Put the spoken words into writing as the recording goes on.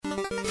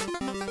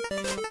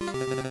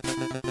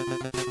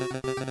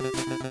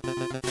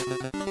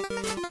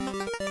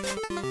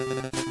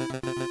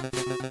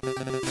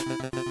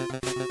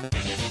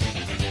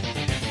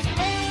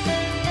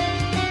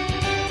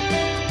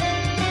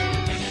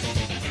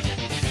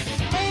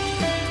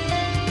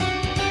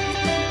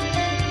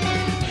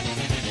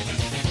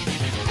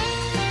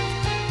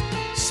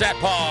Stat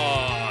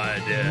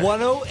Pod.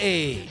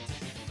 108.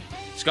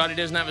 Scotty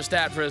doesn't have a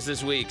stat for us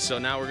this week, so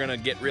now we're going to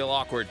get real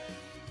awkward.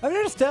 I've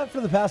had a stat for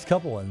the past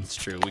couple ones. It's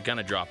true. We kind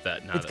of dropped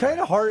that. It's kind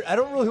of hard. I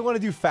don't really want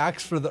to do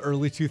facts for the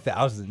early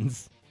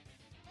 2000s.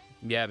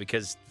 Yeah,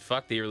 because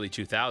fuck the early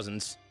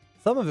 2000s.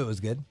 Some of it was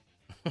good.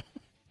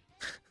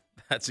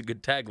 That's a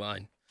good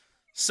tagline.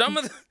 Some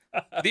of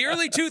the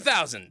early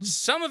 2000s,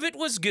 some of it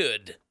was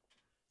good.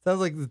 Sounds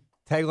like the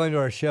tagline to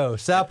our show.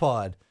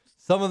 Sapod.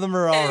 Some of them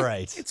are all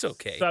right. It's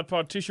okay.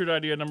 StatPod t-shirt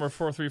idea number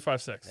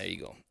 4356. There you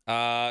go.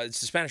 It's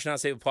the Spanish Not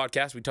Stable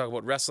podcast. We talk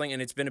about wrestling,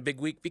 and it's been a big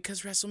week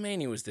because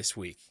WrestleMania was this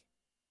week.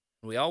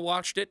 We all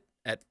watched it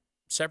at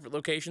separate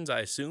locations, I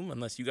assume,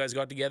 unless you guys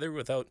got together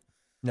without...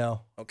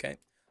 No. Okay.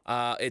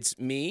 It's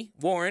me.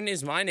 Warren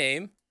is my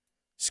name.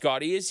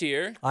 Scotty is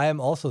here. I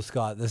am also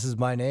Scott. This is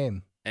my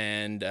name.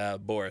 And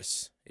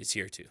Boris is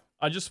here, too.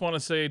 I just want to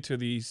say to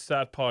the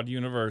StatPod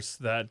universe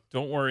that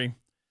don't worry.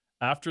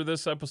 After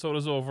this episode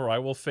is over, I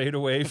will fade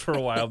away for a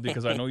while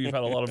because I know you've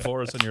had a lot of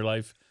Boris in your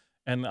life.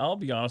 And I'll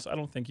be honest, I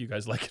don't think you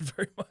guys like it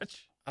very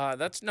much.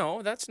 That's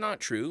not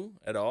true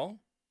at all.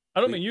 I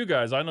don't mean you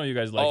guys. I know you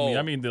guys like me. Oh.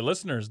 I mean the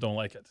listeners don't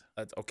like it.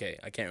 That's okay.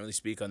 I can't really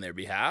speak on their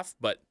behalf,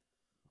 but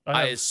I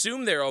I have,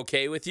 assume they're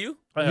okay with you.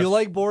 I If have, you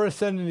like Boris,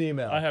 send an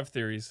email. I have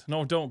theories.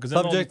 No, don't. Because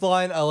then Subject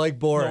line, I like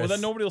Boris. no, then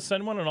nobody will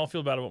send one and I'll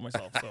feel bad about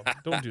myself. So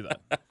don't do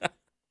that.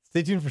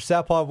 Stay tuned for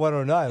Sapod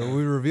 109 when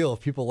we reveal if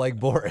people like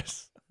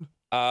Boris.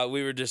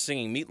 We were just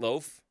singing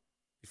Meatloaf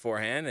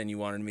beforehand, and you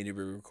wanted me to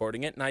be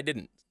recording it, and I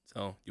didn't.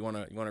 So you want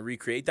to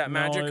recreate that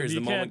magic, or is the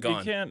moment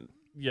gone? You can't.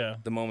 Yeah.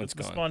 The moment's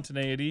the gone.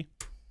 Spontaneity.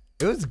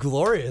 It was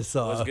glorious. It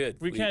was good.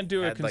 We can't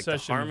do a had, like, the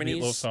concession with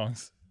harmonies. Meatloaf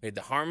songs. We had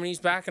the harmonies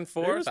back and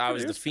forth. I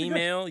was the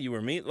female. You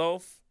were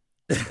Meatloaf.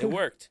 It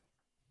worked.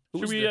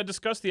 Should we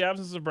discuss the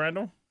absence of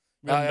Brando?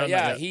 We haven't done that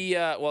Yeah,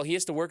 yet. he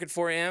has to work at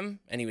 4 a.m.,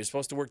 and he was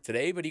supposed to work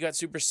today, but he got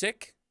super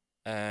sick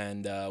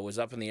and was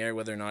up in the air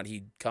whether or not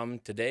he'd come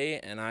today,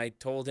 and I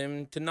told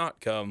him to not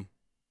come,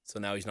 so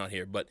now he's not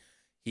here. But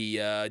he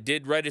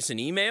did write us an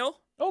email,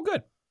 Oh,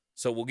 good.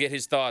 so we'll get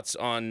his thoughts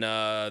on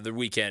the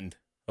weekend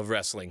of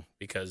wrestling,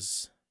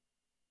 because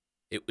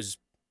it was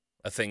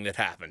a thing that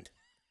happened.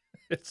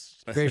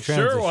 It's Great sure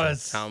transition.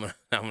 was. How I'm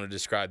going to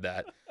describe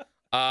that.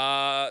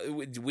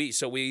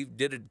 We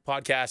did a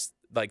podcast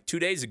like 2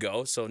 days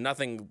ago, so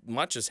nothing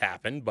much has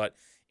happened. But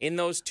in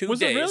those 2 days,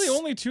 Was it really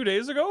only 2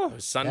 days ago? it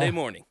was Sunday Yeah.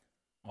 morning.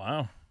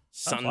 Wow.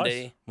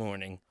 Sunday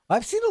morning.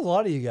 I've seen a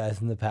lot of you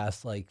guys in the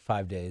past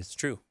 5 days. It's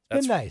true.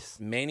 It's been nice.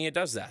 Mania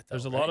does that. Though,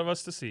 There's a lot of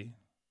us to see.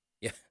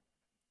 Yeah,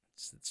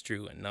 it's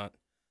true, and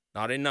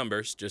not in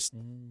numbers, just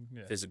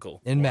Yeah.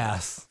 physical. In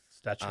mass.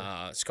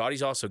 Stature.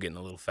 Scotty's also getting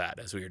a little fat,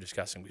 as we were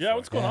discussing before. Yeah,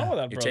 what's going on with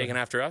that, You're brother? taking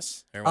after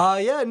us? Or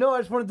what? Yeah, no, I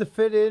just wanted to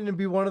fit in and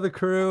be one of the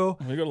crew.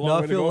 We got a long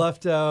Not way to feel go.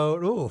 left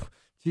out. Ooh,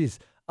 jeez.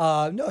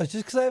 No, it's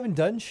just because I haven't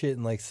done shit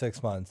in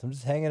 6 months. I'm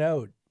just hanging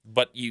out.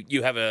 But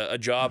you have a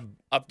job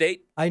update?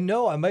 I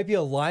know I might be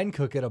a line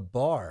cook at a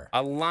bar.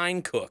 A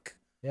line cook.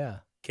 Yeah.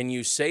 Can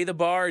you say the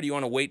bar, or do you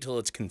want to wait till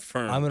it's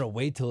confirmed? I'm going to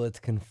wait till it's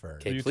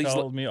confirmed. Okay. Will you please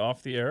tell let- me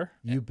off the air?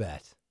 You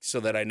bet. so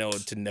that I know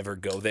to never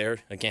go there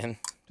again.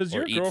 Does Or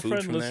your eat food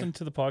girlfriend from listen there.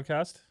 to the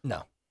podcast?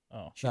 No.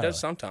 Oh, She Not does really.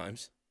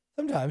 sometimes.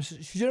 Sometimes.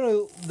 She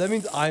generally, that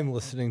means I'm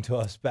listening to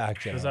us back,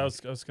 because generally.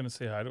 I was going to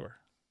say hi to her.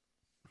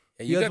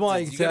 Yeah, You guys got, want-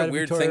 the- you you can got say a hi to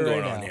weird Victoria thing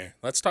going right on now. here.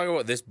 Let's talk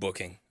about this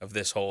booking of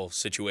this whole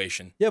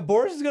situation. Yeah,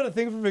 Boris has got a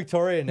thing for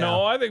Victoria now.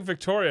 No, I think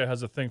Victoria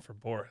has a thing for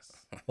Boris.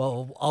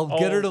 Well, I'll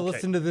get her to okay.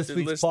 listen to this To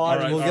week's listen- pod, all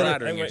and right, we'll all get right.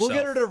 her. Flattering We'll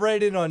get her to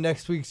write in on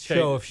next week's Okay.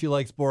 show if she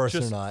likes Boris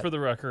Just or not. for the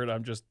record,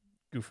 I'm just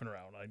goofing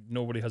around.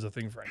 Nobody has a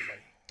thing for anybody.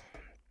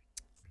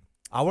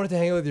 I wanted to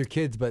hang out with your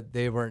kids, but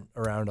they weren't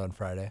around on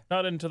Friday.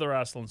 Not into the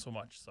wrestling so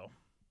much. So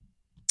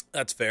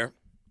That's fair.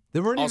 They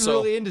weren't Also-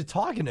 even really into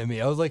talking to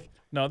me. I was like,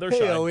 no, they're "Hey,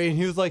 shy. Owie," and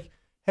he was like,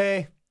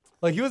 "Hey,"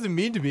 like he wasn't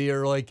mean to me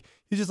or like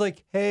he's just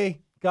like,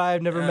 "Hey, guy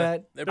I've never Yeah,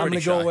 met. they're I'm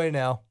pretty gonna go shy. away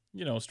now."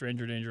 You know,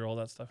 stranger danger, all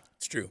that stuff.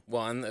 It's true.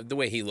 Well, and the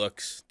way he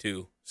looks,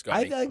 too, I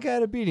Scotty. think I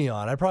had a beanie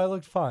on. I probably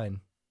looked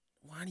fine.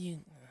 Why do you...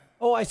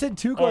 Oh, I said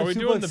Tuke Oh, are on we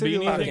doing Suplex the City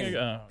beanie Limits.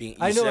 thing? You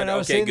I know, said, and I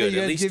was okay, saying good. that you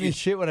At guys least give me you,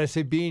 shit when I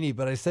say beanie,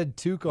 but I said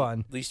Tuke on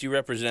at least you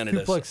represented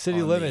us Suplex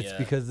City on Limits the,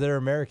 because they're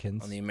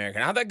Americans. on the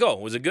American. How'd that go?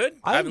 Was it good?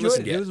 I haven't enjoyed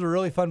listened it. yet. It was a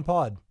really fun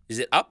pod. Is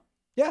it up?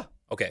 Yeah,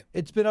 Okay,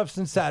 it's been up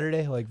since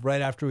Saturday,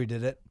 right after we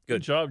did it.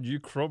 Good job. You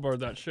crowbarred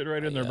that shit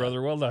right in there,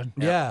 brother. Well done.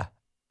 Yeah,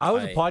 I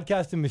was a I-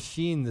 podcasting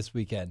machine this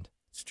weekend.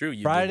 it's true.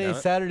 You Friday, did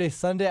not. Saturday,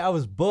 Sunday, I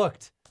was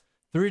booked.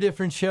 3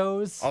 different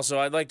shows. Also,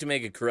 I'd like to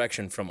make a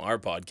correction from our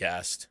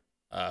podcast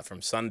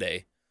from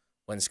Sunday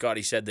when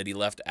Scotty said that he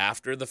left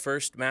after the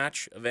first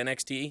match of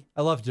NXT.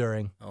 I left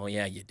during. Oh,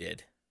 yeah, you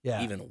did.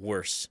 Yeah. Even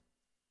worse.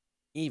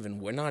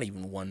 We're not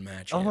even one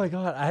match Oh in. my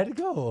God, I had to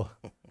go.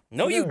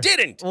 No, you Whatever.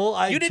 didn't. Well,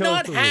 I you did chose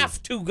not to have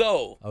leave. to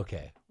go.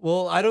 Okay.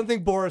 Well, I don't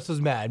think Boris was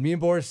mad. Me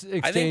and Boris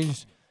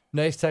exchanged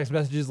nice text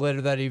messages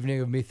later that evening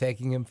of me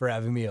thanking him for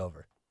having me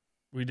over.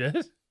 We did?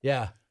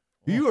 Yeah.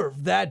 You were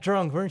that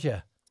drunk, weren't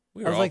you?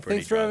 We I were was all like, pretty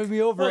thanks for drunk. having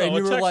me over. Well, and no,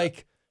 you a were text-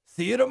 like,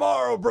 see you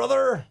tomorrow,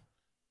 brother.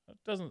 That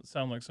doesn't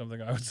sound like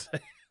something I would say.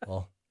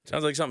 Well,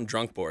 Sounds like something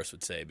drunk Boris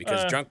would say,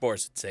 because drunk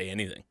Boris would say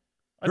anything.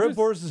 Drunk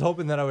Boris is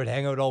hoping that I would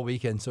hang out all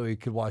weekend so he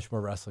could watch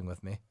more wrestling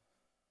with me.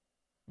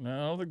 No,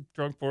 I don't think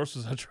drunk Boris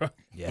was that drunk.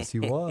 Yes, he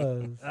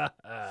was.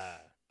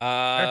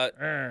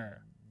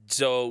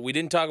 So we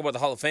didn't talk about the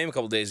Hall of Fame a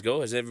couple days ago.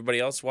 Has everybody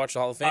else watched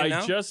the Hall of Fame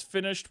now? I just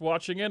finished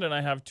watching it, and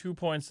I have 2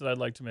 points that I'd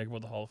like to make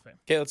about the Hall of Fame.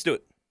 Okay, let's do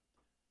it.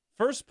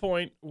 First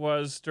point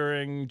was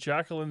during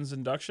Jacqueline's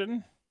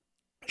induction.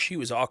 She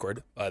was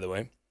awkward, by the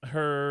way.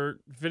 Her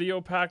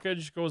video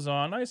package goes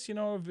on. Nice,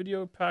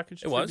 video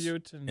package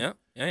tribute. And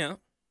Yeah.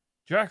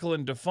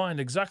 Jacqueline defined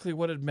exactly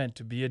what it meant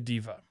to be a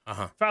diva.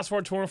 Uh-huh. Fast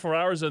forward 24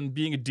 hours, and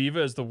being a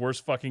diva is the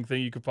worst fucking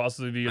thing you could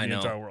possibly be in the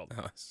entire world.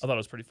 I thought it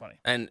was pretty funny.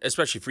 And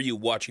especially for you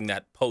watching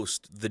that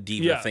post, the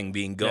diva thing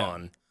being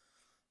gone. Yeah.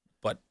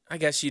 But I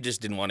guess you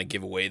just didn't want to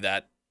give away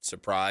that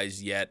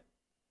surprise yet,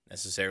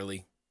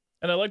 necessarily.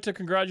 And I'd like to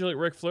congratulate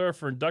Ric Flair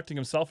for inducting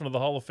himself into the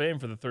Hall of Fame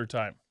for the 3rd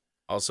time.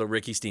 Also,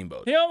 Ricky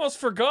Steamboat. He almost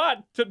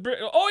forgot to bring...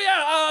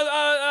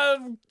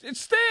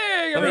 it's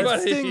Sting,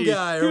 everybody. Sting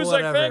guy or he was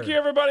whatever. like, thank you,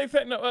 everybody.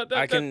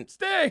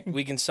 Sting.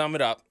 We can sum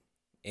it up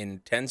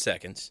in 10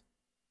 seconds.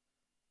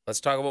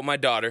 Let's talk about my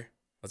daughter.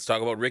 Let's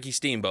talk about Ricky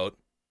Steamboat.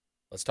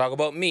 Let's talk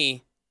about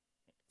me.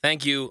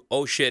 Thank you.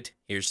 Oh, shit.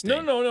 Here's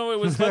Sting. No. It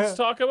was let's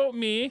talk about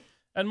me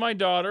and my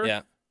daughter.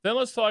 Yeah. Then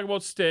let's talk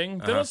about Sting.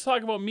 Then let's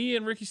talk about me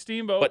and Ricky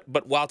Steamboat.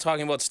 But while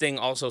talking about Sting,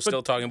 also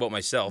still talking about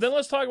myself. Then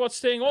let's talk about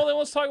Sting. Oh, then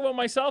let's talk about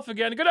myself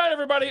again. Good night,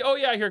 everybody. Oh,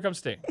 yeah, here comes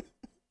Sting.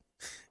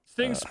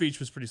 Sting's speech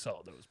was pretty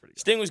solid. That was pretty good.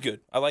 Sting was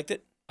good. I liked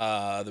it.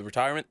 The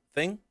retirement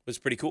thing was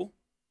pretty cool.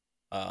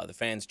 The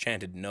fans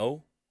chanted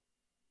no.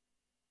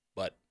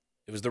 But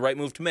it was the right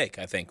move to make,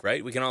 I think,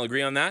 right? We can all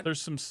agree on that?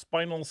 There's some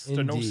spinal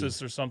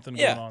stenosis or something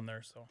going on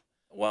there. So.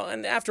 Well,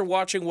 and after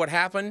watching what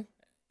happened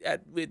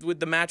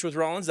with the match with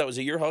Rollins, that was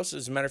at your house,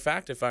 as a matter of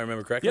fact, if I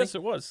remember correctly. Yes,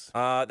 it was.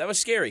 That was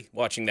scary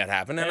watching that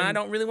happen, and I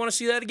don't really want to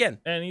see that again.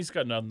 And he's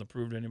got nothing to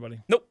prove to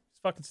anybody. Nope. It's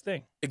fucking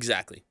Sting.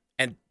 Exactly.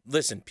 And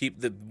listen,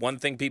 the one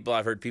thing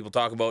I've heard people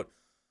talk about,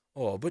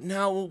 but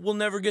now we'll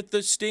never get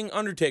the Sting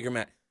Undertaker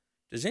match.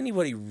 Does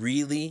anybody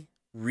really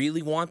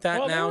want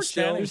that now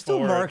still? There's still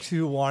marks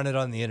who want it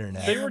on the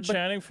internet. They were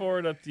chanting for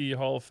it at the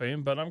Hall of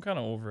Fame, but I'm kind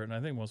of over it, and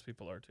I think most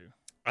people are too.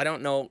 I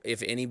don't know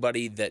if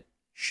anybody that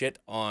shit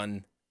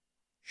on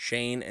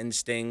Shane and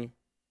Sting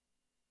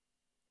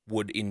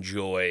would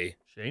enjoy...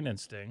 Shane and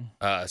Sting?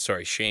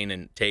 Shane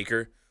and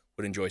Taker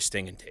would enjoy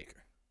Sting and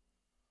Taker.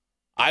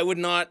 I would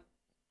not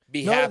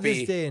be Not happy... at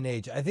this day and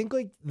age. I think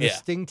the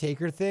Sting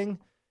Taker thing,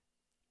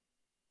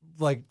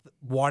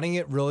 wanting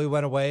it really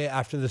went away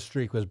after the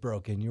streak was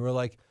broken. You were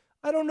like,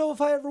 I don't know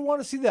if I ever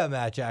want to see that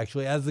match,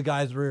 actually, as the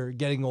guys were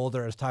getting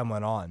older as time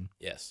went on.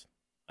 Yes,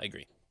 I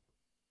agree.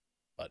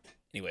 But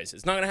anyways,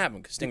 it's not going to happen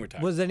because Sting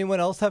retired. Was anyone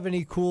else have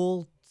any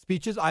cool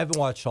speeches? I haven't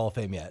watched Hall of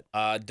Fame yet.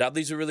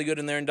 Dudley's were really good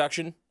in their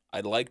induction. I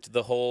liked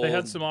the whole They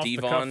had some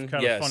off-the-cuff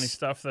kind of funny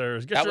stuff there.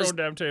 Get your own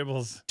damn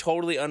tables.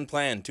 Totally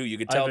unplanned, too. You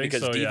could tell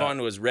because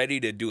Devon was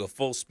ready to do a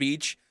full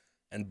speech,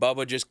 and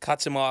Bubba just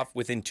cuts him off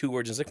within 2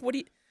 words. It's like, what do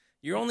you...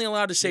 You're only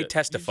allowed to say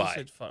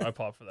testify. I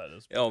popped for that.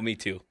 Oh, me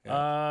too.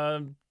 Yeah.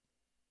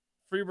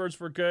 Freebirds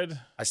were good.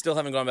 I still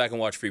haven't gone back and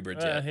watched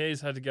Freebirds yet.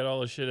 Hayes had to get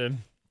all his shit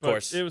in. Of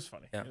course. It was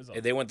funny. Yeah. It was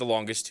awesome. They went the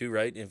longest, too,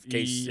 right? In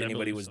case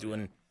anybody was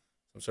doing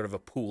some sort of a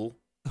pool.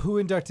 Who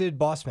inducted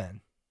Bossman?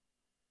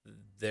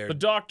 The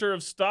Doctor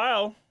of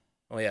Style.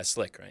 Oh, yeah,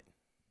 Slick, right?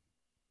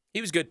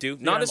 He was good, too.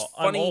 Not as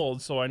funny. I'm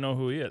old, so I know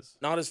who he is.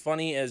 Not as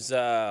funny as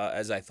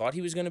I thought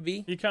he was going to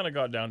be. He kind of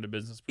got down to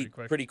business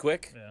pretty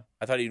quick. Yeah.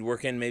 I thought he'd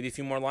work in maybe a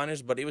few more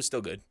liners, but it was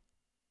still good.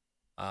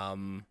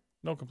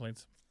 No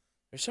complaints.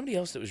 There's somebody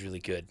else that was really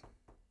good.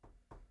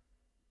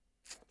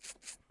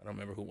 I don't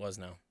remember who it was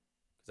now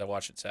because I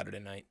watched it Saturday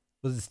night.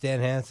 Was it Stan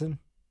Hansen?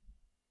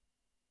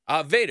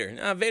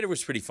 Vader. Vader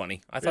was pretty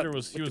funny.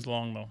 He was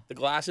long, though. The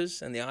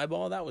glasses and the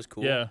eyeball, that was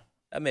cool. Yeah.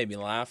 That made me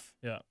laugh.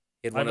 Yeah.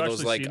 He had one of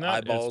those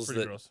eyeballs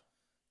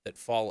that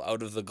fall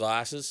out of the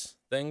glasses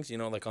things,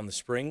 like on the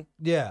spring.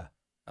 Yeah.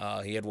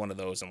 He had one of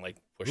those and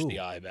pushed the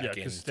eye back in. Yeah,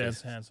 because Stan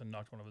Hansen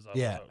knocked one of his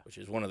eyeballs out. Which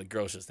is one of the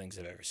grossest things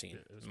I've ever seen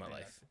in my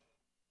life.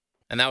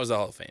 And that was the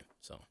Hall of Fame.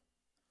 So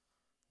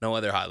no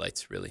other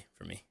highlights really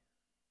for me.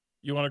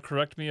 You want to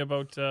correct me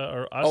about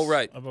us? Oh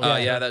right.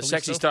 That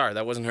sexy star.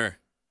 That wasn't her.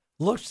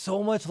 Looked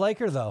so much like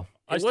her though.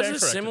 It was a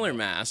similar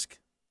mask.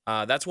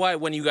 That's why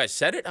when you guys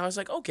said it, I was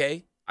like,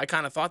 okay. I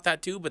kind of thought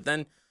that too, but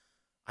then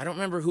I don't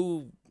remember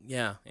who.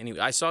 Yeah. Anyway,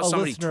 I saw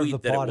somebody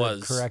tweet that it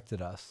was.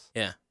 Corrected us.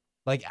 Yeah.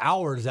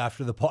 Hours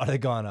after the pod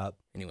had gone up.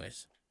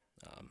 Anyways.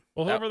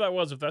 Whoever that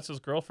was, if that's his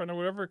girlfriend or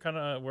whatever, kind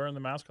of wearing the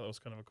mask, that was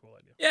kind of a cool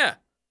idea. Yeah.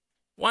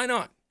 Why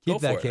not? Keep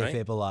that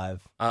kayfabe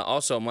alive.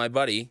 Also, my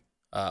buddy,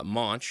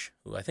 Monch,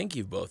 who I think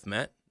you've both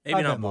met,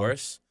 maybe not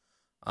Boris,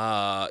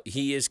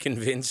 he is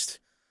convinced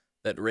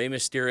that Rey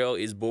Mysterio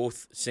is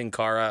both Sin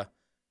Cara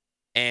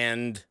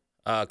and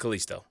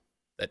Kalisto.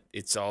 That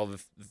it's all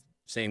the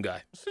same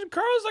guy. Sin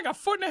Cara's like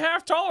 1.5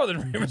 feet taller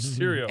than Rey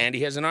Mysterio. And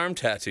he has an arm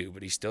tattoo,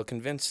 but he's still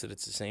convinced that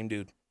it's the same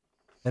dude.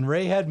 And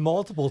Ray had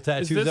multiple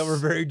tattoos that were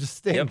very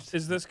distinct. Yep.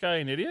 Is this guy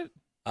an idiot?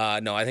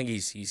 No, I think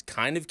he's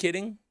kind of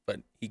kidding,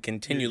 but he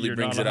continually You're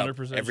brings not it up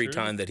 100% every sure?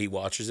 time that he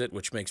watches it,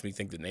 which makes me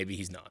think that maybe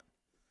he's not.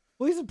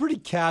 Well, he's a pretty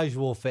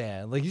casual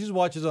fan. Like, he just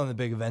watches on the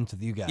big events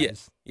with you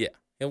guys. Yeah,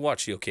 he'll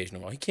watch the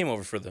occasional Raw. He came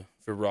over for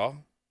Raw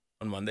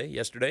on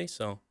yesterday,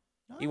 so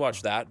he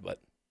watched that. But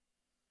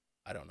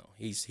I don't know.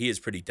 He is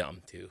pretty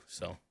dumb too.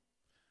 So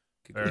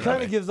Fair He enough.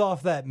 kind of gives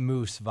off that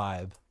Moose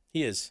vibe.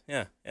 he is.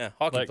 Yeah,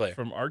 hockey Like player.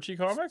 from Archie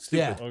Comics?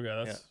 Yeah. Okay,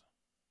 that's...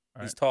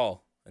 All He's right.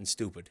 tall and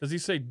stupid. Does he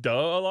say duh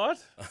a lot?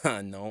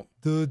 No,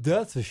 Dude,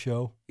 that's a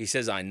show. he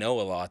says I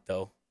know a lot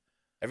though.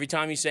 Every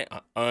time you say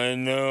I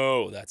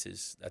know, that's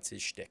his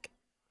shtick,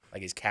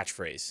 like his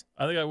catchphrase.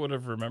 I think I would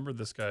have remembered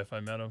this guy if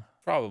I met him.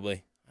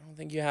 Probably. I don't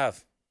think you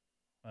have.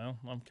 Well,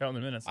 I'm counting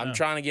the minutes I'm now.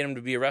 trying to get him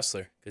to be a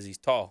wrestler because he's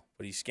tall,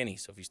 but he's skinny.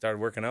 So if he started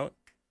working out,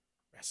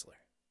 wrestler.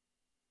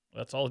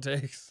 That's all it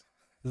takes.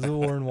 This is what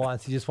Warren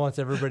wants. He just wants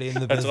everybody in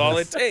the That's business. all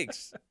it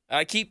takes.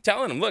 I keep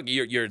telling him, look,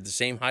 you're the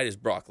same height as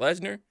Brock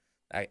Lesnar.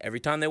 Every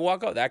time they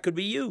walk out, that could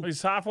be you.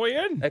 He's halfway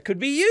in. That could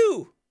be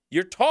you.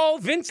 You're tall.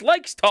 Vince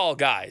likes tall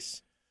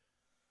guys.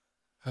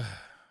 So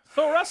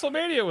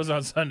WrestleMania was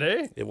on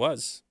Sunday. It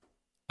was.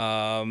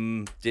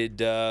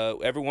 Did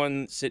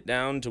everyone sit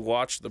down to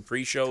watch the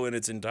pre-show in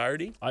its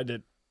entirety? I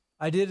did.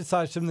 I did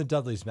aside from the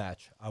Dudley's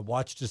match. I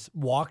walked to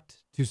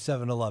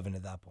 7-Eleven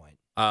at that point.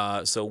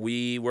 So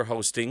we were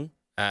hosting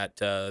at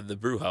the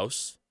Brew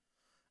House,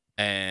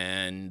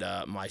 and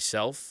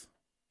myself,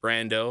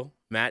 Brando,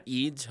 Matt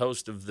Eads,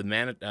 host of the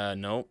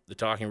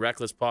Talking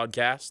Reckless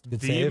podcast. Good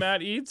The save.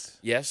 Matt Eads.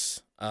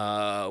 Yes,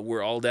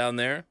 we're all down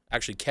there.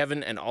 Actually,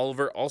 Kevin and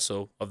Oliver,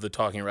 also of the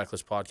Talking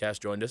Reckless podcast,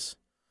 joined us,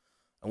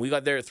 and we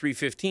got there at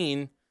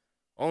 3:15,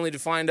 only to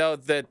find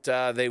out that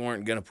they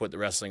weren't going to put the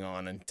wrestling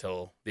on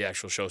until the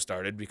actual show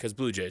started because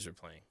Blue Jays were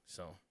playing.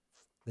 So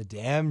The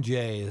damn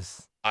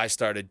Jays. I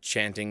started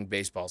chanting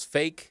 "Baseball's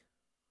fake."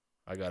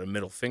 I got a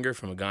middle finger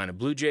from a guy in a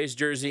Blue Jays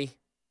jersey,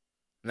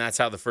 and that's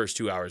how the first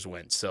 2 hours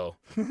went. So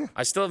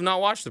I still have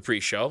not watched the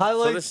pre-show.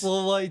 Highlights, so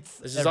lowlights.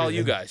 this is all you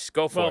everything. guys.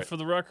 Go for Well, it. for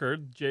the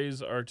record,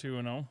 Jays are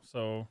 2-0.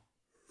 So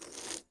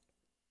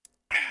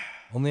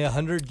Only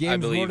 100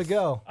 games more to believe.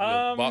 go.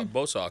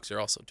 Bo Sox are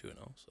also 2-0.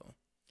 So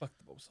fuck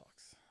the Bo Sox.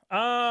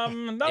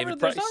 There's not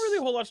Price. really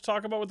a whole lot to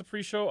talk about with the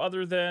pre-show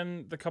other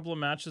than the couple of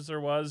matches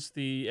there was.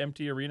 The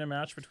empty arena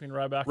match between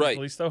Ryback Right.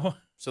 and Kalisto.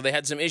 So they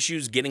had some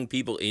issues getting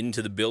people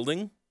into the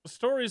building. The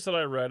stories that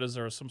I read is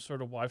there was some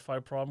sort of Wi-Fi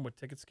problem with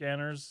ticket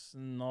scanners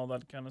and all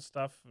that kind of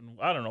stuff. And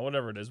I don't know,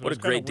 whatever it is. but What a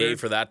it's kinda great day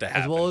weird. for that to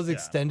happen. As well as yeah.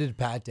 extended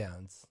pat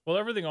downs. Well,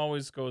 everything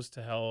always goes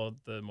to hell at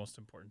the most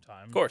important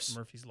time. Of course.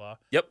 Murphy's Law.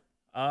 Yep.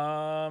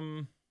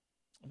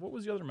 What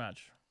was the other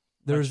match?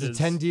 There was a Which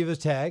 10 is-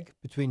 Divas tag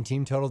between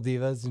Team Total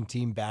Divas and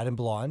Team Bad and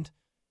Blonde,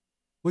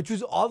 which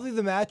was oddly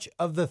the match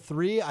of the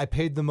three I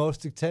paid the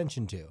most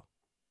attention to.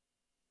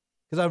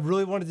 Because I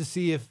really wanted to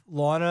see if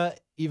Lana,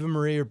 Eva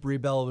Marie, or Brie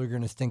Bella were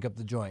going to stink up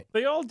the joint.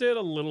 They all did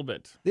a little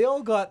bit. They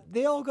all got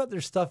their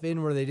stuff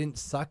in where they didn't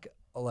suck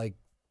like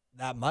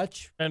that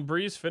much. And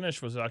Bree's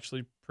finish was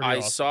actually pretty I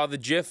awesome. saw the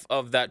GIF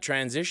of that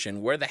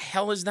transition. Where the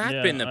hell has that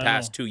Yeah, been the I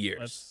past know. 2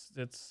 years?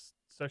 It's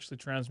sexually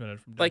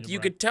transmitted from Like Daniel you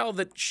Bryan. could tell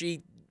that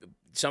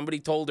somebody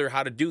told her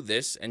how to do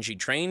this, and she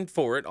trained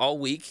for it all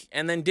week,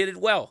 and then did it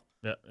well.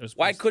 Yeah, it was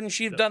Why supposed- couldn't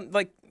she have yeah. done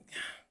like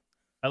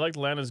I liked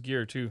Lana's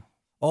gear too.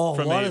 Oh,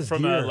 From Lana's a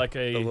gear. like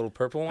the a little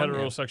purple one? Yeah.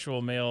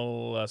 heterosexual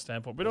male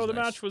standpoint. But no, was the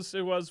nice. match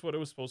was what it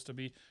was supposed to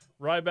be.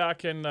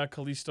 Ryback and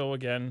Kalisto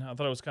again. I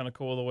thought it was kind of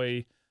cool the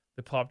way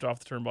they popped off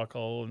the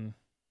turnbuckle and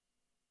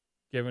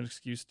gave an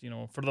excuse,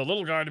 for the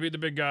little guy to be the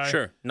big guy.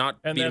 Sure, not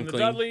And being then the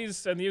clean.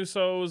 Dudleys and the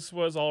Usos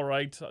was all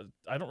right.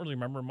 I don't really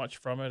remember much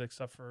from it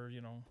except for,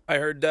 I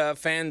heard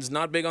fans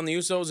not big on the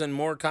Usos and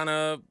more kind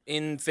of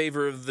in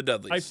favor of the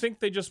Dudleys. I think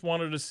they just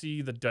wanted to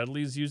see the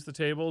Dudleys use the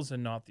tables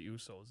and not the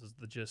Usos is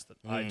the gist that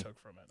I took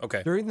from it.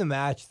 Okay. During the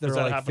match, they're Does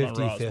that like happen on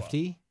Raw as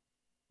 50-50,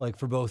 like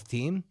for both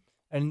team.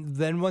 And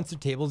then once the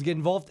tables get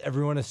involved,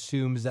 everyone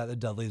assumes that the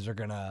Dudleys are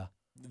gonna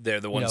They're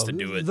the ones to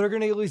do it. They're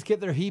gonna at least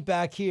get their heat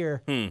back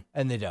here, Hmm.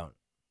 and they don't.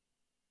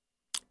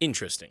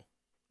 Interesting.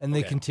 And they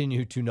Okay.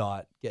 continue to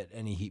not get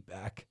any heat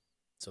back.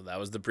 So that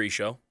was the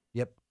pre-show.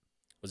 Yep.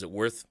 Was it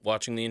worth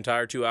watching the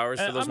entire 2 hours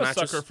for And those I'm a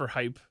matches? sucker for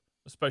hype,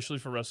 especially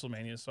for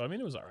WrestleMania. So,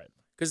 it was all right.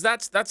 Because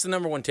that's the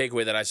number one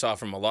takeaway that I saw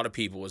from a lot of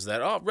people was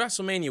that,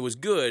 WrestleMania was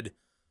good,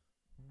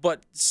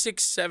 but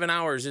 6-7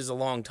 hours is a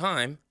long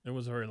time. It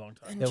was a very long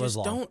time. And It just was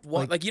long. don't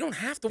Like, like you don't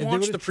have to If they watch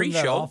would've the trimmed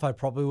that pre-show. off, I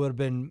probably would have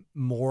been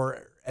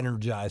more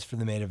energized for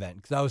the main event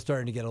because I was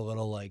starting to get a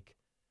little like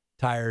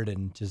tired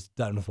and just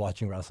done with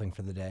watching wrestling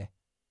for the day.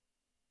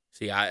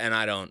 See,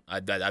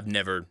 I've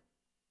never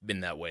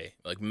been that way.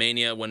 Like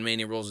Mania, when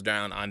Mania rolls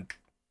down,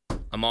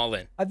 I'm all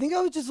in. I think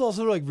I was just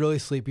also like really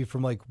sleepy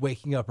from like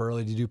waking up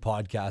early to do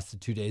podcasts the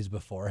 2 days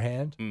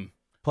beforehand. Mm.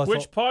 Plus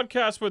Which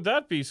podcast would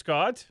that be,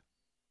 Scott?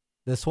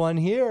 this one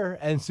here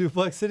and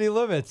Suplex City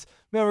Limits.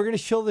 Man, we're gonna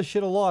chill this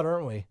shit a lot,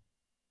 aren't we?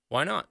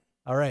 Why not?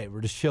 All right,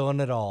 we're just chilling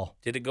it all.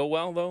 Did it go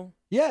well though?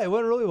 Yeah, it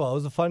went really well. It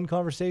was a fun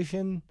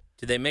conversation.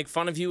 Did they make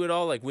fun of you at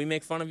all? Like we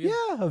make fun of you?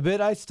 Yeah, a bit.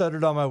 I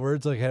stuttered on my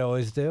words like I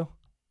always do.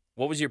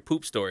 What was your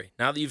poop story?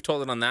 Now that you've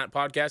told it on that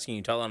podcast, can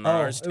you tell it on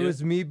ours it too?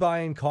 was me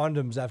buying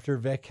condoms after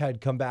Vic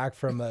had come back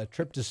from a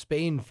trip to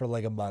Spain for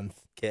like a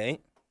month. Okay.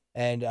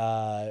 And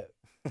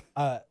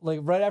like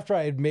right after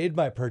I had made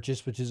my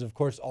purchase, which is of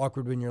course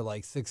awkward when you're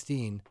like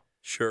 16,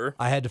 Sure.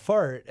 I had to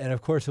fart, and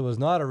of course it was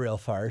not a real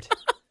fart.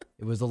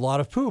 It was a lot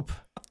of poop.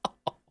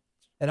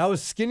 And I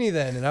was skinny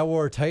then, and I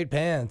wore tight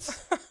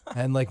pants,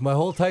 and like my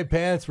whole tight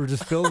pants were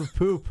just filled with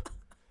poop.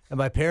 And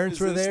my parents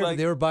Is were this there; like-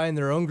 they were buying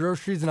their own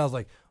groceries, and I was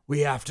like, "We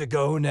have to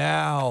go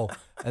now."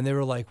 And they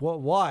were like,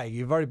 "What? Why?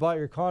 You've already bought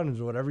your condoms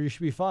or whatever. You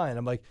should be fine."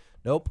 I'm like,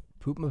 "Nope,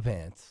 poop my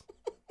pants."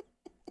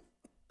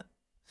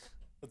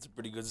 That's a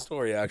pretty good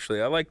story,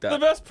 actually. I like The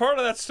that. best part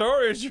of that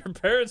story is your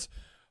parents.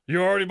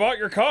 You already bought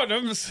your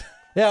condoms.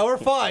 Yeah, we're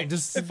fine.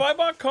 Just If I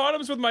bought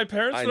condoms with my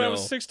parents I when I know,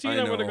 was 16, I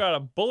I would know. have got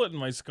a bullet in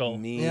my skull.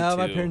 Me yeah, too.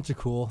 my parents are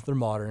cool. They're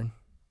modern.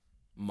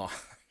 Mo-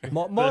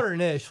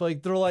 Modern-ish.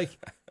 Like they're like,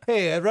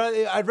 hey,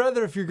 I'd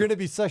rather if you're gonna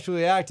be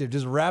sexually active,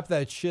 just wrap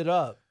that shit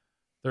up.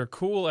 They're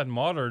cool and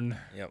modern.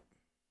 Yep.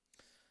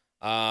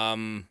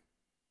 One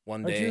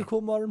Aren't day. you a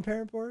cool modern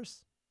parent,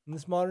 Boris? In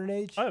this modern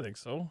age? I think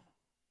so.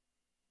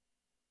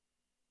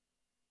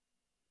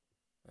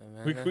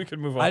 We could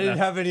move on. I didn't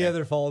now. have any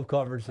other follow-up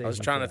conversation. I was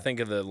trying to think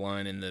of the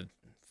line in the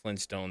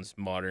Flintstones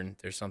modern.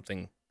 There's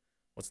something.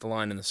 What's the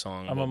line in the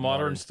song? I'm a about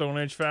modern Stone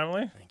Age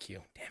family. Thank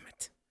you. Damn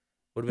it.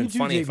 Would have been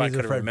funny if I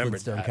could have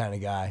remembered that. kind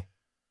of guy.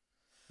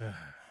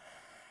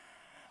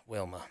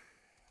 Wilma.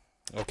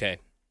 Okay.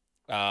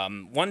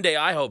 One day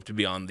I hope to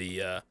be on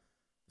the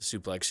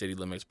Suplex City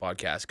Limits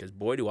podcast because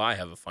boy do I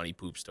have a funny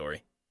poop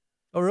story.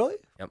 Oh, really?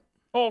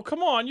 Oh,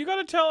 come on. You got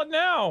to tell it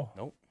now.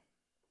 Nope.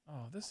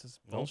 Oh, this is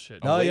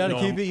bullshit. No, you got to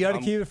waiting keep on- it. You got to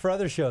I'm- keep it for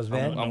other shows,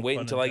 man. No I'm waiting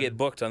pun until I get intended.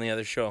 booked on the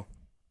other show.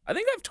 I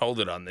think I've told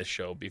it on this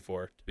show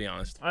before, to be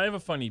honest. I have a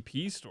funny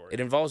pee story. It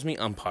involves me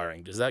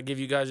umpiring. Does that give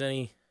you guys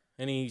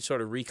any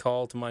sort of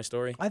recall to my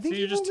story? I think So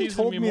you're you've just only teasing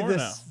told me me more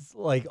this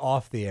like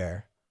off the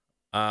air.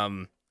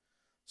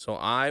 So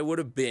I would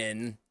have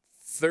been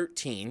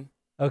 13,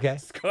 Okay.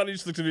 Scotty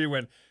just looked at me and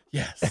went,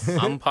 yes.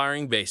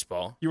 umpiring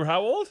baseball. You were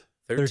how old?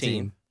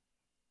 13.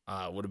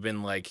 Would have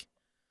been like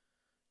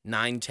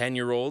 9,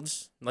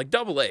 10-year-olds, like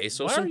double A,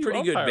 so Why some are you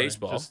pretty good umpiring?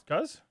 baseball. Just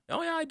 'cause?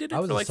 Oh yeah, I did it I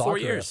was for a like soccer 4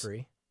 years,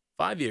 referee.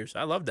 5 years.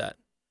 I love that.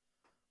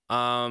 You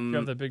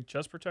have the big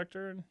chest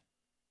protector?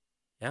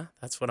 Yeah,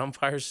 that's what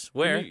umpires Give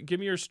wear. me, give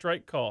me your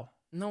strike call.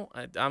 No,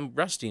 I'm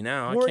rusty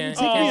now. Or I you can't.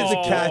 take me as a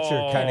Oh.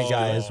 catcher kind of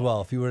guy as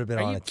well. If you would have been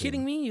Are on you a team.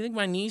 kidding me? You think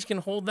my knees can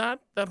hold that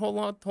whole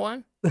lot of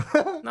time?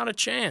 Not a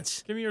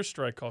chance. Give me your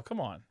strike call.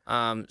 Come on.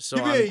 So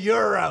Give me a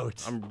you're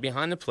out. I'm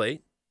behind the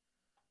plate,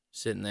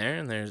 sitting there,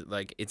 and there's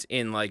like it's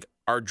in like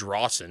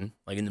Ardrossan,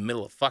 like in the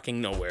middle of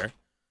fucking nowhere.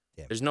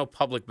 Damn. There's no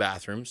public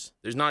bathrooms.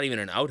 There's not even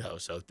an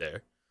outhouse out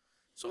there.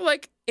 So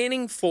like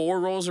inning 4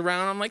 rolls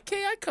around. I'm like,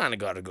 okay, I kind of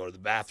got to go to the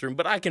bathroom,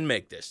 but I can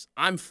make this.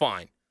 I'm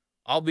fine.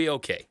 I'll be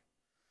okay.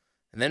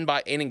 And then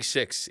by inning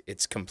 6,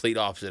 it's complete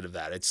opposite of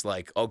that. It's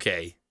like,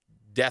 okay,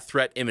 death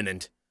threat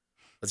imminent.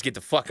 Let's get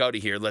the fuck out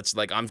of here.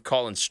 I'm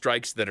calling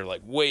strikes that are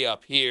like way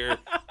up here.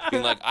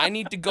 Being like, I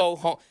need to go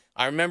home.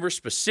 I remember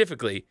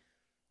specifically,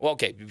 well,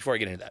 okay, before I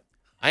get into that,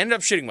 I ended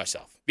up shitting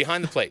myself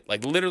behind the plate.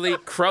 Like literally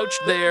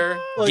crouched there.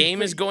 Like-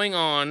 Game is going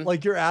on.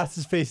 Like your ass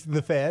is facing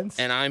the fans.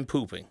 And I'm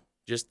pooping.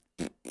 Just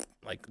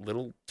like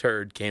little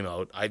turd came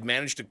out. I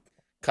managed to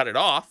cut it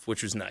off,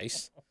 which was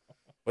nice.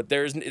 But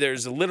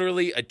there's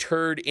literally a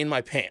turd in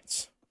my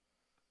pants.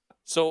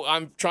 So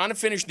I'm trying to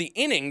finish the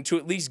inning to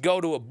at least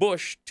go to a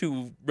bush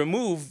to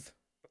remove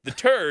the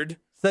turd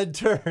Said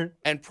turn.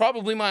 and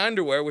probably my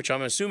underwear, which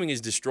I'm assuming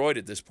is destroyed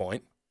at this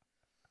point.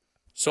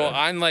 So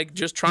I'm like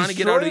just trying to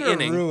get out of Destroyed the or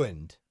inning.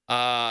 ruined.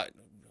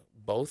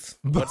 Both.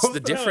 What's the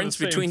Both? difference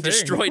Same between thing.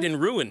 destroyed and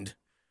ruined?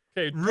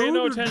 Okay, pay no Ruined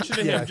or- attention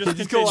to yeah, him.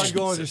 Just go on. continue.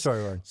 Go on with your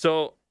story, Warren.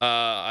 So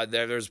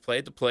there's a play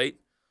at the plate.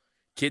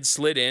 Kid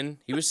slid in.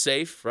 He was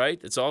safe, right?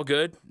 It's all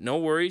good. No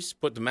worries.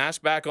 Put the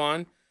mask back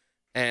on.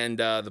 And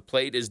the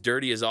plate is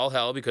dirty as all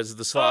hell because of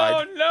the slide.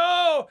 Oh,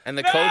 no. And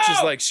the No! coach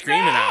is like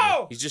screaming at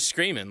No! me. He's just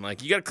screaming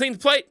like, "You got to clean the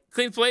plate.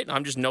 Clean the plate." And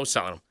I'm just no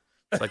selling him.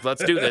 It's like,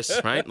 let's do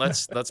this, right?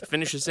 Let's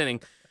finish this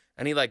inning.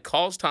 And he like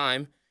calls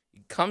time.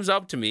 He comes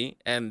up to me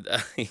and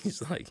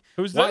he's like,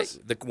 Who's "Why?" this?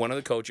 One of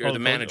the coaches or Oh, the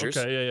coach. managers.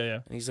 Okay, yeah.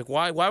 And he's like,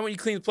 why won't you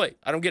clean the plate?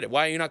 I don't get it.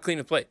 Why are you not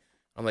cleaning the plate?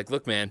 I'm like,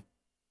 look, man,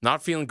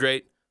 not feeling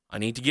great. I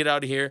need to get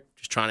out of here.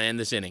 Just trying to end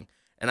this inning.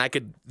 And I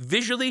could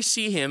visually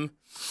see him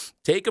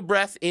take a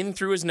breath in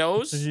through his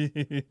nose,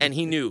 and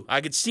he knew. I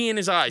could see in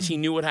his eyes. He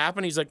knew what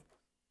happened. He's like,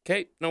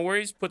 okay, no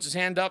worries. Puts his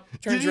hand up,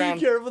 turns Did you around.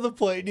 care for the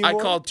plate I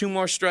anymore? called 2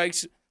 more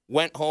strikes,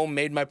 went home,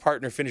 made my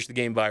partner finish the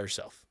game by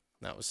herself.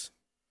 That was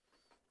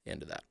the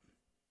end of that.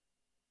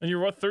 And you're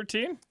what,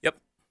 13? Yep.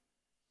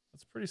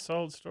 That's a pretty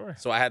solid story.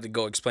 So I had to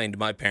go explain to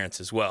my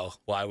parents as well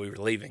why we were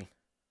leaving.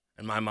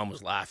 And my mom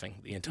was laughing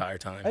the entire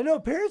time. I know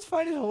parents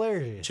find it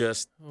hilarious.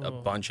 Just a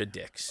Oh. bunch of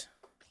dicks.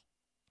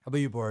 How about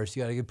you, Boris?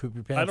 You got a good poop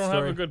your pants I don't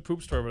story? have a good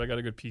poop story, but I got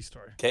a good pee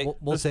story. Okay.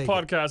 We'll This take it.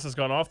 podcast has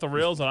gone off the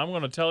rails, and I'm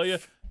going to tell you,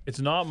 it's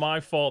not my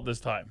fault this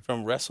time.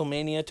 From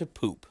WrestleMania to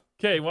poop.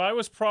 Okay, well, I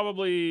was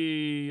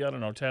probably, I don't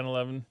know, 10,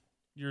 11.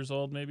 years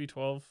old, maybe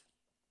 12.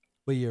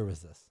 What year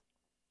was this?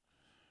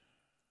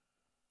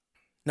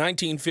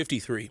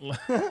 1953.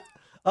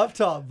 Up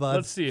top, bud.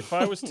 Let's see. If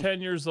I was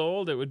 10 years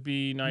old, it would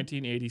be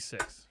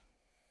 1986.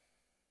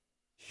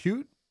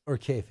 Shoot or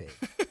kayfabe?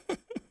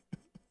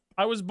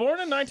 I was born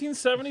in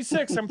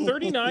 1976. I'm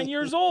 39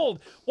 years old.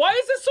 Why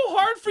is it so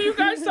hard for you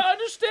guys to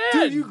understand?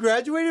 Dude, you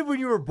graduated when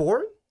you were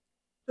born?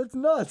 That's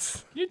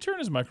nuts. Can you turn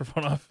his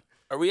microphone off?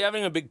 Are we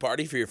having a big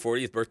party for your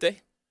 40th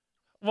birthday?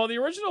 Well, the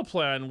original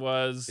plan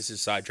was This is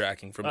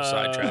sidetracking from a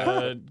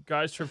sidetrack.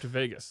 Guy's trip to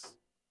Vegas.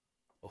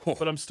 Oh.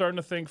 But I'm starting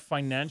to think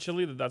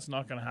financially that's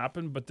not going to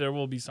happen, but there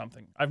will be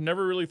something. I've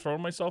never really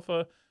thrown myself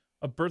a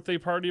birthday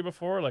party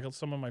before, like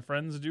some of my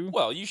friends do.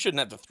 Well, you shouldn't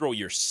have to throw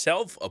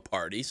yourself a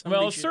party. Somebody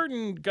Well, a should-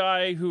 certain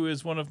guy who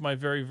is one of my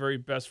very, very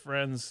best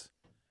friends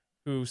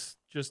who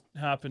just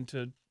happened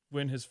to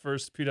win his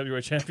first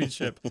PWA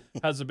championship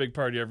has a big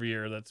party every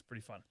year. That's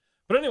pretty fun.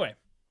 But anyway,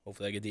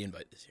 Hopefully I get the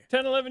invite this year.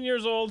 10, 11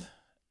 years old,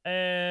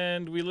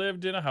 and we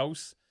lived in a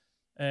house.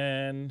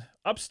 And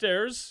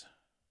upstairs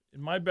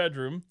in my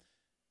bedroom,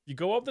 you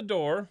go out the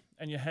door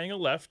and you hang a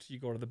left, you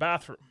go to the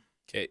bathroom.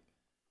 Okay.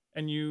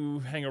 And you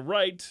hang a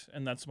right,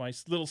 and that's my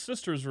little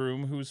sister's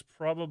room, who's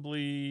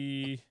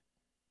probably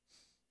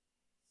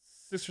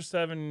 6 or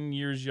 7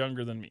 years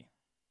younger than me.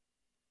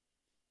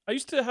 I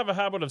used to have a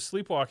habit of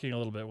sleepwalking a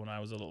little bit when I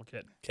was a little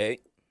kid. Okay.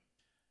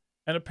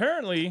 And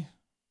apparently,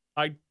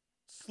 I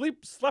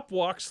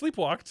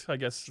sleepwalked, I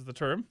guess is the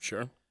term.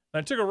 Sure. And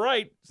I took a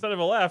right instead of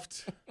a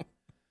left.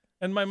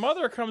 And my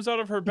mother comes out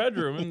of her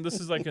bedroom, and this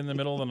is like in the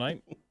middle of the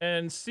night,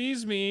 and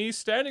sees me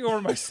standing over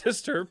my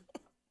sister,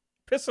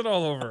 pissing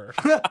all over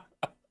her.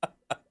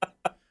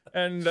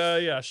 And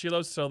yeah, she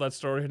loves to tell that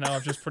story. Now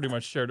I've just pretty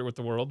much shared it with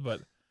the world.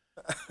 But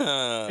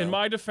in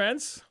my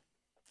defense,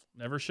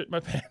 never shit my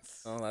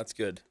pants. Oh, that's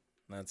good.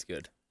 That's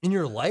good. In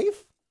your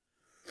life?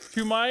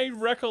 To my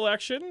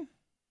recollection,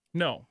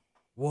 no.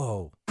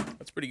 Whoa.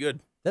 That's pretty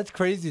good. That's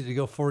crazy to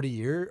go 40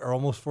 years or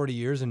almost 40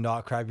 years and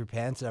not crap your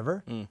pants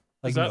ever.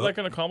 Is that no- like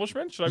an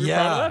accomplishment? Should I be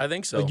Yeah. proud of I that?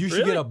 think so. Like you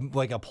should Really?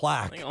 get a I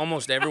plaque. think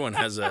almost everyone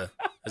has a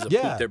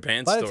Yeah. poop their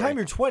pants By story. the time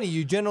you're 20,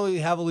 you generally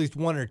have at least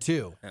one or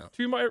two.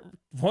 To my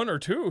one or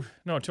two?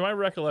 No, to my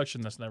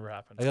recollection, that's never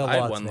happened. I got I had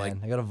lots, one, man.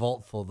 like- I got a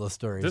vault full of those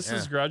stories. This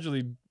has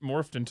gradually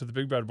morphed into the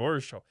Big Bad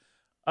Boris show.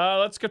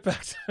 Let's get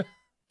back to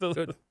the.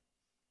 Good.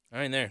 All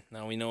right, there.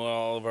 Now we know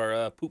all of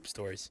our poop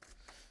stories,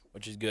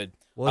 which is good.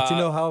 We'll let you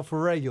know how if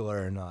we're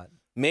regular or not.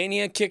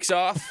 Mania kicks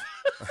off.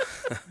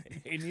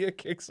 Mania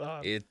kicks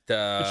off. It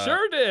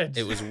Sure did.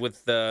 It was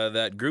with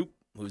that group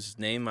whose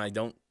name I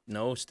don't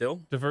know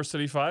still.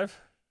 Diversity 5.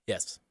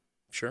 Yes.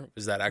 Sure.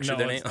 Was that actually No,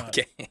 their name? it's not.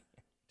 Okay. Do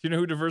you know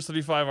who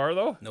Diversity 5 are,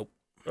 though? Nope.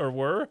 Or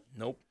were?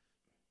 Nope.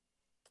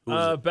 Who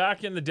was it?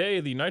 Back in the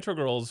day, the Nitro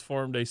Girls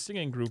formed a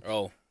singing group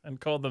Oh, and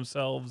called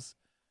themselves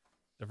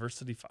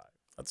Diversity 5.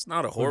 that's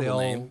not a Were they horrible all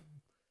name.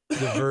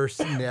 diverse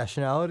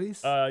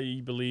nationalities?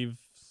 I believe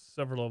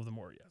several of them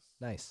were, yes.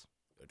 Nice.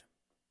 Good.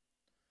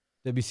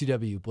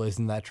 WCW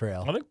blazing that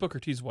trail. I think Booker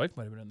T's wife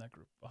might have been in that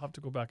group. I'll have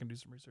to go back and do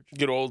some research.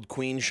 Good old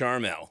Queen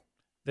Charmel.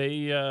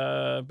 They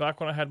back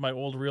when I had my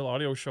old Real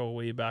Audio show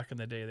way back in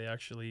the day,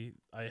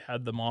 I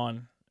had them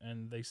on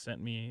and they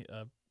sent me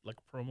like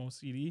a promo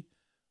CD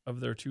of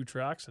their 2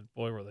 tracks, and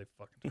boy were they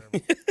fucking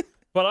terrible.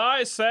 But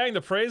I sang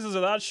the praises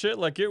of that shit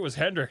like it was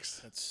Hendrix.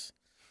 That's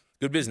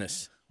good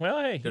business. Well,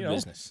 hey, Good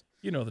business.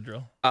 you know the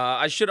drill.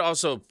 I should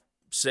also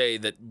say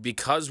that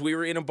because we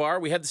were in a bar,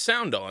 we had the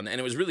sound on, and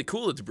it was really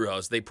cool at the brew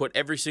house. They put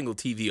every single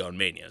TV on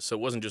Mania, so it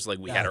wasn't just like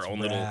we had our That's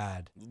own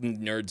rad. little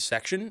nerd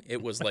section.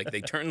 It was like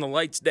they turned the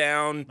lights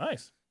down,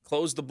 Nice.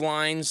 closed the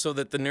blinds so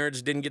that the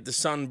nerds didn't get the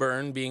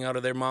sunburn being out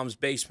of their mom's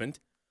basement,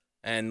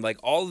 and like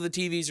all of the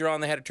TVs are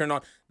on. They had it turned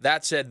on.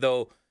 That said,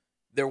 though,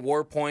 there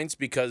were points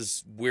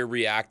because we're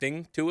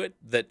reacting to it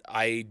that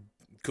I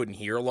couldn't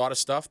hear a lot of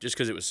stuff just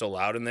because it was so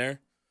loud in there.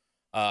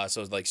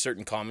 So it's like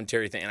certain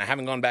commentary thing, and I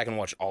haven't gone back and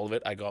watched all of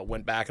it.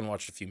 Went back and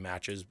watched a few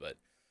matches, but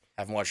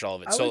haven't watched all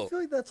of it. I So always feel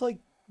like that's like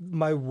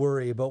my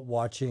worry about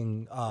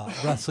watching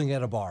wrestling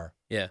at a bar.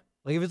 yeah,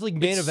 Like if it's like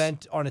main It's-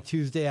 event on a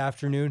Tuesday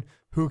afternoon,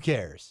 who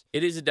cares?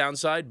 it is a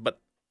downside,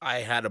 but I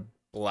had a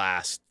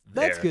blast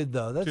there. That's good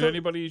though. That's Did what-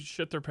 anybody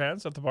shit their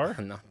pants at the bar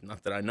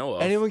Not that I know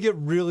of. anyone get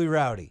really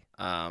rowdy.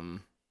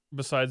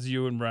 besides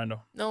you and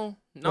Brando? No,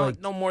 Like-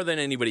 no more than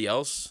anybody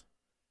else.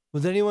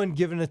 Was anyone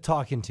given a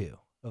talking to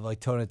of like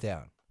tone it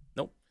down?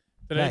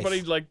 Did Nice.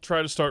 anybody like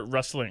try to start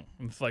wrestling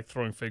and like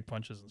throwing fake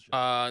punches and shit? No,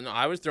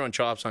 I was throwing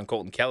chops on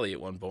Colton Kelly at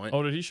one point.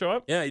 Oh, did he show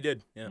up? Yeah, he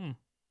did. Yeah,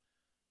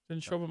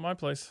 Didn't show up at my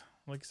place.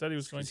 Like he said he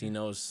was going 'Cause to.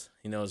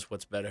 he knows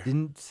what's better.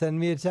 Didn't send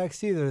me a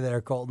text either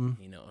there, Colton.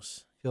 He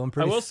knows. Feeling I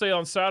pretty will say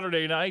on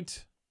Saturday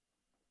night,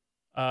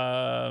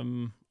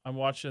 I'm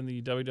watching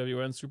the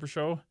WWN Super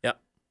Show. Yep.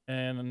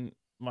 And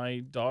my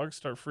dogs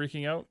start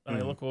freaking out, and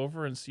I Mhm. look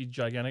over and see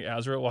gigantic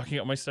Azrael walking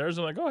up my stairs.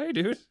 I'm like, "Oh, hey,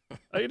 dude,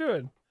 how you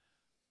doing?"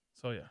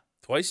 So yeah,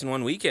 Twice in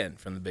one weekend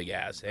from the Big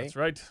Ass, hey? that's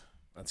right.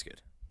 That's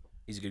good.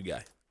 He's a good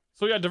guy.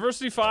 So yeah,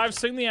 Diversity 5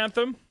 sing the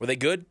anthem. Were they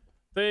good?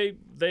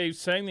 They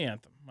sang the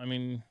anthem. I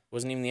mean,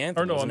 Wasn't even the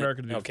anthem. Or no, wasn't it?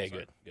 American Beautiful, Okay,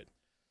 sorry. good.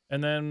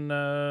 And then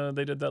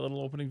they did that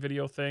little opening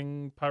video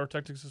thing.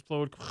 Pyrotechnics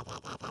explode.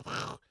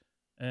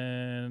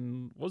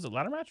 And what was it,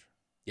 ladder match?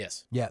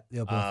 Yes. Yeah. The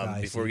opening for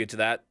IC. Before we get to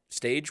that,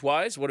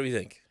 stage-wise, what do we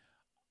think?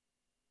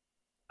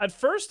 At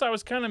first, I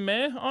was kind of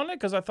meh on it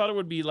because I thought it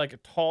would be like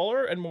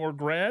taller and more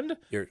grand.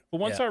 But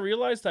once I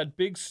realized that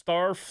big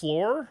star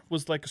floor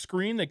was like a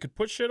screen they could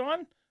put shit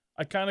on,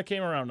 I kind of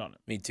came around on it.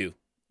 Me too.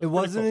 It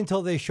wasn't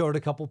until they showed a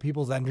couple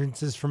people's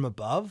entrances from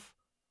above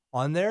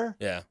on there.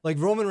 Yeah. Like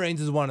Roman Reigns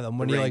is one of them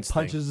when he like Reigns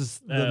punches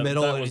thing. the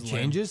middle that and was it lame.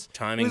 changes.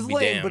 Timing It was be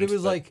lame, damned, but it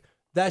was like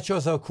that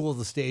shows how cool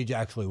the stage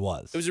actually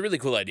was. It was a really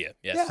cool idea.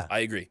 Yes, Yeah. I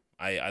agree.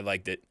 I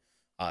liked it.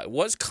 It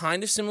was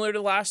kind of similar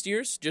to last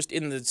year's, just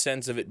in the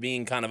sense of it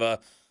being kind of a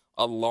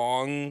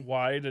long,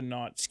 Wide and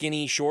not.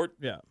 skinny, short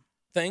Yeah.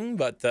 thing.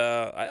 But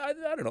I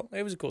don't know.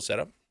 It was a cool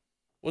setup.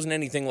 Wasn't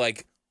anything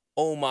like,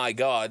 oh my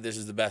God, this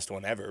is the best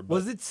one ever. But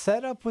Was it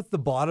set up with the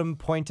bottom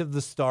point of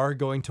the star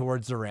going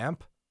towards the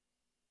ramp?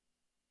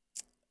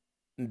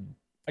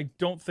 I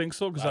don't think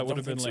so because I that would don't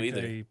have been think so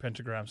like either. a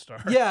pentagram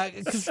star. Yeah,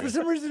 because for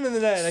some reason in the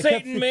night,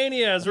 Satan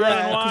Mania is running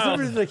for some wild.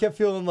 reason I kept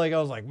feeling like I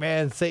was like,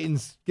 man,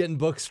 Satan's getting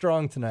booked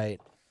strong tonight.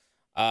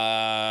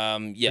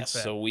 Yes.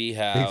 fan. So we Big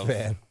have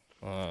fan.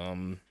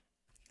 The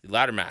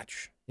ladder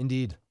match.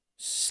 Indeed.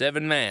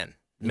 7-man.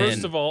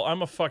 First of all,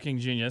 I'm a fucking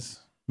genius.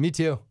 Me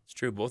too. It's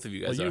true. Both of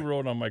you Well, guys you are.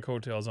 rode on my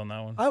coattails on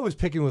that one. I was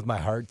picking with my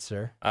heart,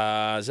 sir.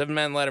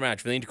 7-man ladder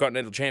match for the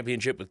Intercontinental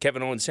Championship with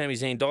Kevin Owens, Sami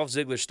Zayn, Dolph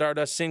Ziggler,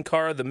 Stardust, Sin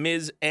Cara, The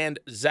Miz, and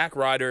Zack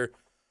Ryder.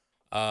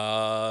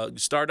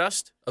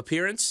 Stardust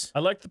appearance. I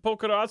liked the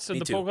polka dots, and Me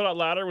the too. polka dot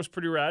ladder was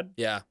pretty rad.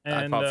 Yeah,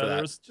 I And popped for there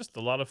that. was just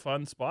a lot of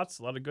fun spots,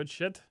 a lot of good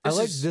shit. I This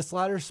like is- this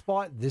ladder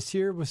spot this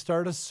year with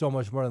Stardust so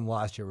much more than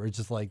last year, where it's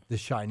just like the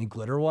shiny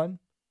glitter one.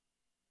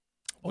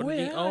 Oh, What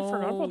did yeah, I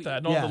forgot about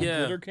that. No, yeah. the Yeah.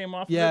 glitter came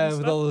off. Yeah, of it with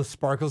and all the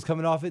sparkles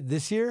coming off it.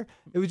 This year,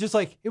 it was just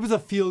like, it was a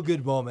feel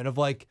good moment of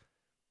like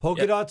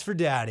polka Yep. dots for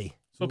daddy.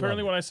 So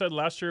apparently, Love when I said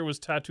last year was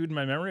tattooed in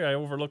my memory, I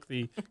overlooked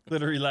the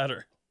glittery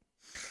ladder.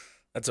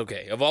 That's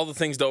okay. Of all the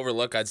things to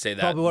overlook, I'd say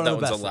that Probably one that of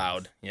the one's best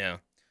allowed. Yeah.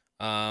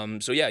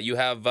 So yeah, you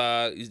have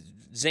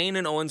Zayn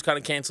and Owens kind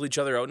of cancel each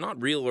other out. Not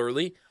real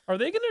early. Are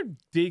they going to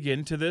dig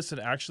into this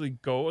and actually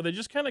go? Or they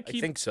just kind of I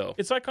keep. think so.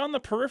 It's like on the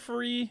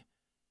periphery,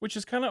 which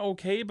is kind of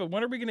okay. But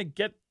when are we going to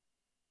get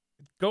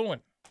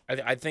going?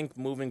 I think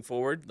moving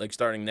forward, like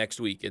starting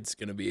next week, it's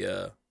going to be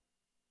a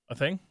A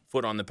thing?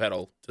 foot on the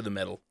pedal to the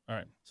metal, All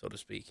right. so to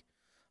speak.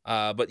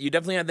 But you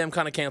definitely had them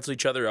kind of cancel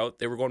each other out.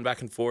 They were going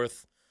back and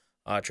forth,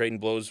 trading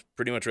blows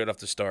pretty much right off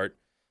the start.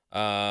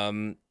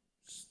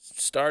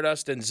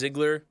 Stardust and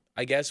Ziggler,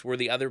 I guess, were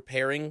the other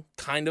pairing,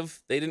 kind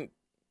of. They didn't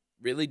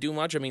really do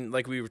much. I mean,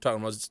 like we were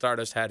talking about,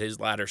 Stardust had his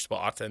ladder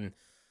spot, and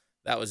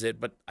that was it.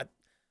 But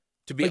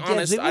to be Like,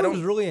 honest, Ziggler I was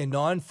don't. really a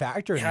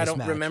non-factor in I this don't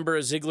match. remember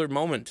a Ziggler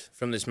moment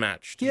from this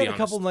match. To He be had a honest,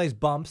 couple nice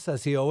bumps,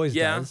 as he always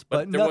Yeah, does, but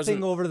but there nothing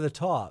wasn't- over the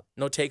top.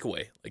 no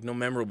takeaway, like no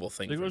memorable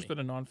thing for Ziggler's me, been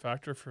a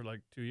non-factor for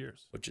like 2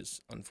 years. which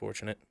is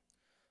unfortunate.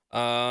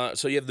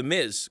 So you have the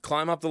Miz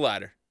climb up the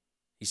ladder.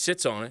 He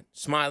sits on it,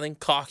 smiling,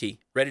 cocky,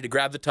 ready to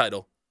grab the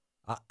title.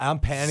 I'm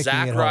panicking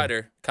Zack at home.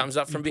 Ryder comes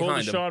up from He pulled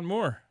behind a him. Sean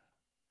Moore.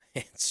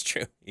 It's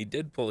true. He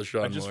did pull a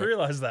Sean I just Moore.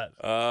 realized that.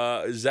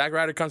 Zack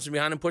Ryder comes from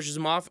behind him, pushes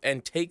him off,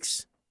 and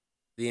takes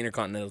the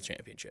Intercontinental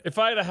Championship. If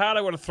I had a hat,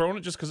 I would have thrown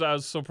it just because I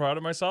was so proud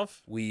of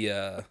myself. We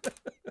That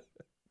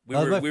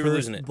was my we were first,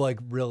 losing it. like,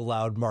 real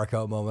loud mark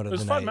out moment It of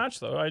was the a night. fun match,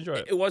 though. I enjoyed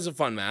it. It was a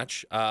fun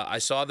match. I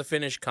saw the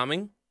finish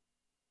coming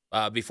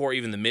before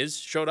even the Miz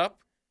showed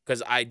up,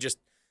 because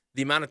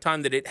the amount of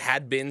time that it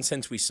had been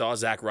since we saw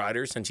Zack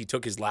Ryder, since he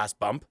took his last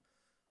bump,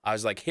 I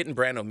was like hitting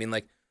Brando, being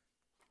like,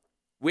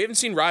 we haven't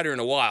seen Ryder in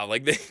a while.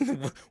 Like,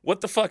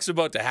 what the fuck's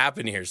about to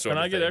happen here? Sort And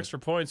of I get thing. extra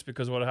points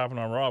because of what happened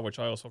on Raw, which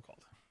I also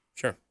called.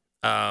 Sure.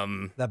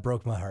 That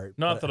broke my heart.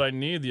 Not that I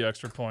need the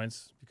extra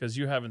points because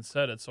you haven't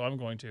said it, so I'm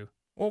going to.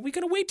 Well, we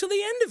gotta wait till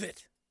the end of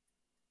it.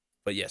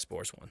 But yes,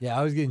 Boris won. Yeah,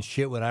 I was getting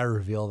shit when I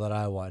revealed that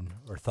I won,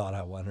 or thought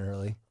I won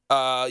early.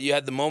 You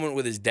had the moment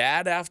with his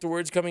dad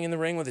afterwards coming in the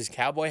ring with his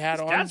cowboy hat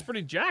on. Dad's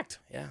pretty jacked.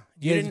 Yeah.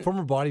 Yeah, he's a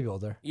former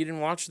bodybuilder. You didn't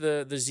watch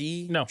the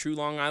Z No. True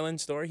Long Island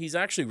story? He's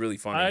actually really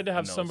funny. I had to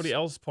have in those. somebody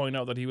else point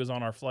out that he was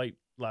on our flight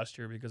last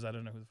year because I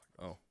didn't know who the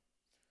fuck. Oh.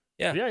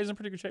 Yeah. But yeah, he's in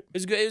pretty good shape. It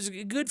was good. It was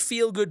a good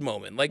feel-good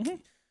moment. Like,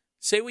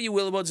 say what you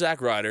will about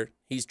Zack Ryder,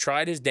 he's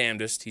tried his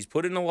damnedest. He's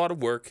put in a lot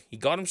of work. He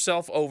got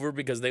himself over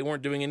because they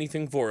weren't doing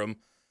anything for him,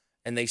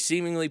 and they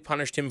seemingly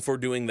punished him for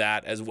doing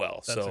that as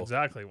well. That's so,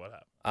 exactly what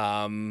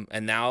happened.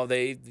 and now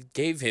they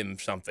gave him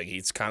something.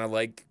 He's kind of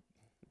like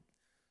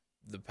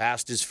the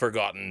past is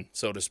forgotten,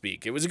 so to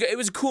speak. It was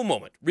a cool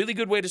moment. Really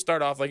good way to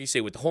start off, like you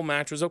say, with the whole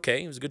match was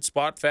okay. It was a good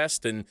spot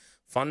fest and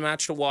fun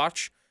match to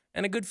watch,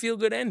 and a good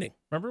feel-good ending.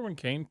 Remember when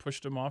Kane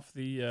pushed him off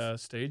the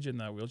stage in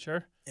that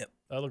wheelchair? Yep.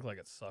 That looked like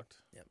it sucked.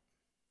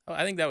 Oh,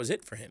 I think that was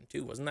it for him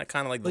too. Wasn't that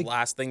kind of like the Like,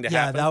 last thing to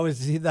Yeah,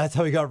 happen? that's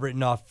how he got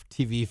written off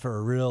TV for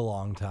a real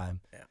long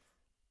time.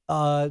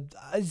 Yeah.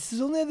 This is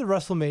only the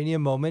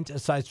WrestleMania moment,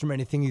 aside from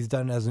anything he's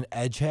done as an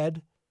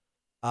edgehead.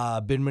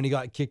 been when he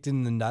got kicked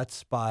in the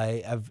nuts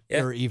by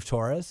Eve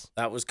Torres.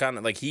 That was kind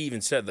of like, he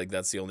even said like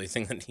that's the only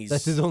thing that he's.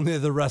 That's his only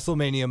the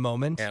WrestleMania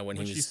moment. Yeah, when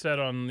Which he he was. said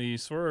on the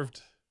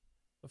Swerved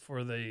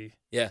before they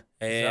Yeah.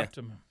 zapped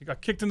him. He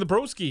got kicked in the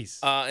broskies.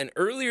 And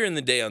earlier in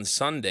the day on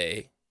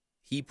Sunday,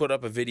 he put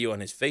up a video on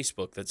his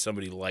Facebook that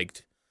somebody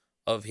liked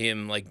of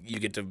him. Like, you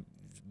get to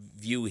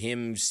view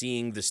him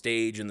seeing the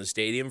stage in the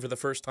stadium for the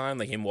first time,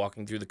 like him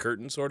walking through the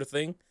curtain sort of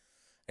thing.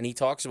 And he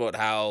talks about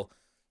how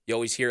you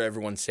always hear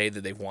everyone say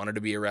that they've wanted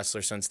to be a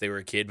wrestler since they were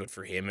a kid, but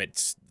for him,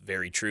 it's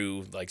very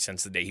true. Like,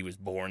 since the day he was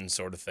born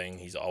sort of thing,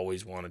 he's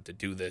always wanted to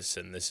do this,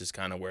 and this is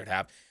kind of where it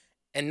happened.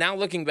 And now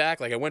looking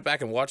back, like, I went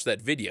back and watched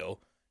that video,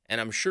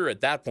 and I'm sure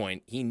at that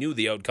point he knew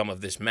the outcome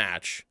of this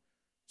match.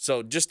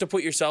 So just to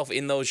put yourself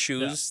in those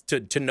shoes,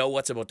 to know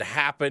what's about to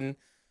happen,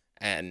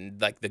 and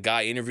like the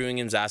guy interviewing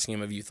him is asking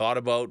him, have you thought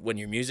about when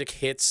your music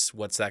hits,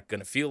 what's that going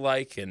to feel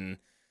like? And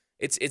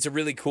it's a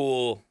really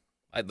cool,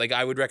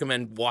 I would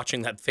recommend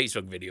watching that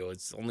Facebook video.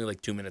 It's only like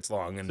 2 minutes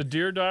long. The And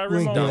Deer Diary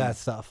Link to moment. that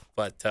stuff.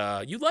 But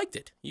you liked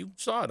it. You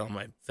saw it on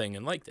my thing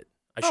and liked it.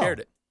 I shared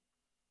it.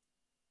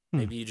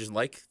 Maybe you just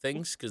like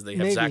things because they have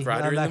Maybe Zack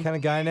Ryder I'm in that them. kind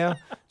of guy now.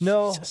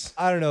 No, Jesus.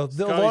 I don't know. A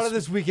Scotty lot of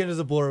this weekend is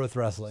a blur with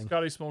wrestling.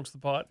 Scotty smokes the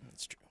pot.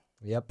 That's true.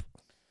 Yep.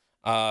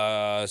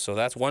 So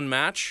that's one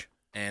match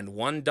and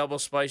one double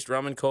spiced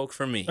rum and coke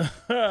for me.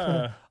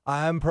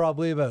 I'm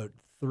probably about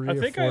 3 I or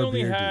 4 think I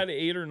only beer had deep.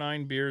 8 or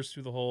 9 beers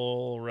through the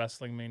whole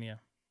Wrestling Mania.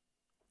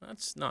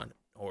 That's not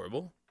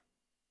horrible.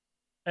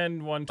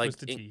 And one Like,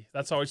 Twisted Tea.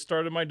 That's how I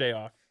started my day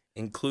off.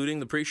 Including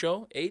the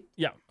pre-show, 8?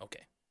 Yeah. Okay.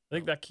 I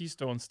think that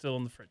Keystone's still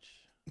in the fridge.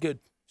 Good.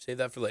 Save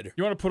that for later.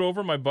 You want to put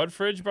over my Bud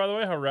fridge, by the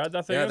way? How rad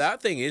that thing Yeah, is?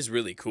 that thing is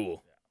really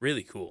cool.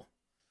 Really cool.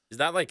 Is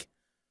that like,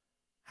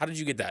 how did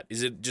you get that?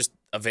 Is it just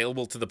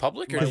available to the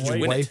public or My did you Your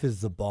win wife it?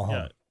 is the bomb.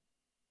 Yeah.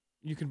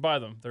 You can buy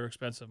them. They're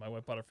expensive. My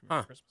wife bought it for me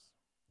Huh. for Christmas.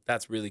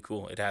 That's really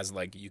cool. It has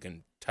like, you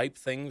can type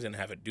things and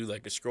have it do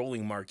like a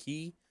scrolling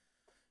marquee.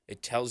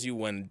 It tells you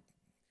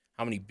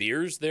how many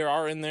beers there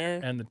are in there.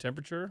 And the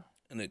temperature.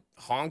 And it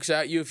honks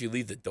at you if you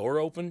leave the door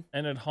open.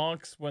 And it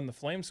honks when the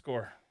Flames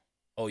score.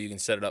 Oh, you can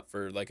set it up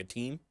for like a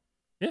team?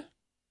 Yeah.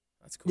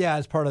 That's cool. Yeah,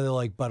 it's part of the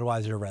like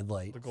Budweiser red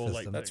light The gold light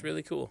system. That's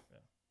really cool. Yeah.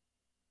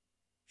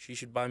 She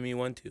should buy me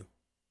one too.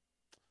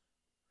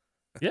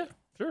 Yeah,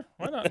 sure.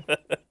 Why not?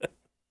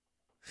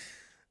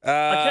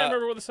 I can't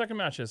remember what the second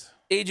match is.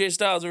 AJ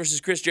Styles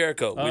versus Chris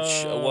Jericho,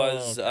 which Oh,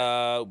 was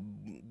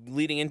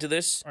leading into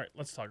this. All right,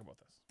 let's talk about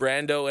this.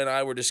 Brando and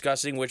I were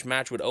discussing which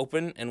match would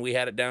open, and we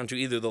had it down to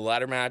either the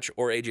ladder match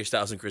or AJ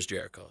Styles and Chris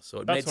Jericho. So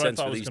it That's made what I sense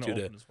thought for was these going two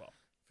to open as well.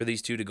 for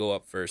these two to go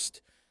up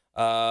first.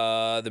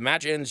 The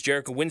match ends.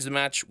 Jericho wins the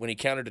match when he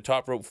countered a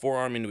top rope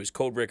forearm into his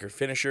codebreaker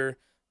finisher.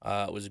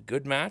 It was a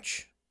good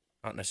match,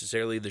 not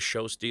necessarily the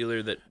show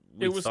stealer that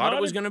we It was thought not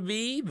it was a going to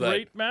be, but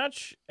Great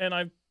match, and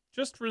I've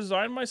just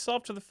resigned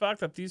myself to the fact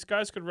that these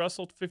guys could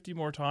wrestle 50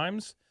 more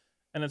times,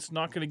 and it's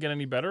not going to get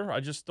any better. I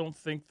just don't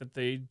think that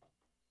they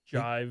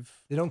jive.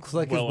 They don't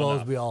click well as well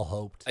enough. as we all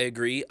hoped. I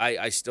agree.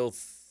 I still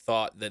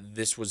thought that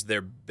this was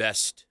their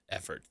best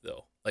effort,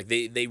 though. Like,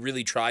 they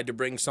really tried to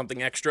bring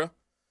something extra.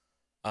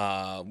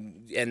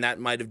 And that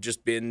might have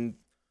just been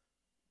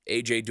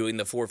AJ doing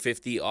the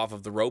 450 off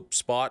of the rope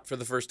spot for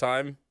the first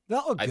time.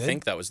 That looked I good.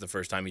 think that was the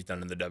first time he's done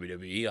it in the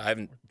WWE.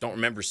 I don't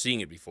remember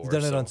seeing it before. He's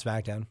done it so- on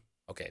SmackDown,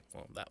 Okay,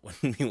 well, that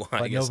wouldn't be why. I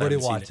but guess I nobody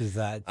haven't seen it. watches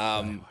that. I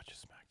Um, watch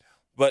SmackDown.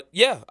 But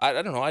yeah, I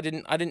don't know. I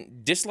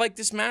didn't dislike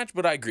this match,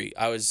 but I agree.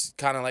 I was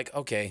kind of like,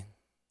 okay,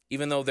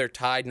 even though they're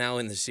tied now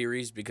in the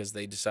series because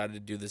they decided to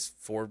do this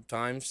 4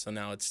 times, so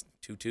now it's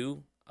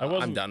 2-2. I'm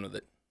wasn't- done with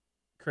it.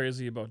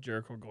 Crazy about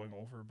Jericho going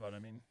over, but I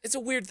mean, It's a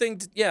weird thing.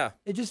 Yeah,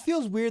 It just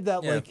feels weird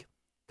that Yeah. like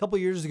a couple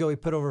years ago he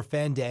put over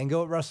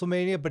Fandango at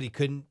WrestleMania, but he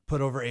couldn't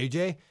put over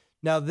AJ.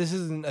 Now this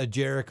isn't a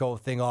Jericho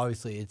thing,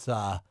 obviously. It's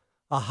a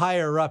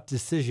higher up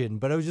decision,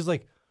 but I was just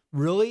like,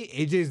 really?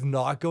 AJ's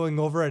not going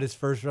over at his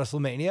first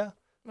WrestleMania?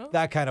 Well-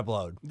 That kind of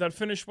blowed. that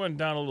finish went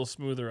down a little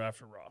smoother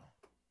after Raw.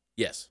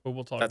 yes, But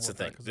we'll talk that's the about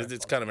thing. that 'cause that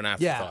It's caused- kind of an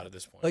afterthought at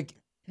this point. Like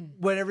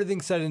when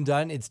everything's said and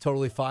done, it's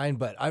totally fine.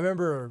 But I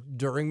remember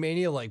during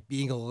Mania, like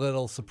being a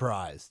little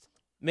surprised.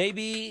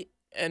 Maybe,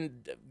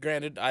 and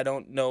granted, I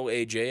don't know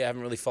AJ. I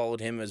haven't really followed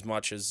him as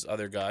much as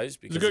other guys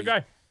because He's a good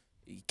guy.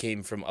 he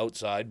came from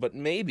outside. But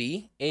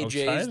maybe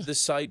AJ Outside? is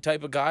the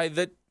type of guy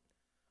that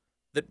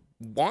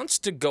wants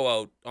to go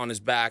out on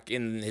his back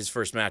in his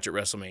first match at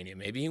WrestleMania.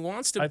 Maybe he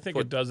wants to. I think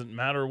it doesn't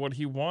matter what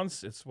he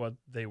wants; it's what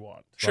they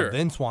want. Sure, Well,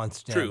 Vince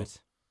wants damn True. it.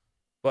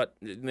 but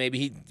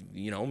maybe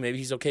maybe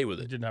he's okay with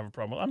He it. didn't have a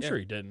problem. I'm Yeah. sure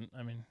he didn't.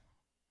 I mean,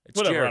 It's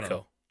Whatever, I don't know.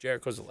 Jericho.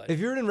 Jericho's a legend. If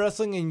you're in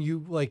wrestling and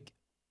you like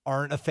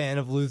aren't a fan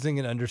of losing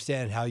and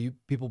understand how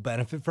people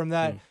benefit from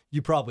that,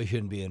 you probably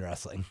shouldn't be in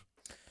wrestling.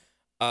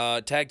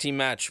 Tag team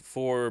match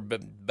for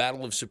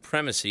Battle of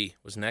Supremacy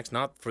was next,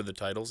 not for the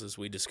titles as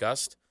we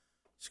discussed.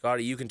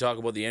 Scotty, you can talk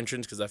about the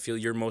entrance because I feel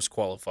you're most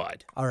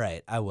qualified. All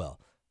right, I will.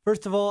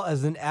 First of all,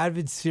 as an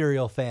avid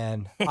cereal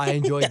fan, I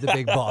enjoyed the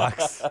big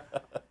box.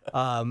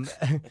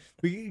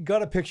 We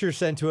got a picture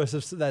sent to us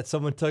that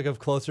someone took of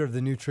closer of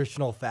the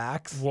nutritional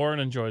facts. Warren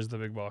enjoys the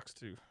big box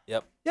too.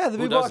 Yep. Yeah, the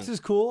Who big box doesn't? is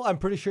cool. I'm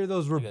pretty sure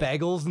those were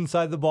bagels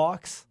inside the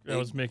box. I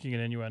was making an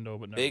innuendo,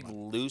 but never Big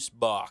mind. loose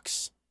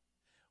box.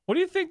 What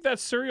do you think that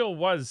cereal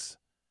was?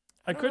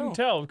 I don't couldn't know.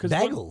 tell because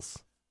Bagels.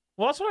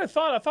 well, that's what I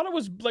thought. I thought it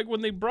was like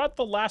when they brought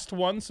the last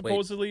one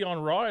supposedly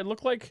on Raw. It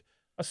looked like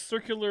a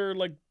circular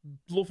like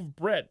loaf of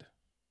bread.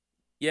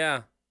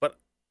 Yeah, but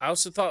I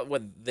also thought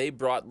what they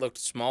brought looked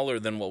smaller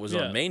than what was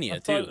on Mania I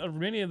thought too. At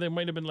Mania they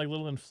might have been like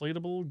little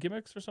inflatable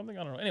gimmicks or something.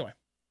 I don't know. Anyway,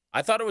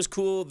 I thought it was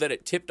cool that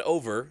it tipped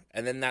over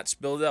and then that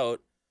spilled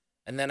out,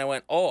 and then I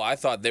went, "Oh, I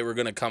thought they were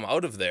gonna come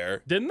out of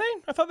there," didn't they?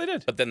 I thought they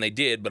did. but then they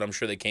did. But I'm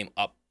sure they came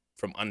up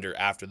from under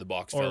after the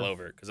box fell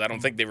over because I don't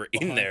think they were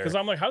in there. Because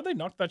I'm like, how did they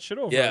knock that shit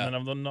over? Yeah. And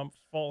then I'm not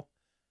fall.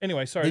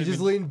 Anyway, sorry. They I didn't, just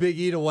mean, leaned Big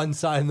E to one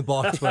side and the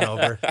box went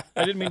over.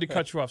 I didn't mean to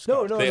cut you off.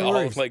 No, Scott. no, They no all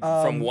worries.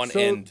 from one So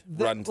end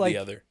the- run to like, the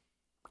other.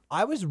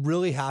 I was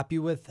really happy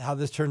with how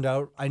this turned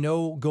out. I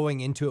know going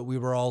into it, we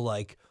were all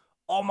like,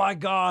 "Oh my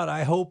god,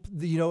 I hope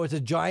it's a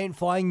giant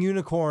flying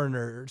unicorn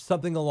or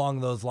something along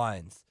those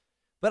lines."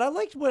 But I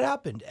liked what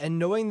happened, and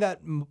knowing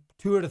that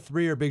 2 out of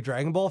 3 are big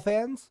Dragon Ball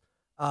fans,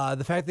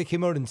 the fact they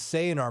came out in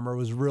Saiyan armor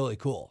was really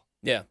cool.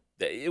 Yeah,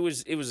 it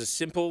was a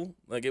simple,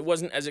 like it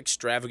wasn't as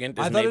extravagant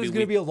as I thought maybe it was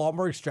going to be a lot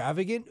more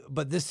extravagant,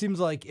 but this seems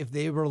like if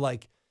they were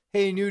like,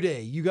 "Hey, New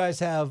Day, you guys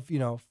have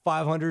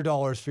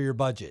 $500 for your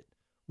budget.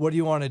 What do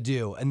you want to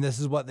do?" And this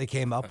is what they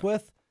came up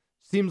with.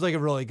 Seems like a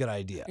really good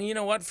idea. And you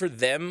know what? For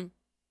them,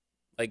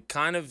 like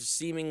kind of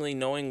seemingly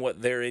knowing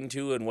what they're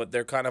into and what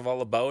they're kind of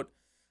all about,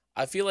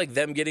 I feel like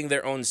them getting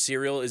their own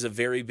cereal is a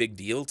very big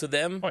deal to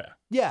them. Oh yeah.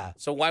 Yeah.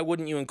 So why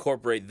wouldn't you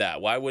incorporate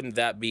that? Why wouldn't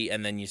that be?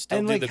 And then you still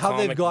And do like the how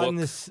comic they've gotten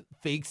book. this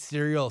fake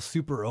cereal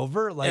super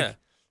over, like Yeah.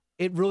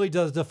 it really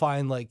does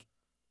define, like,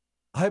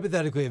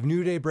 hypothetically, if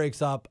New Day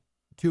breaks up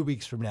 2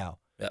 weeks from now,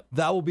 Yep.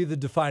 that will be the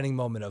defining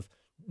moment of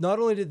not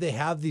only did they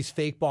have these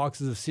fake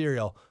boxes of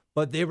cereal,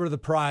 but they were the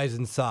prize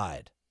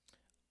inside.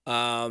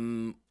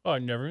 Um, Oh, I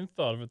never even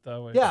thought of it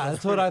that way. Yeah,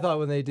 that's what I thought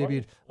when they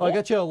debuted. Oh, I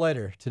got you a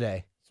lighter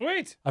today.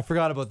 Sweet. I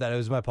forgot about that. It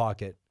was in my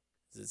pocket.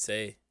 does it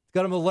say?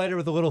 Got him a lighter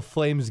with a little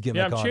flames gimmick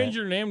Yeah, I've on changed it.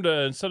 your name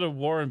to instead of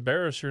Warren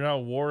Barris, you're now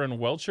Warren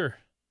Welcher.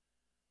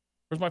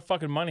 Where's my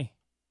fucking money?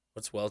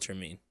 What's Welcher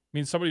mean?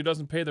 Means somebody who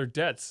doesn't pay their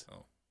debts.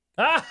 Oh.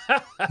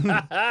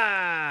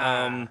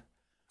 I'm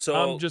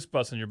So just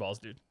busting your balls,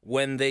 dude.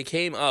 when they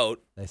came out,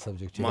 Nice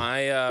subject, too.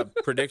 my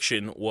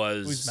prediction Oh,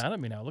 he's was mad at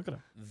me now. Look at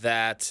him.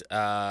 that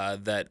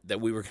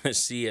that we were going to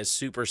see a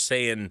Super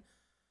Saiyan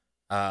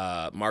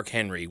Mark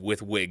Henry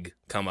with wig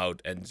come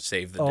out and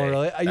save the Oh, day.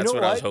 really? That's You know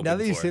what I was hoping Now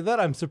that you for. say that,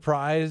 I'm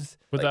surprised.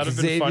 Would Like that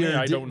have been funny? Xavier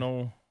I did- don't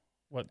know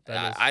what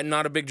that is. I'm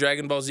not a big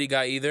Dragon Ball Z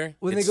guy either.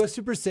 When It's- they go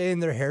Super Saiyan,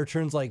 their hair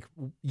turns like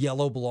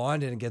yellow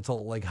blonde and it gets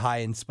all like high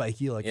and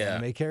spiky like Yeah.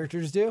 anime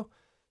characters do.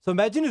 So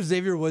imagine if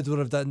Xavier Woods would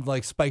have done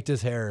like spiked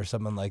his hair or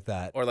something like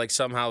that. or like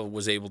somehow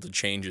was able to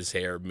change his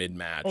hair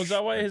mid-match. Oh, is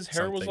that why or his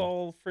hair was something.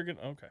 all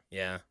friggin' okay?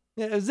 Yeah,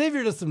 Yeah,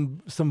 Xavier does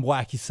some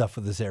wacky stuff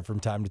with his hair from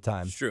time to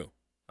time. it's true.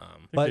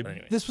 But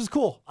anyway. this was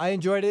cool. I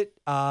enjoyed it.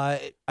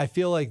 I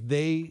feel like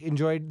they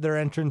enjoyed their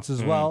entrance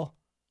as Mhm. well.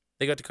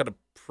 They got to cut a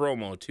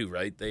promo too,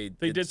 right? They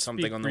They did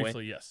something speak on the way.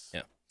 briefly, yes.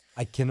 Yeah.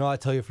 I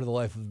cannot tell you for the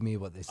life of me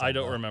what they said. I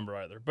don't though. remember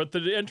either. But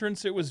the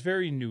entrance, it was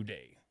very New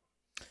Day.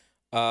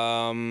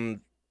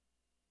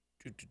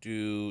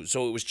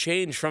 So it was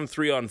changed from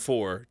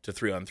 3-on-4 to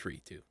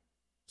 3-on-3 too.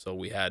 So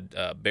we had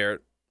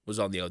Barrett was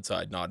on the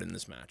outside, not in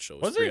this match. So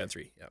it was Was he?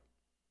 3-on-3. Yeah.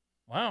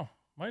 Wow.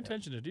 My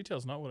attention to detail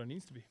is not what it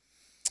needs to be.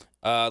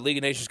 League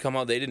of Nations come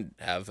out. They didn't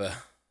have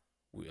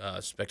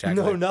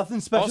spectacular. No, nothing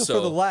special for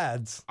Also- the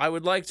lads. I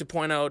would like to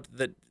point out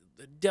that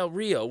Del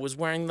Rio was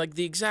wearing like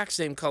the exact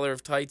same color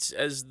of tights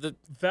as the.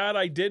 That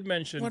I did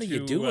mention What are to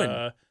you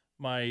doing?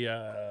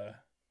 my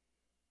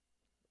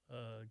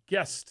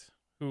guest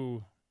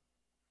who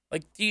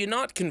Like, do you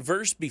not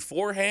converse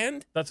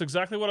beforehand? that's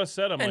exactly what I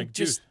said. I'm And like,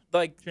 just dude,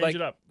 like change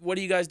it up. what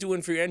are you guys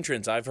doing for your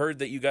entrance? I've heard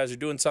that you guys are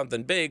doing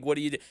something big. What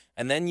do you do?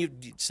 And then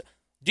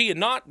do you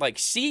not like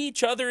see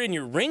each other in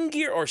your ring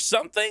gear or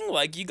something?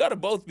 Like you got to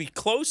both be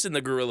close in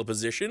the gorilla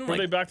position. were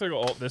they Like back there?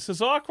 Go, oh, this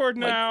is awkward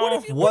Like, now. what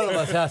if you- One of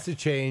us has to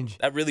change.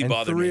 That really and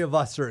bothered three me. of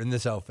us are in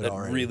this outfit that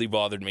already. really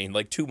bothered me.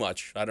 Like too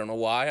much. I don't know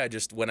why. I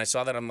just when I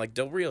saw that I'm like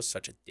Del Rio's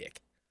such a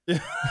dick.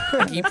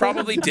 Like, he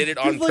probably did it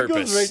on Just, like,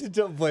 purpose. goes right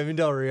to blaming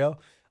Del Rio.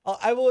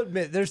 I will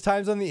admit, there's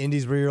times on the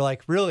indies where you're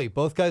like, really,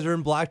 both guys are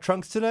in black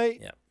trunks tonight?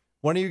 Yeah.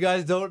 One of you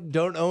guys don't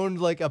own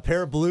like a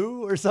pair of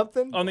blue or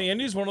something? On the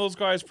Indies, one of those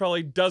guys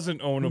probably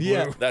doesn't own a blue.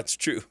 Yeah. That's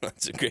true.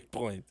 That's a great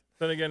point.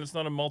 Then again, it's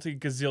not a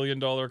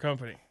multi-gazillion-dollar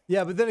company.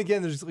 Yeah, but then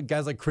again, there's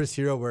guys like Chris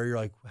Hero where you're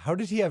like, how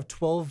did he have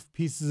 12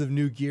 pieces of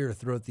new gear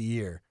throughout the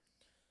year?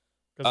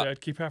 Because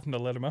I'd keep having to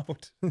let him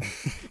out.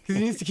 Because he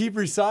needs to keep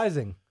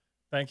resizing.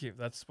 Thank you.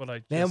 That's what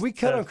I Man, just we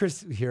cut said. on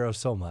Chris Hero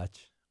so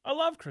much. I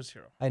love Chris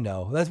Hero. I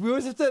know. We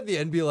always have to at the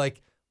end be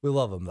like, we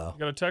love him though. You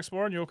got a text,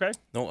 Warren? You okay?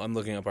 No, I'm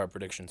looking up our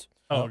predictions.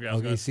 Oh, okay. I was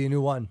Okay, gonna- see a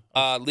new one.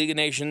 League of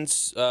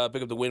Nations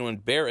pick up the win when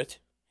Barrett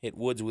hit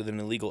Woods with an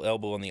illegal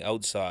elbow on the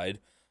outside.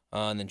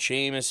 And then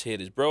Sheamus hit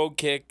his brogue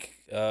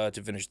kick to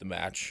finish the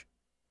match.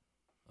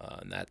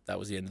 And that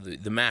was the end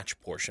of the match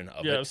portion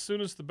of it. Yeah, as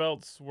soon as the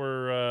belts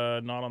were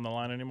not on the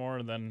line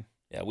anymore, then...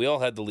 Yeah, we all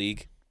had the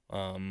league.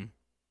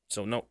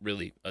 So not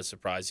really a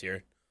surprise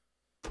here.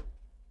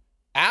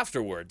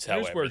 Afterwards,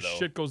 Here's however, where though,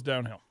 shit goes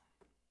downhill.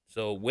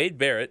 so Wade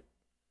Barrett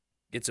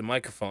gets a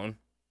microphone,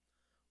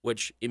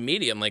 which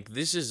immediately I'm like,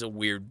 this is a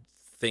weird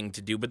thing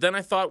to do. But then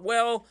I thought,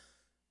 well,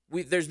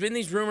 there's been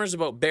these rumors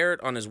about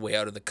Barrett on his way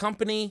out of the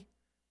company.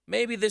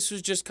 Maybe this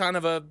was just kind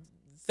of a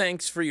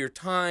thanks for your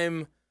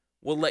time.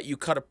 We'll let you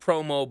cut a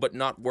promo, but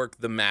not work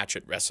the match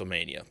at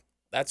WrestleMania.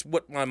 That's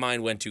what my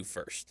mind went to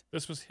first.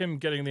 This was him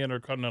getting the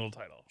Intercontinental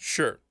title.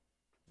 Sure.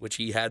 Which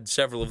he had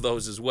several of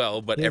those as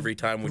well, but Yeah, every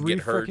time would 3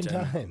 get hurt frickin'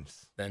 and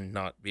times. then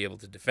not be able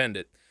to defend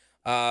it.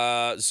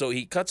 So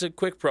he cuts a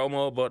quick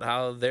promo about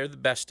how they're the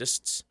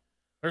bestest.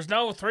 There's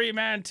no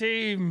 3-man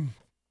team.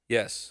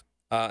 Yes.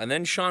 And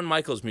then Shawn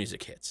Michaels'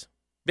 music hits.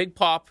 Big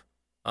pop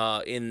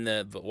in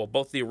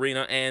both the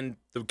arena and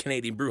the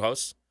Canadian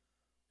Brewhouse.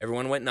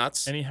 Everyone went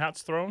nuts. Any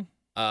hats thrown?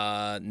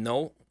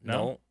 No.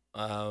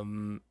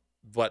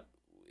 But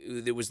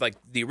it was like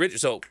the original.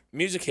 So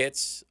music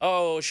hits.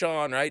 Oh,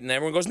 Shawn, right? And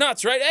everyone goes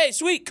nuts, right? Hey,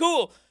 sweet,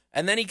 cool.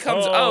 And then he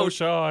comes out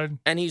Shawn.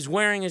 and he's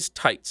wearing his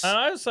tights. And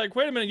I was like,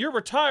 wait a minute, you're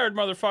retired,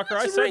 motherfucker.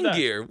 That's I said ring that.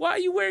 gear. Why are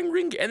you wearing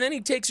ring gear? And then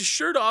he takes his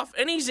shirt off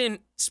and he's in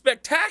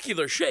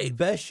spectacular shape.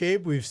 Best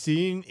shape we've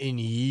seen in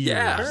years.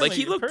 Yeah. Like,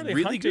 he looked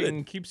apparently really good.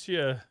 hunting keeps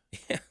you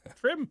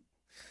trim.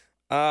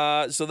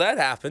 So that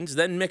happens.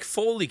 Then Mick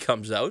Foley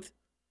comes out,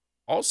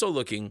 also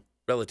looking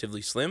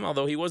relatively slim,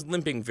 although he was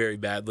limping very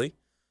badly.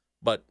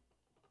 But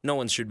no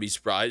one should be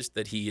surprised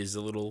that he is a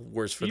little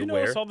worse for You the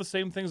wear. notice all the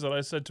same things that I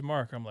said to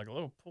Mark. I'm like,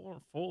 oh,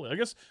 poor Foley. I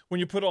guess when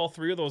you put all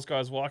three of those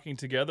guys walking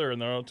together and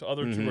the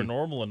other two are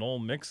normal and all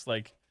mixed,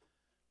 like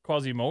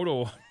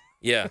Quasimodo.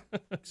 Yeah,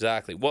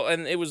 exactly. Well,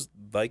 and it was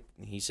like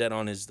he said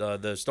on his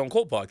the Stone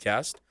Cold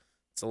podcast,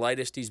 it's the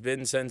lightest he's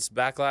been since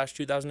Backlash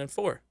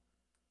 2004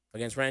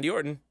 against Randy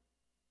Orton,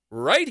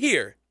 right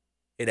here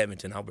in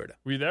Edmonton, Alberta.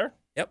 Were you there?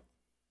 Yep.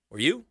 Were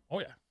you, Oh,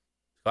 yeah.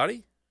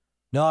 Scotty?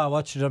 No, I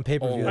watched it on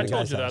pay-per-view. Oh, I at the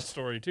told guy's you that house.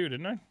 story too,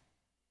 didn't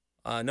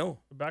I? No.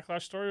 The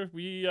Backlash story.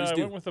 We Please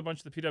do. went with a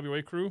bunch of the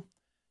PWA crew,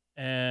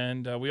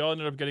 and we all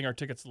ended up getting our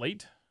tickets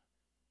late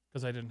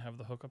because I didn't have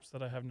the hookups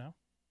that I have now.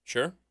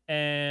 Sure.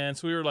 And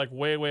so we were like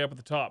way, way up at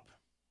the top.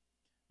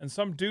 And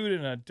some dude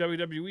in a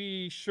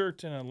WWE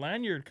shirt and a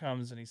lanyard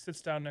comes and he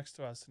sits down next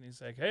to us and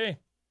he's like, hey,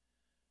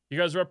 you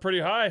guys are up pretty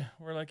high.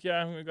 We're like,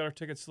 yeah, we got our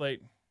tickets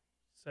late.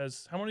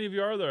 Says, how many of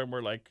you are there? And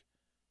we're like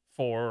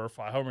 4 or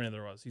 5, however many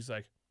there was. He's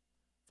like,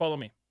 follow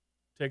me.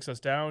 Takes us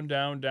down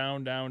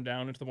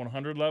into the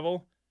 100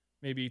 level,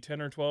 maybe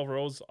 10 or 12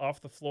 rows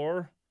off the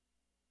floor,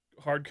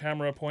 hard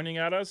camera pointing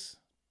at us,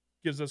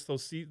 gives us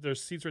those seats.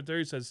 There's seats right there.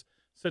 He says,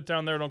 sit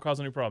down there, don't cause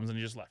any problems, and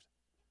he just left.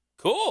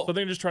 Cool. So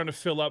they're just trying to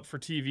fill up for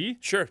TV.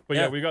 Sure. But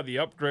yeah, we got the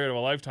upgrade of a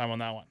lifetime on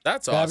that one.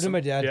 That's Happened to awesome. my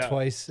dad Yeah,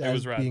 twice it as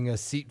was rad. being a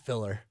seat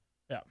filler.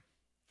 Yeah.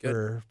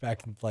 For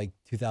back in like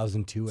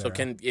 2002 So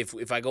era.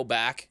 if I go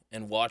back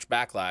and watch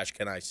Backlash,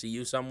 can I see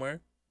you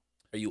somewhere?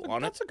 Are you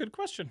on it? That's a good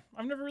question.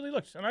 I've never really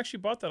looked. And I actually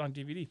bought that on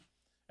DVD.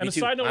 And a too.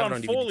 side note I have it on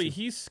on DVD Foley, too.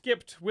 he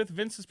skipped, with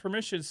Vince's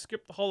permission,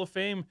 skipped the Hall of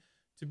Fame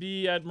to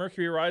be at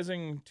Mercury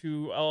Rising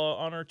to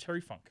honor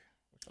Terry Funk.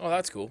 Oh,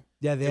 that's cool.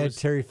 Yeah, they It had was-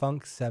 Terry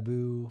Funk,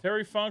 Sabu.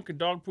 Terry Funk and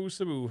Dog Poo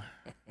Sabu.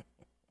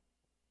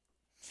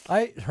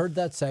 I heard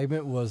that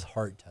segment was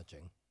heart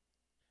touching.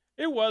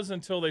 It was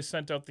until they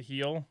sent out the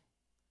heel,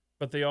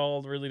 but they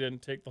all really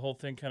didn't take the whole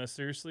thing kind of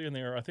seriously. And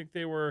I think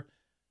they were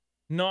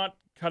not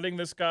cutting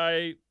this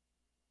guy,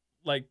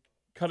 like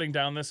cutting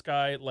down this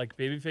guy like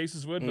baby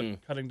faces would,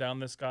 but cutting down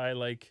this guy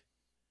like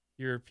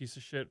you're a piece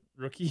of shit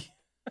rookie.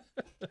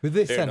 Who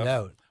they Fair send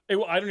enough. out?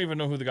 I don't even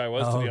know who the guy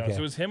was, to Oh, be honest. okay.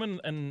 It was him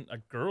and a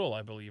girl,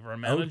 I believe, or a Out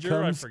manager.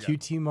 I comes forget.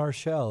 QT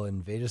Marshall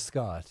and Veda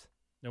Scott.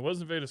 It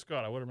wasn't Veda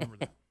Scott. I would remember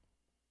that.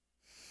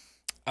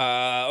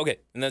 Okay.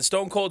 And then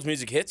Stone Cold's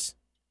music hits.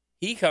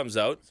 He comes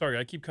out. Sorry,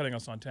 I keep cutting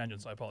us on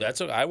tangents. I apologize.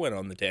 That's okay. I went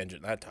on the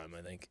tangent that time,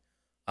 I think.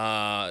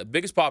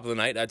 Biggest pop of the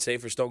night, I'd say,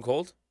 for Stone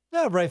Cold.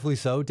 Yeah, rightfully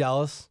so.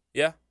 Dallas.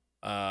 Yeah.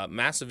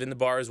 Massive in the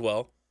bar as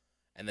well.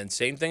 And then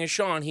same thing as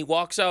Shawn. He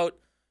walks out,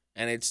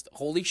 and it's,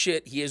 holy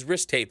shit, he has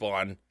wrist tape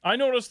on. I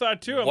noticed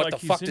that too. I'm What like, the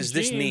he's fuck in does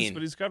this jeans, mean?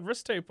 But he's got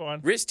wrist tape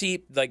on. Wrist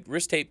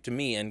tape to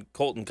me, and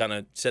Colton kind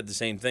of said the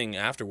same thing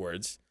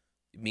afterwards.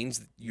 It means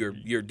that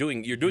you're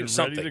doing You're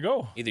something. ready to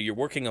go. Either you're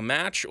working a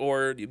match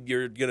or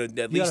you're gonna at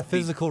You least got a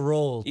physical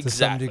role to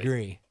Exactly. some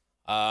degree.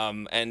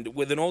 And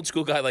with an old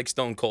school guy like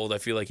Stone Cold, I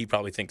feel like he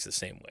probably thinks the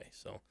same way.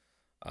 So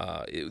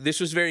this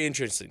was very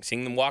interesting,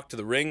 seeing them walk to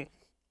the ring,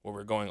 where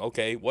we're going,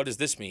 okay, what does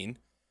this mean?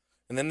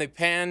 And then they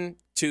pan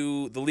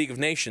to the League of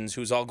Nations,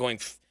 who's all going,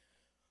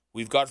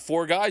 we've got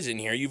 4 guys in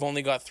here, you've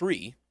only got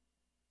 3.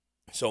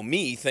 So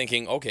me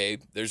thinking, okay,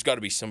 there's got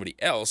to be somebody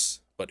else.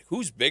 But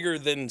who's bigger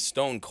than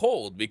Stone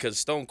Cold? Because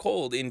Stone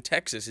Cold in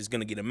Texas is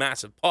going to get a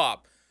massive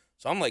pop.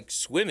 So I'm like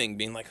swimming,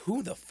 being like,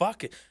 who the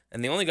fuck?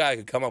 And the only guy I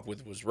could come up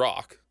with was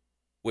Rock.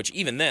 which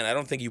even then, I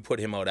don't think you put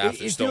him out It,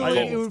 after it, Stone feel-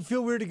 Cold. it would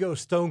feel weird to go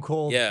Stone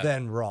Cold Yeah.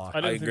 then Rock.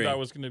 I didn't agree. think that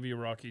was going to be a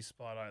Rocky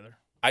spot either.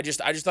 I just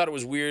thought it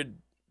was weird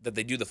that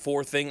they do the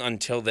 4 thing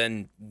until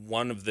then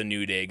one of the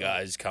New Day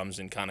guys comes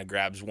and kind of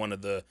grabs one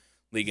of the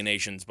League of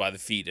Nations by the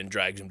feet and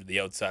drags him to the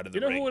outside of the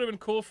You know ring. who would have been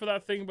cool for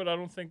that thing, but I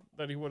don't think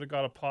that he would have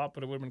got a pop,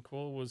 but it would have been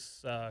cool, was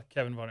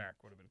Kevin Von Erich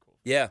would have been cool.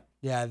 Yeah.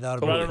 Yeah, that would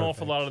But be I don't know if a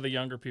perfect. lot of the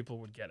younger people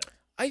would get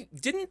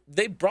it.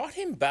 They brought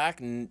him back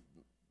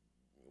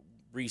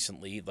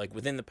recently, like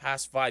within the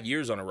past 5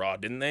 years on a Raw,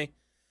 didn't they? It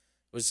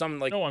was something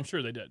like, No, I'm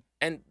sure they did.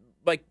 and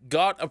like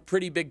got a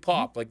pretty big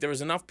pop. Like there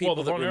was enough people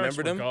the that Von Erichs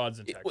remembered were him. gods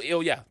in Texas.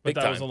 Oh yeah, But big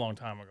that time. was a long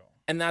time ago.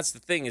 And that's the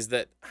thing, is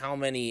that how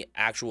many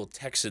actual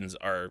Texans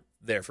are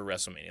there for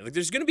WrestleMania? Like,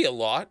 there's going to be a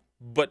lot,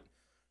 but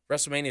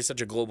WrestleMania is such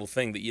a global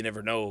thing that you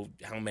never know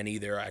how many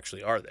there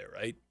actually are there,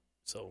 right?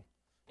 So,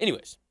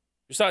 anyways,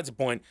 besides the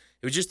point,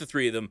 it was just the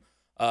 3 of them.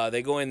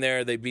 They go in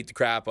there, they beat the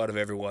crap out of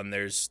everyone.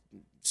 There's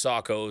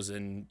Sockos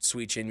and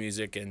Sweet Chin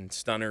Music and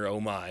Stunner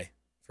Oh My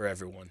for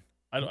everyone.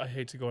 I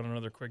hate to go on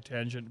another quick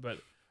tangent, but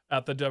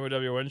at the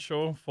WWN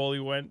show, Foley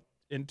went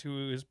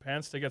into his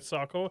pants to get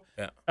Socko.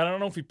 Yeah. And I don't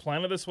know if he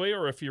planned it this way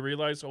or if he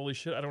realized, holy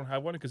shit, I don't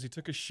have one, because he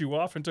took his shoe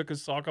off and took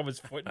his sock off his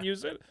foot and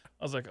used it.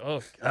 I was like,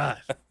 oh, God.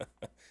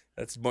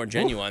 That's more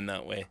genuine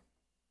that way.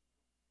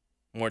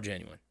 More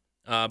genuine.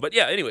 But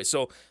yeah, anyway,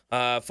 so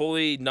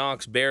Foley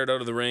knocks Baird out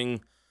of the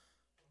ring.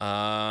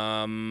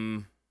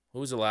 Who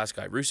was the last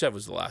guy? Rusev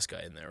was the last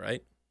guy in there,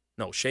 right?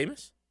 No,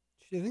 Sheamus?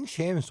 I think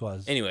Sheamus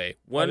was. Anyway,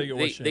 think it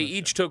was they Sheamus,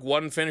 each took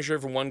one finisher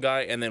from one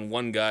guy, and then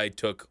one guy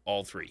took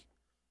all 3.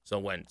 So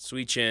it went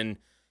Sweet Chin,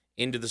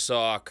 into the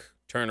sock,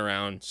 turn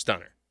around,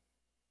 Stunner.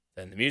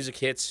 Then the music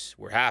hits.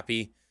 We're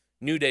happy.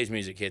 New Day's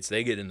music hits.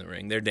 They get in the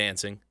ring. They're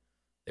dancing.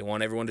 They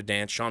want everyone to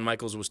dance. Shawn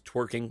Michaels was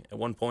twerking at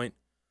one point.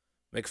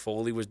 Mick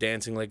Foley was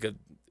dancing like a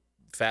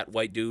fat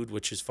white dude,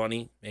 which is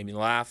funny. Made me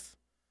laugh.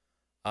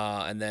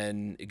 And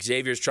then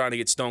Xavier's trying to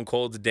get Stone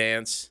Cold to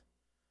dance,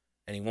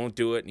 and he won't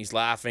do it, and he's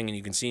laughing, and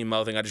you can see him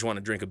mouthing, I just want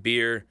to drink a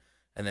beer.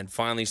 And then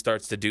finally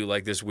starts to do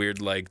like this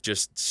weird, like,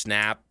 just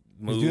snap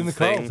move He's doing the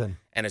thing. Carlton.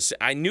 And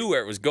I knew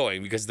where it was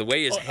going because the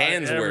way his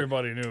hands were,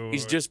 Everybody knew.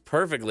 he's just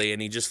perfectly,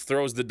 and he just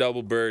throws the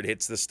double bird,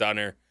 hits the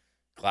stunner,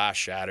 glass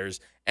shatters.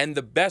 And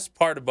the best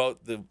part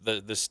about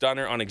the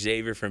stunner on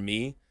Xavier for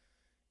me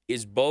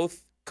is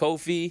both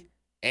Kofi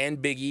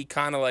and Big E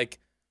kind of like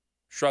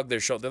shrug their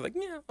shoulder. They're like,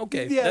 yeah,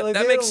 okay, Yeah, that, like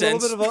that they makes had a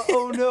sense. little bit of a,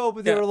 oh no,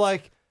 but they Yeah. were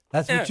like,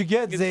 that's Yeah, what you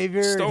get, it's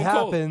Xavier. It Stone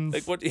Cold. happens.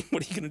 Like, what are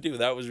you gonna do?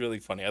 That was really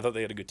funny. I thought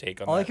they had a good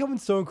take on I like that. how when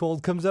Stone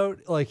Cold comes out,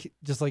 like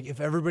just like if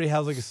everybody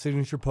has like a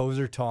signature pose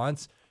or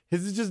taunts,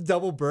 his is just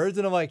double birds,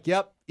 and I'm like,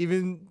 yep,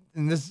 even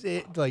in this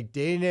like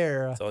day and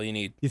era, That's all you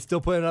need. he's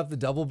still putting up the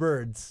double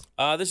birds.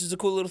 This is a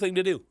cool little thing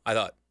to do. I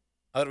thought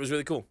it was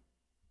really cool.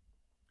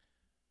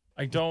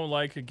 I don't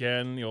like,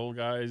 again, the old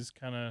guys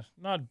kind of,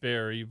 not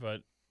bury,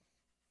 but,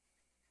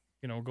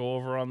 go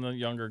over on the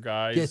younger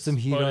guys. Get some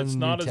heat but on it's new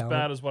not as talent.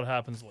 bad as what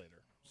happens later.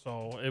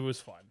 So it was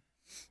fun.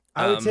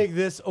 I would Um, take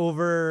this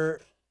over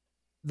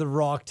The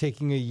Rock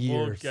taking a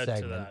year We'll get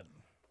segment. to that.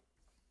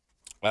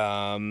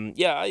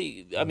 Yeah,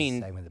 I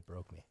mean, segment that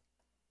broke me.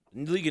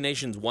 League of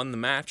Nations won the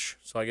match,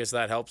 so I guess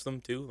that helps them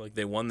too. Like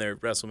they won their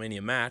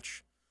WrestleMania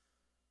match,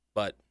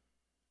 but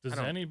Does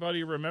don't-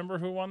 anybody remember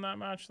who won that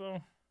match,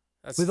 though?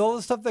 that's With all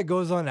the stuff that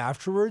goes on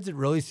afterwards, it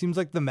really seems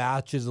like the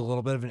match is a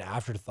little bit of an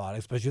afterthought,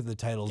 especially with the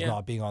titles Yeah.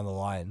 not being on the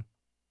line.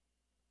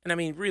 and I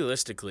mean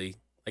realistically,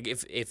 like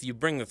if you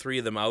bring the 3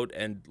 of them out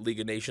and League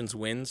of Nations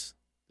wins,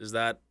 is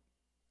that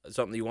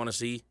something you want to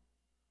see?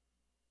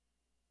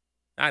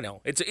 I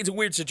know it's a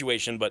weird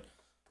situation, but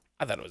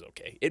I thought it was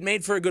okay. It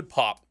made for a good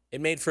pop.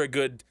 It made for a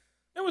good.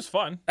 It was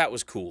fun. That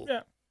was cool.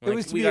 Yeah. It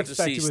was to we be got to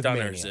see expected with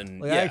stunners, Mania.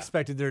 and Like, I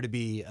expected there to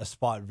be a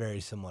spot very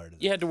similar to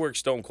this. you had to work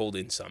Stone Cold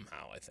in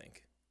somehow, I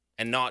think,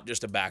 and not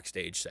just a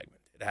backstage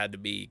segment. It had to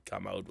be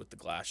come out with the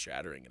glass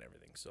shattering and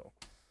everything. So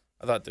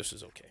I thought this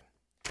was okay.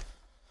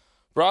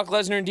 Brock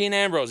Lesnar and Dean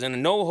Ambrose in a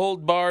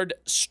no-hold-barred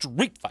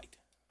street fight.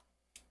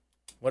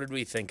 What did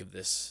we think of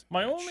this?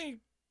 My match? only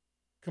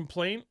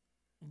complaint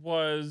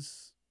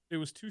was it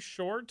was too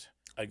short,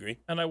 I agree.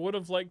 and I would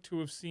have liked to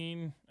have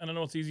seen, and I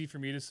know it's easy for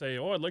me to say,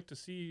 oh, I'd like to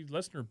see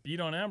Lesnar beat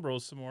on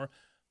Ambrose some more,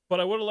 but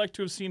I would have liked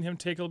to have seen him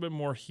take a little bit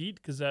more heat,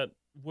 because that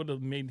would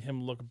have made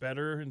him look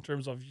better in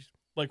terms of,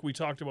 like we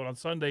talked about on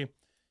Sunday,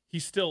 he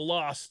still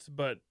lost,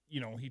 but,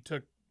 he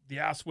took the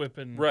ass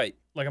whipping Right.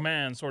 like a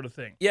man sort of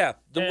thing. Yeah.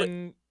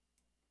 And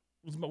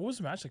what was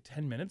the match, like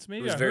 10 minutes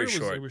maybe? It was I very heard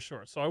short. It was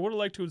short. So I would have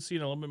liked to have seen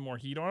a little bit more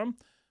heat on him.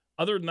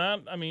 Other than that,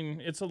 I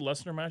mean, it's a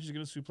Lesnar match. He's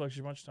going to suplex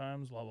you a bunch of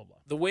times, blah, blah, blah.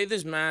 The way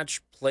this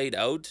match played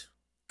out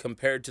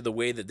compared to the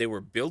way that they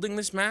were building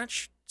this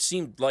match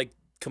seemed like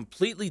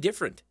completely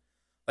different.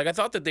 Like I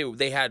thought that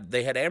they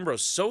had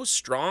Ambrose so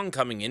strong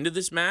coming into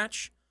this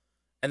match,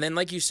 and then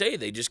like you say,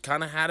 they just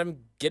kind of had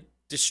him get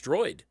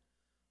destroyed.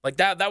 Like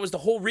that was the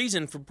whole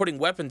reason for putting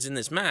weapons in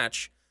this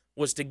match,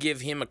 was to give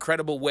him a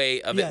credible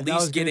way of at that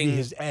was least gonna be getting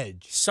his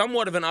edge.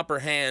 somewhat of an upper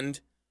hand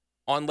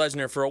on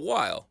Lesnar for a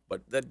while,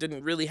 but that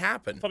didn't really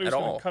happen I thought he at was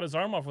going all. to cut his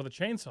arm off with a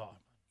chainsaw.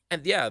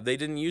 And yeah, they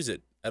didn't use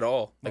it. at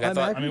all. Like Well, I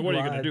thought, I'm I mean, what are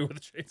you going to glad do with a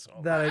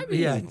chainsaw? That I mean,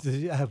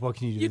 yeah, what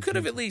can you do? you with could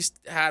have chainsaw? at least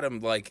had him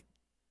like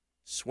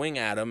swing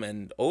at him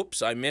and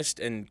oops, I missed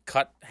and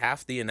cut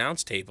half the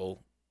announce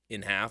table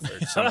in half or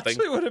That something.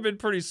 actually would have been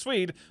pretty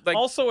sweet. Like-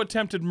 Also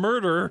attempted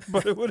murder,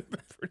 but it would have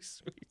been pretty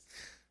sweet.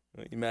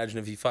 Imagine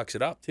if he fucks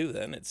it up too,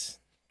 then it's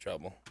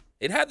trouble.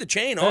 It had the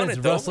chain And on it's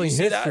it though. wrestling You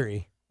see that?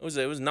 history. It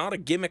was not a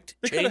gimmicked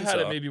They could have had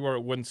it chainsaw. maybe where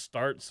it wouldn't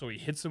start, so he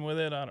hits him with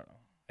it. I don't know.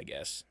 I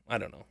guess. I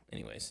don't know.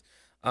 Anyways,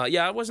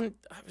 yeah, I was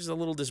a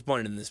little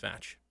disappointed in this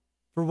match.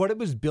 For what it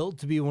was built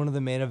to be one of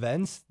the main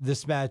events,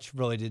 this match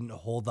really didn't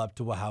hold up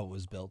to how it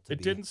was built to It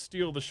be. didn't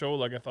steal the show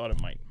like I thought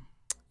it might.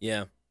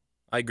 Yeah,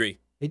 I agree.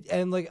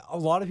 And like a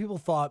lot of people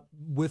thought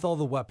with all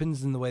the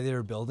weapons and the way they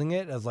were building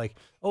it as like,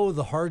 oh,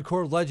 the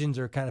hardcore legends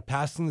are kind of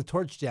passing the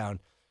torch down.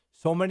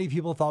 So many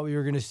people thought we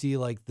were going to see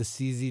like the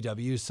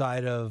CZW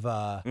side of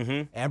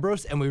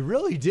Ambrose, and we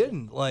really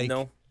didn't. Like,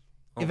 No.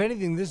 if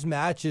anything, this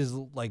match is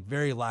like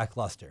very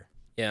lackluster.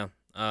 Yeah.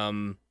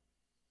 And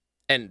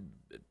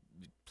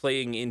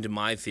playing into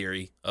my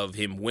theory of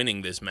him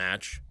winning this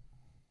match,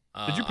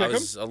 Did you I pick him?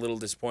 was a little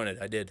disappointed.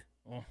 I did.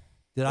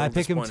 Did I little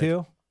pick him disappointed.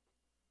 too?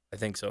 I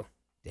think so.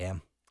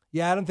 Damn.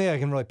 Yeah, I don't think I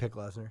can really pick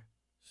Lesnar.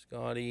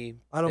 Scotty.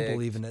 I don't picked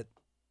believe in it.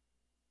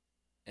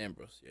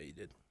 Ambrose. Yeah, you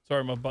did.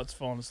 Sorry, my butt's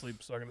falling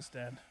asleep, so I'm going to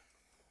stand.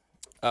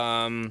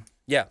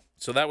 Yeah.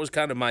 So that was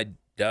kind of my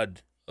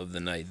dud of the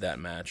night, that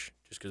match,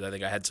 just because I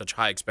think I had such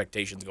high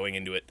expectations going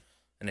into it,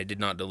 and they did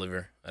not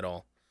deliver at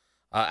all.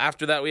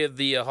 After that, we had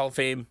the Hall of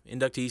Fame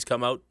inductees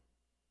come out,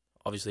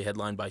 obviously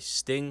headlined by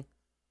Sting.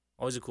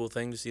 Always a cool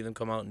thing to see them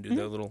come out and do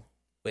their little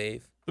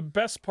wave. The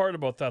best part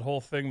about that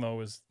whole thing,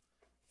 though, is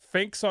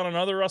Fink's on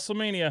another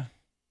WrestleMania.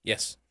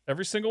 Yes.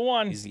 Every single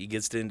one. He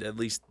gets to at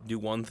least do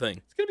one thing.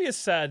 It's going to be a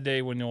sad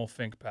day when Noel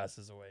Fink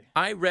passes away.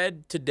 I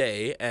read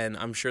today, and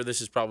I'm sure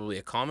this is probably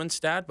a common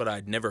stat, but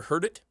I'd never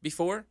heard it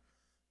before,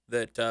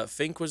 that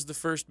Fink was the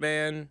first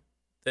man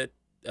that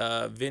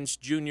Vince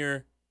Jr.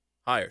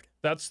 hired.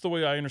 That's the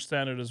way I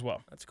understand it as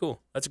well. That's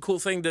cool. That's a cool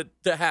thing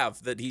to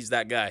have, that he's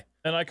that guy.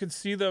 And I could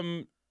see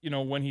them,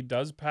 when he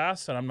does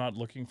pass, and I'm not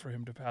looking for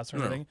him to pass or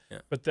No, anything, yeah.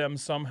 but them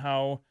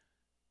somehow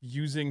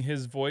using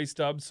his voice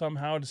dub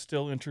somehow to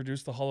still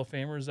introduce the Hall of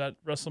Famers at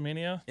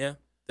WrestleMania. Yeah,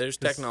 there's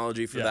This-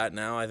 technology for yeah. that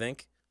now, I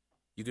think.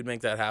 You could make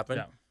that happen.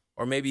 Yeah.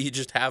 Or maybe you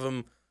just have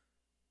him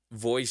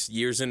voice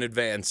years in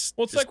advance.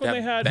 Well, it's Just like when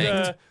they had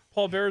banged.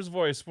 Paul Bear's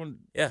voice when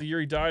Yeah. the year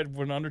he died,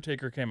 when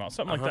Undertaker came out,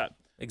 something like Uh-huh. that.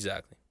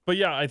 Exactly. But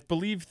yeah, I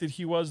believe that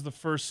he was the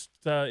first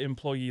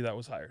employee that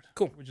was hired.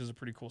 Cool. Which is a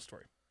pretty cool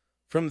story.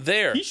 From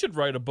there, He should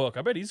write a book.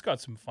 I bet he's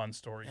got some fun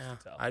stories yeah,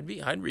 to tell.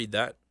 I'd read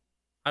that.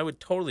 I would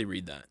totally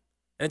read that.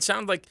 And it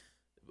sounded like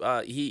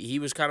he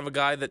was kind of a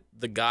guy that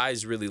the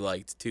guys really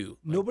liked too.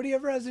 Like, Nobody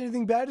ever has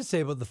anything bad to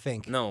say about the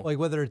Fink. No. Like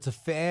whether it's a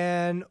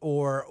fan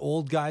or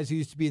old guys who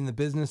used to be in the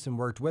business and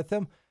worked with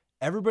him,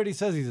 everybody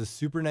says he's a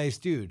super nice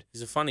dude.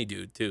 he's a funny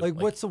dude too. Like,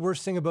 what's the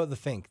worst thing about the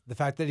Fink? The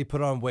fact that he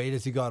put on weight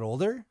as he got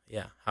older?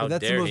 Yeah. How But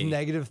that's the dare most he?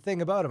 negative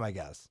thing about him, I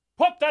guess.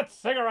 Put that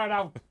cigarette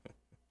out.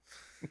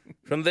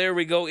 From there,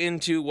 we go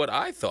into what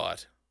I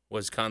thought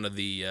was kind of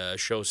the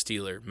show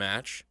stealer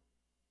match.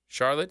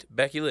 Charlotte,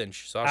 Becky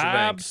Lynch, Sasha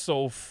Banks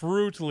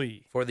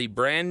Abso-fruitly. for the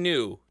brand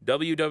new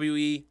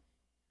WWE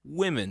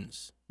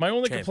Women's. My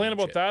only complaint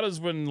about Championship. that is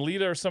when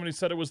Lita or somebody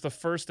said it was the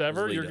first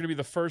ever. Lita. You're going to be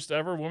the first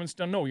ever women's.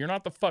 No, you're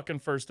not the fucking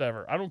first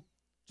ever. I don't.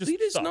 Just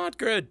Lita's stop. not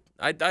good.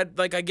 I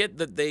get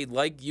that they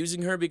like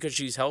using her because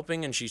she's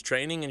helping and she's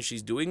training and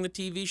she's doing the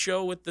TV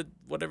show with the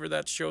whatever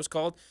that show's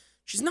called.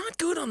 She's not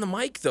good on the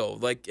mic though.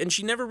 And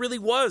she never really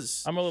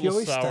was. I'm a She little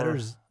always sour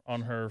stutters.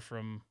 on her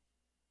from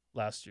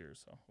last year,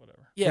 so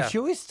whatever. Yeah. Like, she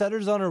always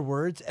stutters on her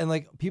words, and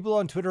like people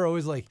on Twitter are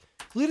always like,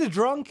 Lita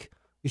drunk?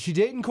 Is she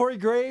dating Corey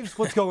Graves?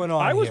 What's going on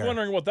I was here?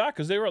 wondering about that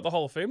because they were at the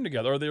Hall of Fame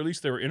together, or at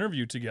least they were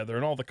interviewed together,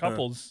 and all the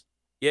couples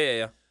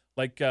Yeah.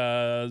 like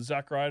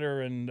Zack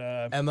Ryder and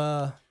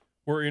Emma.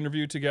 were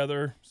interviewed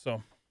together.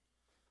 So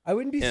I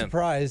wouldn't be Yeah.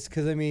 surprised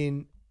because, I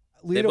mean,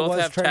 They Lita both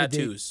was have trying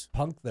tattoos. to date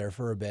Punk there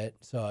for a bit.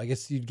 So I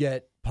guess you'd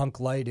get Punk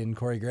Light in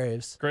Corey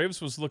Graves.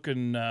 Graves was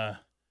looking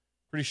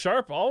pretty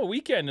sharp all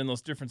weekend in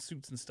those different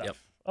suits and stuff. Yep.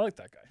 I like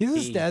that guy. He's a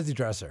He- snazzy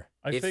dresser.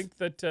 I If- think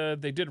that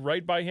they did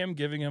right by him,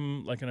 giving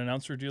him like an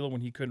announcer deal when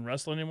he couldn't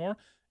wrestle anymore.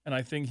 And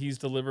I think he's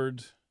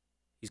delivered.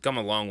 He's come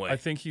a long way. I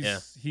think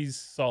he's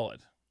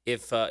solid.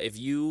 If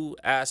you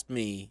asked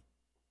me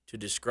to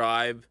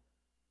describe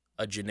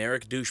a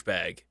generic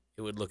douchebag,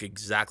 it would look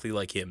exactly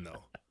like him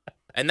though.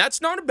 And that's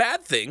not a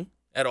bad thing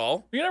at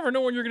all. You never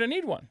know when you're going to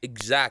need one.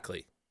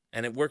 Exactly.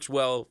 And it works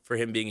well for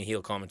him being a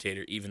heel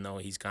commentator, even though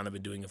he's kind of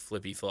been doing a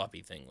flippy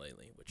floppy thing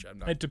lately, which I'm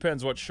not. It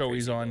depends what show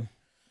he's Crazy on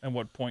and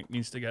what point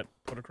needs to get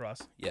put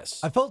across.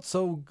 Yes. I felt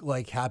so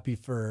like happy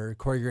for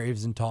Corey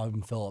Graves and Todd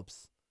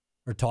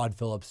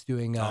Phillips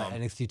doing Tom.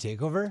 NXT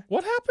Takeover.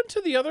 What happened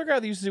to the other guy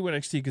that used to do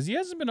NXT? Because he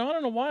hasn't been on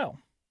in a while.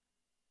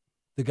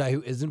 The guy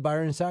who isn't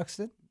Byron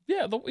Saxton.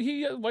 Yeah,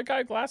 he white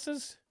guy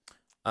glasses.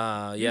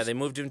 Yeah, they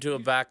moved him to a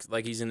back,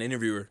 like he's an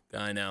interviewer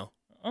guy now.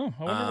 Oh,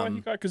 I wonder why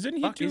he got. Because didn't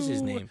he Fuck do is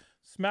his name?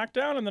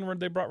 SmackDown and then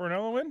they brought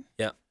Ronaldo in?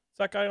 Yeah. Is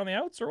that guy on the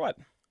outs or what?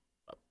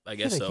 I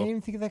guess Shit, I so. can't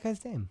even think of that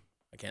guy's name.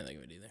 I can't think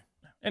of it either.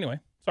 Anyway,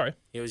 sorry.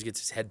 He always gets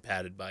his head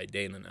patted by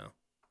Dana now.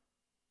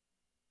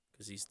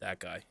 Because he's that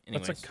guy.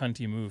 Anyways, That's a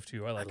cunty move,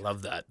 too. I I like it.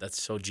 love that.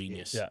 That's so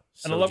genius. Yeah.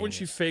 So And I love when she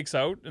genius. fakes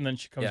out and then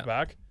she comes Yeah.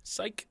 back.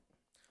 Psych.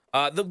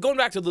 Going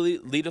back to the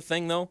Lita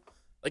thing, though,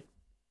 like,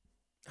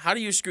 how do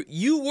you screw...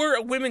 You were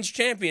a women's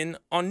champion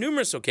on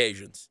numerous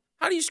occasions.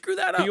 How do you screw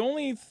that up? The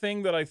only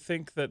thing that I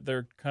think that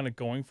they're kind of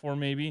going for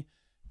maybe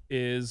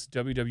is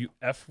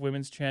WWF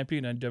Women's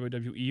Champion and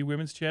WWE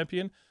Women's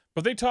Champion.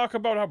 But they talk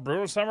about how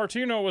Bruno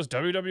Sammartino was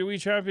WWE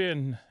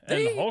Champion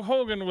and Hulk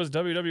Hogan was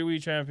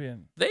WWE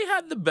Champion. They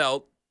had the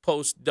belt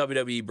post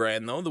WWE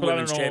brand, though, the But I don't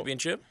women's know-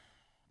 championship.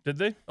 Did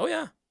they? Oh,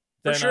 yeah.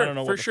 Then sure. I don't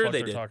know For what the sure fuck they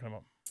they're did. talking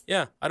about.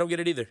 Yeah, I don't get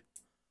it either.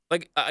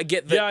 Like, I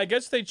get that... Yeah, I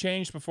guess they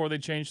changed before they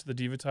changed the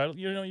Diva title.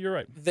 You know, you're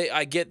right.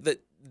 I get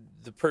that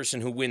the person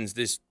who wins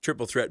this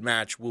triple threat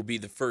match will be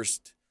the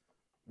first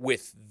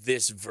with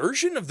this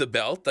version of the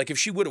belt. Like, if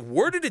she would have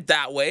worded it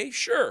that way,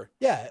 sure.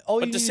 Yeah, all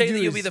you But to need say do that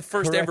you'll is be the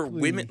first ever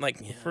correctly- women,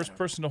 like, yeah, First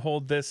person to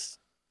hold this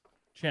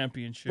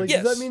championship. Like,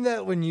 Yes. does that mean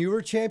that when you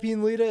were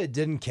champion, Lita, it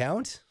didn't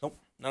count? nope,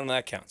 none of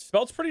that counts.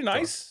 Belt's pretty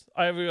nice.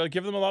 I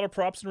give them a lot of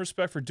props and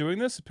respect for doing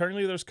this.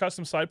 Apparently, there's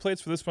custom side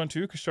plates for this one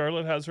too, because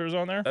Charlotte has hers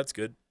on there. That's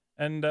good.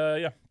 And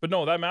yeah, but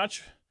no, that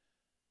match,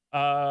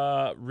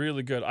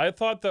 really good. I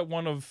thought that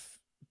one of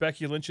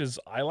Becky Lynch's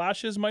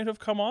eyelashes might have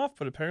come off,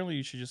 but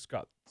apparently she just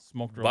got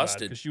smoked real bad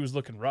Busted. because she was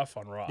looking rough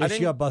on Raw. Yeah, she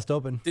didn't- got bust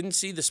open. Didn't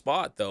see the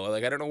spot, though.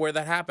 Like, I don't know where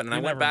that happened. And You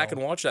I went never back know.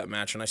 and watched that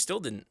match, and I still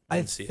didn't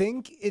I see it.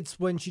 think it's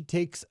when she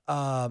takes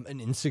an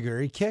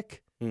Insiguri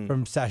kick Hmm.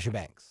 from Sasha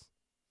Banks.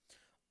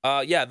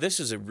 Yeah, this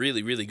is a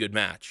really, really good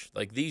match.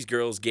 Like, these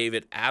girls gave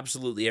it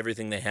absolutely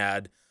everything they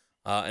had.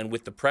 And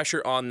with the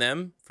pressure on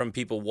them from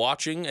people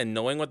watching and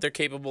knowing what they're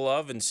capable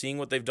of and seeing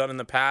what they've done in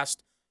the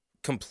past,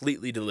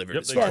 completely delivered.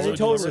 Yep, As they far Yeah, as they I'm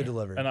totally concerned.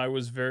 delivered. And I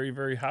was very,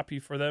 very happy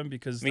for them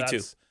because Me too.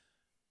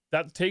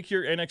 that take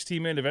your NXT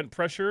main event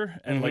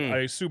pressure and like Mhm. I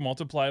assume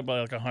multiply it by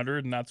like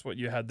 100, and that's what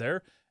you had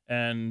there.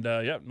 And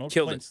yeah, no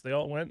Killed it. complaints. They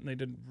all went and they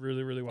did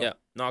really, really well. Yeah,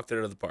 knocked it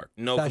out of the park.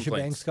 No Sasha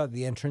complaints. Banks got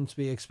the entrance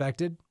we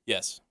expected.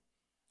 Yes.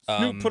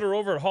 Snoop put her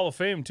over at Hall of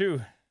Fame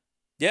too,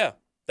 Yeah,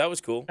 that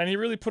was cool. and he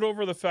really put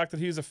over the fact that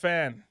he's a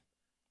fan,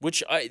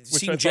 Which which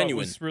seemed I thought genuine.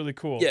 was really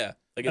cool. Yeah.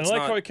 Like, And I it's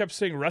like not... how he kept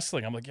saying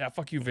wrestling. I'm like, yeah,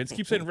 fuck you, Vince.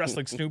 Keep saying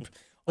wrestling, Snoop.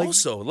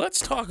 Also, let's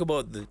talk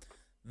about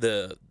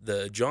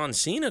the John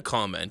Cena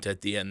comment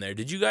at the end there.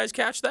 Did you guys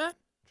catch that?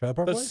 Trailer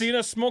Park The Boys?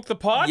 Cena smoked the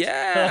pot?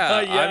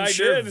 Yeah, yeah, I'm I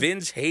sure did.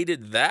 Vince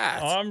hated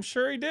that. I'm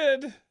sure he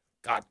did.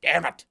 God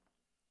damn it.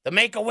 The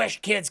Make-A-Wish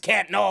kids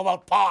can't know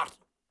about pot.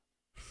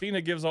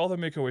 Cena gives all the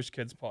Make-A-Wish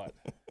kids pot.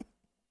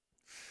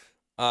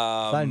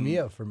 Sign me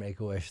up for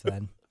Make-A-Wish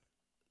then.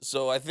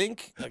 So I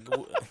think like,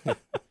 that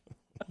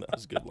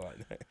was a good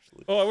line,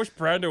 actually. Oh, I wish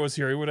Brando was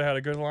here. He would have had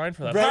a good line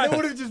for that. Brandon Hi.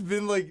 would have just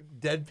been like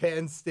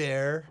deadpan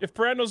stare. If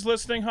Brando's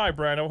listening, hi,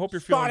 Brando. I hope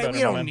you're feeling Bonnie, better. we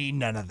my don't man. need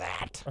none of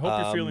that. I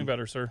hope you're feeling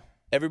better, sir.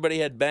 Everybody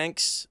had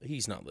Banks.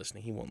 He's not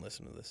listening. He won't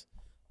listen to this.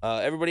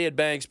 Everybody had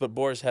Banks, but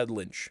Boris had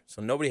Lynch.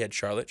 So nobody had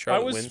Charlotte. I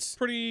Charlotte was wins.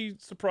 pretty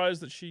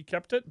surprised that she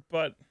kept it,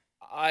 but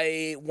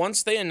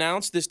Once they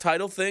announced this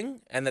title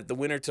thing and that the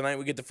winner tonight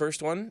would get the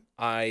first one,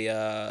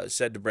 I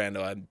said to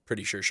Brando, I'm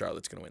pretty sure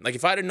Charlotte's going to win. Like,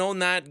 if I'd have known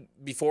that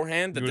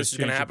beforehand, that You would've this was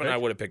going to changed your happen, I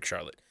pick? would have picked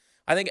Charlotte.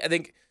 I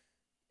think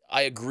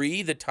I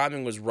agree the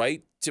timing was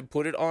right to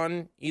put it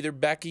on either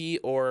Becky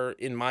or,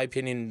 in my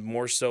opinion,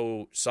 more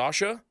so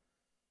Sasha.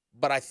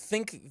 But I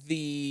think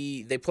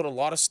they put a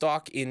lot of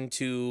stock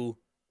into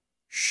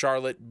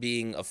Charlotte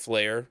being a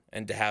Flair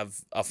and to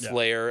have a Yeah.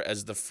 Flair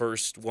as the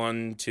first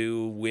one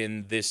to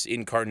win this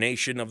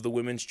incarnation of the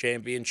women's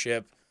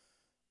championship.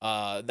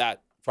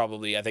 That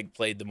probably, I think,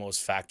 played the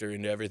most factor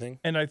into everything.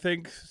 and I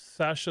think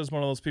Sasha's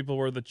one of those people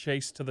where the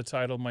chase to the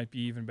title might be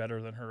even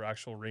better than her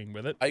actual reign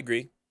with it. I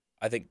agree.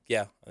 I think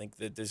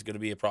that there's going to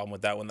be a problem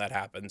with that when that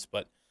happens.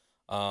 But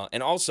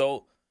and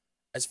also,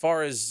 as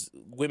far as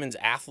women's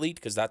athlete,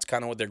 because that's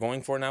kind of what they're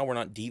going for now. We're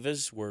not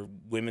divas. We're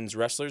women's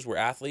wrestlers. We're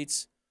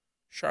athletes.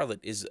 Charlotte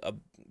is a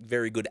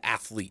very good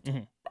athlete,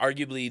 Mhm.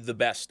 arguably the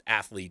best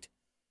athlete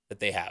that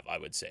they have, I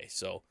would say.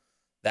 So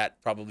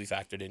that probably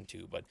factored in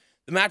too. But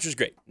the match was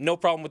great. No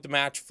problem with the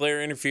match.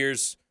 Flair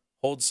interferes,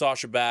 holds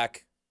Sasha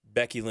back.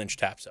 Becky Lynch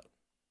taps out.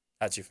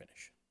 That's your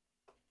finish.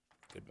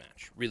 Good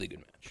match. Really good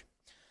match.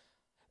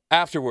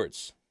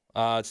 Afterwards,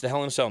 it's the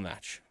Hell in a Cell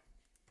match.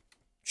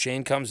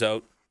 Shane comes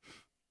out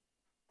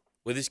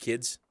with his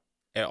kids.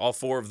 All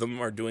four of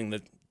them are doing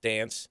the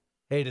dance.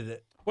 Hated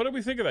it. What did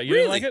we think of that? You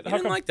Really? didn't like it? You How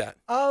didn't come?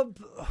 like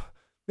that?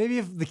 Maybe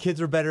if the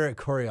kids were better at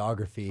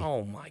choreography.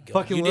 Oh my god!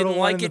 Fucking You little didn't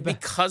one like in it the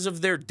back. because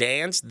of their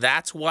dance.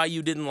 That's why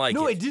you didn't like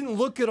No, it. it didn't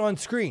look good on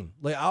screen.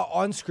 Like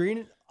on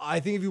screen, I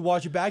think if you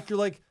watch it back, you're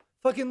like,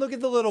 fucking look at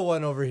the little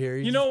one over here.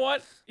 You know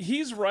what?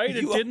 He's right.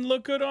 It You- didn't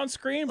look good on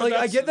screen, but like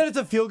I that's, get that it's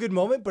a feel good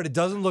moment, but it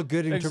doesn't look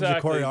good in exactly,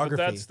 terms of choreography.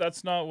 but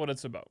that's not what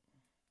it's about.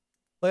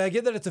 Like I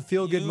get that it's a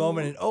feel good You-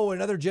 moment, and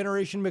another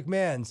generation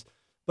McMahon's.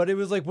 But it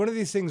was like one of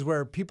these things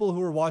where people who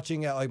were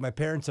watching at like my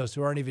parents' house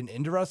who aren't even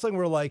into wrestling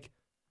were like,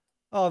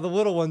 "Oh, the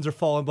little ones are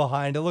falling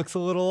behind. It looks a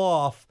little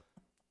off."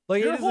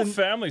 Like Your it whole isn't.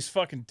 family's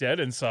fucking dead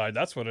inside.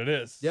 That's what it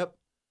is. Yep.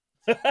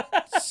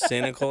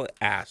 Cynical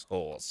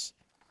assholes.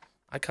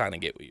 I kind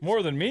of get what you're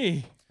More than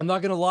me. I'm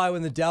not gonna lie.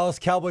 When the Dallas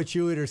Cowboy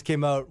cheerleaders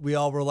came out, we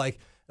all were like,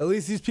 "At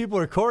least these people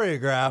are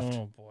choreographed."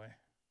 Oh boy.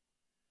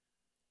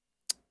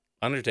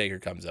 Undertaker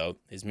comes out,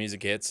 his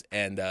music hits,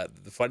 and the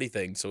funny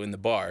thing, so in the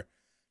bar,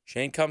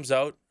 Shane comes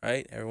out,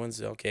 right?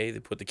 Everyone's okay. They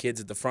put the kids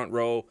at the front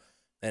row,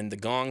 and the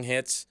gong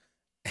hits,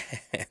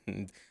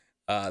 and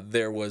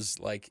there was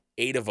like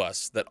 8 of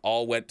us that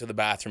all went to the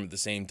bathroom at the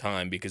same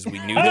time because we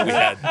knew that we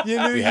had You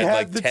knew we you had had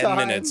like the 10 time.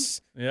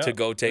 minutes Yeah. to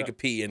go take Yeah. a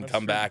pee and That's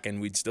come true. back,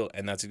 and we'd still,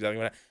 and that's exactly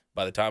what happened.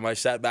 By the time I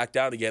sat back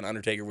down again,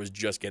 Undertaker was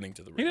just getting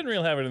to the ring. He didn't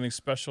really have anything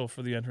special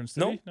for the entrance, did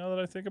No. he? Now that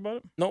I think about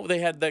it. No, they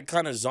had that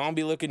kind of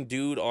zombie-looking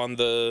dude on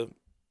the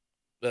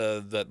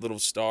that little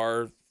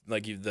star,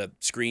 like the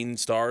screen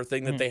star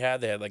thing that they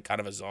had. They had like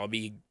kind of a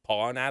zombie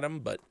pawing at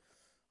him, but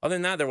other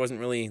than that, there wasn't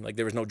really like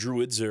there was no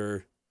druids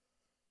or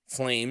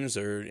flames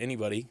or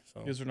anybody.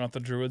 So These are not the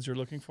druids you're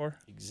looking for.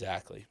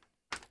 exactly.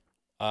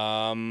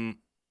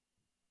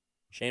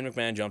 Shane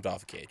McMahon jumped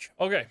off a cage.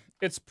 Okay,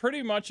 it's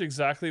pretty much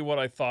exactly what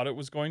I thought it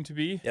was going to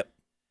be. Yep.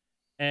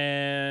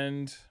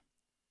 And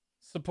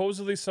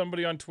supposedly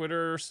somebody on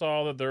Twitter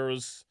saw that there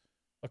was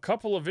a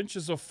couple of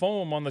inches of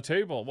foam on the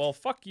table. Well,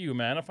 fuck you,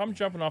 man. If I'm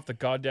jumping off the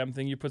goddamn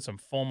thing, you put some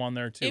foam on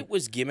there too. It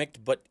was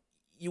gimmicked, but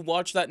you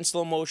watch that in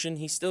slow motion,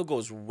 he still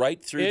goes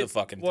right through the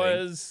fucking thing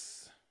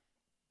was,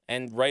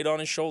 and right on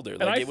his shoulder.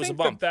 and Like I it was a think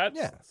bump. that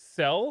Yeah.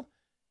 cell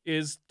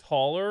is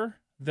taller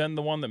than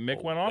the one that Mick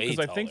Oh, went off, way because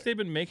I think taller. they've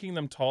been making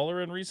them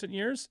taller in recent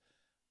years.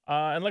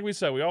 And like we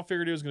said, we all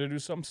figured he was going to do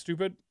something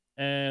stupid,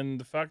 and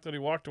the fact that he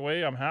walked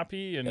away, I'm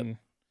happy, and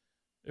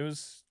it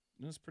was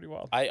pretty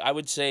wild. I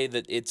would say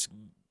that it's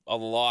a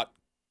lot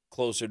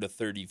closer to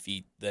 30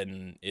 feet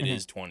than it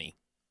is 20.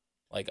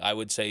 Like, I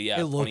would say, yeah,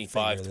 It looked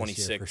 25, bigger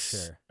this year 26. for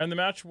sure. And the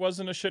match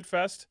wasn't a shit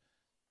fest.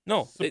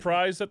 No,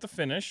 Surprised at the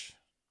finish.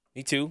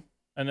 me too.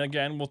 And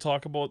again, we'll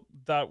talk about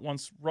that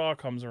once Raw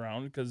comes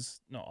around, because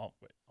I'll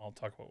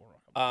talk about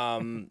Raw.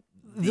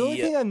 The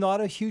only thing I'm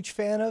not a huge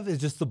fan of is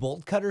just the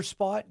bolt cutter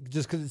spot,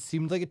 just because it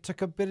seemed like it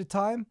took a bit of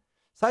time.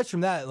 Aside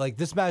from that, like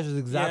this match is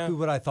exactly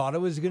what I thought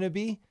it was going to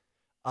be.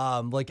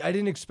 Like I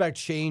didn't expect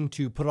Shane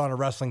to put on a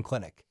wrestling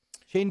clinic.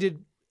 Shane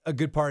did a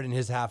good part in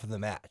his half of the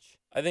match.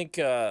 I think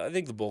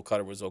the bull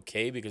cutter was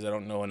okay because I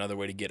don't know another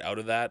way to get out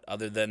of that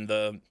other than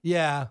the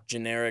Yeah,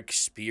 generic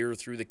spear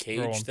through the Throw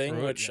cage 'em thing,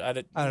 through it, which yeah. I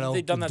don't know.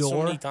 They've done the that so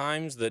many door.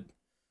 times that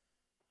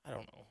I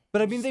don't know.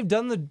 but I mean they've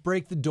done the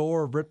break the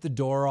door, rip the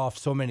door off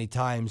so many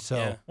times. So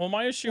Yeah. Well,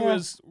 my issue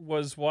was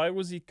why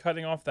was he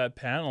cutting off that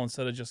panel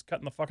instead of just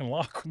cutting the fucking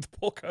lock with the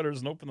pull cutters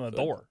and opening the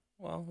door?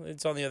 Well,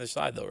 it's on the other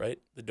side though, right?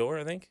 The door,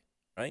 I think,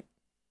 right?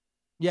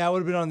 yeah, it would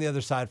have been on the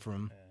other side from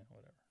him.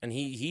 And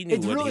he knew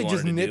It's what really he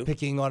just wanted to do.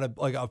 nitpicking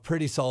on a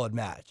pretty solid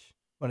match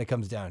when it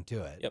comes down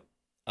to it. Yep.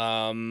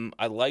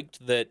 I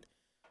liked that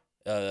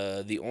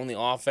the only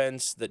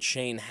offense that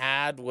Shane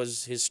had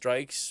was his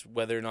strikes.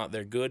 Whether or not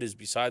they're good is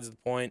besides the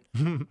point.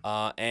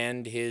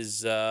 And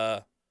his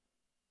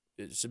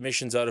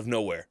submissions out of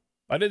nowhere.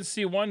 I did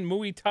see one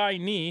Muay Thai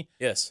knee,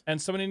 Yes,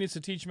 and somebody needs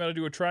to teach him how to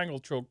do a triangle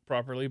choke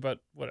properly, but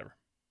whatever.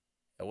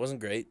 that wasn't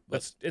great,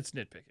 but It's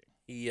nitpicking.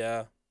 he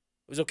it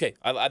was okay.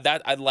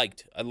 I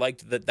liked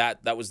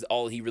that was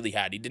all he really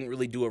had. He didn't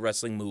really do a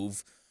wrestling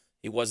move.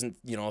 He wasn't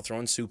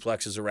throwing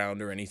suplexes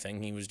around or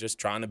anything. He was just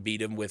trying to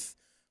beat him with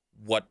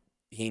what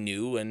he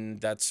knew,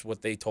 and that's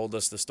what they told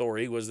us. The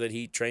story was that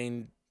he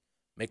trained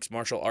mixed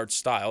martial arts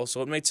style,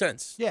 so it made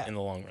sense. Yeah. In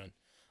the long run.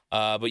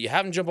 But you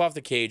have him jump off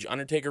the cage.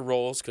 Undertaker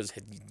rolls because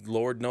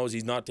Lord knows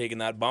he's not taking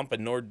that bump,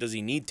 and nor does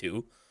he need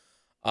to.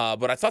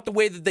 But I thought the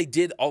way that they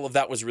did all of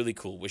that was really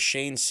cool. With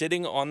Shane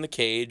sitting on the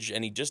cage,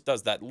 and he just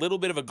does that little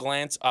bit of a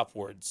glance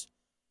upwards,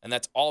 and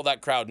that's all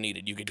that crowd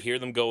needed. You could hear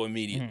them go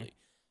immediately.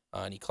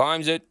 And he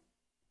climbs it.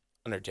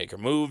 Undertaker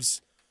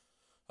moves.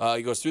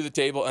 He goes through the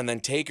table, and then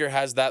Taker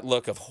has that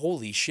look of,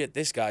 holy shit,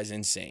 this guy's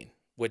insane,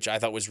 which I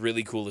thought was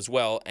really cool as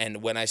well.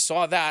 And when I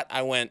saw that,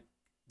 I went,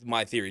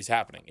 my theory's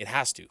happening. It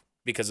has to,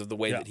 because of the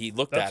way that he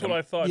looked That's at him. what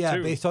I thought Yeah,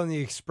 too. based on the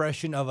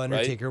expression of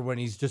Undertaker when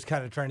he's just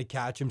kind of trying to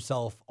catch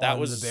himself That on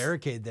was- the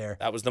barricade there.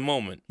 That was the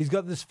moment. He's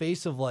got this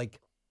face of like,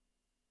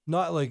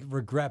 not like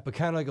regret, but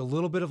kind of like a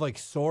little bit of like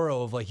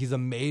sorrow of like he's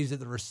amazed at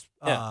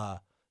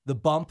the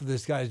bump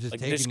this guy's just Like,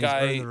 taking. this He's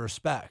guy- earned the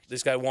respect.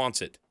 This guy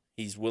wants it.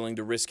 He's willing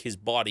to risk his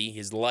body,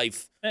 his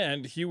life.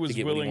 And he was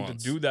get what he willing to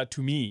wants. do that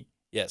to me.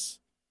 Yes.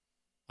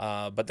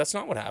 But that's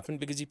not what happened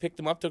because he picked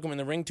him up, took him in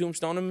the ring,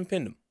 tombstoned him, and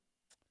pinned him.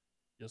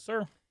 Yes,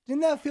 sir.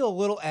 Didn't that feel a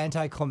little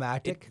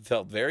anticlimactic? It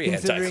felt very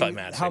Considering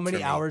anticlimactic. how many for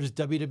me. hours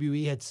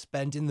WWE had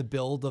spent in the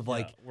build of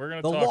like We're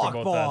gonna the talk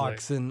about that.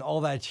 lockbox and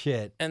all that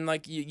shit. And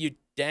like you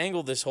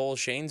dangle this whole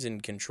Shane's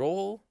in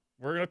control,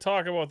 We're gonna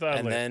talk about that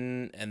and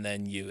later.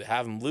 then you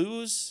have him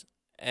lose,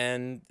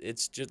 and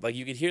it's just like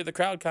you could hear the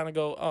crowd kind of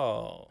go,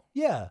 oh,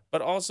 Yeah.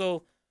 but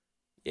also,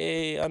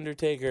 yay,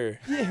 Undertaker.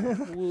 Yeah.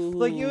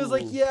 Like it was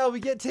like, Woo. yeah, we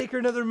get Taker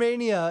another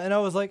Mania, and I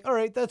was like, all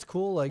right, that's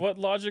cool. Like, What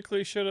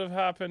logically should have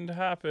happened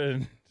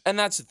happened. And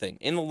that's the thing.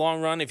 In the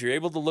long run, if you're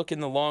able to look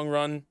in the long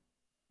run,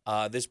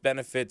 This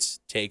benefits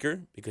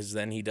Taker because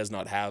then he does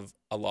not have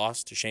a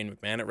loss to Shane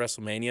McMahon at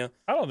WrestleMania,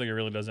 I don't think it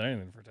really does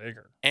anything for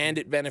Taker. and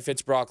it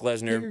benefits Brock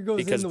Lesnar Taker goes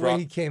because in the Brock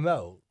way he came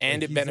out.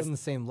 and Like, it he's on the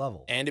same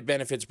level. and it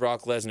benefits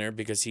Brock Lesnar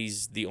because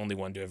he's the only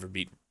one to ever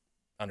beat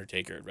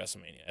Undertaker at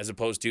WrestleMania, as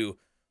opposed to,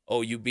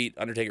 oh, you beat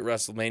Undertaker at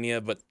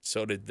WrestleMania, but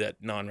so did that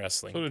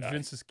non-wrestling So did guy.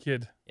 Vince's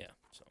kid. Yeah.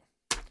 So,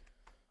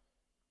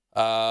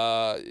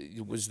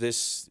 was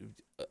this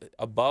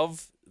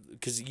above?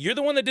 Because you're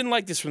the one that didn't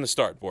like this from the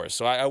start, Boris.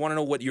 So I want to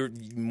know what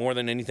more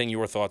than anything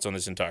your thoughts on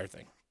this entire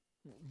thing.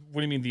 What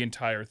do you mean the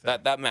entire thing?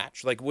 That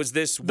match, like, was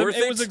this worth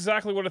it? It was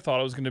exactly what I thought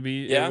it was going to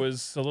be. Yeah? It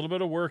was a little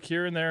bit of work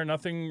here and there,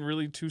 nothing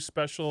really too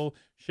special.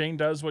 Shane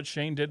does what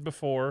Shane did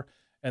before,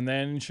 and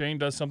then Shane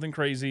does something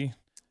crazy.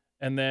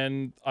 And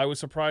then I was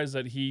surprised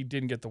that he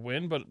didn't get the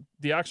win, but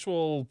the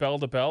actual bell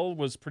to bell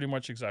was pretty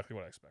much exactly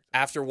what I expected.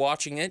 After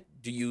watching it,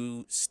 do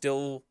you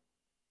still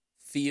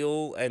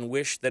feel and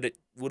wish that it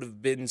would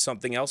have been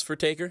something else for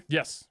Taker?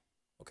 Yes.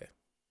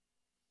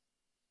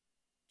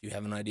 Do you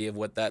have an idea of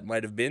what that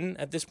might have been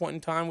at this point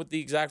in time with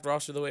the exact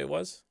roster the way it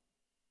was?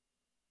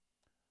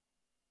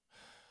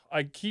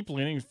 I keep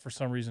leaning for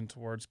some reason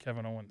towards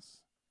Kevin Owens.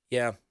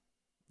 Yeah,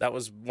 that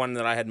was one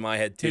that I had in my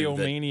head too.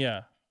 that-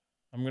 Theomania.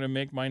 I'm going to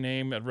make my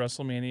name at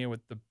WrestleMania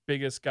with the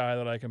biggest guy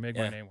that I can make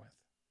Yeah. my name with.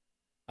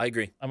 I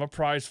agree. I'm a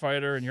prize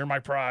fighter, and you're my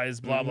prize,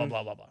 blah, blah, Mhm.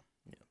 blah, blah, blah.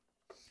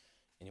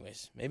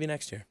 Anyways, maybe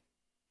next year.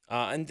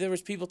 And there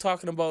was people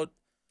talking about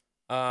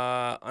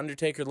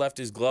Undertaker left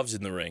his gloves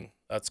in the ring.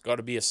 That's got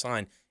to be a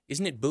sign.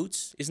 Isn't it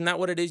boots? Isn't that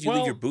what it is? You leave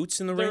Well, your boots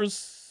in the ring? There's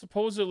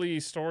supposedly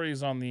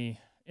stories on the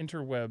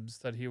interwebs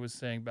that he was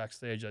saying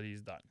backstage that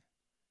he's done.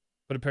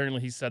 But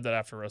apparently he said that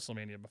after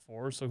WrestleMania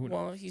before, so who knows?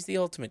 Well, he's the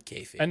ultimate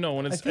kayfabe. And no,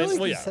 when I it's feel like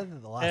well, he yeah. said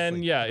that the last. And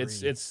like, yeah,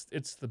 3.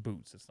 it's the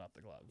boots, it's not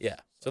the gloves. Yeah.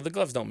 So the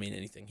gloves don't mean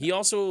anything. He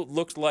also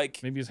looked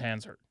like Maybe his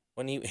hands hurt.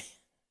 when he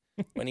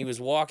when he was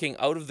walking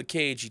out of the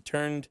cage, he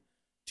turned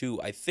to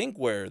I think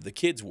where the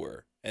kids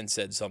were and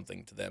said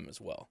something to them as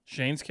well.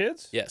 Shane's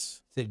kids?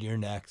 Yes. Said you're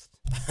next.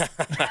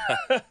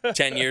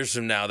 10 years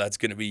from now, that's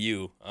going to be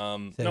you. Said,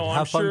 No, I'm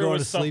have fun sure it going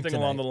was to sleep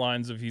something along the tonight.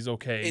 lines of he's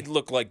okay. It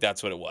looked like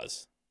that's what it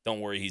was. Don't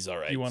worry, he's all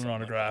right. You want an something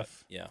like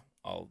autograph? that. Yeah,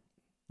 I'll.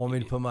 Want me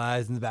to put my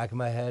eyes in the back of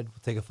my head? We'll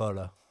take a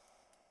photo. Do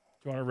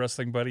you want a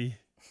wrestling buddy?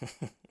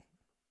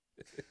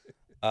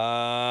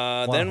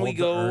 Wanna Then we hold the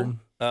go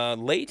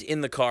urn? late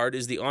in the card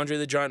is the Andre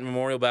the Giant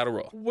Memorial Battle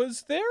Royal.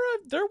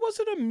 There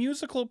wasn't a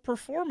musical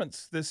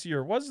performance this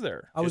year, was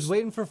there? I was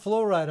waiting for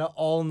Flo Rida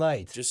all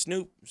night. Just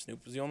Snoop.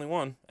 Snoop was the only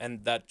one,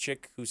 and that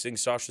chick who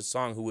sings Sasha's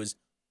song, who was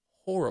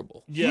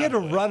horrible. He had to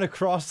but- run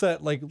across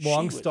that like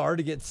long would- star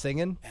to get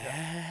singing.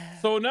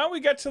 So now we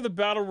get to the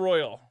Battle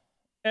Royal.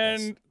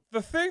 And Yes.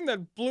 the thing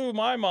that blew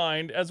my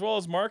mind, as well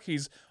as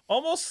Marky's,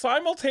 almost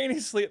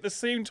simultaneously at the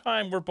same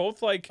time, we're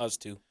both like, Us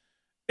too.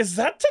 is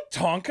that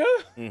Tatanka?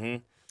 Mm-hmm.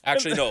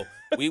 Actually, no.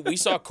 We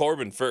saw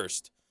Corbin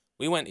first.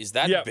 We went, is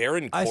that Yeah.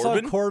 Baron I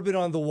Corbin? saw Corbin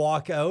on the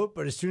walk out,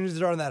 but as soon as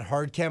they're on that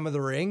hard cam of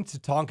the ring,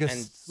 Tatanka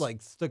And-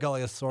 like stuck out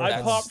like a sore I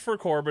thumb. popped for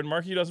Corbin.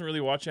 Marky doesn't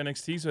really watch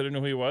NXT, so I didn't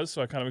know who he was,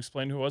 so I kind of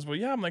explained who he was. But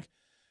yeah, I'm like,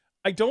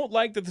 I don't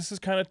like that this is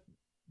kind of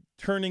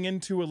turning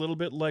into a little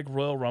bit like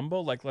Royal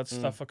Rumble. Like, let's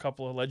stuff a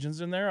couple of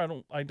legends in there.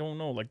 I don't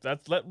know. Like,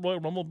 let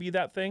Royal Rumble be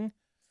that thing.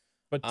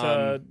 But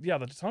yeah,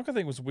 the Tatanka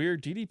thing was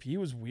weird. DDP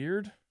was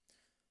weird.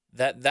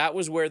 That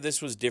was where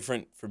this was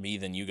different for me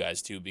than you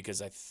guys too,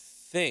 because I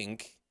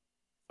think,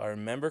 if I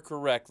remember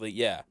correctly,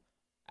 it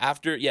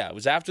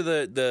was after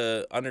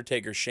the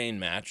Undertaker Shane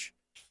match,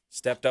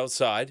 stepped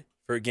outside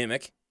for a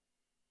gimmick,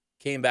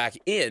 came back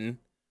in,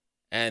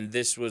 and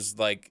this was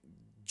like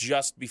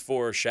just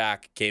before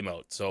Shaq came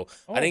out. So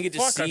I didn't get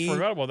to see. I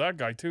forgot about that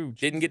guy too.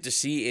 Didn't get to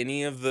see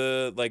any of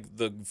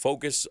the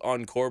focus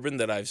on Corbin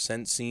that I've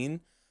since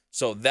seen.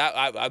 So that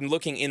I'm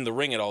looking in the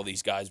ring at all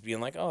these guys, being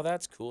like, "Oh,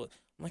 that's cool."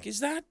 I'm like,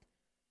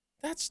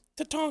 that's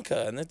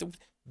Tatanka and the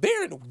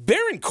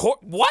Baron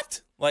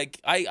what?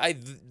 Like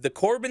the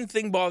Corbin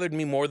thing bothered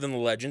me more than the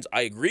Legends.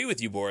 I agree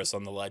with you, Boris,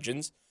 on the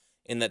Legends,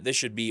 in that this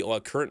should be a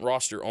current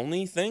roster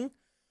only thing.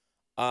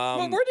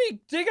 Well, where did he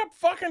dig up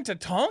fucking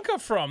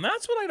Tatanka from?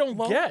 That's what I don't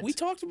get. We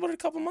talked about it a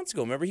couple months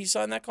ago. Remember he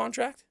signed that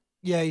contract?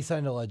 Yeah, he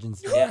signed a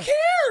Legends. Who Yeah.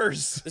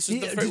 cares? This is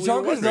the we were Tatanka's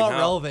wondering not how.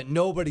 relevant.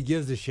 Nobody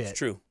gives a shit. It's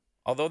true.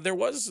 Although there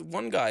was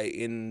one guy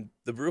in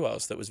the brew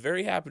house that was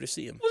very happy to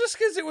see him. Well, just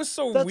because it was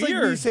so That's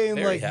weird. like me saying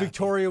Very like happy.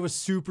 Victoria was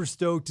super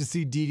stoked to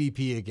see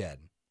DDP again.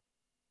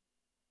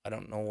 I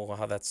don't know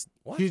how that's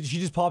what. She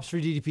just pops for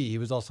DDP. He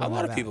was also A in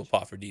lot that of people match.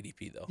 pop for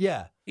DDP though.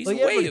 Yeah, He's like,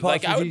 way everybody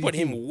pops I for would put DDP.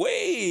 him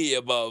way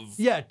above.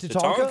 Yeah,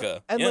 Tatanka.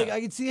 Tatanka. And Yeah. like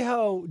I can see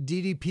how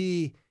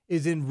DDP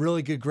is in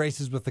really good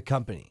graces with the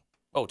company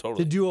Oh, to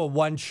totally. do a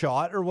one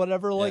shot or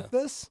whatever like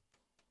this.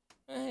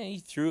 He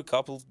threw a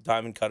couple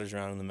diamond cutters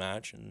around in the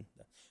match, and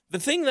the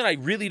thing that I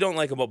really don't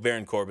like about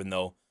Baron Corbin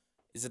though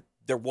is that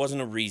there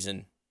wasn't a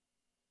reason.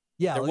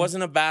 Yeah, There like,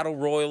 wasn't a battle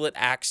royal at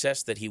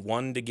Access that he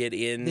won to get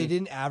in. they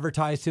didn't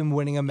advertise him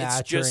winning a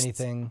match or just-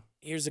 anything.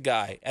 Here's a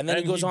guy, and then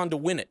And he goes he- on to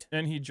win it.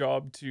 And he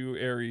jobbed to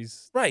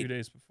Aries Right. 2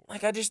 days before.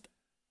 Like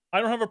I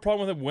don't have a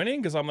problem with him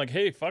winning because I'm like,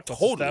 hey, fuck, let's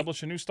Totally.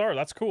 establish a new star.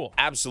 That's cool.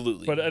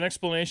 Absolutely. But an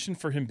explanation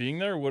for him being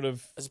there would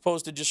have, as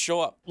opposed to just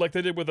show up. like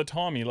they did with the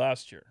Tommy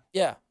last year.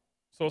 Yeah.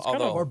 So it's kind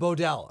Although- of Or Bo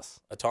Dallas.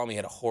 Tommy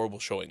had a horrible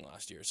showing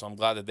last year, so I'm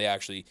glad that they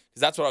actually, because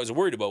that's what I was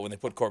worried about when they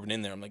put Corbin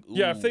in there. I'm like, ooh.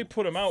 yeah. If they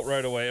put him out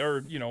right away,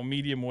 or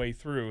medium way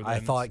through, I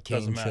then thought it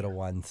doesn't Kane should matter. have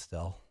won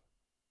still.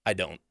 I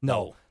don't.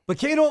 No. But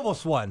Kane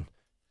almost won.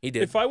 He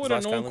did. If I His would have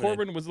last guy known eliminated.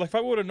 Corbin was like, if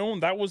I would have known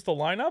that was the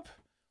lineup,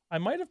 I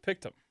might have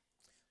picked him.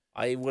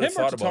 I would Him have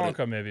or thought about it.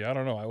 Tatanka, maybe. I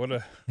don't know. I would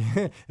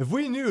have. If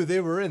we knew they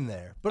were in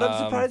there. But I'm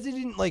surprised they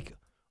didn't, like,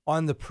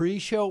 on the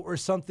pre-show or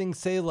something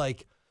say,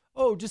 like,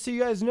 oh, just so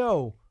you guys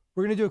know,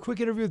 we're going to do a quick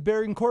interview with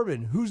Barry and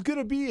Corbin. Who's going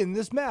to be in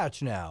this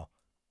match now?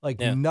 Like,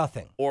 Yeah.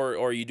 nothing.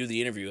 Or you do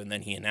the interview and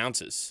then he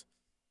announces.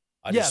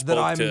 I Yeah, just that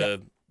spoke I'm-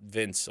 to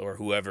Vince or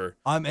whoever.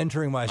 I'm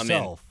entering in.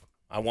 myself.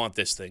 I want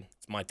this thing.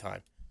 It's my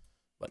time.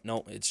 But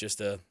no, it's just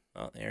a.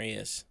 Oh, there he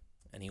is,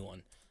 and he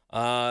won.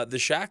 The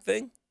Shaq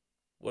thing.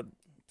 What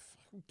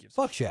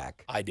Fuck Shaq.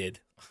 I did.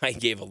 I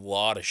gave a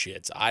lot of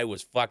shits. I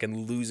was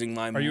fucking losing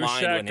my Are mind. you a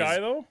Shaq when guy his,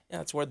 though? Yeah,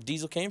 that's where the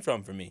Diesel came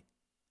from for me.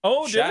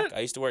 Oh, Shaq. did it? I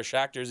used to wear a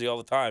Shaq jersey all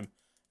the time,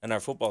 and our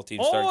football team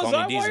Oh, started is calling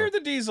that me why Diesel. you're the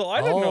Diesel?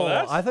 I didn't know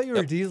that. I thought you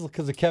were Diesel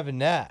because of Kevin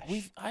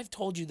Nash. I've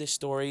told you this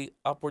story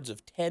upwards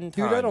of 10 Dude,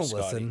 times. I don't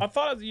Scotty. listen. I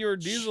thought you were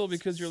Diesel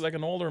because you're like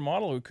an older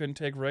model who couldn't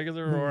take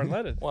regular or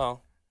unleaded.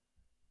 Well,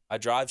 I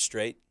drive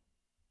straight.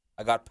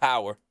 I got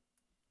power.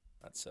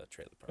 That's a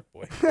Trailer Park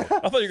Boy. I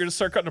thought you were going to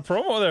start cutting a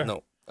promo there.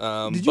 No.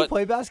 Did you but-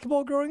 play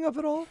basketball growing up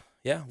at all?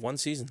 Yeah, one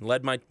season.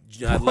 Led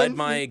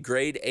my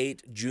grade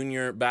 8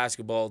 junior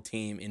basketball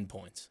team in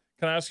points.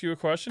 Can I ask you a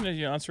question? Did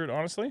you answer it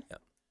honestly? Yeah.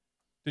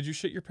 Did you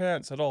shit your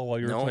pants at all while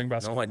you were playing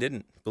basketball? No, I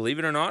didn't. Believe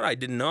it or not, I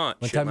did not.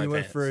 One shit time my you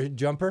went pants. for a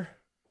jumper?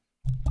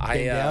 I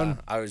came down?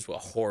 I was a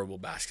horrible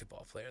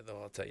basketball player,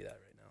 though. I'll tell you that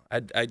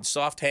right now. I had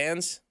soft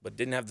hands, but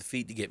didn't have the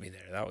feet to get me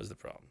there. That was the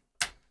problem.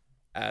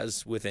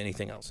 As with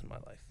anything else in my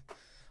life.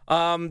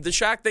 The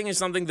Shaq thing is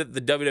something that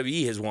the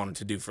WWE has wanted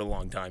to do for a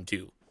long time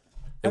too.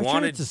 They I'm sure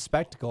wanted it's a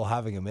spectacle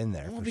having him in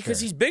there. well, for because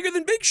sure. he's bigger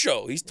than Big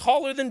Show. He's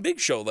taller than Big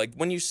Show. Like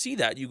when you see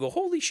that, you go,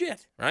 "Holy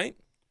shit!" Right?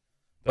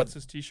 That's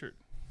his T-shirt.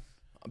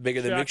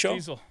 Bigger than Shaq Big Show.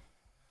 Diesel.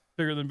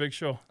 Bigger than Big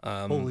Show.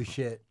 Holy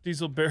shit.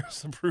 Diesel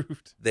Bears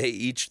approved. They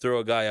each throw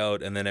a guy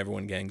out, and then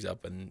everyone gangs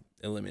up and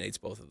eliminates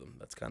both of them.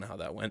 That's kind of how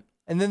that went.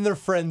 And then they're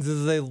friends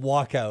as they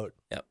walk out,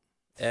 Yep.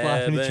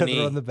 slapping each Ebony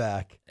other on the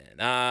back.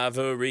 and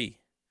Ivory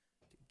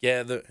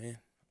together. Yeah.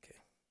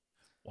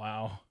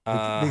 Wow. They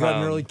got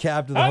an early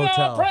cab to the Hello,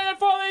 hotel. praying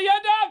for the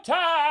end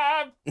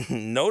of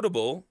time.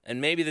 Notable, and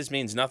maybe this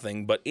means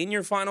nothing, but in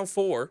your final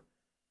four,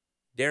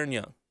 Darren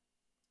Young.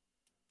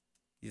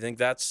 You think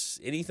that's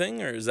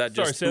anything, or is that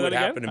Sorry, just say who that it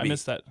again. happened to I be?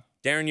 missed that.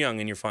 Darren Young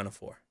in your final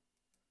four.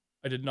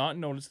 I did not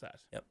notice that.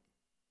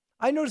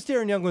 I noticed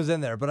Darren Young was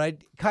in there, but I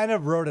kind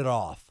of wrote it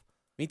off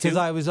Me too. because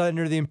I was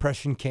under the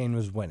impression Kane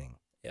was winning.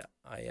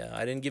 Yeah,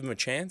 I didn't give him a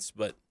chance,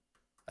 but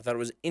I thought it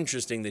was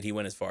interesting that he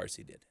went as far as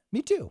he did.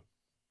 Me too.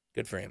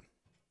 Good for him.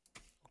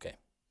 Okay,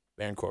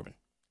 Baron Corbin.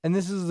 And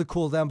this is the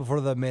cool down before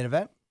the main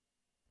event.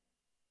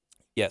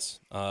 Yes,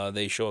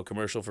 they show a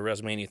commercial for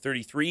WrestleMania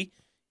 33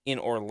 in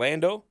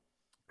Orlando.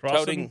 Crossing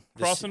Touting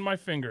the crossing my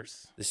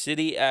fingers The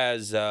city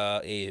as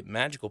a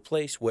magical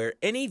place where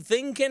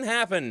anything can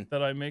happen.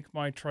 that I make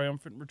my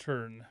triumphant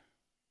return.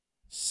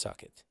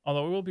 Suck it.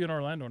 Although we will be in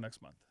Orlando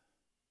next month.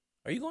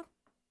 Are you going?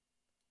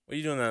 What are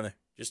you doing down there?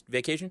 Just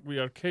vacation? We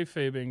are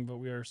kayfabing, but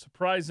we are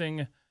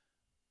surprising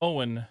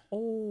Owen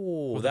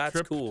Oh, with a that's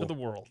trip cool. to the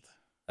world.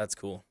 That's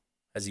cool.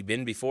 Has he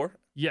been before?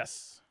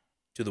 Yes,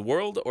 To the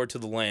world or to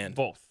the land?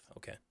 both.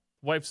 Okay.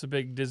 Wife's a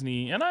big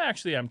Disney, and I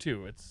actually am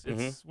too. It's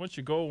once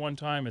you go one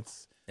time, it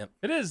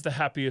is the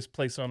happiest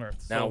place on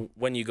earth. Now, So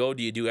when you go,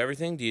 do you do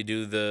everything? Do you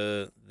do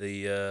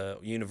the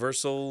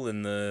Universal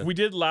and the we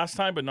did last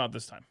time, but not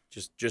this time.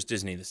 just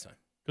Disney this time?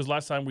 Because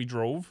last time we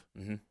drove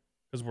Mm-hmm.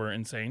 because we're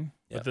insane.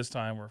 Yeah. But this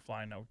time we're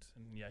flying out.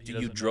 And yeah, he You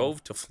doesn't know.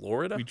 drove to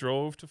Florida? We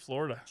drove to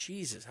Florida.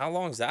 Jesus, how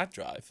long's that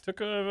drive? Took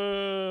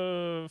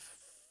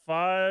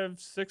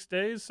 5-6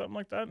 days, something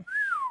like that.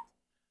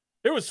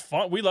 It was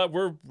fun.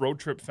 We're road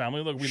trip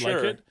family. Look, we like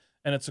Sure. it,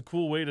 and it's a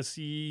cool way to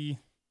see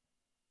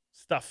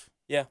stuff.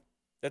 Yeah,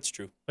 that's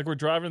true. Like we're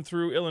driving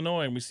through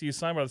Illinois and we see a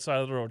sign by the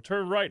side of the road.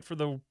 Turn right for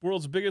the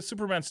world's biggest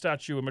Superman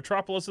statue in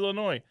Metropolis,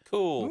 Illinois.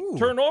 Cool. Ooh.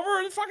 Turn over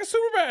and it's fucking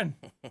Superman.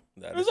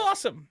 That It was is-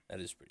 awesome. That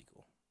is pretty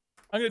cool.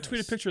 I'm gonna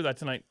tweet a picture of that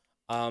tonight.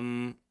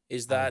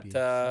 Is That'd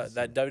that be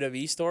that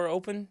WWE store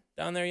open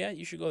down there yet?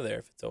 You should go there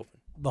if it's open.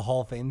 The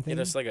Hall of Fame thing.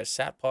 Get us like a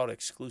Satpod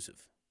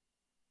exclusive.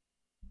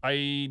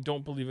 I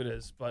don't believe it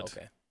is, but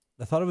Okay,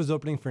 I thought it was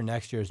opening for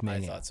next year's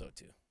Mania. I thought so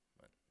too.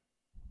 But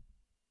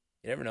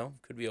you never know.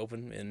 Could be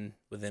open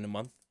within a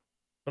month.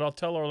 I'll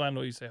tell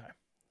Orlando you say hi.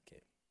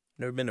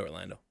 Never been to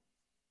Orlando.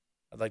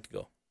 I'd like to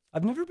go.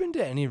 I've never been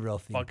to any real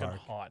theme Fucking park.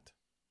 hot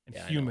and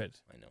Yeah, humid.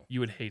 I know. You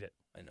would hate it.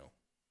 I know.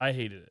 I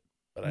hated it.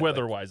 But I'd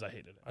Weather-wise, I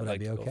hated it. I'd Would I like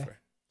be to go okay? for it.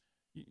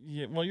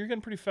 Yeah, well, you're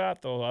getting pretty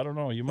fat though. I don't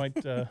know. You might.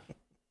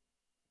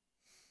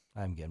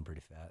 I'm getting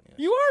pretty fat. Yeah.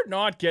 You are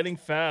not getting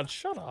fat.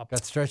 Shut up.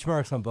 Got stretch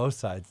marks on both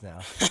sides now.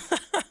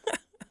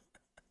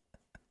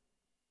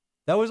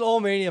 That was all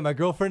Mania. My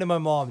girlfriend and my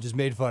mom just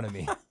made fun of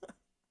me.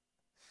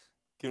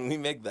 Can we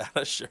make that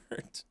a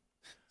shirt?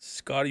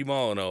 Scotty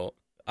Molyneux.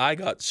 I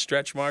got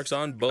stretch marks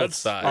on both On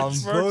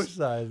sides. both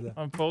sides.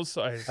 On both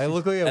sides. I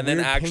look like a And then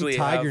weird actually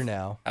pink tiger have-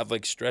 now. Have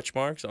like stretch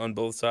marks on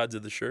both sides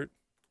of the shirt.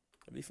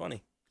 That'd be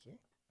funny.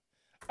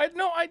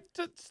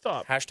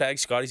 Stop. Hashtag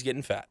Scotty's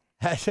getting fat.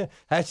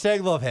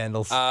 Hashtag love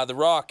handles. The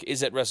Rock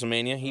is at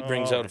WrestleMania. He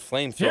brings out a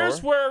flamethrower.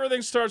 Here's where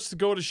everything starts to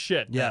go to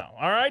shit Yeah. now.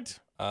 All right?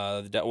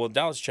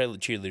 Dallas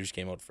cheerleaders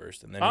came out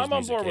first, and then I'm his on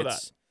music board with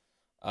hits.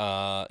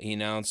 He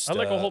announced. I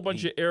like a whole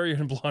bunch of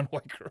Aryan blonde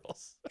white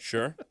girls.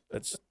 Sure,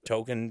 that's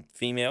token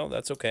female.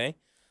 That's okay.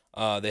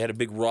 They had a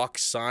big Rock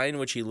sign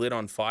which he lit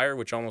on fire,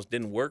 which almost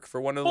didn't work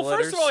for one of the Well,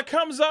 letters. first of all, it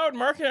comes out, and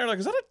Mark and I are like,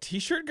 is that a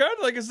T-shirt gun?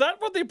 Like, is that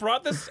what they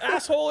brought this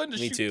asshole in to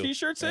Me shoot too.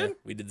 T-shirts Yeah, in?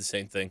 we did the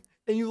same thing.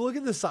 And you look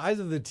at the size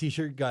of the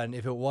t-shirt gun,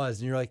 if it was,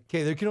 and you're like,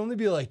 okay, there can only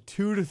be like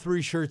 2 to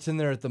 3 shirts in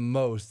there at the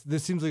most.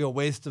 This seems like a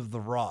waste of the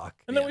Rock.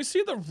 And then we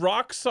see the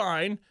Rock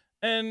sign,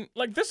 and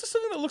like this is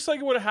something that looks like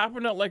it would have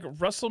happened at like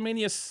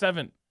WrestleMania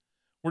 7,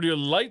 where you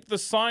light the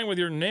sign with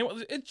your name.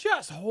 It's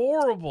just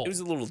horrible. It was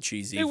a little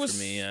cheesy It was for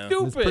me. Yeah.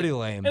 stupid. It was pretty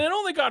lame. And it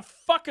only got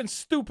fucking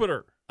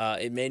stupider.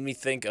 It made me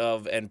think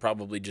of, and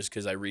probably just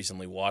because I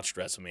recently watched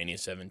WrestleMania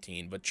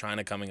 17, but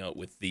China coming out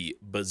with the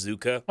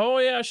bazooka. Oh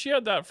yeah, she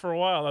had that for a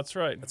while. That's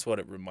right. That's what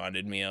it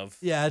reminded me of.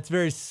 Yeah, it's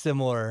very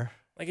similar.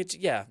 Like it's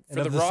for And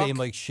the of the Rock. same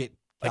like shit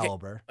Like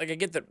caliber. I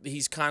get that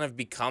he's kind of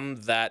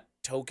become that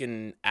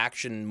token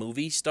action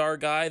movie star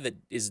guy that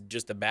is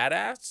just a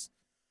badass.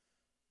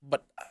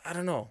 But I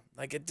don't know.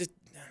 Like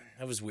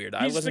that was weird.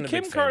 I He's the wasn't a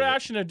Kim big fan of it.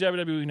 Kardashian of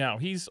WWE now.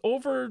 He's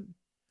over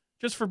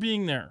just for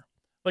being there.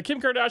 Like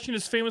Kim Kardashian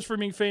is famous for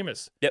being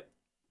famous. Yep.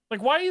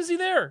 Like why is he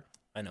there?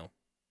 I know.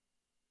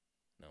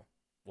 No.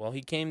 Well,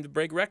 he came to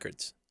break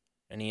records,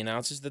 and he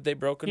announces that they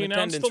broke an He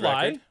announced attendance the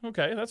lie. record.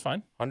 Okay, that's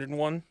fine.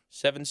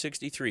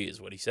 101,763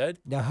 is what he said.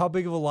 Now, how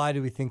big of a lie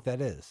do we think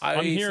that is?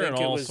 I'm hearing think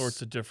it all was-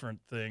 sorts of different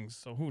things,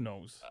 so who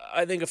knows?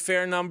 I think a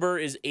fair number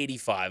is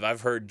 85.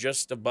 I've heard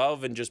just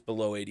above and just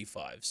below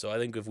 85. So I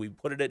think if we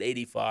put it at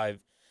 85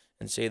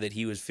 and say that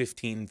he was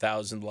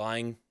 15,000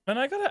 lying And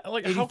I gotta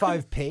like how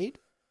 85 paid?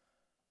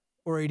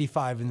 Or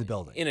 85 in the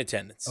building? in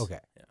attendance. Okay.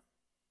 Yeah.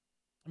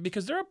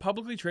 because they're a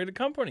publicly traded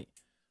company.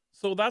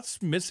 So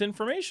that's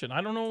misinformation.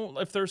 I don't know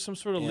if there's some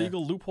sort of Yeah.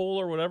 legal loophole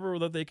or whatever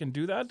that they can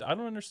do that. I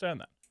don't understand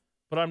that.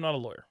 But I'm not a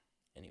lawyer.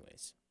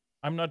 Anyways.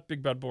 I'm not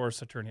Big Bad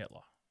Boris, attorney at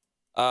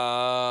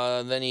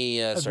law. Then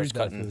he I'd starts read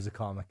that if it cutting was a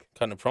comic.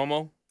 a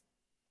promo.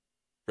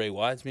 Bray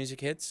Wyatt's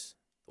music hits.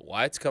 The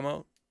Wyatts come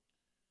out.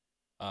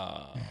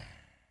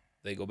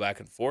 They go back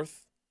and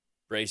forth.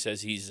 Bray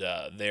says he's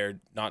not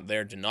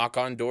there to knock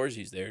on doors.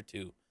 He's there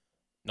to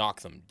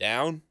knock them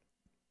down.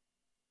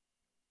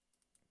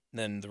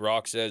 Then The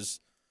Rock says,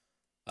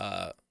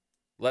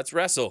 let's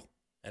wrestle,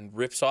 and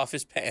rips off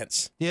his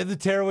pants. He had the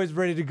tearaways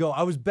ready to go.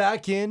 I was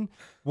back in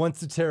once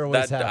the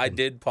tearaways happened. I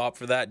did pop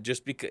for that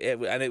just because,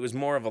 and it was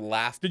more of a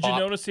laugh. Did pop. you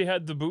notice he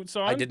had the boots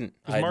on? I didn't.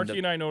 Because Marky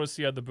and I noticed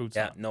he had the boots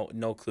Yeah, on.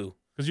 no clue.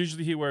 Because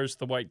usually he wears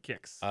the white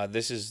kicks.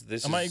 This is.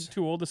 Am I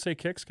too old to say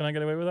kicks? Can I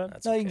get away with that?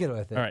 That's No, you okay. can get away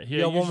with it. All right, Yeah,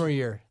 yeah, one usually- more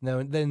year.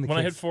 No, then the When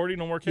I hit kicks. 40,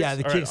 no more kicks? Yeah,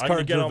 the All kicks right, I'm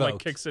going to card's get all my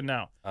revoked. kicks in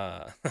now.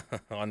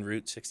 On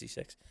Route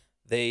 66.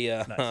 They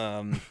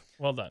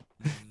Well done.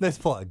 Nice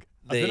plug.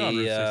 I've been on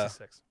Route They,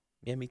 66.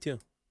 yeah, me too.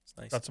 It's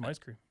nice. Got some ice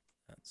cream.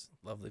 That's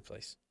a lovely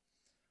place.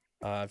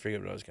 I forget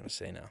what I was gonna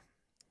say now.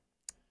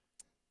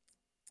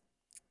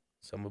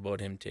 Something about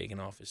him taking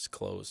off his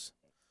clothes.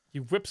 He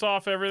whips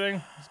off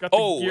everything. He's got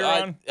the gear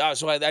on.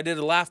 So I did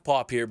a laugh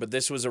pop here, but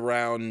this was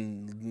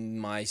around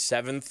my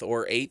 7th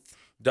or 8th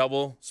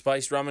double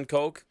spiced rum and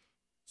coke.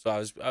 So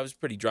I was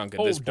pretty drunk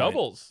at this point.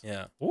 Doubles.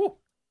 Yeah. Ooh.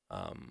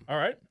 All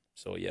right.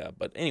 So yeah,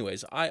 but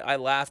anyways, I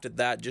laughed at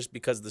that just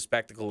because of the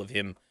spectacle of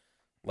him,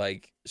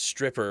 like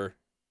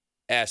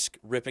stripper-esque,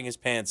 ripping his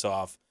pants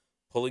off,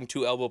 pulling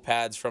 2 elbow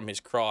pads from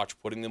his crotch,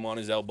 putting them on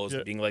his elbows, Yeah.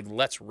 and being like,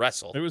 "Let's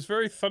wrestle." It was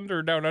very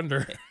Thunder Down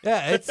Under.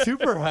 Yeah, it's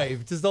super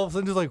hype. Just all of a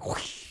sudden, just like,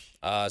 whoosh.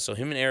 So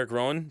him and Eric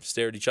Rowan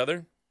stare at each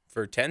other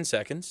for 10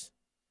 seconds.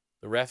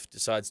 The ref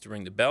decides to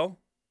ring the bell.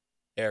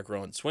 Eric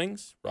Rowan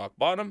swings, rock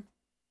bottom,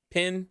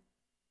 pin,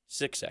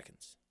 6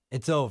 seconds.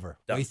 It's over.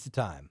 Done. Waste of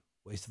time.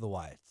 Waste of the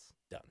Wyatts.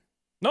 Done.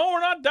 No,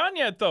 we're not done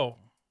yet, though.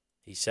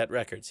 He set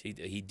records. He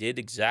did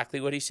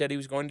exactly what he said he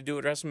was going to do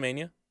at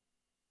WrestleMania.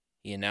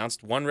 He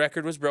announced one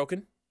record was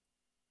broken,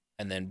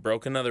 and then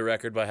broke another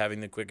record by having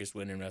the quickest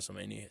win in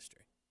WrestleMania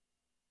history.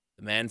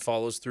 The man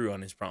follows through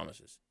on his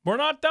promises. We're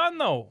not done,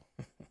 though.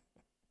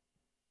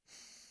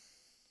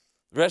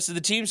 The rest of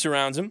the team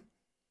surrounds him,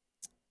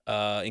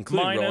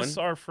 including Minus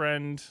Rowan. our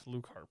friend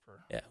Luke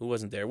Harper. Yeah, who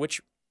wasn't there,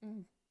 which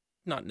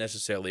not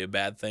necessarily a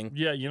bad thing.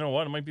 Yeah, you know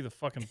what? It might be the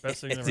fucking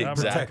best thing that ever happened.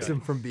 Exactly. Protects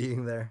him from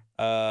being there.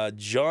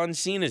 John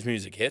Cena's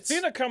music hits.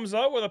 Cena comes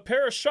out with a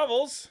pair of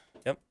shovels.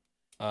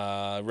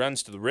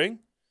 Runs to the ring,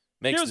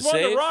 makes Gives the one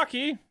save, to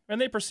Rocky, and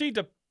they proceed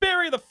to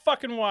bury the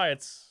fucking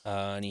Wyatts.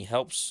 and he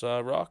helps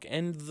Rock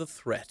end the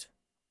threat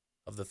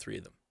of the three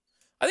of them.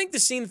 I think the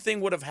Cena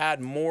thing would have had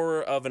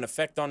more of an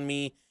effect on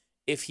me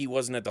if he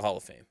wasn't at the Hall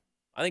of Fame.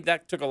 I think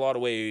that took a lot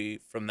away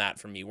from that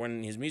for me.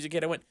 When his music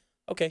hit, I went,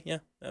 okay, yeah,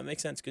 that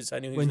makes sense because I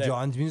knew he was When there.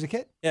 John's music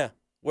hit? Yeah.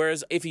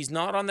 Whereas if he's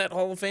not on that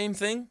Hall of Fame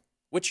thing,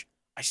 which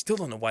I still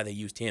don't know why they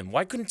used him.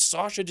 Why couldn't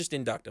Sasha just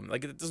induct him?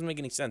 Like, it doesn't make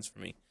any sense for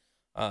me.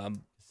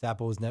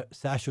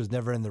 Sasha was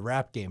never in the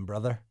rap game,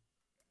 brother.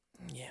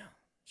 Yeah,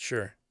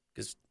 sure.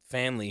 Because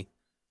family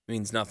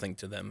means nothing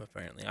to them,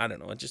 apparently. I don't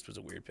know. It just was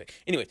a weird pick.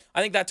 Anyway,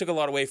 I think that took a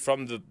lot away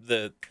from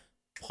the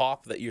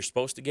pop that you're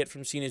supposed to get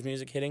from seeing his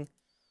music hitting.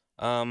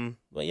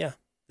 But yeah,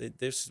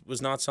 this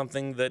was not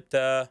something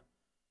that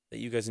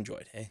you guys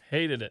enjoyed. Hey,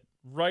 Hated it.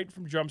 Right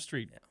from Jump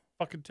Street. Yeah.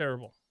 Fucking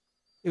terrible.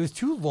 It was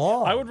too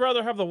long. I would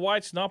rather have the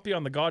whites not be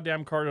on the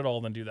goddamn card at all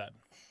than do that.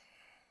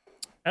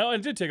 And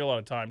it did take a lot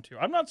of time, too.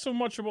 I'm not so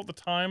much about the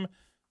time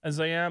as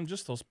I am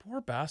just those poor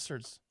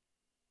bastards.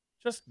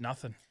 Just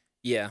nothing.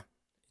 yeah.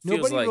 Feels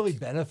Nobody like, really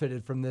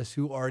benefited from this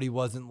who already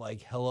wasn't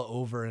like hella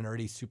over and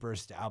already super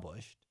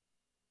established.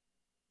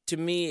 to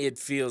me, it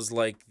feels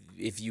like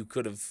if you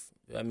could have,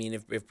 I mean,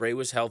 if Bray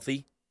was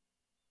healthy,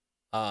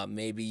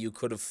 maybe you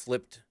could have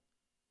flipped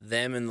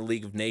them in the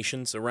League of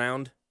Nations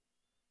around,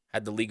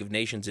 had the League of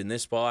Nations in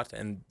this spot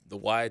and the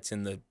Wyatts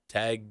in the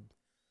tag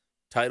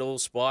title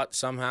spot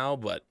somehow,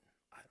 but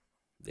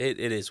it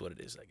is what it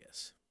is, I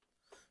guess.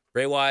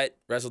 Bray Wyatt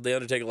wrestled The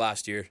Undertaker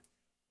last year,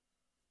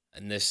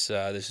 and this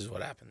is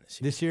what happened this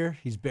year. This year,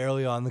 he's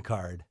barely on the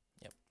card.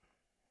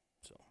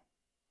 So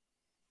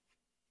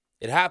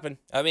it happened.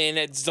 I mean,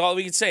 it's all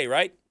we can say,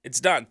 right? It's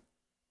done.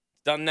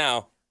 It's done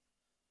now.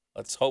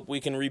 Let's hope we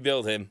can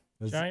rebuild him.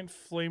 It was- Giant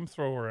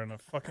flamethrower and a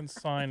fucking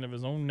sign of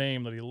his own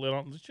name that he lit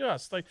on.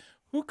 Just like,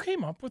 who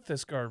came up with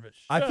this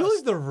garbage? I feel Just-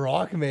 like The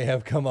Rock may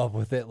have come up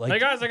with it. Like, hey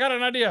guys, I got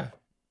an idea.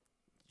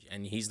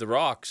 And he's The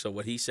Rock, so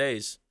what he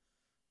says,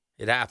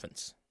 it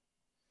happens.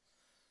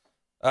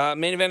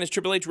 Main event is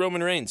Triple H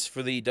Roman Reigns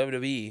for the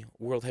WWE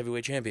World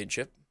Heavyweight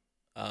Championship.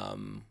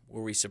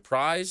 Were we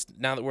surprised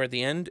now that we're at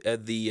the end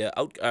at the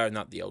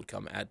not the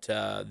outcome at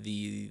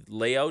the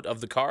layout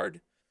of the card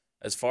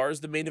as far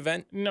as the main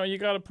event? No, you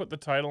got to put the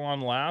title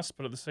on last,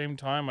 but at the same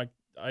time,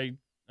 I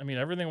mean,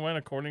 everything went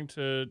according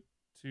to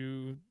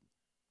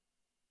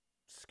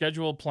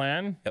scheduled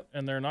plan, Yep.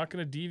 and they're not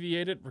going to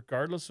deviate it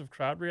regardless of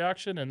crowd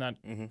reaction. And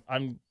that Mm-hmm.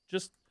 I'm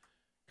just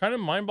kind of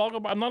mind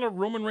boggled. I'm not a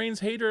Roman Reigns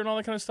hater and all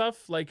that kind of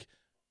stuff. Like,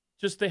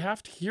 just they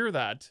have to hear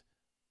that,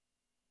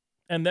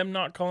 and them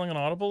not calling an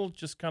audible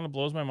just kind of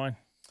blows my mind.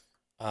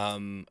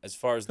 As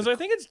far as Because I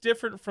think it's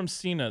different from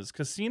Cena's,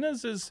 because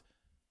Cena's is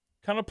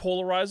kind of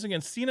polarizing,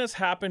 and Cena's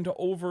happened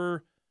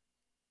over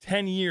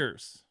 10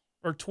 years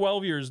or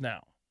 12 years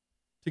now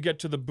to get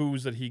to the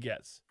boos that he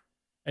gets.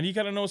 And he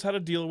kind of knows how to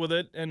deal with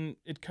it, and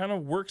it kind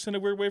of works in a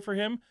weird way for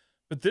him.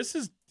 But this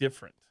is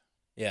different.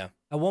 yeah,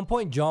 at one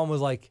point, John was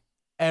like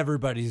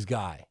everybody's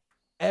guy.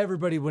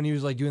 Everybody, when he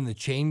was like doing the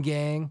chain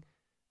gang,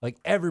 like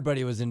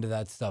everybody was into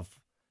that stuff.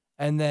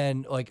 And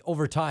then like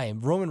over time,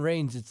 Roman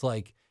Reigns, it's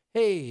like,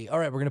 hey, all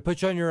right, we're going to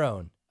put you on your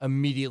own.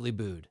 Immediately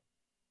booed.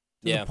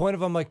 To Yeah. the point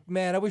of I'm like,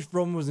 man, I wish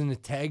Roman was in a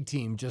tag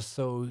team just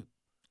so.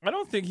 I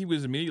don't think he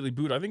was immediately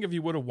booed. I think if he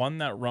would have won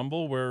that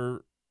Rumble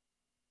where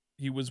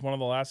he was one of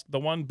the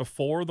one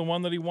before the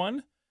one that he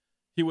won,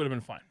 he would have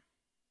been fine.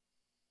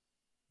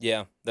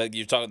 yeah. That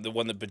you're talking the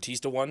one that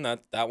Batista won,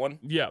 that one.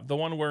 Yeah, the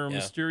one where Yeah.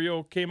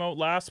 Mysterio came out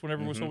last when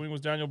everyone was Mhm. hoping it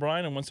was Daniel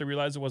Bryan, and once they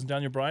realized it wasn't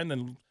Daniel Bryan,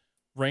 then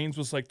Reigns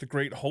was like the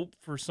great hope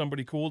for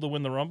somebody cool to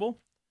win the Rumble.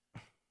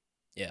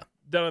 Yeah.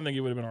 Then I think he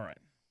would have been all right.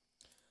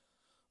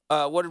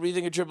 What did we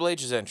think of Triple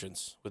H's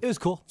entrance with It was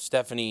cool.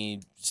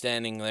 Stephanie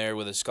standing there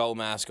with a skull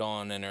mask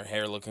on and her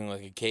hair looking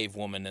like a cave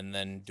woman, and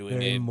then doing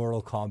Very a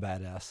Mortal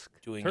Kombat-esque.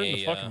 doing Turned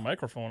the a fucking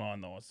microphone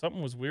on though.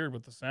 Something was weird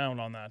with the sound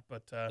on that,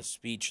 but a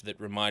speech that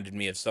reminded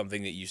me of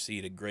something that you see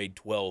at a grade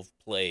 12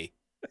 play.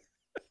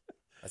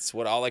 That's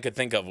what all I could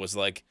think of was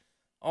like,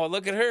 oh,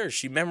 look at her.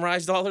 She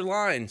memorized all her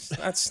lines.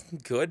 That's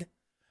good.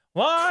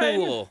 line.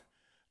 Cool.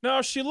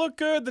 No, she looked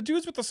good. The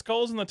dudes with the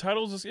skulls and the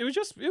titles. It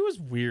was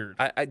weird.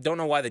 I don't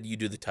know why that you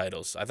do the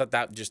titles. I thought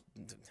that just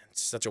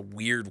it's such a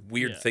weird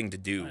Yeah. thing to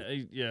do.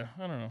 I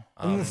don't know.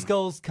 And the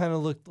skulls kind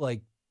of looked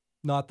like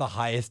not the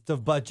highest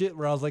of budget,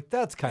 where I was like,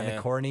 that's kind of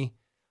Yeah. corny.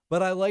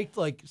 But I liked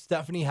like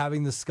Stephanie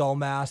having the skull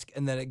mask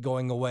and then it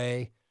going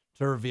away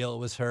to reveal it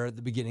was her at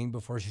the beginning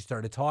before she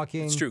started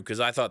talking. It's true, because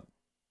I thought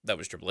that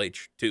was Triple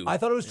H, too. I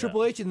thought it was Yeah.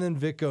 Triple H, and then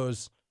Vic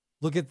goes,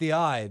 look at the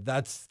eye.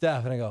 That's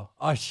Steph. And I go,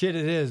 oh, shit,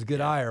 it is.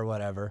 Good eye or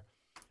whatever.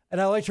 And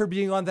I liked her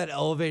being on that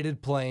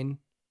elevated plane.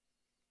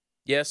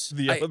 Yes.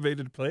 The I-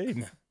 elevated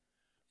plane.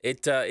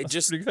 it That's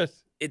just pretty good.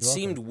 it You're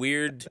seemed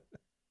weird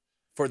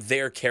for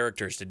their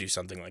characters to do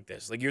something like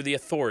this. Like, you're the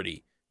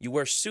authority. You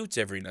wear suits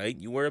every night.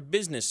 You wear a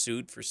business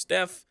suit for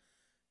Steph.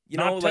 You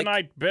know, Not like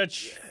tonight,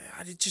 bitch.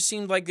 it just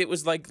seemed like it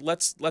was like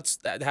let's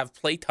have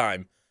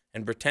playtime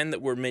and pretend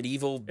that we're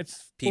medieval.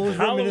 It's Well, it was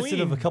People. reminiscent of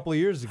a Halloween. couple of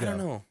years I ago. don't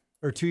know.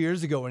 Or 2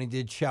 years ago when he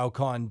did Shao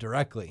Kahn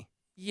directly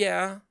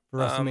Yeah. for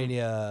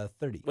WrestleMania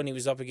 30. When he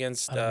was up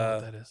against I don't know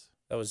what that is.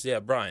 that was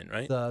Brian,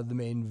 right? The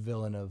main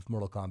villain of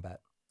Mortal Kombat.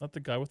 Not the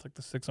guy with like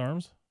the 6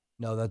 arms.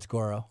 No, that's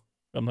Goro.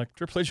 I'm like,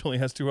 Triple H only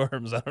has 2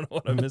 arms. I don't know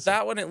what I'm missing.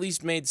 That one at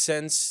least made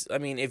sense. I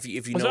mean, if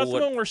you Was know that the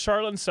what one where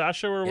Charlotte and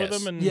Sasha were with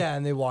Yes. him? And Yeah,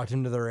 and they walked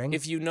into the ring.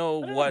 if you know I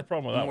don't have a what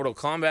problem with that Mortal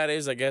Kombat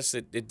is, I guess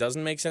it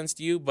doesn't make sense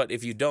to you. But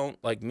if you don't,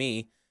 like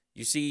me,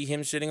 you see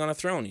him sitting on a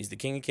throne. He's the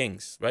King of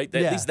Kings, right?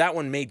 Yeah. At least that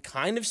one made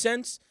kind of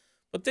sense.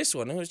 But this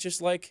one, it was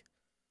just like,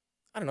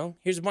 I don't know.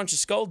 Here's a bunch of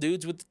skull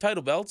dudes with the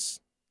title belts,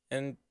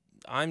 and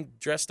I'm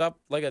dressed up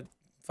like a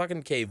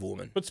fucking cave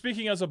woman. But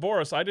speaking as a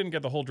Boris, I didn't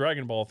get the whole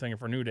Dragon Ball thing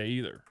for New Day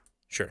either.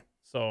 Sure.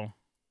 So,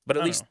 But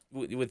at I least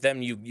with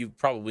them, you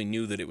probably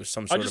knew that it was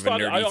some sort of a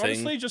nerdy I thing.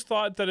 honestly just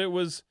thought that it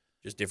was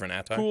Just different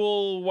attire.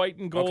 cool, white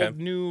and gold, Okay.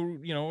 new.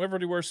 You know,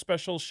 everybody wears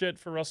special shit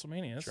for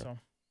WrestleMania. Sure. So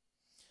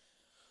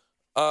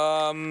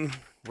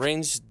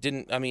Reigns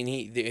didn't. I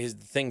mean, his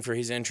thing for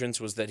his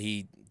entrance was that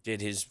he did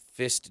his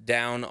fist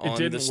down on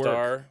didn't the work.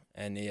 star,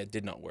 and it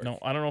did not work. no,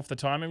 I don't know if the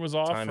timing was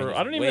off Timing or is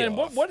I don't way even.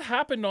 off. What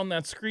happened on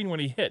that screen when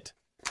he hit?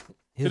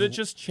 Did it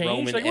just change?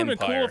 Roman Like, it would have been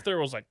cool Empire. if there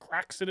was like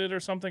cracks in it or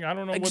something. I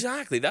don't know.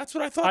 Exactly. That's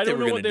what I thought I they don't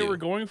were know going what to they do. were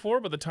going for,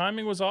 but the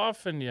timing was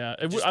off, and yeah,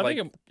 Just I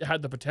think it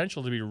had the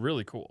potential to be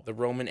really cool. The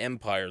Roman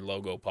Empire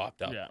logo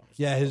popped up. Yeah.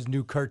 Yeah, his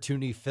new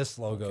cartoony fist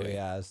logo Okay. he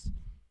has.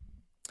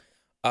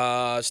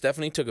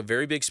 Stephanie took a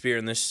very big spear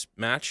in this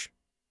match.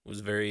 It was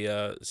a very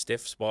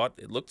stiff spot.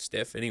 It looked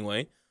stiff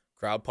anyway.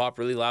 Crowd pop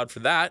really loud for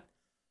that.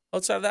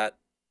 Outside of that,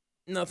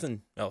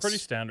 nothing else Pretty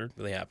standard.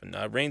 really happened.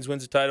 Reigns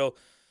wins the title.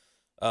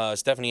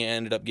 Stephanie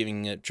ended up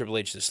giving Triple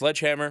H the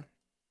sledgehammer.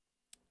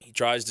 He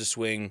tries to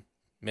swing,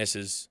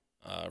 misses.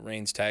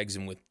 Reigns tags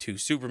him with 2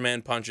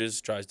 Superman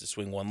punches, tries to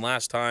swing one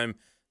last time.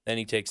 Then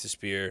he takes the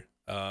spear,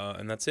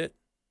 and that's it.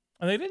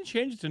 And they didn't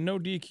change it to no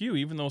DQ,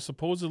 even though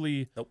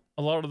supposedly Nope.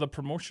 a lot of the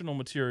promotional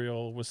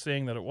material was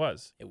saying that it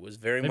was. It was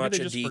very Maybe much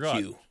they a just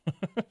DQ.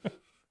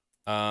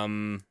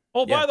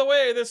 Oh, Yeah. by the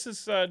way, this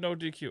is no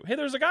DQ. Hey,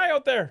 there's a guy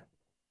out there.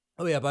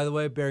 Oh yeah, by the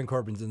way, Baron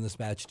Corbin's in this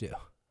match too.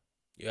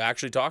 You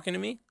actually talking to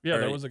me? Yeah, Or-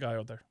 there was a guy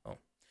out there.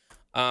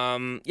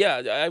 Yeah,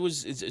 I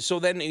was. So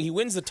then he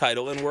wins the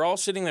title, and we're all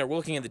sitting there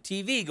looking at the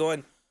TV,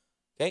 going,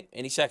 "Okay,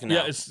 any second now."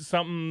 Yeah, is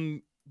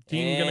something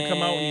Dean gonna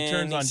come out and he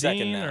turns Any on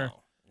second Dean? now. Or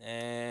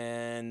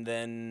And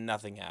then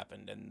nothing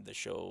happened, and the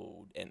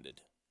show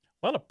ended,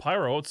 a lot of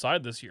pyro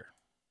outside this year.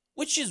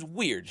 which is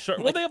weird. Sure.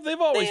 Like, Well,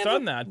 they've always have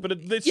done a- that, but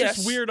it's Yes.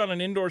 just weird on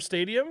an indoor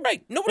stadium.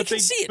 right? Nobody But can they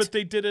see it. But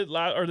they did it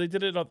or they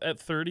did it at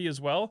 30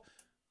 as well.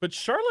 But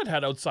Charlotte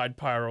had outside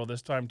pyro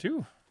this time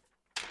too.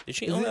 Did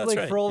she? Is Oh, it that's like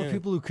right. for all the Yeah.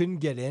 people who couldn't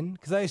get in?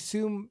 Because I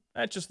assume,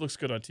 That just looks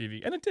good on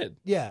TV, and it did.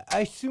 yeah,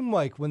 I assume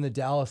like when the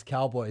Dallas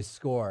Cowboys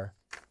score,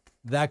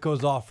 that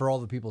goes off for all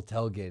the people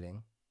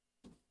tailgating.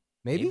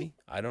 Maybe?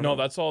 I don't No, know.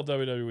 that's all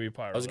WWE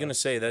pyro. I was gonna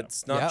say Yeah.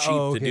 that's not Yeah, cheap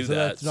oh, to okay, do so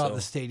that. that's not so.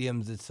 the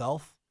stadiums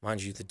itself.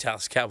 Mind you, the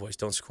Dallas Cowboys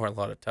don't score a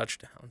lot of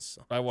touchdowns.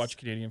 So. I watch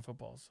Canadian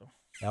football, so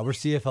Yeah, we're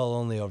CFL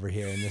only over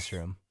here in this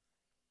room.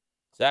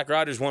 Zach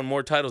Rogers won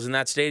more titles in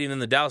that stadium than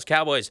the Dallas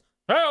Cowboys.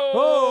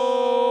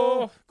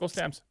 oh, go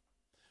Stamps.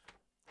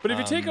 But if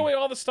you take Um, away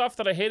all the stuff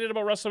that I hated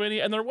about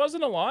WrestleMania, and there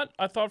wasn't a lot,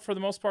 I thought for the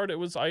most part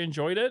I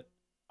enjoyed it.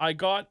 I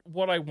got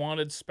what I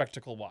wanted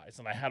spectacle wise,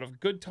 and I had a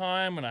good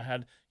time, and I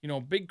had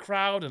big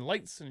crowd and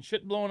lights and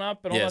shit blowing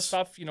up and all that Yes.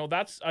 stuff.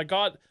 I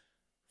got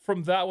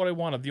from that what I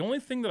wanted. The only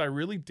thing that I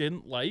really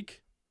didn't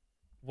like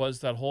was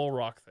that whole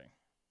Rock thing.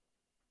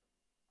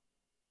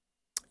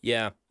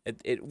 Yeah,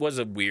 it was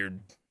a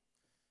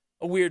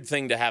weird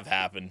thing to have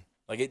happen.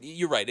 Like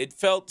you're right. It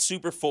felt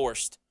super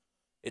forced.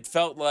 It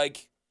felt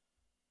like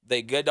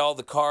they got all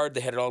the card,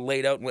 they had it all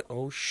laid out, and went,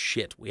 "Oh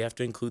shit, we have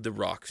to include The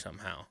Rock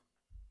somehow."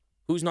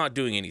 Who's not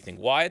doing anything?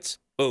 Wyatt's?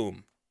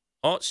 Boom.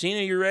 Oh,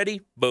 Cena, you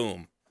ready?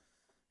 Boom.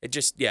 It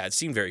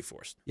seemed very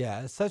forced. Yeah,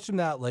 aside from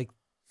that, like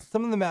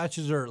some of the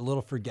matches are a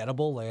little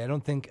forgettable. Like I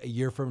don't think a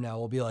year from now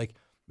we'll be like,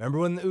 remember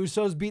when the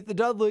Usos beat the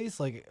Dudleys?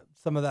 Like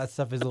some of that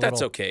stuff is But a that's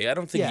little. okay. I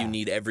don't think Yeah. you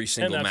need every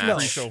single that's match.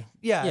 pre-show.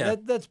 Yeah, Yeah.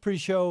 that's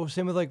pre-show.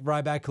 Same with like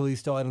Ryback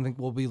Kalisto. I don't think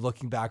we'll be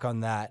looking back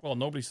on that. Well,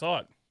 nobody saw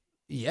it.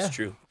 Yeah, It's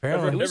true.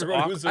 Apparently, It was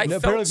Everybody awkward. was- I No,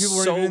 felt apparently people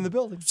weren't even in the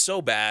building.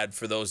 so bad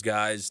for those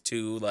guys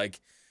too. Like,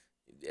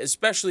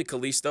 especially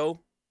Kalisto,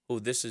 who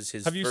this is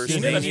his Have you first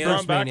seen it? Have you Mania.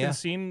 gone back Mania. and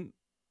seen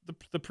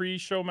the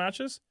pre-show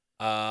matches?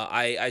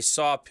 I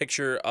saw a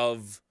picture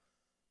of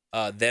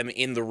them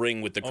in the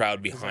ring with the crowd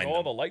It was behind like,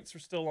 all them. the lights are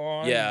still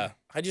on. Yeah,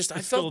 I It's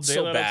felt still so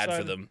daylight bad for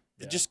outside. them.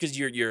 Yeah. Just because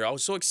you're all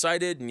so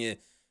excited and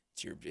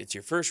it's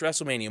your first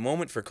WrestleMania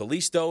moment for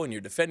Kalisto and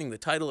you're defending the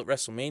title at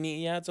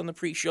WrestleMania. Yeah, it's on the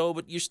pre-show,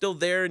 but you're still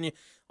there and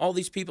all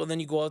these people. And then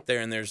you go out there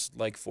and there's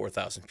like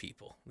 4,000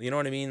 people. You know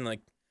what I mean? Like,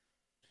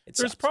 it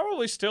There's sucks.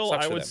 probably still,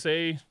 Sucks I for would them.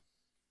 say,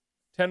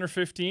 10 or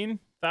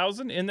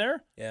 15,000 in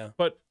there, Yeah.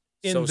 but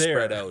in so there.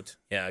 spread out.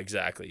 Yeah,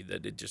 exactly.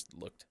 That it just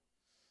looked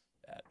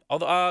bad.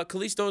 Although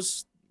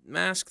Kalisto's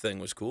mask thing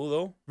was cool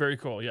though. Very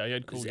cool. Yeah, he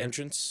had cool His gear.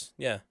 entrance,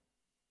 yeah, it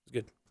was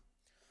good.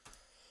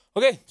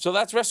 Okay, so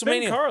that's Sin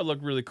WrestleMania. Cara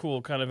looked really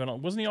cool, kind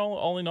of. Wasn't he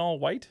all in all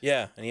white?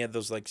 Yeah, and he had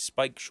those like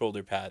spike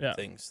shoulder pad Yeah.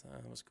 things.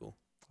 That was cool.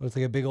 Looks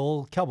like a big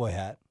old cowboy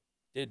hat.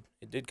 It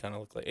did kind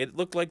of look like it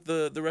looked like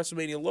the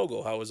WrestleMania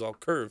logo, how it was all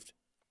curved.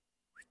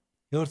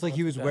 He looks like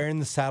he was Yeah. wearing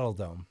the Saddle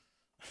Dome.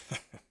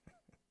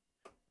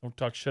 Don't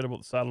talk shit about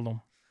the Saddle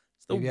Dome.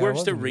 It's the Maybe I worst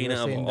wasn't. You were arena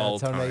of saying all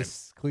that's how time.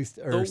 nice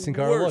Sin The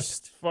Cara looked.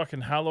 worst.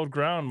 Fucking hallowed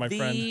ground, my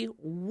friend. The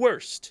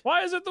worst.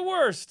 Why is it the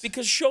worst?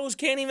 Because shows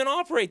can't even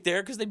operate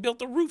there because they built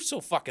the roof so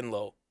fucking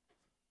low.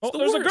 Oh, the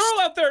there's a worst. girl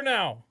out there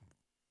now.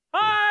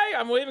 Hi,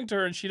 I'm waving to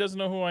her, and she doesn't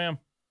know who I am.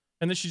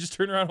 And then she just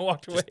turned around and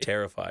walked away. Just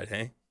terrified,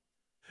 hey?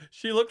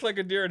 She looked like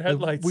a deer in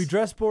headlights. We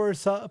dress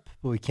Boris up,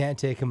 but we can't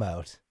take him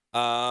out.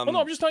 Well, no,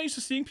 I'm just not used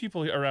to seeing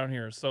people around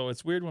here, so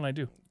it's weird when I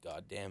do.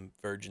 Goddamn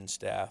virgin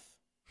staff.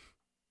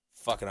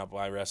 Fucking up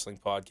my wrestling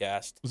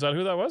podcast. Was that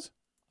who that was?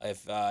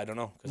 I don't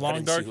know. 'Cause I Long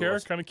didn't see dark who it hair,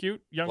 was. kind of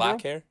cute, young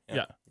Black girl. hair?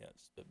 Yeah.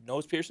 Yes.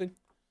 Nose piercing?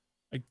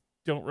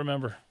 Don't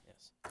remember.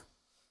 Yes.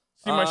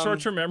 See my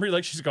short-term memory,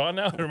 like she's gone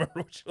now. I don't remember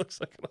what she looks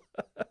like.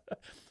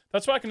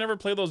 That's why I can never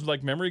play those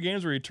like memory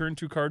games where you turn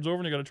two cards over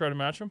and you got to try to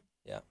match them.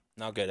 Yeah.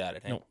 Not good at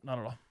it, hey? No, not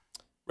at all.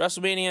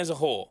 WrestleMania as a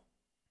whole.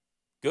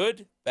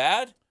 Good?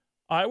 Bad?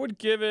 I would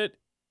give it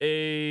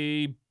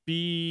a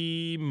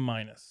B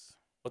minus.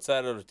 What's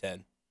that out of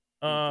 10?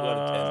 out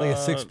of 10? Like a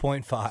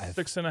 6.5.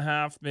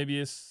 6.5, maybe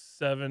a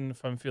 7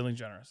 if I'm feeling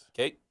generous.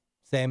 Okay.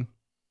 Same.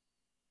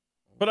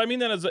 But I mean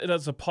that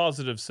as a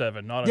positive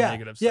 7, not a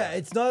negative 7. Yeah,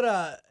 it's not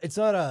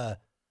a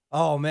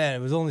oh man, it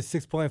was only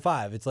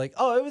 6.5. It's like,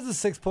 oh, it was a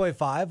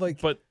 6.5.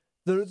 Like, But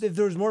if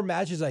there was more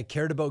matches I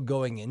cared about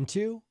going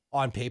into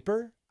on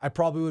paper, I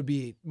probably would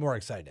be more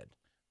excited.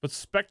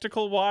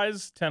 spectacle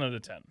wise, 10 out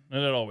of 10,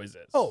 and it always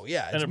is. Oh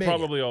yeah, and it's it Mania.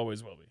 probably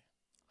always will be.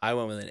 I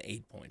went with an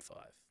 8.5.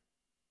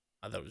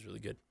 I thought it was really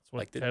good. It's what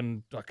Liked it.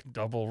 10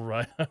 double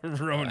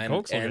Roman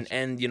Cokes.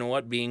 And you know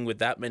what? Being with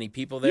that many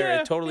people there,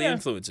 Yeah, it totally yeah.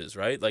 influences,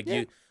 right? Like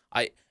Yeah.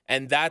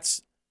 and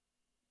that's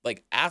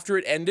like after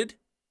it ended,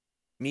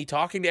 me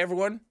talking to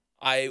everyone,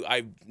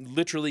 I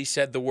literally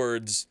said the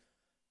words,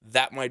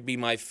 that might be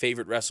my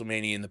favorite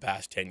WrestleMania in the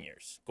past 10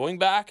 years. Going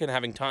back and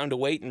having time to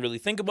wait and really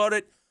think about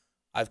it,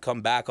 I've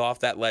come back off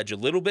that ledge a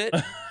little bit.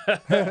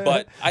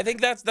 But I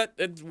think that's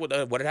what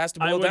it has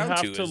to I boil would down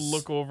have to to is,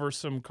 look over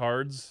some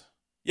cards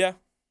yeah.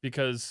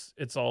 because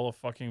it's all a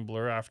fucking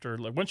blur after.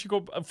 Like once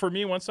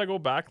I go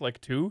back like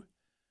 2,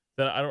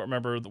 then I don't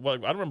remember. I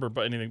don't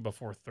remember anything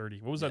before 30.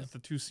 What was Yeah. that? The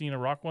 2 Cena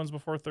Rock ones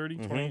before 30,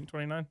 28,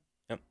 29?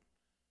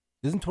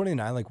 Isn't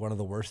 29 like one of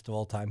the worst of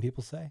all time?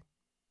 People say.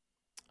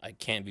 I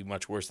can't be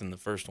much worse than the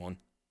first one.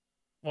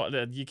 Well,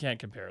 you can't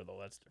compare though.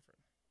 That's different.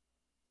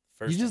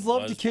 First You just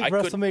one love to was- kick I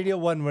couldn't- WrestleMania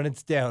 1 when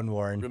it's down,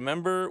 Warren.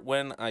 Remember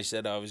when I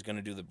said I was going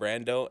to do the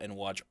Brando and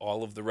watch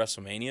all of the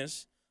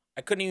WrestleManias?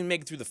 I couldn't even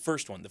make it through the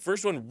first one. The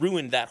first one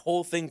ruined that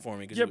whole thing for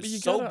me because Yeah, it but you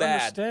was so gotta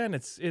bad. understand.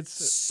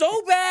 It's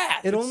So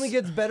bad. It only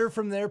gets better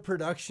from their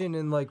production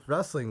and like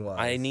wrestling wise.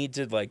 I need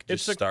to like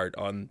just It's a- start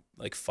on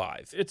like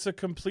 5. it's a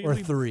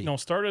completely 3. No,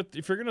 start at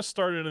if you're gonna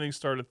start anything,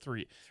 start at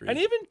 3. 3. And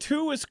even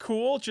 2 is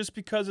cool just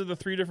because of the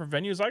 3 different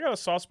venues. I got a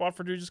soft spot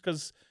for 2 just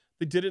because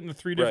they did it in the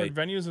 3 different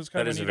venues. It's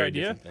kind That of is a a neat very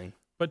idea. different thing.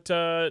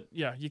 But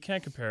yeah, you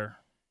can't compare.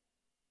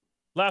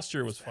 Last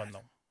year was fun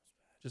though,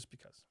 just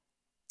because.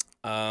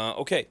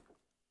 Okay.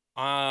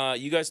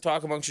 You guys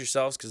talk amongst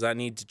yourselves because I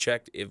need to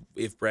check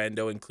if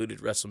Brando included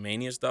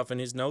WrestleMania stuff in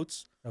his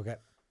notes. Okay.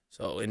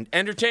 So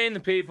entertain the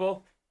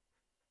people.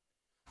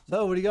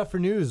 So what do you got for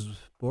news,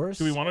 Boris?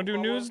 Do we want to do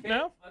news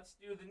now? Let's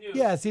do the news.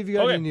 Yeah, see if you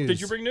got Okay. any news.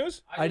 Did you bring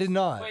news? I did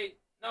not. Wait,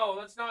 no,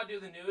 let's not do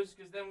the news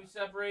because then we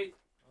separate.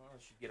 Oh, I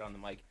should get on the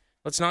mic.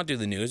 Let's not do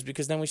the news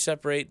because then we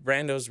separate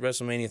Brando's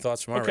WrestleMania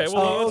thoughts from our Okay. WrestleMania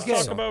Well, Oh, let's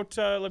okay. talk about.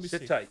 Let me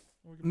Sit see. tight.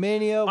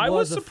 Mania I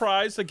was a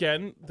surprised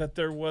again that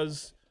there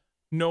was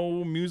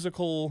no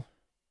musical.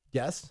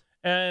 yes.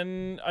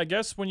 And I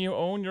guess when you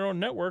own your own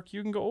network,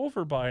 you can go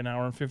over by an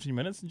hour and 15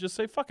 minutes and just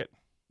say, fuck it.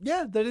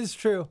 Yeah, that is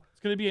true. It's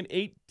going to be an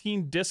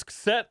 18-disc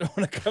set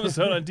when it comes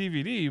out on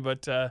DVD,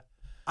 but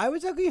I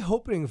was actually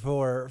hoping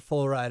for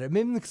Full Rider,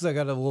 maybe because I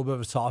got a little bit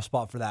of a soft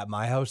spot for that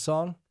My House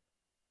song.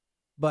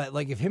 But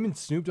like if him and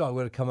Snoop Dogg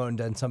would have come out and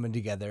done something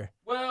together,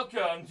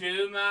 Welcome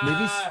to my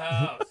Maybe-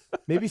 house.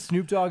 maybe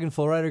Snoop Dogg and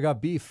Full Rider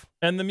got beef.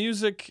 and the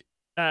music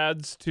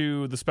adds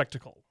to the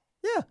spectacle.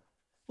 Yeah.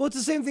 Well, it's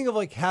the same thing of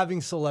like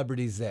having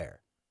celebrities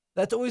there.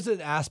 That's always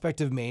an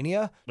aspect of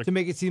Mania Like- to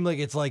make it seem like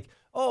it's like,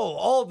 oh,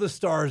 all the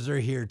stars are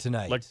here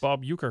tonight. Like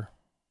Bob Uecker.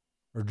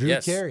 or Drew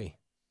Yes. Carey.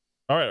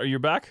 All right, are you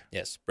back?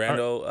 Yes,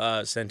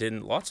 Brando sent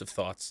in lots of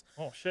thoughts.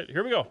 Oh, shit.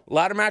 Here we go.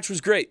 Ladder match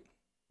was great.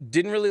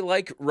 Didn't really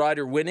like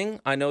Ryder winning.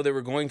 I know they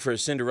were going for a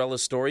Cinderella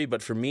story,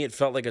 but for me, it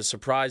felt like a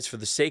surprise for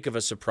the sake of a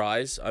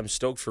surprise. I'm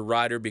stoked for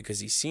Ryder because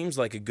he seems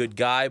like a good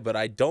guy, but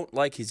I don't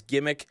like his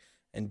gimmick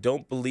and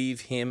don't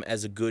believe him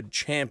as a good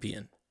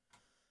champion.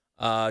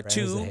 Brandon's a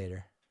Two,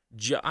 hater.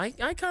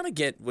 I kind of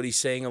get what he's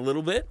saying a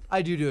little bit.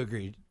 I do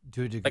agree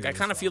to a degree. Like I as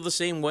kind of well. feel the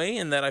same way,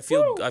 in that I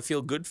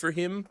feel good for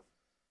him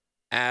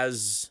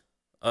as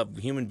a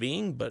human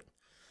being. But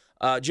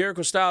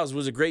Jericho Styles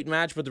was a great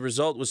match, but the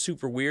result was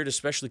super weird,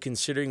 especially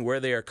considering where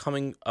they are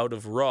coming out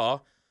of Raw.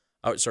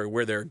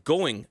 Where they're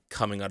going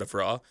coming out of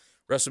Raw.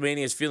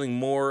 WrestleMania is feeling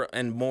more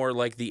and more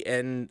like the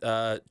end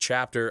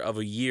chapter of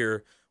a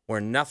year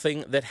where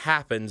nothing that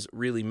happens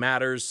really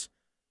matters.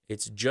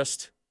 It's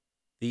just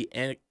the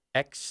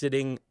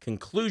exiting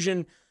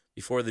conclusion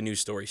before the new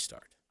story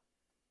starts.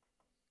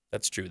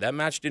 That's true. That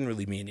match didn't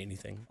really mean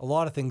anything. A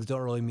lot of things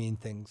don't really mean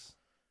things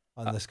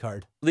on this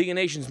card. League of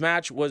Nations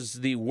match was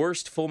the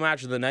worst full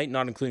match of the night,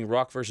 not including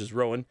Rock versus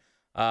Rowan.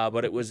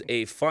 But it was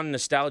a fun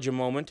nostalgia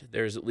moment.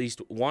 There's at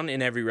least one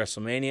in every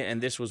WrestleMania,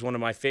 and this was one of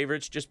my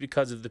favorites just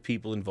because of the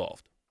people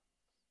involved.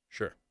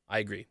 Sure, I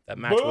agree. That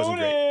match wasn't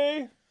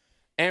great.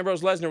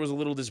 Ambrose Lesnar was a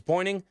little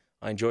disappointing.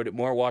 I enjoyed it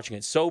more watching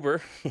it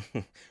sober,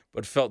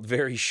 but felt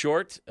very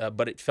short. And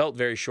it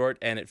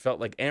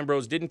felt like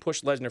Ambrose didn't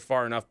push Lesnar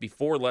far enough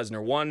before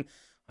Lesnar won.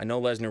 I know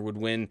Lesnar would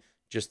win.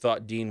 Just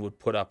thought Dean would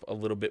put up a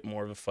little bit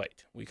more of a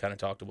fight. We kind of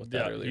talked about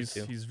that earlier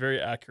too. He's very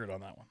accurate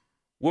on that one.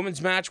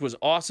 Women's match was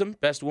awesome.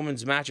 Best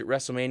women's match at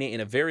WrestleMania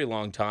in a very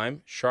long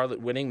time.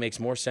 Charlotte winning makes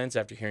more sense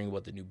after hearing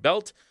about the new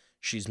belt.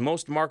 She's the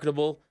most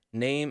marketable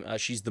name,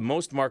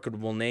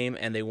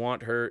 and they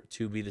want her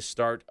to be the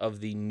start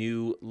of the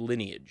new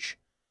lineage.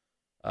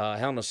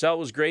 Hell in a Cell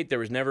was great. There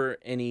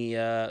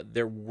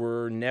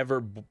were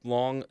never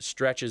long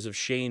stretches of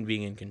Shane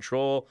being in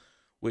control,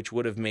 which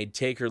would have made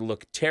Taker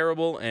look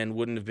terrible and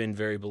wouldn't have been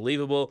very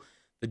believable.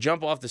 The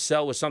jump off the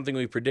cell was something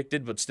we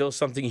predicted, but still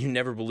something you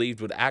never believed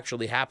would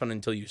actually happen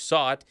until you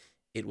saw it.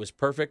 It was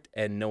perfect,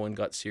 and no one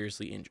got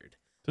seriously injured.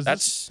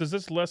 Does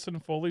this lessen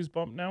Foley's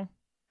bump now?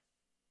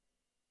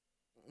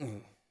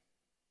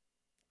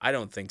 I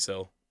don't think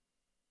so.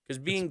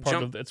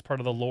 Because it's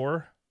part of the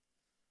lore.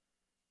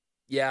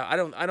 Yeah, I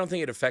don't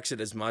think it affects it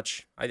as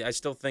much. I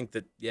still think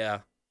that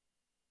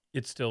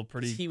it's still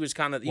pretty. He was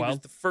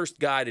the first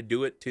guy to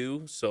do it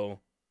too.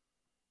 So,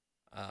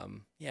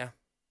 yeah.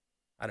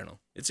 I don't know.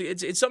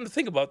 It's something to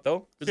think about,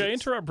 though. Yeah,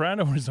 interrupt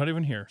Brando when he's not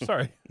even here.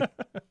 Sorry.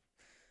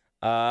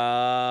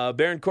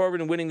 Baron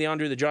Corbin winning the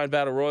Andre the Giant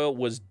Battle Royal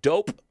was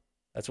dope.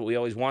 That's what we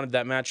always wanted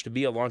that match to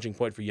be, a launching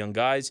point for young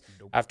guys.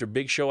 Dope. After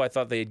Big Show, I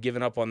thought they had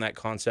given up on that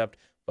concept,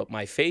 but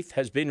my faith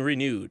has been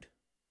renewed.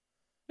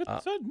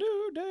 It's a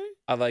new day.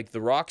 I like the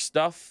Rock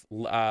stuff.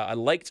 I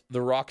liked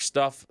the Rock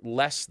stuff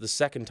less the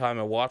second time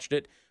I watched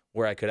it,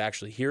 where I could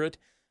actually hear it.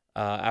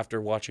 After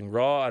watching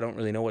Raw, I don't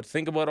really know what to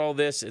think about all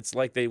this. It's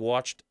like they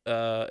just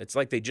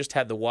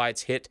had the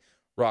Wyatts hit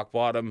rock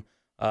bottom,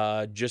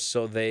 just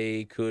so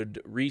they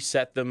could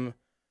reset them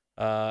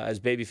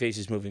as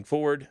babyfaces moving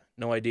forward.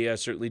 No idea. I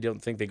certainly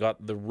don't think they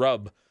got the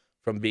rub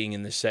from being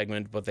in this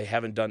segment, but they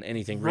haven't done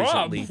anything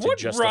recently to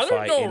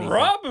justify anything.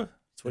 Rub?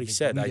 That's what he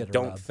said. I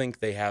don't think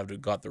they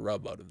have got the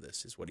rub out of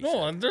this, is what he said.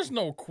 No, and there's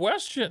no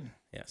question.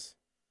 Yes.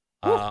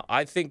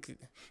 I think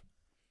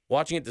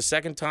watching it the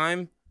second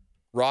time,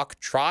 Rock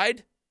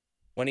tried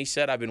when he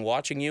said, "I've been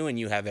watching you and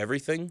you have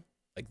everything."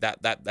 Like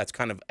that's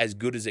kind of as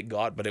good as it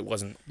got, but it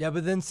wasn't. Yeah,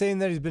 but then saying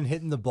that he's been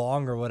hitting the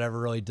bong or whatever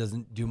really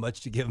doesn't do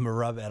much to give him a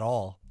rub at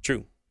all.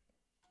 True.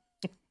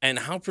 And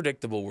how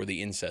predictable were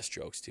the incest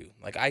jokes too?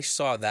 Like I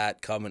saw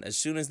that coming as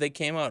soon as they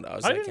came out.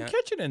 I didn't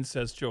catch an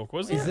incest joke,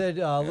 was it? He said,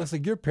 "Looks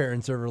like your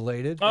parents are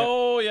related."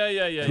 Oh yeah.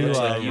 Looks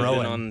like you've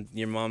been on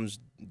your mom's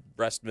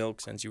breast milk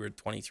since you were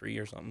 23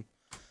 or something.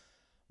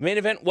 Main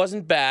event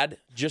wasn't bad,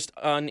 just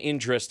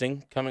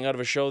uninteresting. Coming out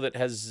of a show that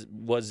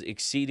was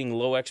exceeding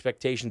low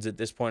expectations at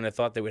this point, I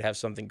thought they would have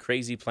something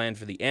crazy planned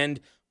for the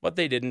end, but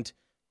they didn't.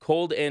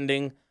 Cold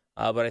ending,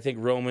 but I think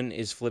Roman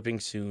is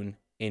flipping soon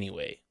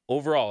anyway.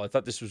 Overall, I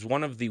thought this was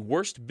one of the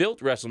worst built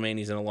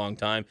WrestleManias in a long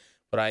time,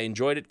 but I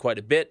enjoyed it quite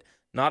a bit.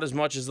 Not as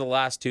much as the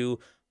last two,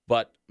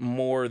 but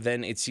more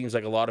than it seems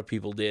like a lot of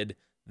people did.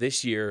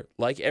 This year,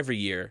 like every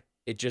year,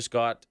 it just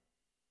got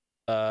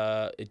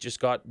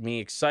me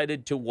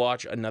excited to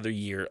watch another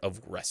year of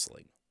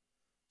wrestling.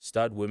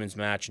 Stud women's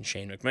match and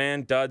Shane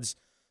McMahon. Duds,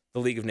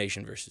 the League of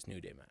Nations versus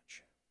New Day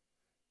match.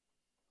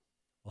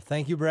 Well,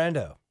 thank you,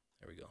 Brando.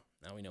 There we go.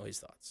 Now we know his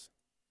thoughts.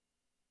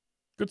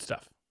 Good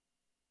stuff.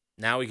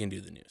 Now we can do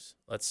the news.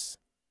 Let's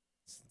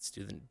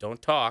do the.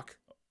 Don't talk.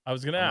 I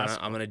was gonna ask.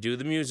 I'm gonna do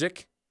the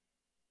music.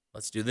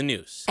 Let's do the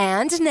news.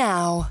 And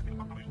now.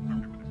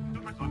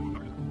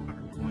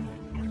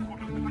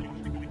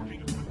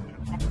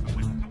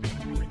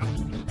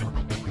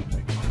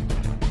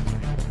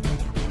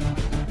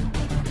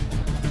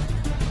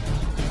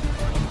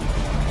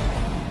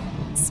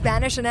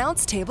 Spanish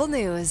Announce Table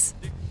News.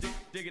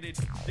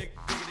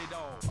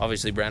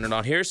 Obviously, Brandon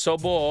not here, so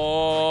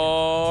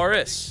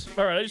Boris.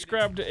 All right, I just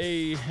grabbed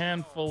a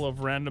handful of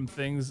random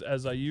things,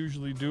 as I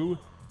usually do.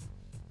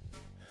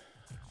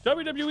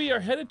 WWE are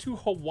headed to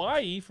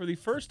Hawaii for the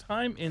first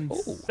time in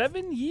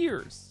 7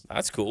 years.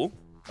 That's cool.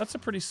 That's a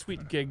pretty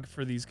sweet gig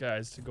for these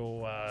guys to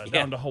go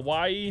down to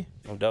Hawaii.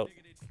 No doubt.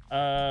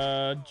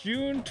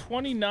 June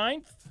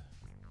 29th.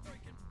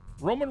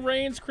 Roman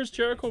Reigns, Chris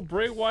Jericho,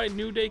 Bray Wyatt,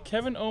 New Day,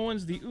 Kevin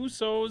Owens, The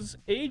Usos,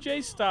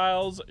 AJ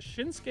Styles,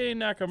 Shinsuke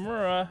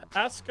Nakamura,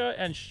 Asuka,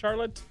 and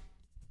Charlotte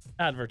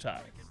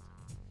advertised.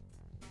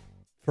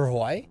 For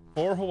Hawaii?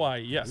 For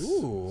Hawaii, yes.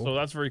 Ooh. So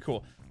that's very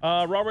cool.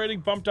 Raw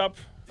rating bumped up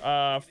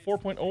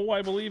 4.0,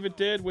 I believe it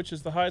did, which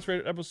is the highest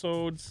rated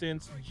episode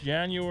since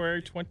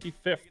January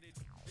 25th.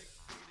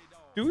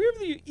 Do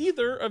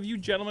either of you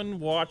gentlemen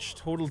watch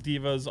Total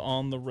Divas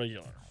on the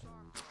regular?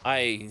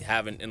 I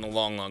haven't in a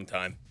long, long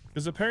time.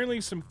 There's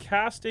apparently some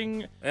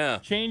casting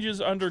changes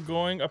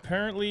undergoing.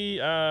 Apparently,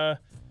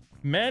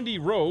 Mandy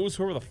Rose,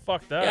 whoever the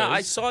fuck that is. Yeah,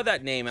 I saw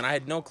that name and I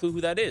had no clue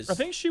who that is. I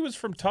think she was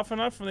from Tough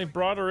Enough when they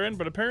brought her in,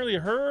 but apparently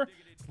her,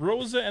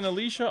 Rosa, and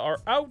Alicia are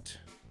out.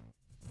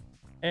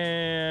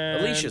 And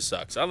Alicia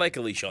sucks. I like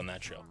Alicia on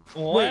that show.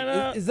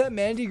 Lana, Wait, is that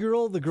Mandy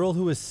girl the girl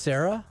who was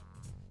Sarah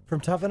from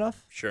Tough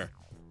Enough? Sure.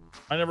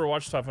 I never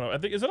watched Tough Enough. I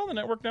think is it on the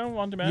network now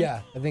on demand?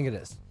 Yeah, I think it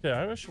is.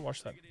 Yeah, I should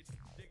watch that.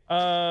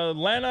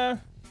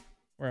 Lana,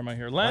 where am I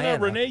here? Lana,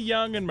 Lana. Renee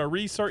Young, and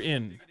Maurice are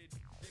in.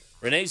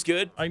 Renee's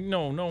good.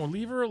 No,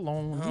 leave her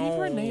alone. Leave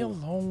Renee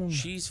alone.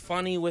 She's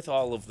funny with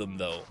all of them,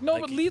 though. No,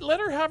 Like, but let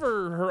her have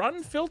her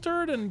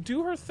unfiltered and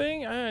do her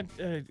thing. And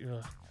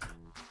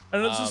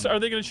it's just, are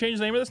they going to change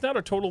the name of this now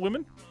to Total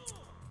Women?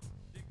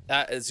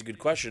 that is a good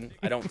question.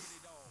 I don't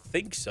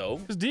think so.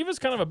 Because diva's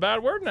kind of a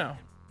bad word now.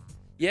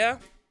 Yeah.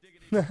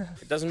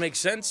 It doesn't make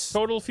sense.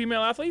 Total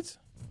female athletes?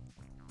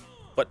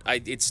 But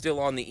it's still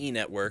on the E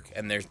network,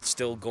 and they're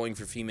still going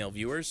for female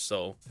viewers,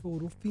 so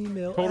Total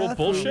female. Total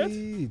bullshit?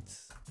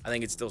 athletes. I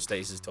think it still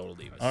stays as Total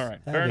Divas. All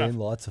right, fair Having enough.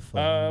 lots of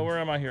fun. Where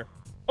am I here?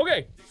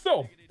 Okay,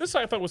 so this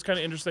I thought was kind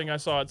of interesting. I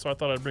saw it, so I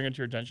thought I'd bring it to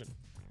your attention.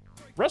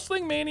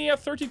 Wrestling Mania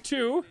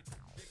 32.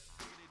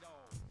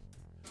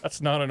 That's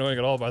not annoying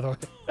at all, by the way.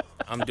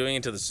 I'm doing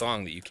it to the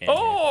song that you can't hear.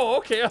 Oh,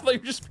 okay. I thought you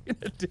were just being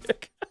a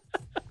dick.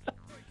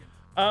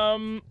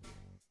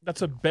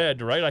 That's a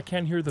bed, right? I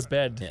can't hear the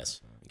bed.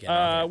 Yes.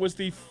 Again, Was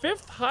the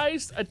 5th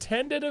highest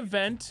attended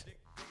event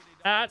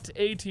at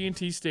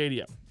AT&T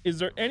Stadium. Is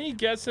there any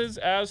guesses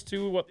as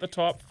to what the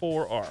top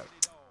 4 are?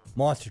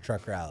 Monster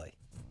Truck Rally.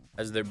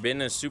 Has there been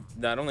a Super...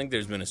 I don't think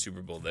there's been a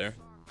Super Bowl there.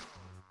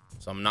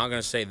 So I'm not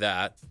going to say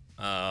that.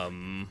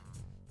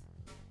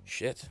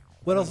 Shit.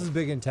 What else is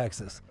big in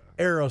Texas?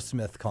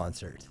 Aerosmith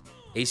concert.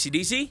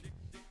 AC/DC?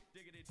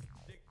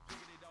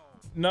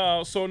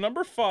 No, so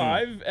number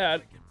 5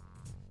 at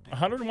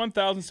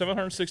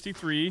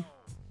 101,763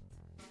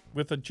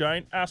 with a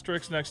giant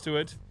asterisk next to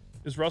it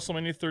is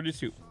WrestleMania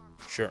 32.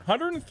 Sure.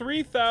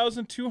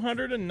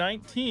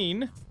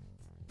 103,219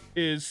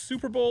 is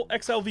Super Bowl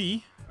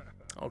XLV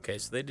Okay,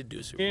 so they did do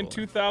a Super in Bowl.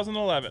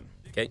 2011.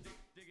 Okay.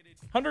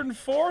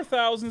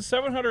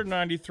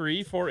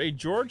 104,793 for a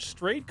George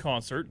Strait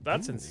concert.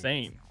 That's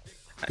insane.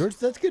 George,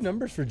 that's good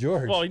numbers for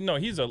George. Well, no,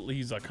 he's a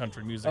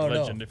country music Oh, no.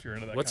 legend if you're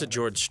into that. What's a kind of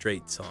George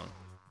Strait song? thing.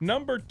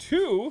 Number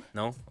 2?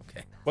 No?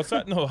 Okay. What's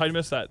that? No, I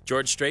missed that.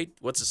 George Strait?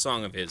 What's a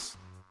song of his?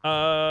 He's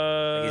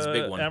a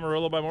big one.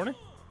 Amarillo by Morning.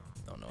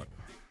 Don't know it.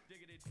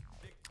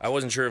 I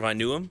wasn't sure if I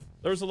knew him.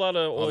 There was a lot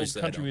of old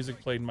Obviously, I country don't. music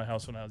played in my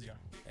house when I was young.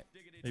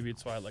 Maybe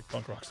it's why I like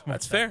punk rock so much.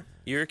 That's fair.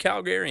 You're a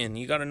Calgarian.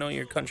 You got to know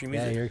your country yeah,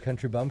 music. you're a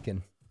country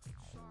bumpkin.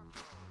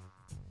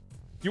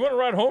 You want to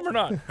ride home or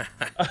not?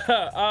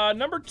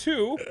 Number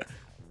 2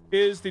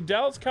 is the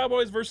Dallas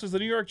Cowboys versus the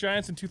New York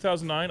Giants in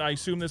 2009. I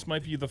assume this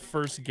might be the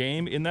first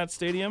game in that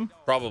stadium.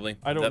 Probably.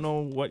 I don't know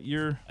what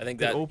year I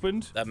think it that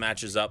opened. that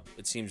matches up.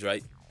 It seems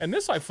right. And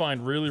this I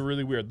find really,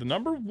 really weird. The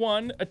number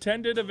 1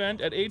 attended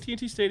event at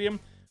AT&T Stadium,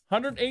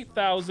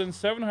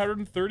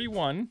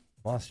 108,731.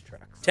 Monster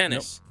Trucks.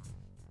 Tennis.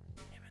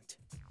 Damn it.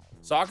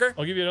 Soccer?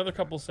 I'll give you another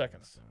couple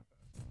seconds.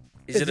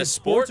 Is it a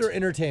sport? or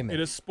entertainment?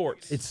 It is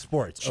sports. It's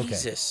sports. Okay.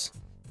 Jesus.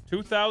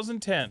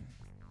 2010.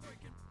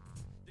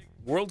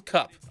 World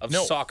Cup of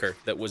No. soccer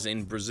that was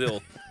in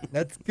Brazil.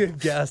 That's a good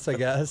guess, I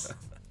guess.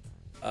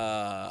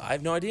 I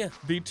have no idea.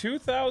 The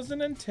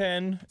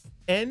 2010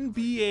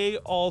 NBA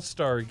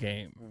All-Star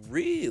Game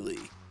Really?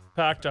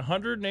 packed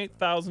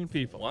 108,000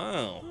 people.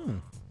 Wow.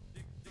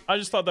 I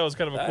just thought that was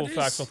kind of a That cool is-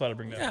 fact, so I thought I'd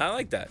bring that up. Yeah, I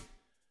like that.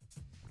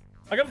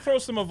 I got to throw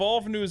some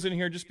Evolve news in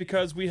here just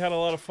because we had a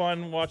lot of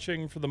fun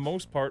watching for the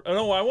most part. Oh,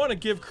 no, I want to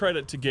give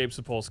credit to Gabe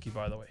Sapolsky,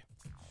 by the way.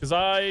 Because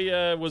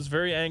I was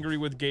very angry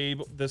with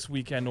Gabe this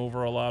weekend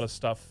over a lot of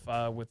stuff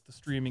with the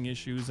streaming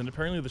issues. And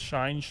apparently the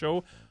Shine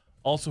show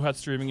also had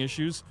streaming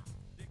issues.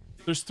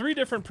 There's 3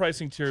 different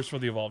pricing tiers for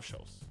the Evolve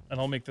shows. And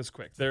I'll make this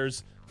quick.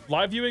 There's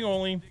live viewing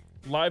only,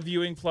 live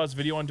viewing plus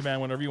video on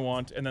demand whenever you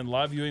want, and then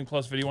live viewing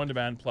plus video on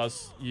demand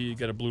plus you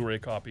get a Blu-ray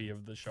copy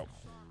of the show.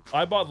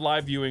 I bought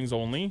live viewings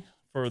only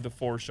for the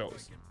 4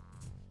 shows.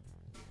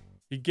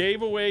 He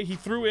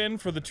threw in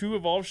for the 2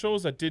 Evolve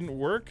shows that didn't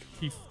work,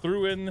 he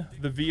threw in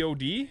the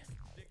VOD,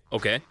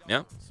 Okay.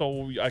 Yeah.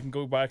 so I can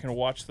go back and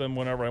watch them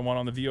whenever I want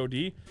on the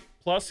VOD.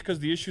 Plus, because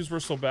the issues were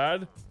so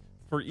bad,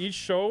 for each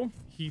show,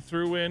 he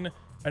threw in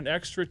an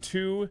extra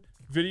 2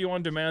 video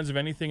on demands of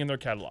anything in their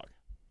catalog.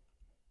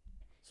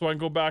 So I can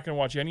go back and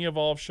watch any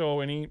Evolve show,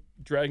 any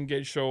Dragon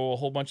Gate show, a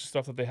whole bunch of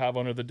stuff that they have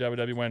under the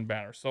WWN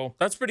banner. So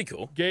That's pretty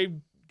cool.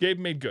 Gabe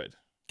made good,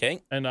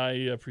 Okay. and I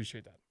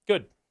appreciate that.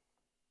 Good.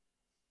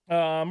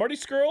 Marty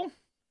Skrull,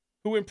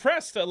 who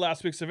impressed at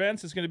last week's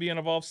events, is going to be in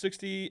Evolve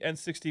 60 and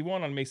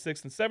 61 on May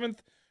 6th and 7th.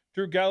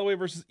 Drew Galloway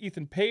versus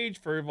Ethan Page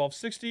for Evolve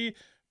 60.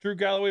 Drew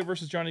Galloway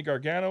versus Johnny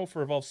Gargano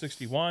for Evolve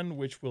 61,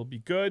 which will be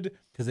good.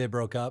 Because they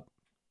broke up.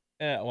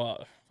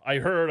 Well, I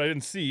heard, I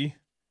didn't see.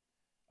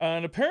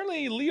 And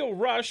apparently Leo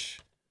Rush,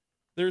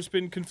 there's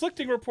been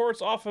conflicting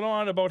reports off and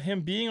on about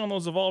him being on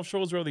those Evolve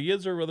shows, whether he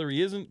is or whether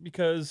he isn't,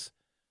 because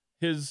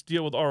his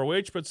deal with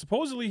ROH, but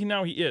supposedly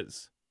now he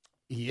is.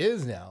 He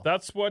is now.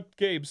 That's what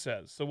Gabe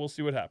says. So we'll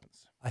see what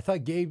happens. I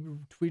thought Gabe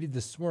tweeted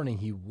this morning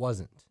he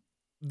wasn't.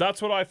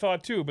 That's what I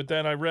thought too. But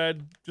then I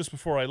read just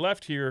before I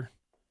left here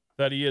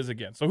that he is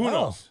again. So who Oh.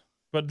 knows?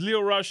 But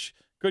Leo Rush,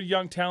 good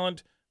young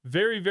talent,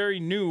 very, very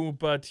new,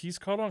 but he's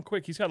caught on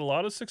quick. He's had a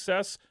lot of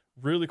success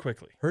really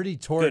quickly. Heard he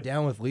tore Good. it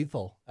down with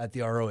Lethal at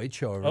the ROH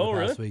show over Oh,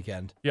 the past really?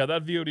 weekend. Yeah,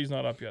 that VOD's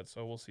not up yet,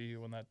 so we'll see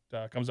when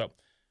that comes out.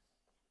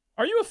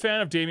 Are you a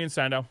fan of Damian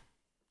Sandow?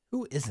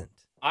 Who isn't?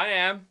 I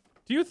am.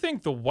 Do you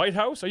think the White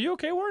House? Are you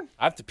okay, Warren?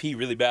 I have to pee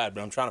really bad,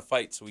 but I'm trying to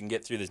fight so we can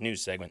get through this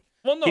news segment.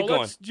 Well, no. Keep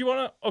going. Do you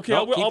want to? Okay, No,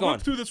 I'll keep whip going.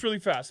 through this really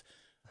fast.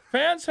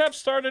 Fans have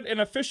started an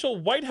official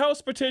White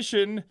House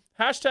petition. #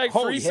 Oh,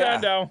 Free yeah.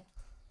 Sandow.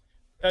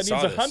 It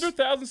Saw needs this.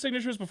 100,000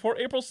 signatures before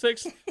April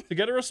 6th to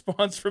get a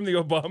response from the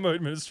Obama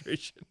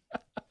administration.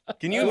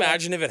 Can you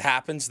imagine if it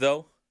happens,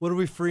 though? What are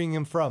we freeing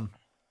him from?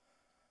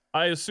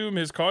 I assume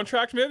his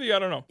contract, maybe. I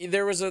don't know.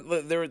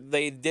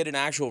 They did an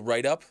actual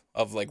write-up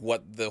of like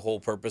what the whole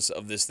purpose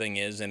of this thing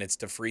is, and it's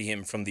to free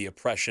him from the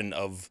oppression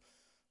of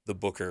the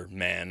Booker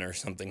man or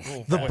something.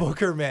 like The that.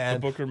 Booker Man. The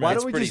Booker Man. Why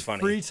It's don't we pretty just funny.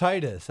 free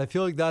Titus? I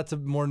feel like that's a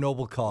more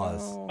noble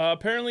cause.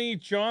 Apparently,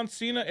 John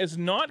Cena is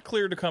not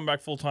cleared to come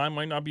back full time.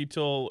 Might not be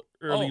till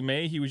early Oh.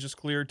 May. He was just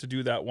cleared to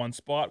do that one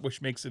spot,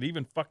 which makes it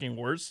even fucking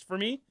worse for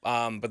me.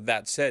 But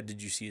that said,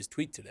 did you see his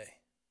tweet today?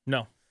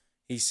 No.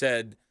 He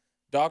said,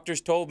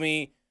 "Doctors told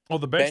me Oh,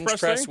 the bench,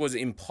 press thing? was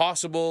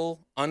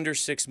impossible under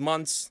 6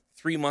 months.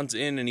 3 months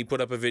in, and he put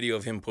up a video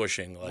of him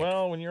pushing. Like,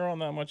 Well, when you're on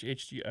that much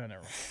HG,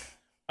 never.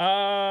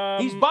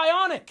 he's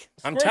bionic.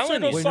 I'm Square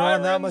telling Circle you. When you're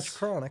on that Sirens. much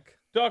chronic.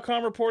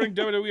 .com reporting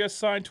WWE has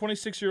signed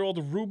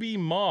 26-year-old Ruby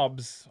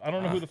Mobbs. I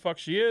don't know who the fuck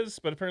she is,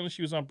 but apparently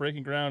she was on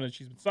Breaking Ground and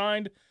she's been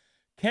signed.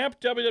 Camp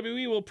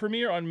WWE will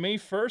premiere on May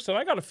 1st, and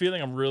I got a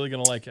feeling I'm really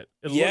going to like it.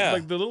 It Yeah.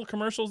 looked like the little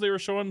commercials they were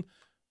showing,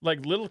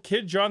 like little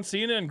kid John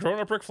Cena and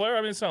grown-up Ric Flair.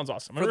 I mean, it sounds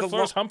awesome. Ric the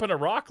Flair's humping a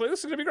rock. Like, this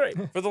is going to be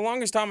great. For the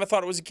longest time, I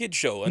thought it was a kid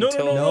show No,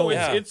 until no.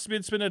 yeah, It's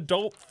been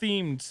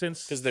adult-themed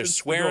since. because they're since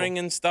the swearing go.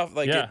 and stuff.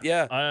 Like, Yeah. it,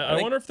 yeah. I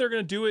wonder if they're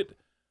going to do it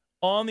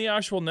on the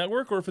actual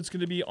network or if it's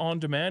going to be on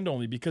demand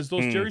only, because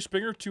those Hmm. Jerry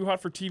Springer Too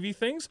Hot for TV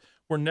things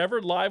were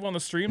never live on the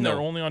stream. No. They're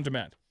only on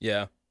demand.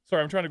 Yeah.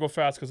 Sorry, I'm trying to go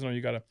fast because I know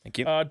you got to. Thank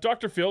you.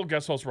 Dr. Phil,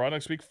 guest host Raw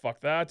next week.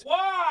 Fuck that.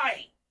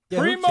 Why? Yeah,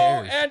 who Primo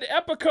cares? and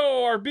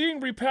Epico are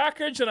being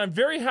repackaged, and I'm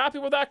very happy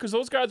with that because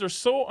those guys are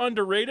so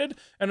underrated.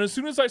 And as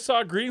soon as I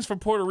saw Greetings from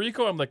Puerto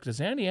Rico, I'm like, does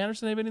Andy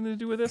Anderson have anything to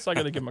do with this? I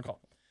got to give him a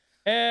call.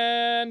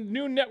 And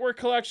new network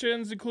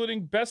collections,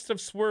 including Best of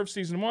Swerve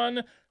Season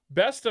 1,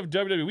 Best of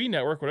WWE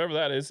Network, whatever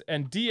that is,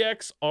 and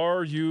DX,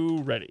 Are You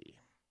Ready?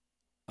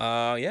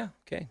 Yeah.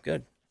 Okay,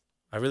 good.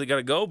 I really got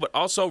to go. But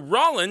also,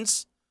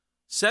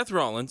 Seth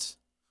Rollins,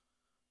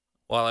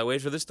 while I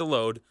wait for this to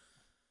load,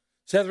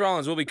 Seth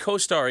Rollins will be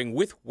co-starring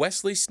with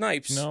Wesley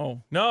Snipes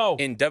No.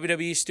 in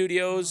WWE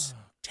Studios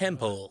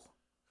Temple.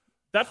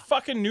 That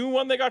fucking new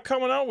one they got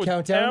coming out with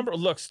Countdown? Amber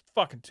looks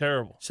fucking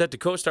terrible. Set to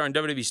co-star in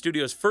WWE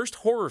Studios' first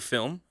horror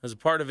film as a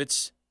part of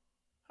its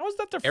How is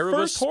that their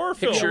Erebus first horror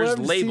film? Pictures Let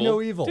him see label.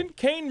 no evil. Didn't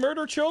Kane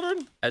murder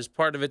children? As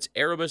part of its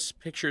Erebus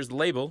Pictures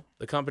label,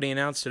 the company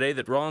announced today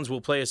that Rollins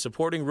will play a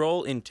supporting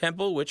role in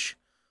Temple, which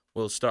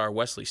will star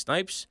Wesley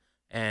Snipes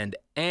and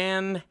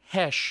Anne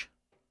Hesh.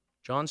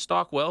 John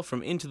Stockwell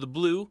from Into the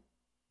Blue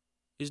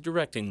is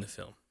directing the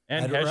film.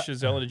 And I'd ra- Hesh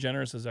is Ellen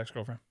DeGeneres'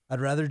 ex-girlfriend.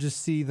 I'd rather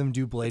just see them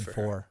do Blade for her.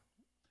 4.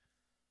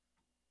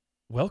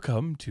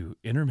 Welcome to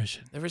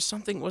Intermission.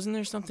 Wasn't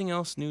there something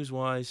else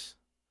news-wise?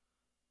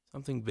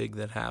 Something big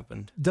that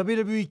happened.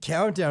 WWE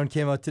Countdown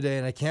came out today,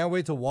 and I can't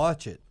wait to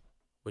watch it.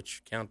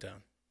 Which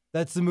countdown?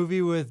 That's the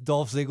movie with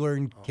Dolph Ziggler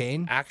and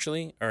Kane.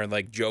 Actually? Or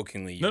like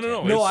jokingly? You No,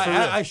 can't- No, it's for real.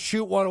 I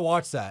shoot want to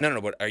watch that. No,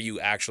 but are you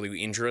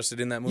actually interested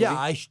in that movie? Yeah,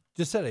 I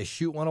just said I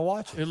shoot want to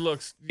watch it. It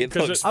looks. It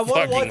 'cause looks I want to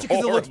fucking watch it because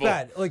it looks horrible.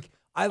 bad. Like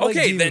I like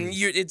Okay, D then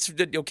movies.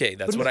 okay.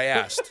 That's what I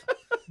asked.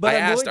 But I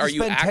I'm willing asked, to are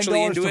you spend actually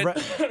 $10 into to it?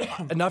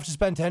 rent enough to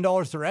spend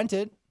 $10 to rent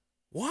it?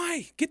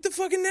 Why? Get the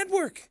fucking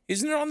network.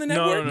 Isn't it on the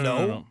no, network?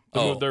 no.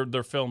 Oh.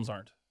 Their films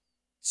aren't.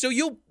 So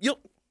you'll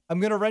I'm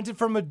gonna rent it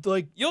from a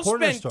you'll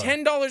corner spend store.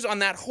 $10 on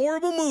that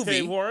horrible movie,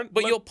 Okay, Warren,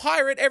 but let- you'll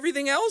pirate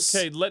everything else.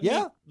 Okay, let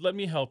Yeah.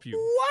 me help you.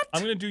 What?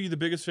 I'm gonna do you the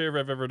biggest favor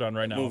I've ever done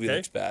right now. movie Okay.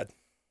 looks bad.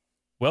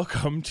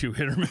 Welcome to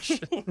Intermission.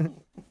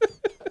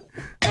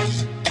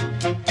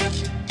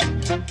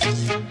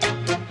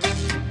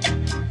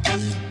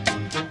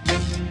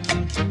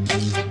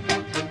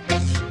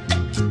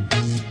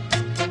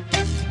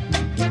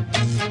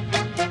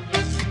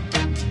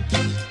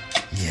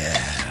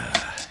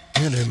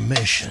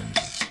 Intermission.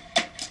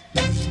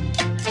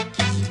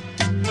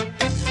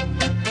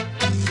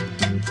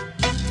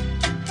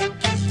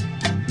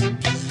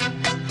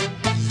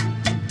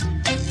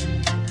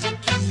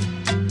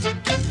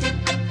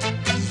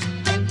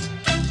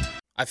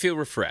 I feel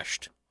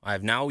refreshed. I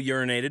have now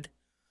urinated.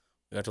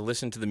 We got to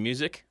listen to the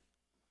music,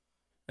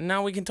 and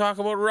now we can talk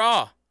about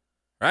Raw,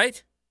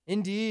 right?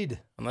 Indeed.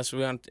 Unless we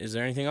want. Is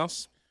there anything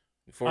else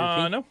before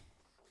we pee? No,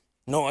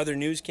 No other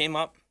news came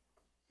up.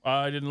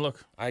 I didn't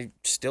look. I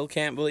still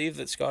can't believe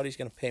that Scotty's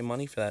going to pay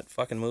money for that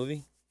fucking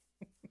movie.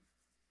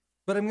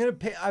 but I'm gonna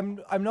pay.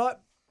 I'm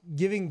not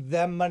giving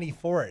them money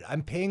for it.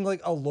 I'm paying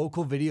like a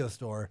local video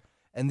store,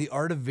 and the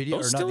art of video.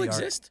 Those or not still the art-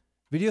 exist?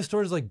 Video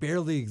stores like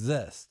barely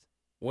exist.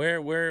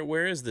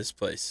 Where is this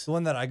place? The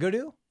one that I go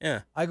to,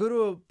 Yeah. I go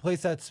to a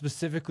place that's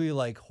specifically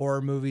like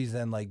horror movies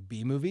and like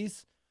B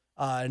movies,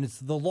 and it's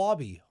the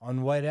Lobby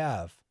on White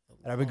Ave.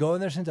 And I've been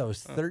going there since I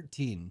was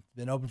 13.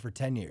 Been open for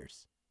 10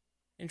 years.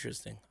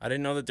 Interesting. I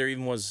didn't know that there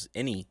even was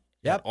any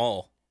Yep. at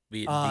all.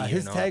 Be it B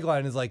His or not.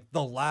 tagline is like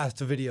the last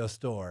video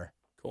store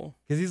Cool.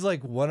 because he's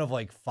like one of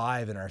like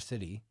 5 in our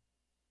city.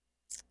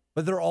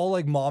 But they're all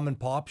like mom and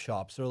pop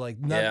shops. They're like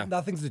Yeah.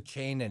 nothing's a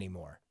chain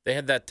anymore. They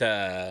had that.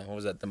 What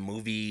was that? The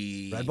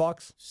movie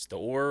Redbox,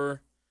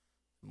 store,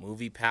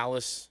 movie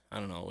palace. I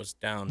don't know. It was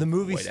down the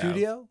movie White Ave.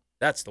 studio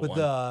That's the with one.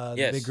 the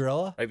Yes. big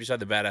gorilla. Right beside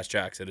the Badass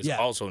Jacks. That is Yeah.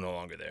 also no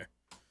longer there.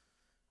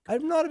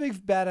 I'm not a big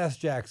Badass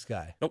Jacks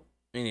guy. Nope.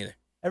 Me neither.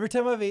 Every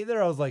time I've ate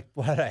there, I was like,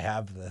 why did I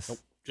have this? Nope.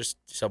 Just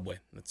Subway.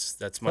 That's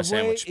my Subway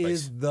sandwich place.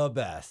 is the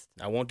best.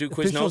 I won't do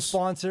Official Quiznos.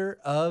 sponsor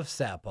of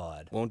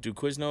Sapod. Won't do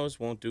Quiznos.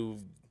 Won't do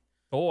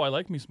Oh, I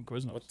like me some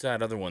Quiznos. what's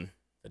that other one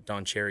that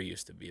Don Cherry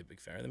used to be a big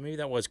fan of? Maybe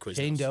that was Quiznos.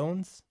 Shane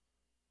Dones?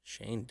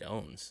 Shane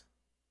Dones.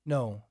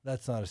 No,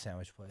 that's not a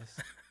sandwich place.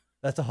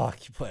 That's a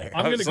hockey player. I'm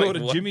I going to was go like,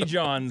 to what? Jimmy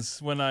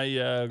John's when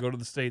I go to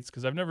the States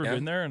because I've never Yeah.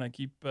 been there, and I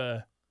keep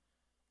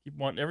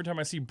wanting. Every time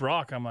I see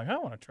Brock, I'm like, I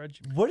want to try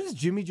Jimmy. What does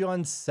Jimmy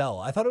John's sell?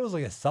 I thought it was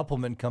like a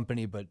supplement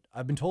company, but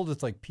I've been told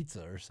it's like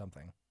pizza or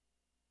something.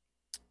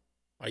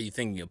 Are you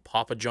thinking of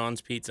Papa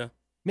John's Pizza?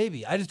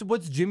 Maybe.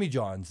 What's Jimmy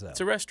John's though? It's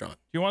a restaurant.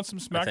 Do you want some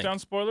I think. SmackDown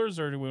spoilers,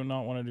 or do we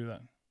not want to do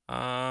that?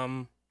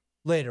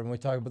 Later when we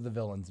talk about the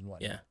villains and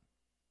whatnot. Yeah.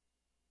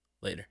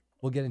 Later.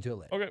 We'll get into it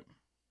later. Okay.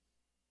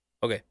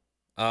 Okay.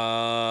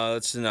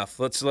 That's enough.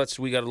 Let's.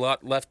 We got a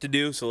lot left to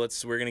do, so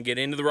we're gonna get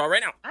into the Raw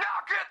right now. Now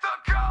get the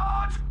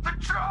guns, the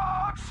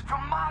drugs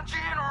from my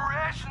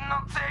generation.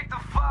 I'll take the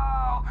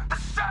fall, the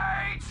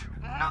stage,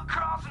 and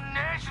across the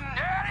nation.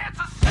 And it's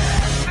a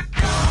sin, the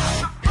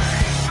cost, the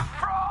fake, the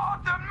fraud,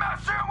 the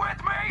messing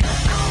with me.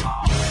 Come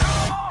on,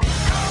 come on,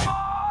 come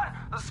on,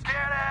 let's get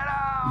it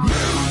on.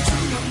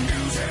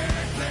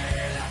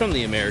 From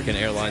the American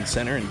Airlines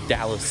Center in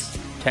Dallas,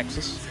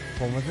 Texas.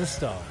 Home with the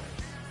Stars.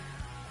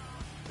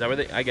 Is that where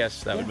they? I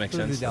guess that would Yeah, make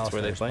where the sense. That's Dallas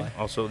where they Stars play.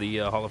 play. Also, the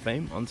Hall of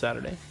Fame on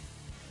Saturday.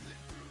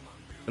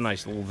 A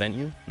nice little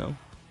venue. No, I'm I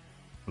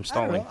don't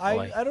stalling. know.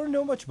 while I don't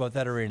know much about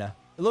that arena.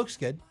 It looks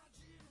good.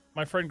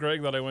 My friend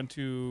Greg that I went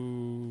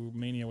to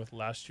Mania with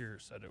last year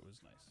said it was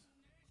nice.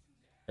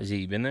 Has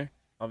he been there?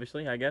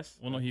 Obviously, I guess.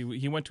 Well, no,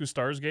 he went to a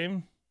Stars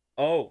game,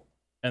 Oh,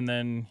 and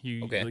then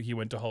he Okay. he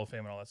went to Hall of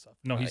Fame and all that stuff.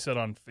 No, he Right. said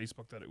on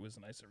Facebook that it was a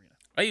nice arena.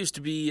 I used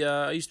to be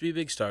a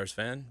big Stars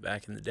fan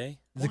back in the day.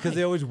 Is it because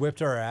they always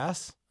whipped our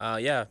ass?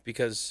 Yeah,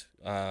 because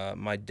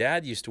my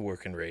dad used to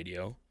work in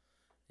radio,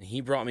 and he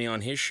brought me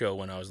on his show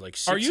when I was like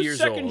 6 Are you years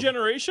second old.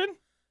 generation?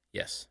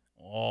 Yes,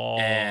 Oh,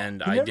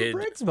 and He I never did.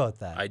 brags about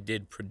that. I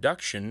did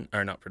predictions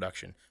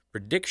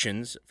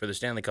for the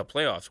Stanley Cup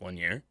playoffs one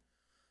year,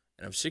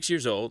 and I'm 6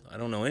 years old. I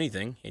don't know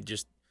anything. He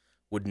just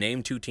would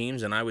name two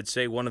teams, and I would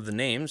say one of the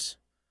names,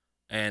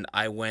 and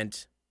I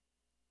went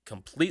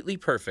completely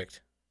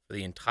perfect for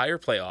the entire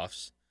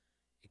playoffs,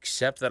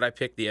 except that I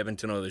picked the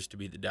Edmonton Oilers to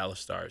beat the Dallas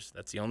Stars.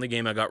 That's the only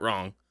game I got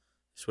wrong.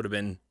 This would have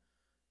been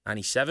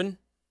 97,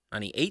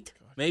 98,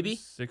 maybe.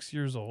 6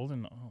 years old,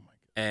 and oh my god.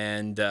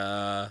 And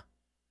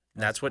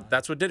that's what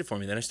did it for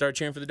me. Then I started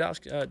cheering for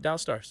the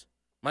Dallas Stars.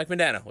 Mike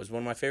Modano was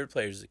one of my favorite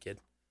players as a kid.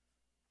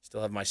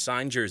 Still have my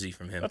signed jersey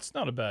from him. That's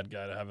not a bad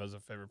guy to have as a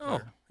favorite Oh,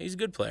 player. he's a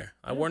good player.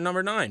 I wore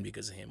number 9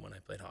 because of him when I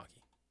played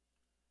hockey.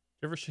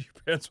 You ever shit your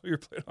pants while you're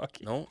playing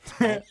hockey? No,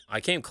 I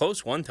came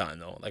close one time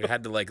though. Like I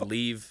had to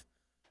leave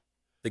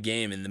the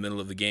game in the middle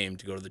of the game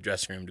to go to the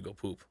dressing room to go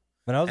poop.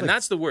 When I was And like,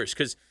 that's the worst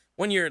because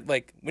when you're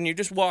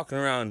just walking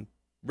around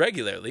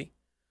regularly,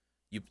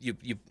 you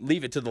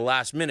leave it to the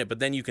last minute, but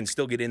then you can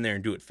still get in there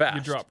and do it fast.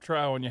 You drop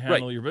trowel and you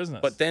handle your business.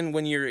 But then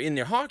when you're in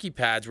their hockey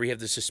pads where you have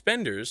the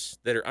suspenders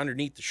that are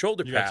underneath the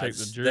shoulder You gotta take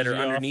pads, the that are jersey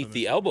off underneath of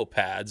the it. elbow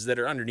pads, that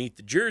are underneath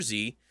the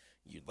jersey,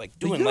 you're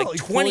doing you gotta, like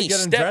fully 20 get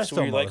steps undressed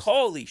where you're like, almost.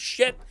 holy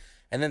shit.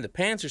 And then the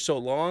pants are so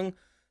long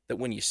that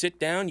when you sit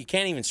down, you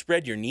can't even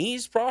spread your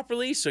knees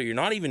properly, so you're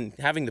not even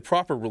having the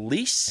proper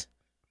release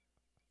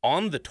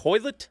on the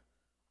toilet.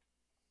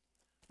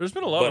 There's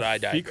been a lot But I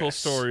of fecal digress.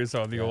 stories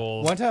on the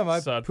old. one time I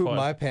sad pooped pod.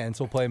 my pants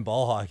while playing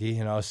ball hockey,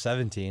 and I was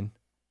 17.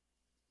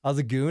 I was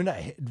a goon.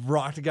 I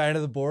rocked a guy into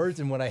the boards,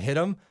 and when I hit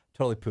him,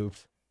 totally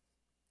pooped.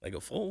 Like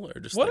a full or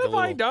just What like have a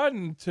I little...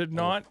 done to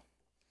not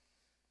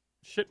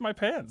shit my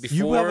pants? Before-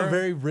 You have a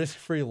very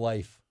risk-free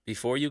life.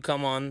 Before you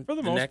come on For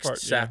the the most next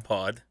part, yeah. Sat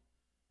Pod,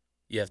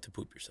 you have to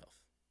poop yourself.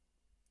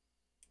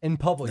 In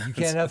public, you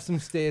can't have some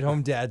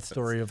stay-at-home dad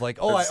story of like,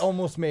 oh, I that's-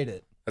 almost made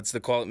it. That's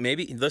the call.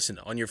 Maybe, listen,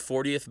 on your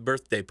 40th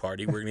birthday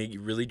party, we're going to get you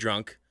really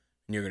drunk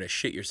and you're going to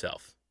shit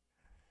yourself.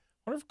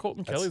 I wonder if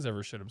Colton Kelly's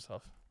ever shit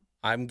himself.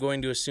 I'm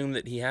going to assume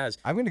that he has.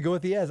 I'm going to go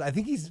with the yes. I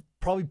think he's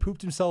probably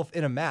pooped himself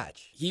in a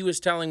match. He was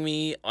telling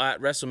me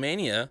at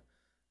WrestleMania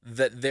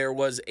that there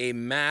was a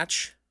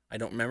match, I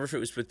don't remember if it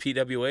was with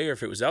PWA or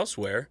if it was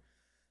elsewhere,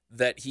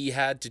 that he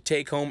had to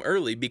take home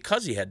early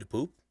because he had to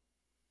poop.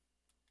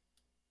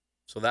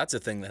 So that's a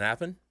thing that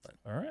happened. But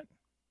All right.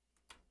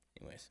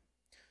 anyways,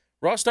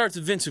 Raw starts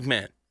with Vince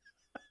McMahon.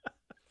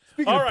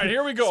 Speaking All of right, poop-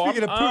 here we go.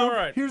 Speaking of poop, All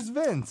right. here's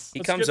Vince. He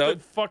Let's comes get out,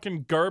 the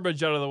fucking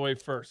garbage out of the way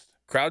first.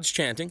 crowd's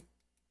chanting,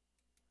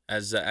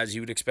 as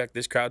you would expect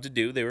this crowd to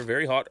do. They were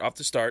very hot off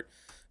the start.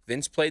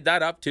 Vince played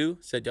that up too.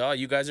 Said, "Oh,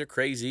 you guys are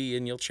crazy,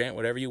 and you'll chant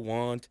whatever you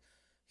want."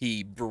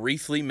 He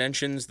briefly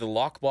mentions the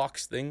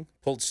lockbox thing,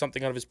 pulled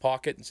something out of his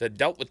pocket, and said,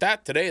 "Dealt with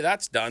that today.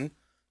 That's done." At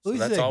So least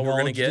that's they all we're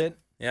gonna acknowledged get. it.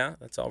 Yeah,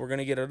 that's all we're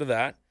gonna get out of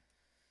that.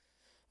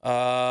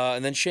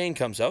 And then Shane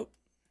comes out,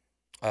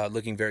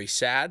 looking very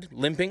sad,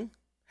 limping,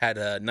 had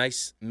a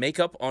nice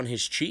makeup on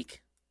his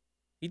cheek.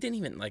 He didn't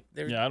even like.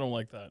 Yeah, I don't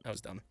like that. That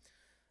was dumb.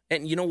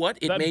 And you know what?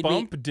 It That made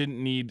bump me.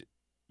 didn't need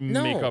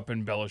No. makeup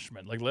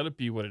embellishment. Like, let it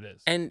be what it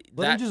is. And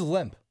Let that him just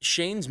limp.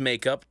 Shane's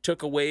makeup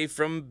took away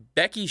from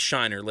Becky's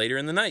shiner later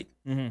in the night.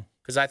 Mm-hmm.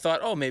 Because I thought,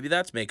 oh, maybe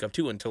that's makeup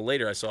too. Until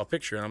later, I saw a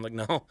picture and I'm like,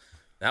 no,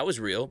 that was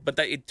real. But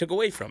it took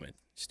away from it.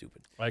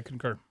 Stupid. I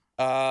concur.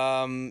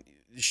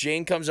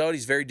 Shane comes out.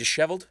 He's very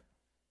disheveled.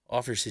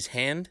 Offers his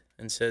hand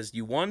and says,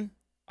 "You won.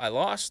 I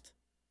lost.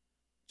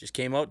 Just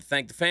came out to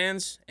thank the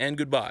fans and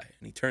goodbye."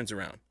 And he turns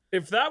around.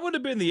 If that would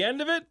have been the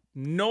end of it,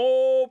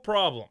 no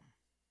problem.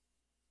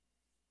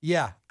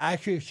 Yeah,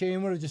 actually,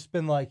 Shane would have just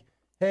been like,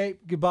 "Hey,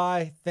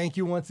 goodbye, thank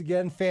you once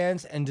again,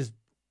 fans," and just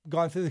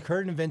gone through the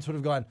curtain. And Vince would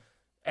have gone,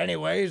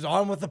 "Anyways,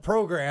 on with the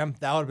program."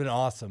 That would have been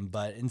awesome.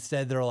 But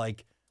instead, they're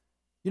like,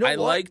 "You know I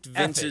what? liked F it.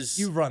 Vince's-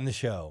 You run the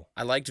show."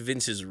 I liked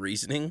Vince's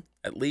reasoning,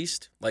 at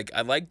least. Like,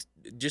 I liked,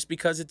 just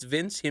because it's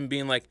Vince, him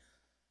being like,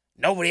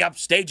 "Nobody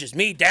upstages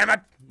me, damn it!"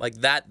 Like,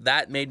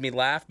 that made me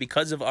laugh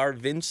because of our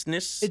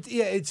Vince-ness.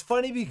 It's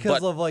funny because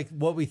But of like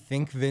what we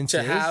think Vince to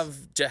is.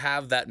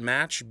 have that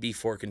match be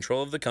for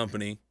control of the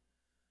company,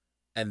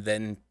 and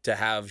then to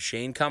have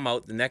Shane come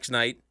out the next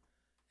night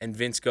and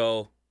Vince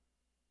go,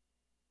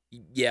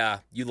 "Yeah,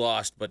 you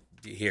lost, but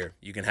here,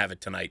 you can have it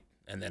tonight."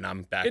 And then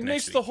I'm back It next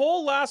makes week. the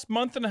whole last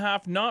month and a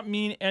half not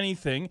mean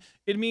anything.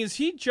 It means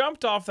he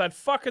jumped off that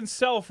fucking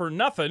cell for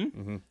nothing.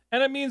 Mm-hmm.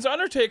 And it means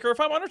Undertaker. If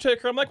I'm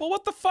Undertaker, I'm like, well,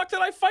 what the fuck did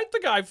I fight the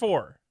guy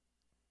for?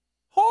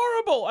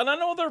 Horrible. And I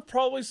know there's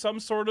probably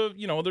some sort of,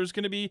 there's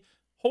going to be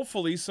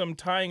hopefully some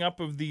tying up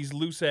of these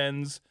loose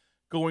ends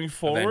going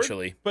forward.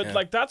 Eventually, But yeah.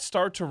 like that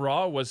start to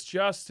Raw was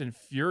just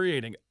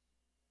infuriating.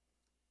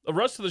 The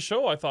rest of the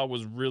show I thought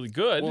was really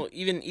good. Well,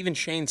 even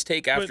Shane's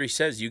take after he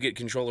says you get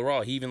control of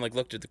Raw, he even like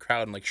looked at the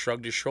crowd and like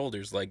shrugged his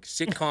shoulders, like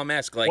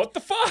sitcom-esque, like, what the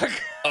fuck?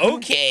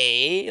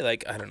 okay,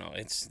 like, I don't know.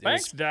 It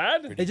Thanks, was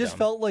Dad. pretty It just dumb.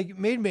 felt like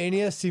made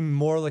Mania seem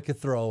more like a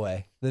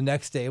throwaway. The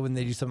next day when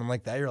they do something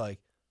like that, you're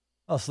like,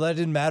 "Oh, so that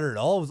didn't matter at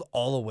all. It was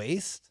all a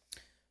waste."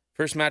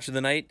 First match of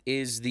the night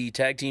is the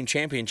Tag Team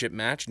Championship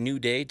match. New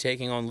Day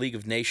taking on League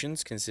of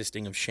Nations,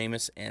 consisting of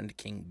Sheamus and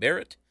King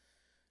Barrett.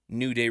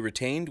 New Day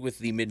retained with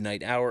the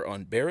Midnight Hour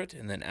on Barrett,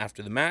 and then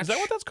after the match... Is that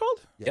what that's called?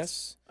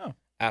 Yes. Oh.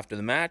 After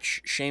the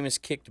match, Sheamus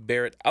kicked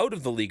Barrett out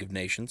of the League of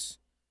Nations.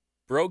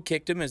 Brogue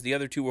kicked him as the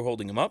other two were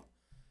holding him up.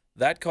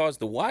 That caused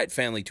the Wyatt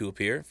family to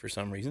appear, for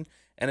some reason,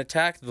 and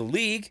attacked the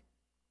League.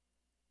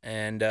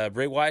 And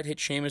Bray Wyatt hit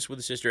Sheamus with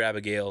his sister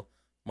Abigail,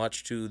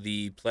 much to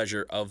the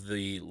pleasure of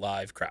the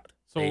live crowd.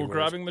 So They we're were-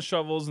 grabbing the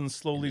shovels and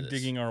slowly into this.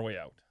 digging our way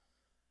out.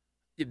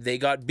 They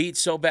got beat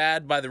so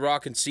bad by The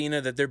Rock and Cena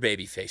that they're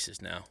baby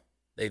faces now.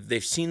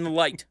 They've seen the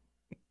light.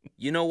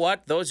 You know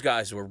what? Those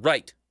guys were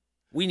right.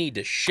 We need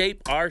to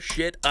shape our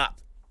shit up.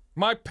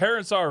 My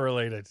parents are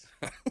related.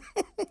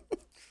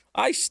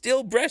 I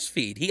still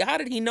breastfeed. How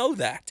did he know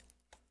that?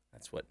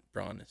 That's what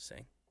Braun is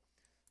saying.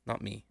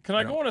 Not me. Can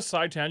I don't- go on a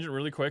side tangent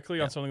really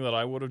quickly on something that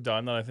I would have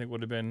done that I think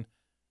would have been,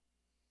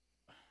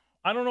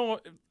 I don't know,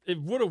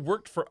 it would have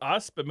worked for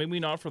us, but maybe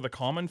not for the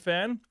common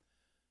fan.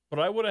 But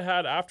I would have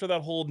had, after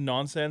that whole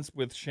nonsense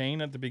with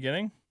Shane at the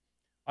beginning,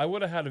 I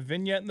would have had a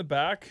vignette in the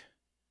back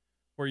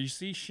where you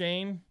see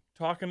Shane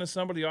talking to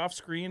somebody off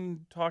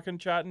screen, talking,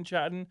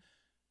 chatting.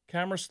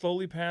 Camera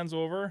slowly pans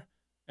over,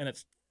 and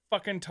it's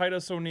fucking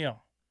Titus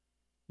O'Neil.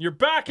 You're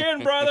back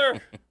in, brother!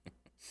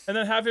 And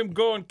then have him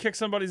go and kick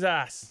somebody's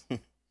ass.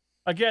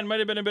 Again, might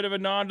have been a bit of a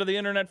nod to the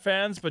internet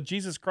fans, but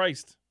Jesus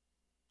Christ.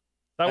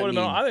 That I would have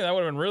been, mean, I think that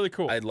would have been really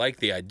cool. I like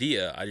the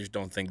idea. I just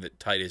don't think that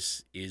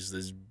Titus is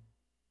this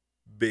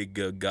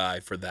big guy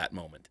for that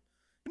moment.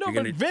 no, you're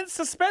but gonna- Vince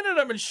suspended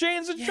him and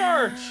Shane's in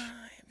charge.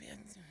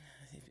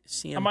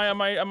 CM,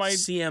 Am I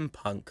CM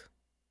Punk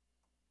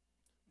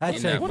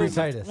Hashtag that free moment.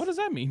 Titus. what does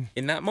that mean?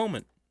 in that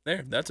moment.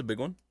 There, that's a big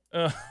one.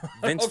 Uh,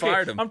 Vince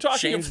fired him. I'm talking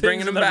Shane's of bringing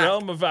things in him the back.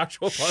 realm of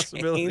actual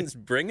possibilities. Shane's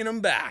bringing him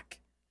back.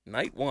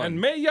 Night one.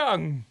 And Mae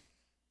Young.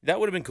 That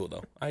would have been cool,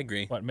 though. I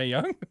agree. What, Mae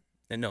Young?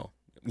 And no.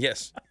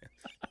 Yes.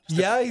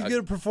 Yeah, he's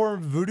gonna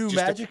perform voodoo just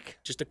magic.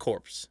 Just a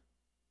corpse.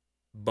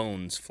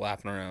 Bones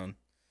flapping around.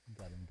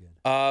 Glad I'm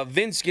good.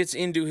 Vince gets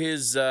into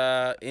his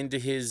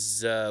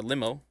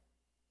limo,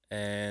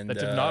 and That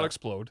did not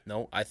explode.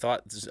 No, I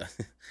thought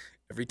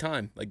every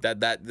time like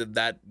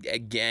that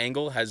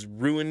angle has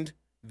ruined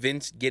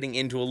Vince getting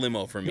into a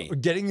limo for me.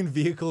 Getting in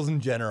vehicles in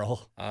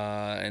general.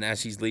 And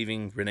as he's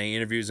leaving, Renee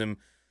interviews him,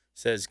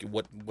 says,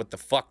 "What the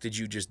fuck did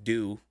you just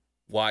do?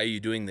 Why are you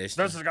doing this?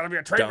 This is going to be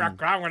a train Dumb.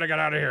 wreck. I'm going to get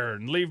out of here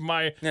and leave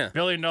my Yeah. $1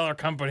 billion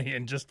company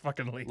and just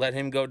fucking leave. Let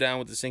him go down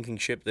with the sinking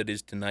ship that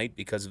is tonight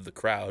because of the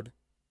crowd,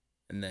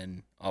 and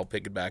then I'll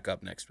pick it back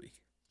up next week."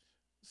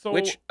 So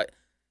Which,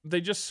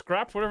 they just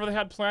scrapped whatever they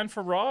had planned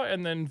for Raw,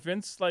 and then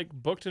Vince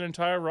booked an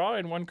entire Raw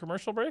in one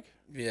commercial break.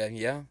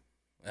 yeah.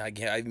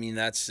 I mean,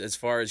 that's as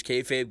far as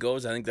kayfabe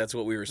goes. I think that's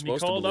what we were And he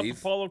supposed to called up believe.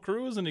 Apollo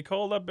Crews and he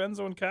called up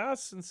Benzo and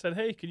Cass and said,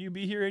 "Hey, can you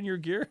be here in your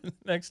gear in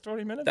the next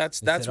 20 minutes?" That's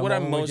They said, what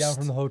on I'm my way down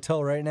from most the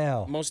hotel right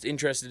now.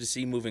 interested to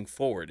see moving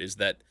forward. Is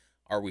that,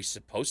 are we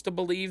supposed to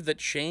believe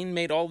that Shane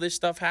made all this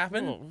stuff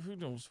happen? Oh, who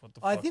knows what the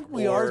fuck. I think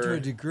we are to Or-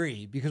 a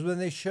degree because when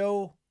they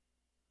show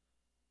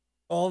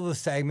all the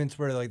segments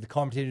where like the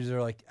commentators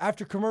are like,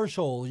 after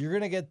commercial, you're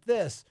gonna get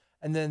this,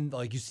 and then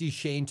like you see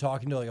Shane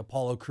talking to like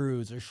Apollo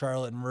Crews or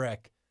Charlotte and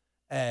Rick,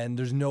 and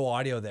there's no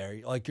audio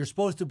there. Like you're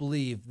supposed to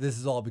believe this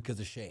is all because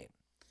of Shane.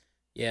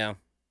 Yeah,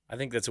 I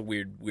think that's a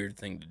weird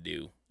thing to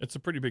do. It's a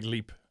pretty big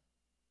leap.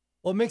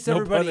 Well, it makes No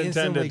everybody pun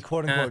instantly intended.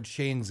 quote unquote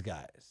Shane's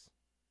guys.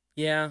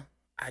 Yeah,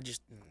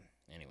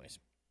 anyways.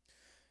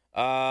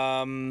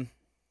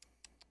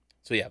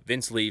 So yeah,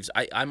 Vince leaves.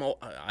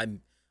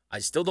 I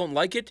still don't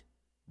like it,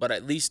 but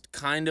at least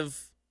kind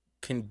of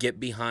can get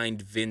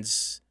behind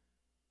Vince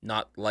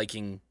not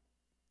liking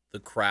the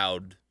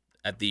crowd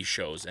at these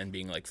shows and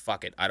being like,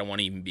 "Fuck it, I don't want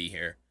to even be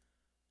here.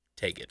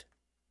 Take it."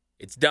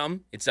 It's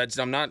dumb.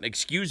 I'm not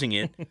excusing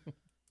it,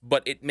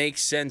 but it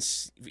makes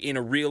sense in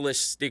a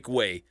realistic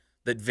way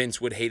that Vince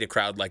would hate a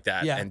crowd like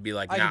that Yeah, and be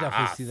like, I can "Nah,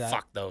 definitely see that.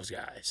 fuck those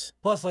guys."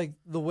 Plus, like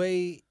the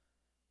way,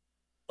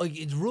 like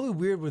it's really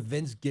weird with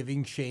Vince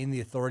giving Shane the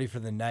authority for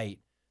the night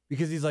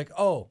because he's like,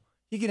 oh,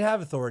 he can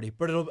have authority,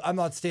 but I'm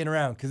not staying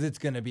around because it's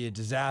going to be a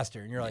disaster.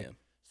 And you're like, Yeah.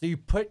 so you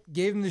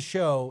gave him the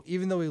show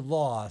even though he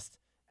lost,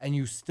 and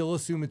you still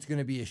assume it's going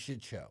to be a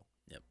shit show.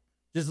 Yep.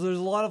 Just there's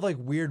a lot of like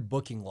weird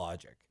booking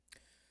logic.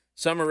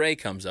 Summer Rae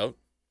comes out.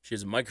 She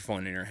has a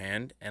microphone in her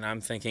hand, and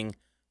I'm thinking,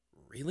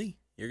 really?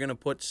 You're going to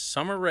put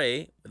Summer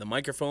Rae with a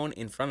microphone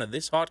in front of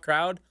this hot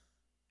crowd?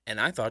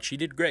 And I thought she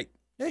did great.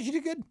 Yeah, she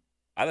did good.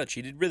 I thought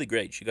she did really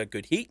great. She got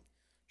good heat.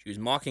 She was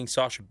mocking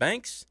Sasha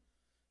Banks.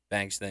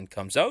 Banks then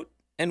comes out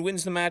and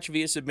wins the match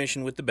via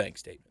submission with the Banks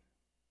statement.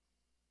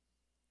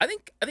 I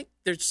think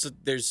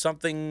there's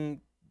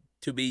something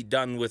to be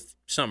done with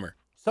Summer.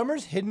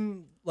 Summer's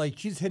hidden, like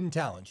she's hidden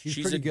talent. She's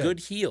She's pretty a good. good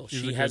heel. She's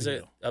a She good has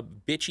heel. a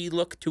bitchy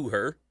look to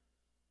her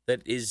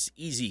that is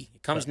easy.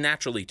 It comes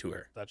naturally to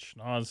her. That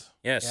schnoz.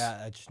 Yes. Yeah,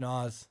 that's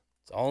schnoz.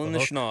 It's all in The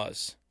the hook.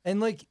 schnoz.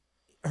 And like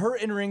her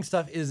in ring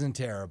stuff isn't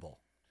terrible.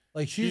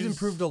 Like she's She's-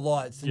 improved a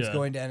lot since yeah.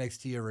 going to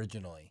NXT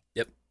originally.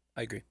 Yep,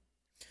 I agree.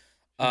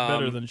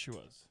 Better than she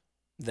was.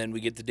 Then we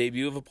get the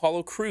debut of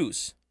Apollo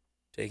Crews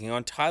taking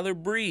on Tyler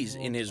Breeze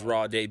in his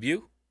Raw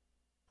debut.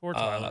 Poor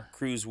Tyler.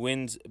 Crews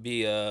wins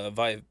via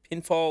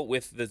pinfall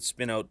with the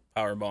spin-out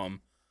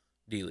powerbomb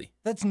dealie.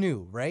 That's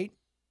new, right?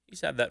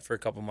 He's had that for a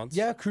couple months.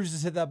 Yeah, Cruz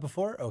has hit that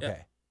before.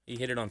 Okay. He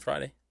hit it on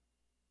Friday.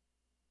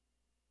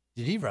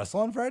 Did he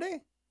wrestle on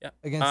Friday? Yeah.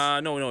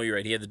 Against. No, you're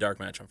right. He had the dark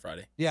match on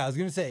Friday. Yeah, I was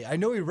gonna say. I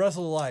know he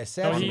wrestled Elias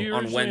No, Samson. he on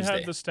originally Wednesday.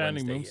 had the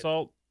standing Wednesday, yeah.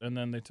 moonsault, and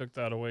then they took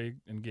that away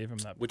and gave him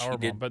that Which he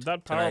powerbomb. did But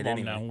that tonight powerbomb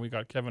anyway. now, we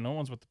got Kevin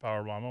Owens with the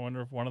powerbomb. I wonder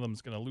if one of them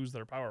is going to lose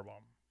their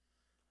powerbomb.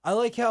 I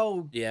like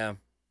how Yeah.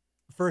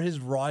 for his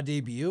Raw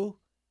debut,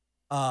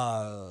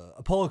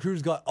 Apollo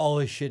Crews got all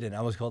his shit in. I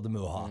almost called the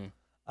Muha.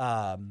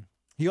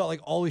 He got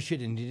like all his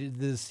shit in. He did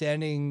the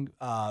standing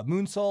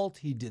moonsault.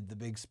 He did the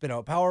big spin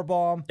out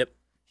powerbomb. Yep.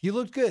 He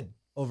looked good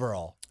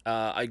overall.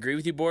 I agree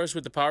with you, Boris,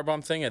 with the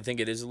powerbomb thing. I think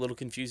it is a little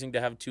confusing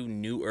to have two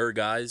newer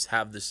guys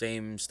have the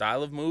same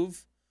style of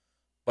move,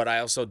 but I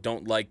also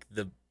don't like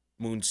the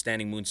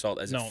standing moonsault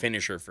as a No.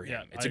 finisher for him.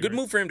 Yeah, It's I a good agree.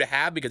 move for him to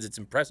have because it's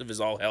impressive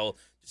as all hell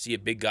to see a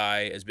big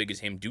guy as big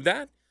as him do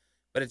that,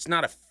 but it's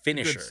not a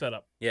finisher. Good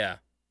setup. Yeah.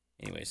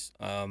 Anyways,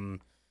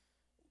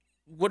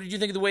 what did you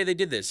think of the way they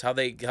did this? How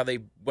they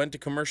went to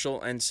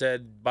commercial and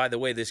said, "By the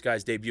way, this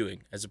guy's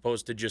debuting," as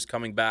opposed to just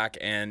coming back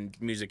and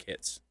music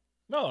hits.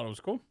 No, it was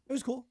cool. It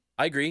was cool.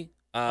 I agree.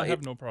 I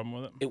have no problem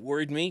with it. It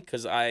worried me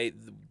because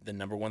the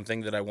number one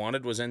thing that I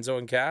wanted was Enzo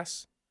and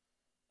Cass.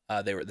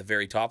 They were at the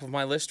very top of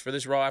my list for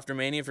this Raw After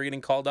Mania for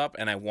getting called up,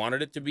 and I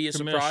wanted it to be a Kamish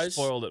surprise.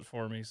 spoiled it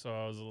for me, so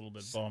I was a little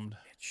bit bummed.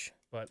 Bitch.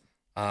 But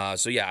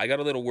So yeah, I got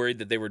a little worried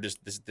that they were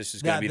just this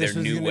is going to be this their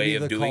was new gonna way be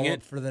of the doing call-up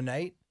it. for the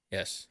night.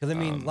 Yes, Because I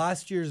mean,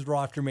 last year's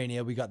Raw After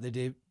Mania, we got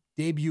the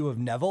debut of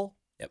Neville.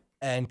 Yep.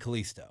 And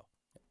Kalisto,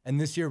 and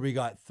this year we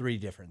got 3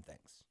 different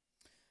things.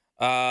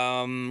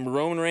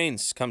 Roman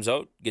Reigns comes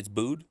out, gets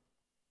booed.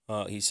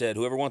 He said,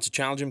 "Whoever wants to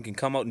challenge him can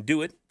come out and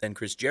do it." Then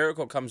Chris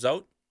Jericho comes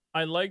out.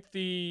 I like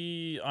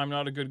the I'm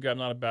not a good guy, I'm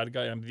not a bad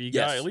guy, I'm the Yes.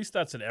 guy. At least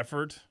that's an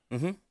effort.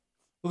 Mm-hmm.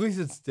 At least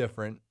it's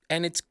different.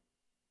 And it's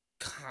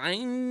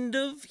kind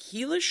of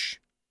heelish.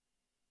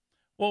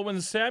 Well,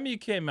 when Sammy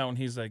came out and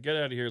he's like, "Get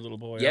out of here, little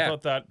boy," I Yeah.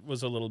 thought that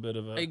was a little bit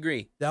of a. I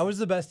agree. That was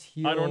the best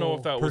heel I don't know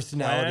if that was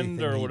personality planned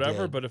thing or he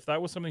whatever, did. but if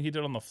that was something he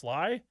did on the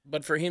fly,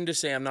 But for him to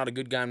say I'm not a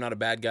good guy, I'm not a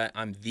bad guy,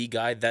 I'm the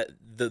guy, that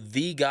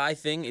the guy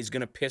thing is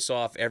going to piss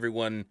off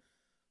everyone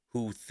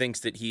who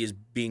thinks that he is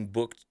being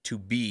booked to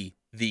be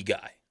the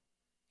guy.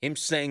 Him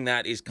saying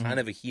that is kind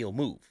of a heel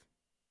move.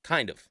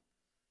 Kind of.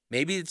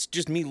 Maybe it's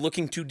just me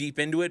looking too deep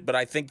into it, but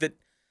I think that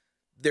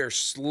they're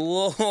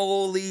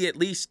slowly at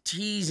least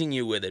teasing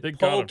you with it, they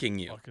poking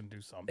gotta you. fucking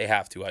do something. They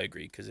have to, I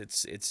agree, because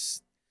it's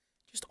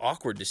just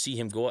awkward to see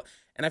him go up.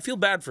 And I feel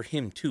bad for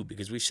him, too,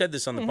 because we've said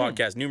this on the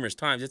podcast numerous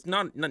times. It's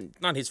not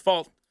his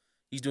fault.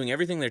 He's doing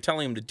everything they're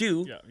telling him to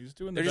do. Yeah, he's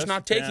doing. They're the just best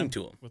not he taking can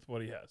to him. with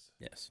what he has.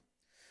 Yes.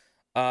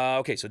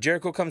 Okay, so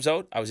Jericho comes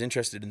out. I was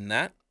interested in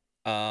that.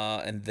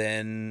 And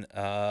then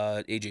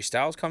AJ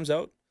Styles comes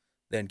out.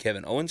 Then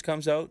Kevin Owens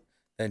comes out.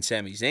 Then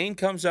Sami Zayn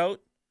comes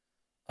out.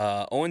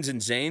 Owens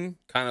and Zayn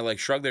kind of like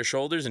shrug their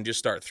shoulders and just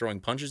start throwing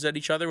punches at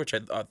each other, which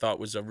I thought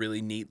was a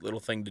really neat little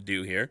thing to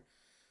do here.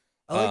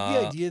 I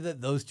like the idea that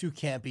those two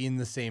can't be in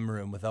the same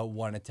room without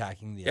one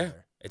attacking the Yeah,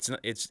 other. it's not.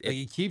 Like,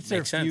 it keeps their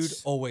makes feud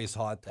sense. always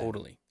hot. Then.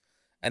 Totally.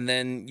 And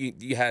then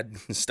you had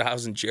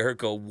Styles and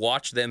Jericho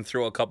watch them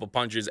throw a couple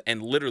punches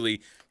and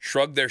literally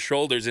shrug their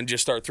shoulders and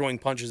just start throwing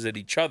punches at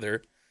each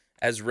other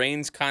as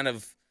Reigns kind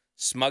of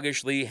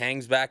smuggishly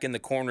hangs back in the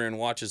corner and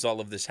watches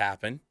all of this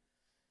happen.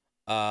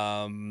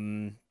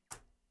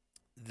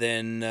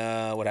 Then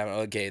what happened?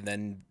 Okay,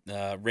 then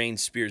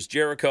Reigns spears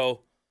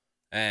Jericho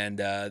and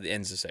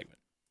ends the segment.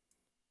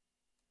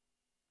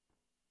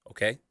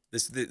 Okay,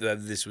 this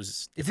was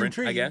It's different,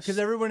 I intriguing guess. because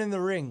everyone in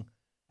the ring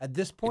at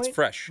this point,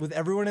 fresh. with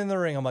everyone in the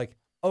ring, I'm like,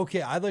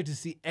 okay, I'd like to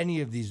see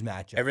any of these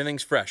matchups.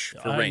 Everything's fresh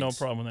for I had Reigns. no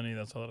problem with any of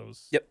that. I thought it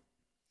was. Yep.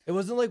 It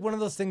wasn't like one of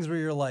those things where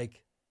you're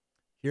like,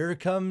 here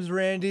comes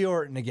Randy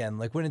Orton again.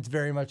 Like when it's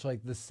very much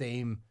like the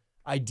same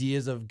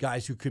ideas of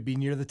guys who could be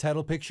near the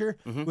title picture.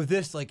 Mm-hmm. With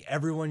this, like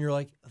everyone, you're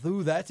like,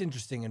 ooh, that's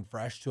interesting and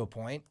fresh to a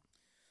point.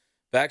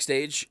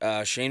 Backstage,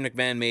 Shane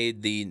McMahon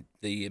made the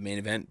main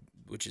event,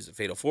 which is a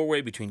fatal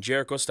four-way between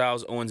Jericho,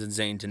 Styles, Owens, and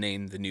Zayn to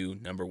name the new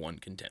number one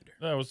contender.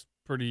 That was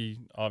pretty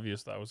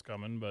obvious that was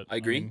coming, but I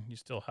agree. mean, you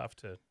still have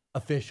to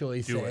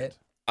Officially do say it. it.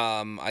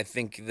 I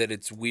think that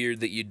it's weird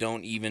that you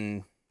don't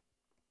even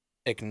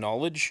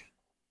acknowledge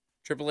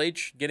Triple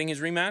H getting his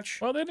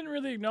rematch. Well, they didn't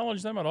really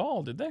acknowledge them at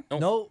all, did they?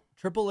 Nope. No,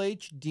 Triple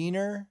H,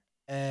 Diener,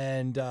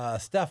 and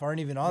Steph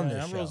aren't even on Yeah,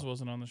 this Ambrose show.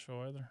 wasn't on the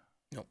show either.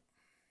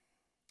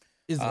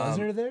 Is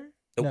Lesnar there?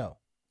 nope. No.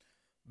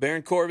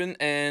 Baron Corbin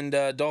and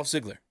Dolph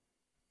Ziggler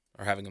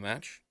are having a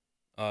match.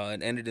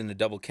 It ended in a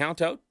double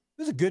countout, It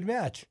was a good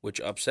match. which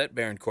upset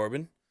Baron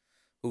Corbin,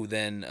 who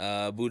then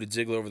booted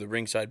Ziggler over the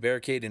ringside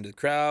barricade into the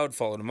crowd,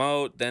 followed him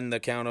out. Then the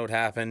countout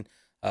happened.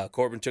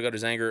 Corbin took out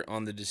his anger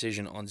on the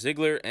decision on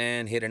Ziggler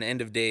and hit an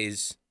end of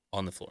days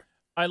on the floor.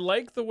 I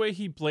like the way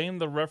he blamed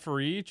the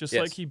referee, just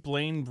Yes. like he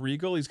blamed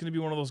Regal. He's going to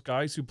be one of those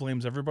guys who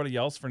blames everybody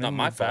else for Not anything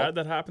my bad fault.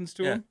 that happens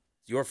to Yeah, him.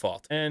 it's your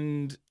fault.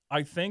 And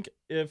I think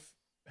if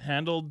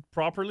handled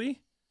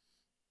properly,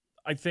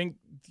 I think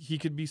he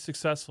could be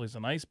successful. He's a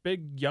nice,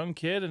 big, young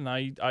kid, and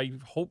I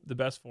hope the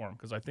best for him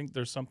because I think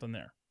there's something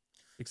there.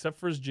 Except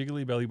for his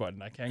jiggly belly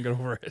button. I can't get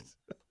over it.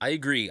 I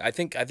agree. I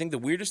think the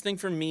weirdest thing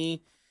for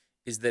me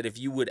is that if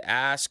you would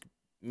ask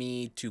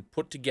me to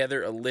put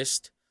together a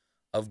list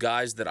of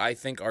guys that I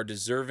think are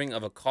deserving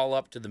of a call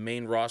up to the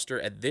main roster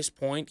at this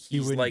point, He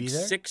he's wouldn't like be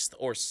there? 6th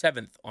or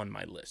 7th on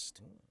my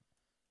list.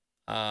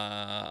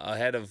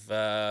 Ahead of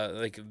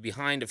like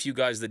behind a few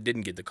guys that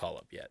didn't get the call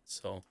up yet.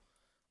 So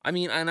I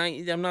mean, and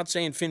I'm not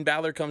saying Finn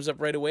Balor comes up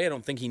right away. I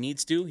don't think he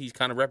needs to. He's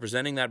kind of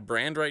representing that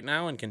brand right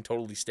now and can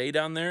totally stay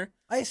down there.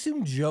 I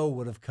assume Joe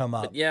would have come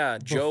up. But yeah,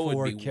 Joe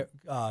would be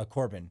before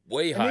Corbin.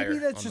 way And higher. maybe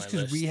that's on just my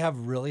because we list. have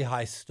really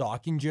high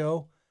stock in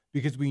Joe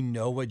because we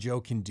know what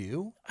Joe can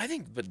do. I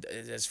think, but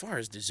as far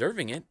as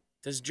deserving it,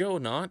 does Joe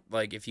not?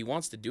 Like, if he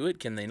wants to do it,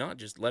 can they not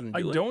just let him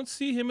I do it? don't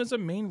see him as a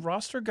main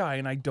roster guy,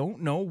 and I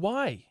don't know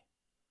why.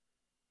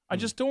 I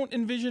just don't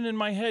envision in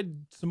my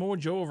head Samoa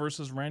Joe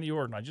versus Randy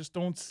Orton. I just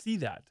don't see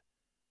that.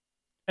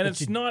 And But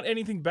it's you- not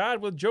anything bad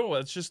with Joe.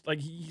 It's just like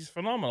he's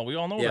phenomenal. We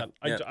all know Yeah,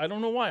 that. yeah. I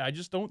don't know why. I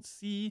just don't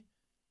see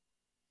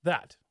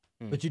that.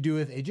 But you do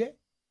with AJ?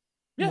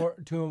 Yeah. More,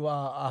 to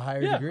a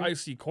higher Yeah, degree? I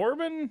see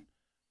Corbin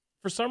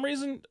for some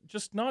reason,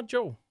 just not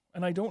Joe,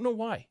 and I don't know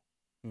why.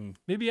 Hmm.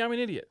 Maybe I'm an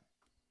idiot.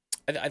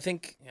 I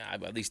think, yeah,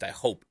 at least I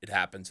hope it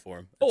happens for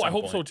him. at Oh, I some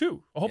hope so point.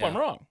 too. I hope I'm Yeah.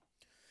 wrong.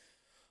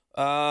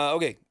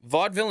 Okay,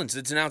 Vaudevillains.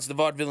 It's announced the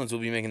Vaudevillains will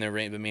be making their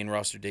main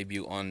roster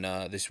debut on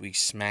this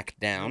week's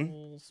SmackDown.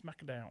 We'll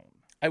smack it down.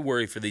 I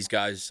worry for these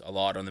guys a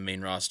lot on the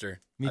main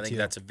roster. Me I think too.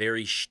 that's a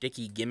very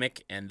shticky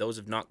gimmick, and those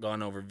have not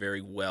gone over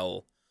very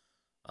well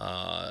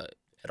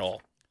at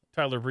all.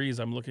 Tyler Breeze,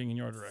 I'm looking in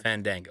your direction.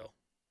 Fandango,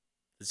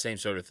 the same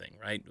sort of thing,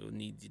 right? We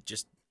need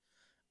just,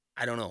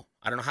 I don't know.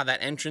 I don't know how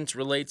that entrance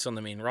relates on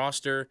the main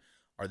roster.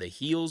 Are they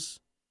heels?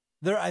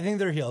 I think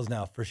they're heels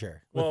now for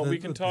sure. with Well, the- we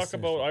can with the talk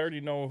about. synergy. I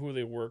already know who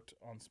they worked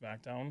on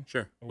SmackDown.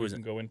 Sure. And Who we is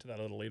can it? go into that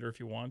a little later if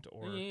you want,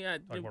 or Yeah,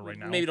 talk about right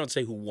now. maybe don't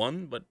say who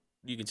won, but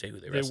You can say who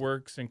they They wrestled.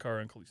 work Sin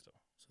Cara and Kalisto.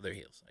 So they're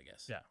heels, I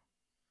guess. Yeah.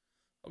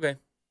 Okay.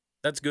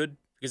 That's good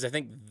because I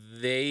think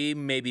they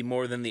maybe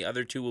more than the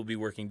other two will be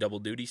working double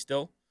duty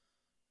still.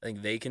 I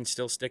think they can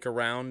still stick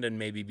around and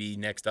maybe be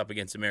next up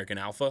against American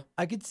Alpha.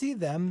 I could see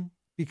them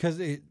because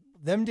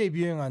them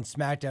debuting on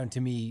SmackDown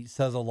to me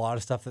says a lot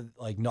of stuff that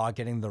like not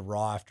getting the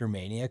Raw after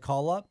Mania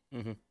call up.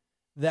 Mhm.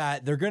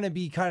 That they're going to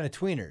be kind of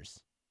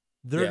tweeners.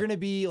 They're Yeah. going to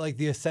be like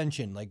the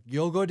Ascension. Like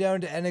you'll go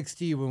down to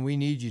NXT when we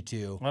need you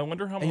to, I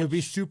wonder how and you'll be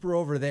much. super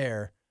over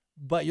there,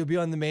 but you'll be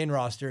on the main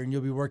roster and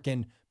you'll be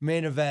working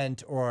main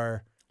event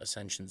or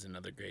Ascension's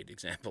another great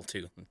example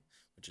too,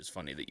 which is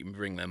funny that you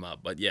bring them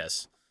up. But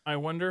yes, I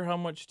wonder how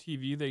much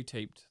TV they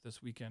taped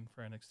this weekend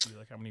for NXT.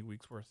 Like how many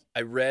weeks worth?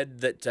 I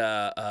read that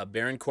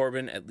Baron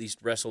Corbin at least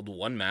wrestled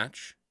one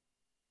match,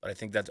 but I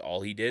think that's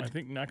all he did. I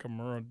think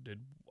Nakamura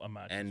did a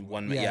match. as And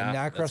well. one, yeah,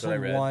 Knack that's what I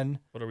wrestled read. one.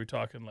 What are we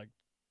talking? Like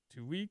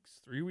 2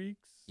 weeks, 3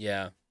 weeks?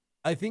 Yeah,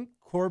 I think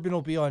Corbin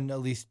will be on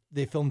at least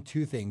they filmed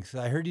two things.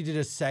 I heard he did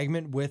a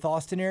segment with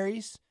Austin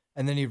Aries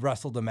and then he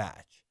wrestled a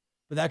match.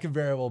 But that could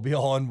very well be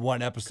all in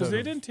one episode. Because they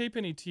of- didn't tape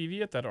any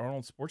TV at that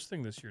Arnold Sports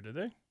thing this year, did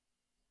they?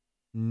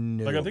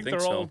 No. Like I think think they're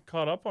so. all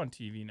caught up on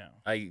TV now.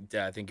 I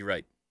think you're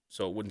right.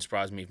 So it wouldn't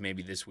surprise me if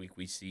maybe this week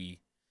we see.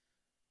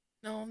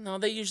 No,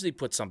 they usually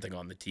put something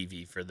on the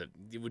TV for the.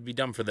 It would be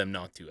dumb for them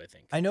not to. I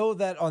think. I know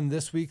that on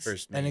this week's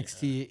First Mania.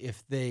 NXT,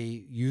 if they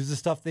use the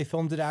stuff they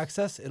filmed at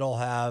Access, it'll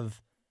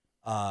have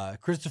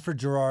Christopher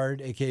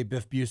Gerard, aka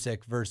Biff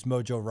Busick, versus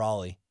Mojo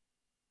Rawley.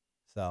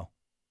 So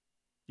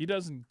He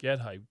doesn't get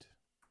hyped.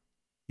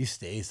 he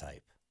stays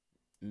hype.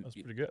 That's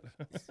pretty good.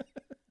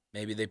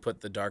 Maybe they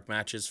put the dark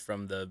matches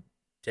from the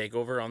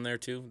takeover on there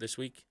too this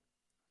week.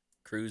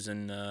 Cruz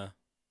and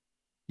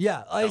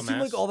Yeah, I assume Dumbass.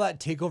 like all that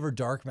takeover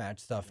dark match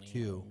stuff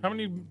too. How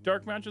many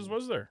dark matches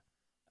was there?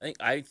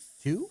 I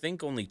Two?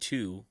 think only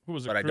two. Who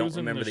was it? But I Cruz don't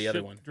and remember the other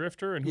Ship one.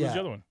 Drifter, and who was Yeah. the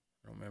other one?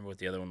 I don't remember what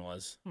the other one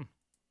was.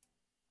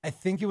 I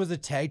think it was a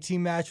tag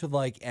team match with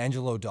like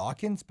Angelo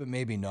Dawkins, but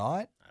maybe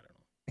not. I don't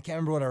know. I can't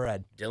remember what I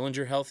read.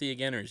 Dillinger healthy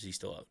again, or is he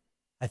still out?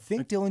 I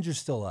think Dillinger's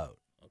still out.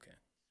 Okay.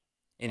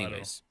 don't know.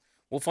 Anyways,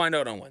 we'll find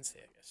out on Wednesday,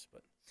 I guess.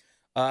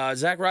 But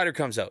Zack Ryder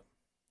comes out,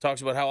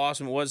 talks about how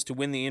awesome it was to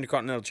win the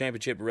Intercontinental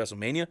Championship at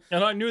WrestleMania.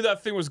 And I knew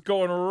that thing was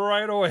going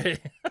right away.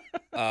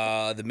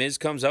 The Miz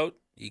comes out.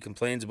 He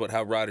complains about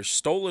how Ryder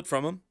stole it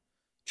from him,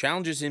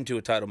 challenges him to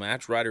a title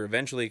match. Ryder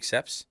eventually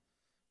accepts,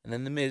 and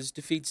then the Miz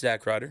defeats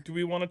Zack Ryder. Do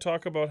we want to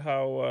talk about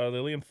how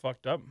Lillian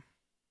fucked up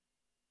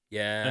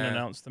Yeah. and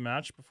announced the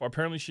match before?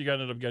 Apparently, she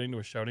ended up getting to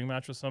a shouting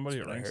match with somebody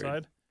That's at what I heard.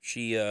 ringside.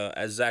 She,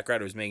 as Zack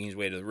Ryder was making his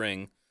way to the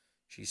ring,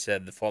 she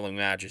said the following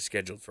match is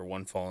scheduled for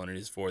one fall, and it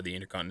is for the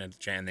Intercontinental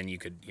Champ. And then you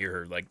could hear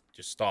her like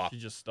just stop. She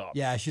just stopped.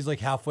 Yeah, she's like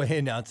halfway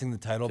announcing the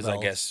title Because I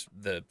belt. guess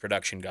the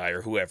production guy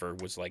or whoever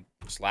was like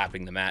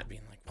slapping the mat,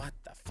 being like, "What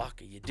the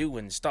fuck are you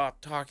doing?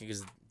 Stop talking!"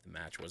 Because the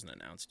match wasn't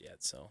announced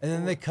yet. So And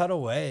then they cut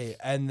away,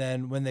 and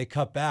then when they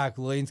cut back,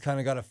 Lillian's kind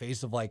of got a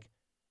face of like,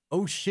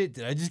 "Oh shit,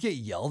 did I just get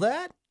yelled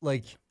at?"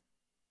 Like,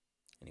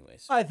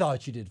 anyways, I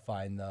thought she did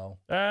fine though.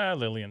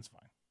 Lillian's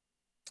fine.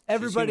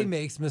 Everybody human.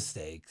 makes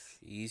mistakes.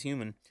 he's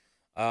human.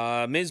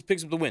 Miz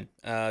picks up the win.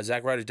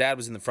 Zack Ryder's dad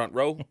was in the front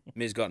row.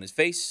 Miz got in his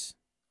face.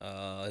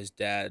 His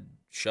dad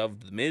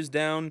shoved the Miz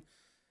down.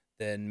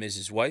 Then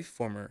Miz's wife,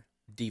 former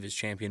Divas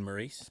champion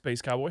Maurice,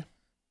 Space Cowboy.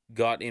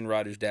 got in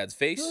Ryder's dad's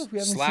face, I feel like we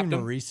haven't slapped seen him.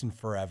 Maurice in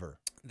forever.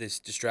 This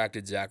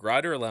distracted Zack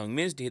Ryder, allowing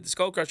Miz to hit the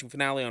skull-crushing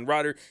finale on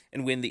Ryder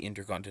and win the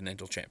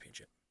Intercontinental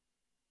Championship.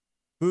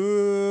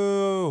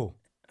 Boo!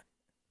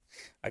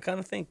 I kind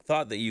of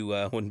thought that you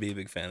wouldn't be a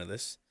big fan of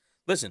this.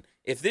 Listen,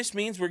 if this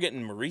means we're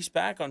getting Maurice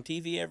back on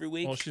TV every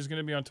week, Well, she's going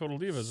to be on Total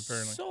Divas,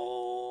 apparently.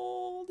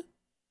 sold.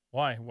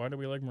 Why? Why do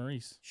we like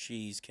Maurice?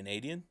 She's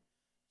Canadian.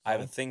 I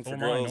have a thing So for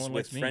am I. No girls one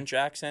with likes me. French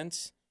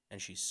accents,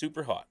 and she's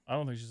super hot. I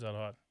don't think she's that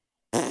hot.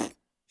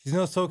 She's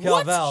no SoCal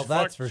What? Val, She's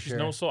that's fuck- for she's sure.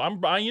 No, so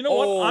you know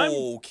what? I'm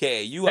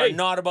Okay, you Hey. are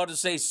not about to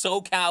say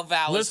SoCal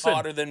Val Listen. is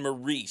hotter than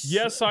Maurice.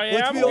 yes, I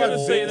Let's am be going to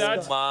honest. say Oh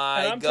that.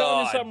 my and I'm telling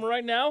you God. something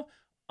right now.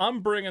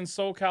 I'm bringing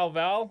SoCal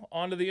Val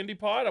onto the Indie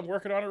Pod. I'm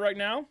working on it right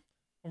now,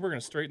 and we're going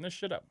to straighten this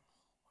shit up.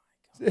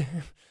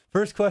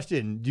 First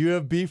question: do you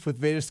have beef with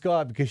Veda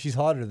Scott because she's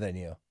hotter than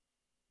you?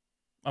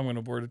 I'm going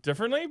to word it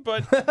differently,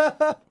 but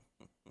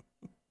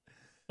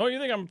no, you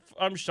think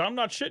I'm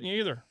not shitting you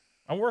either.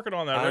 I'm working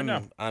on that right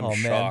now. I'm Oh, man.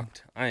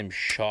 shocked. I am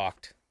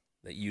shocked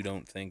that you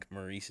don't think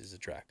Maurice is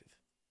attractive.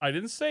 I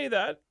didn't say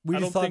that. We I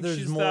just don't thought think there's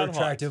she's more that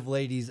attractive hot.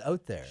 ladies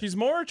out there. She's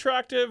more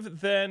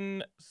attractive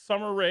than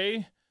Summer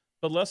Rae,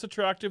 but less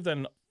attractive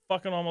than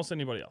fucking almost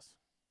anybody else.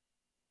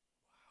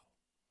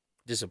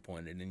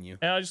 Disappointed in you.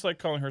 And I just like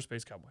calling her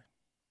Space Cowboy.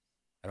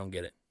 I don't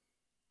get it.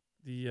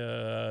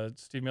 The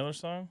Steve Miller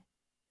song.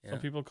 Yeah. Some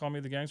people call me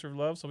the Gangster of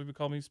Love. Some people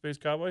call me Space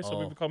Cowboy. Some Oh.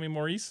 people call me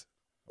Maurice.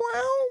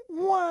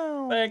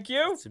 wow. Thank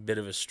you. It's a bit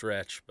of a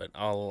stretch, but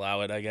I'll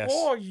allow it, I guess.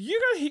 Oh, you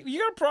got Hey,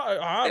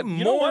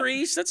 you know what?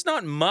 Maurice? That's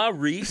not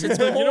Maurice. It's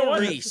You know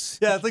what? Maurice.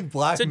 Yeah, it's like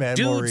Black It's a Man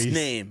dude's Maurice.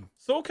 name.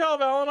 SoCal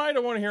Val and I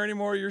don't want to hear any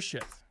more of your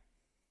shit.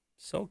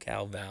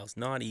 SoCal Val's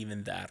not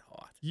even that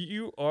hot.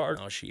 You are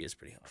No, she is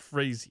pretty hot.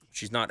 crazy.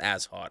 She's not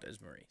as hot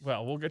as Marie.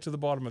 Well, we'll get to the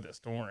bottom of this.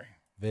 Don't worry.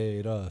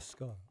 Veda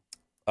Scott.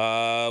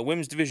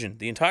 Women's division.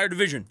 The entire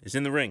division is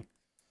in the ring.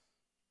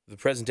 The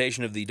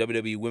presentation of the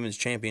WWE Women's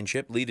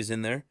Championship. Lita's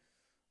in there.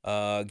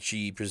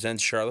 She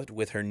presents Charlotte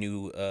with her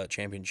new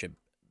championship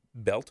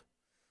belt.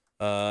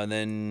 And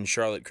then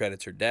Charlotte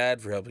credits her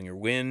dad for helping her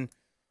win.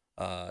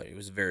 It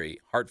was a very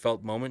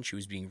heartfelt moment. She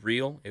was being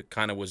real. It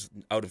kind of was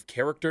out of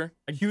character.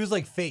 He was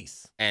like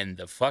face. And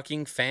the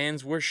fucking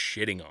fans were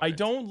shitting on it. I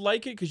don't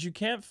like it because you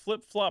can't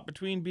flip-flop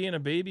between being a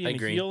baby I and a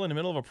agree. heel in the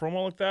middle of a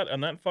promo like that,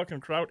 and that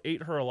fucking crowd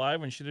ate her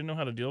alive and she didn't know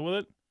how to deal with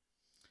it.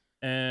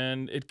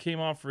 And it came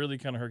off really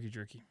kind of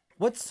herky-jerky.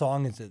 What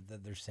song is it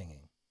that they're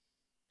singing?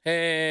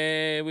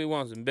 Hey, we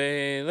want some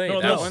Bailey.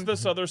 No, that that's one?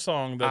 this other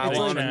song that I they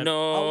want to chant.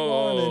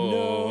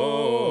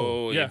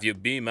 know, Yeah. if you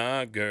be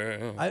my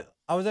girl.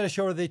 I was at a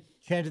show where they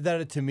chanted that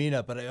at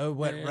Tamina, but it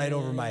went right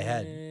over my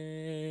head.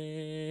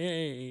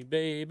 Hey,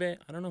 baby.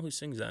 I don't know who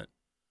sings that.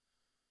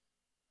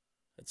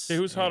 It's, Hey,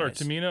 who's hotter, anyways,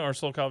 Tamina or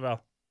SoCal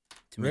Val?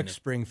 Tamina. Rick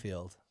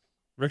Springfield.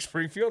 Rick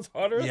Springfield's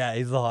hotter? Yeah,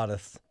 he's the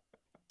hottest.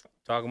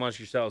 Talk amongst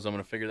yourselves. I'm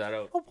going to figure that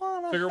out.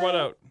 Figure what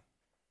out?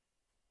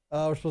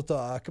 We're supposed to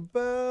talk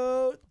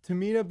about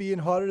Tamina being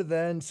hotter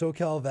than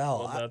SoCal Val.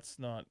 Well, that's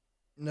not.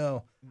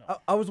 No. No.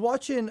 I was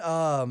watching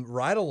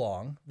Ride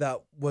Along.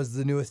 That was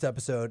the newest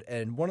episode,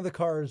 and one of the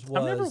cars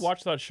was. I've never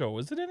watched that show.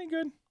 Is it any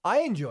good? I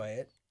enjoy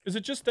it. Is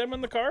it just them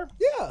in the car?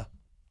 Yeah.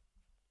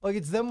 Like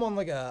it's them on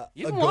like a.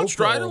 You a haven't watched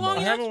GoPro Ride Along almost.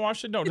 I yet? haven't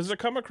watched it. No. Does it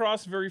come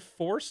across very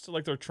forced?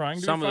 Like they're trying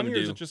to Some be of them funny,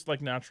 or is do. it just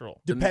like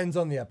natural? Depends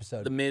on the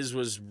episode. The Miz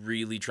was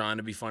really trying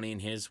to be funny in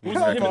his. It was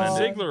Wouldn't him and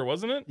recommend it. Ziggler,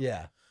 wasn't it?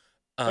 Yeah.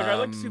 Like I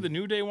like to see the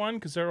New Day one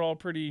because they're all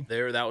pretty.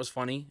 There, that was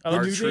funny. I The like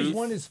Our New Truth. Day's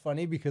one is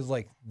funny because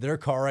like their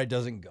car ride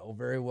doesn't go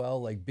very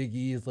well. Like Big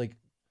E is like,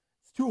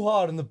 it's too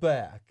hot in the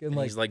back, and And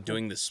like he's like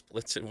doing the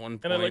splits at one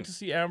point. And I like to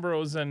see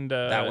Ambrose and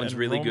That one's and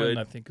really Roman, good.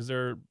 I think because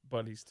they're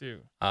buddies too.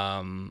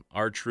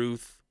 Our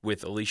Truth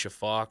with Alicia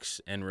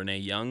Fox and Renee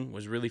Young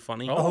was really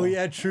funny. Oh. oh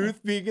yeah,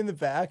 Truth being in the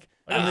back,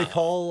 and they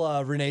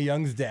call Renee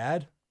Young's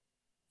dad.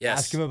 yes.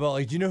 Ask him about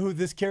like, do you know who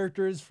this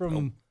character is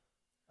from?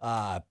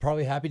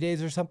 Probably Happy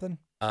Days or something.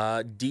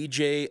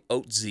 DJ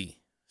Oatzy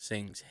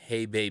sings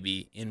 "Hey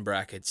Baby" in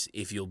brackets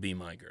if you'll be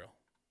my girl.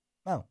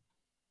 Oh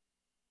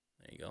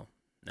There you go.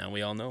 Now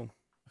we all know.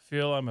 I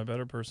feel I'm a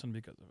better person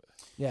because of it.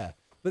 yeah,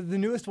 but the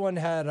newest one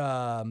had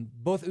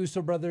both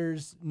Uso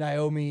brothers,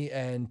 Naomi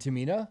and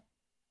Tamina,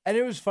 and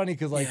it was funny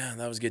because like yeah,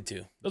 that was good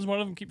too. Doesn't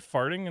one of them keep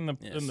farting in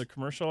Yes. the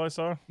commercial I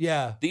saw?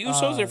 yeah, The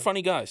Usos are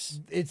funny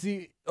guys. It's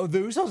the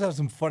Usos have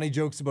some funny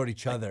jokes about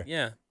each other.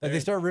 Yeah. Like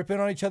they start ripping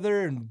on each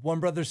other, and one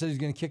brother says he's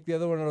gonna kick the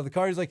other one out of the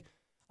car. He's like,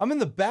 "I'm in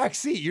the back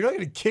seat. You're not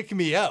gonna kick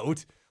me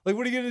out. Like,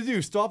 what are you gonna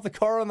do? Stop the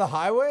car on the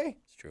highway?"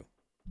 It's true.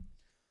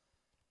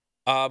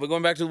 But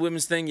going back to the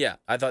women's thing, yeah,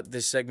 I thought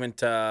this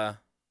segment,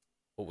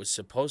 what was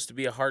supposed to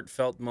be a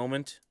heartfelt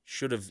moment,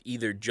 should have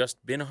either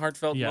just been a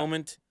heartfelt Yeah.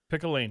 moment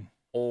Pick a lane.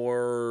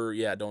 or,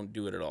 yeah, don't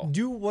do it at all.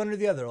 Do one or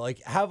the other.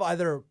 Like, have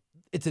either.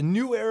 It's a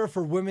new era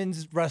for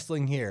women's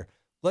wrestling here.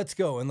 Let's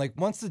go. And like,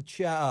 once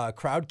the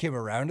crowd came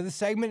around to the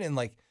segment and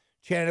like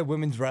chanted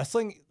women's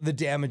wrestling, the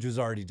damage was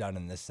already done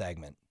in this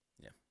segment.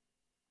 Yeah.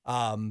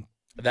 Yeah.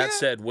 That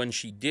said, when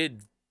she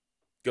did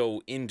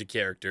go into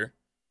character,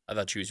 I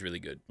thought she was really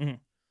good.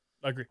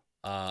 I agree.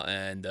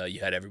 And you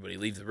had everybody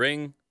leave the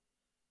ring.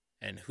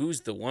 And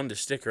who's the one to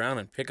stick around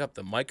and pick up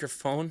the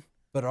microphone?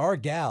 But our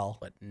gal,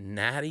 But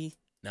Natty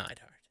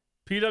Neidhart.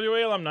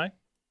 PWA alumni,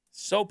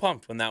 So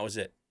pumped when that was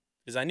it.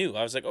 Because I knew.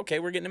 I was like, okay,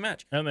 we're getting a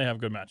match. and they have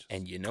good matches.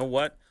 And you know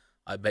what?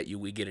 I bet you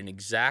we get an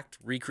exact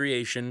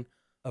recreation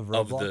of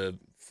of Roadblock. the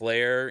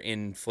Flair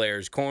in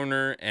Flair's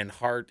corner and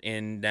Hart in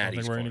I think Natty's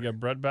we're corner. going to get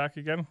Brett back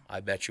again. I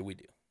bet you we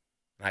do.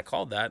 And I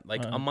called that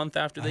like Uh-huh. a month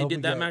after I they hope did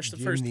we that get match the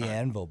Jim first the time.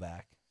 Anvil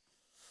back.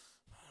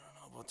 I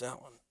don't know about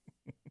that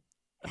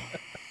one.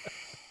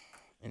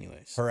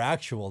 Anyways. Her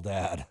actual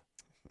dad.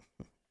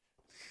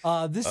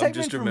 This I'm segment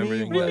just for me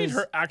remembering- What do you mean was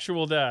her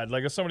actual dad?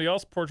 Like is somebody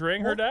else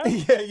portraying her dad?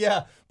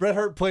 yeah. Bret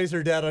Hart plays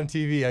her dad on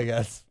TV, I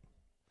guess.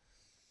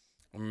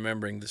 I'm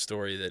remembering the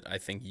story that I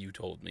think you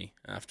told me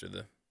after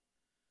the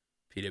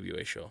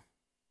PWA show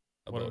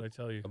What did I about,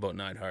 tell you? about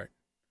Neidhart.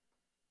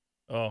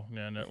 Oh,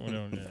 yeah, no.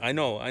 I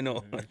know.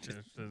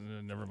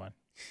 Never mind.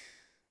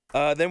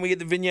 Then we get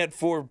the vignette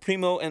for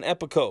Primo and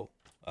Epico.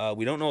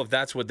 We don't know if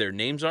that's what their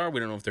names are. We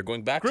don't know if they're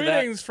going back to that.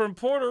 Greetings from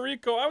Puerto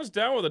Rico. I was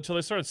down with it till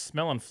they started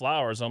smelling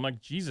flowers. I'm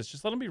like, Jesus,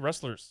 just let them be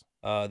wrestlers.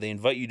 They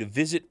invite you to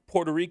visit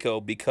Puerto Rico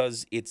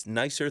because it's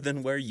nicer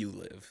than where you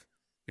live,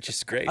 which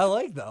is great. I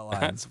like that line.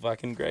 That's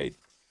fucking great.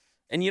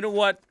 And you know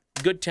what?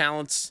 Good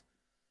talents.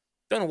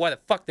 Don't know why the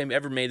fuck they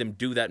ever made him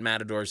do that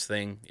Matadors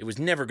thing. It was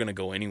never going to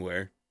go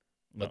anywhere.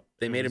 But No,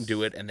 they it made him was-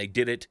 do it, and they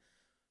did it.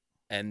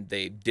 And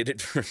they did it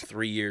for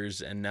 3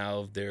 years, and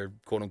now they're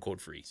quote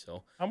unquote free.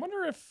 So I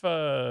wonder if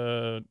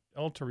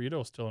El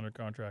Torito's still under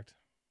contract.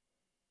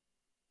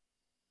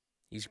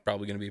 he's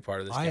probably going to be a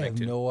part of this I gimmick have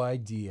too. no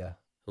idea.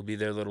 He'll be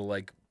their little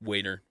like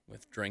waiter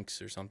with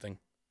drinks or something.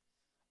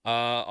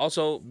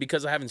 Also,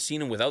 because I haven't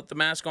seen him without the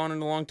mask on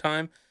in a long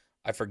time,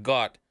 I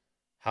forgot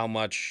how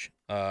much.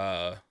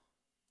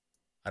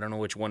 I don't know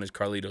which one is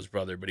Carlito's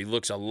brother, but he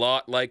looks a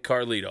lot like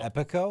Carlito.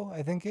 Epico,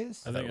 I think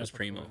is. I thought it was that's what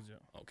Primo. it was,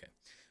 yeah.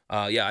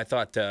 Okay. Yeah, I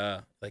thought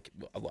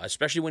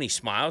especially when he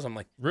smiles, I'm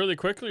like, Really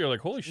quickly, you're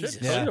like, holy shit,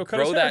 Jesus. Yeah. Carlito cut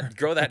his hair.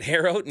 grow that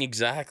hair out, and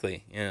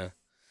exactly, yeah.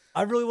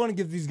 I really want to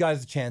give these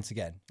guys a chance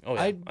again. Oh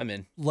yeah, I I'm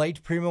in.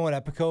 liked Primo and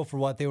Epico for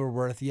what they were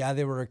worth. Yeah,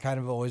 they were kind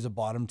of always a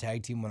bottom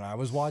tag team when I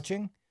was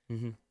watching.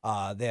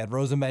 Mm-hmm. They had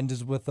Rosa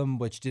Mendes with them,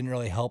 which didn't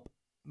really help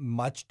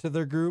much to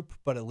their group,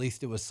 but at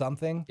least it was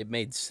something. It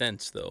made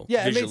sense though.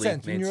 Yeah, it made Visually,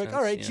 sense. And you're like,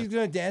 all right, yeah. she's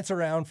going to dance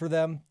around for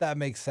them. That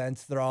makes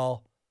sense. They're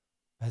all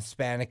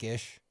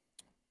Hispanic-ish.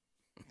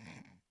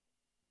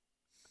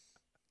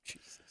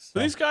 So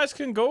these guys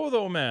can go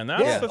though, man.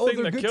 That's Yeah, the thing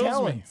they're that good kills me.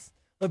 talents.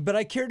 But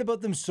I cared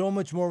about them so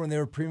much more when they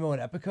were Primo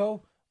and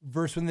Epico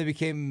versus when they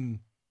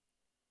became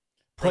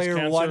Breast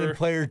player one cancer- and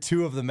player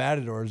two of the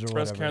Matadors or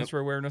Breast whatever. cancer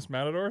awareness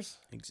matadors.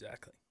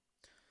 Exactly.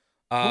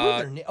 What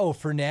was their name?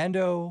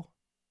 Fernando.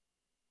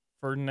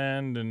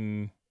 Ferdinand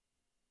and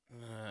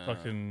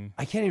fucking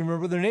I can't even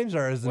remember what their names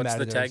are as the what's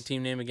Matadors. the tag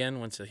team name again?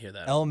 Once I hear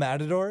that. El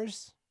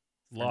Matadors?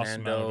 Lost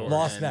Fernando. Matadors.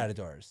 Los and-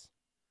 Matadors.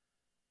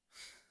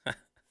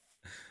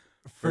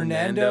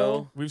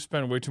 Fernando, We've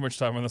spent way too much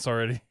time on this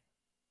already.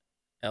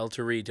 El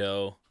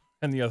Torito.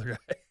 And the other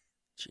guy.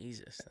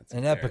 Jesus, that's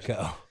And embarrassing.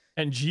 Epico.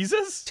 And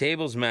Jesus?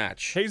 Tables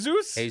match.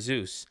 Jesus?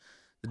 Jesus.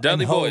 The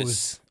Dudley And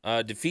Boys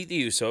defeat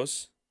the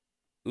Usos.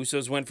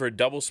 Usos went for a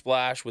double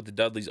splash with the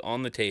Dudleys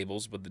on the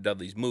tables, but the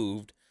Dudleys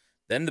moved.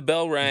 Then the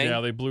bell rang. Yeah,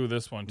 they blew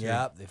this one too.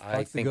 Yeah, they I fucked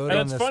the think- goat And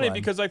on it's this funny one.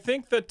 because I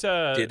think that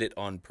Did it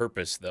on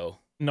purpose, though.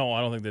 no,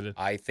 I don't think they did.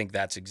 I think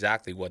that's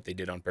exactly what they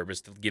did on purpose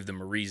to give them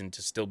a reason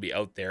to still be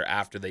out there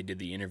after they did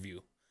the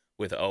interview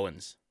with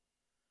Owens.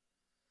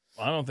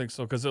 I don't think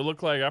so because it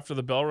looked like after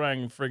the bell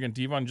rang, friggin'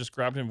 Devon just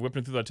grabbed him, whipped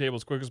him through that table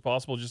as quick as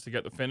possible just to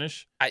get the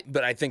finish.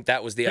 But I think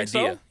that was the Think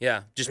idea. so?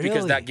 Yeah, just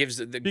because that Really?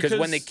 gives because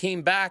when they Because-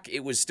 came back, it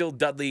was still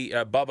Dudley,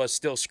 Bubba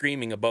still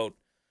screaming about.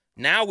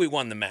 Now we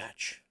won the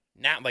match.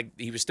 Now, like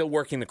he was still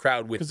working the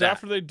crowd with Because that.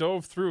 after they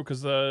dove through,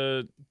 because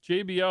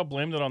JBL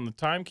blamed it on the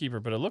timekeeper,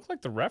 but it looked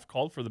like the ref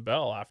called for the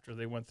bell after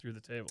they went through the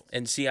tables.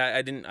 And see,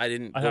 I didn't I'd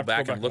go have to go back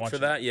back and look and for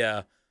watch that. it.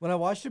 Yeah, when I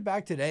watched it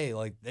back today,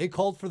 like they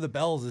called for the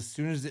bells as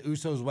soon as the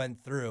Usos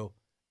went through,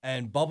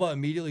 and Bubba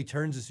immediately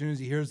turns as soon as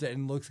he hears it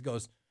and looks and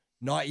goes,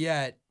 "Not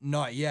yet,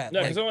 not yet." Yeah,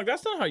 Like, because I'm like,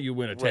 that's not how you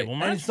win a table and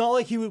match. it's not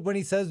like he would when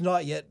he says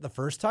 "not yet" the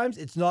first times.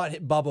 It's not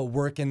Bubba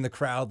working the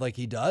crowd like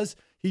he does.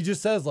 He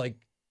just says like,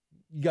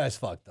 "You guys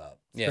fucked up."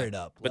 yeah. Straight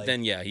up. But like,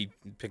 then he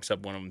picks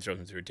up one of them, throws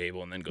him through a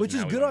table, and then goes. which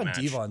is "Now we good won on the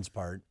match," Devon's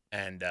part.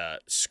 and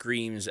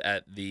screams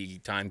at the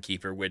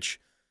timekeeper, which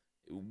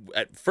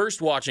at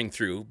first watching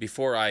through,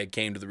 before I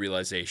came to the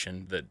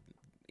realization that,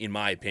 in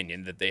my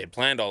opinion, that they had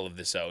planned all of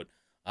this out,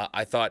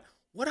 I thought,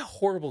 what a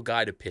horrible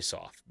guy to piss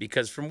off.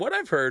 Because from what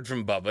I've heard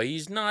from Bubba,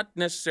 he's not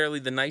necessarily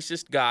the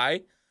nicest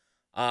guy.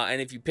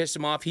 And if you piss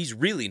him off, he's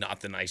really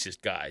not the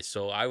nicest guy.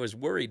 So I was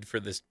worried for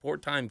this poor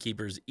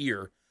timekeeper's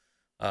ear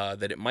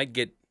that it might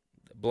get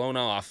blown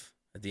off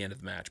at the end of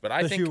the match. But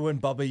I Especially think, when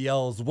Bubba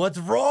yells, "What's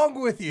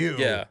wrong with you?"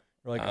 yeah.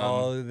 We're like, Um,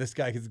 "Oh, this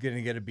guy is going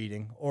to get a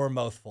beating or a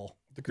mouthful."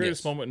 The greatest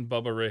Yes. moment in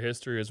Bubba Ray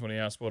history is when he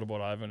asked, "What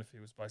about Ivan if he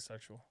was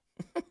bisexual?"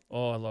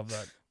 Oh, I love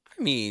that.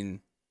 I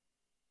mean,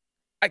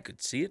 I could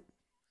see it.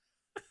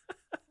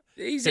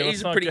 He's Okay,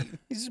 he's let's a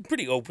not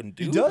pretty open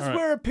He dude. does All right.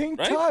 wear a pink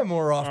Right? tie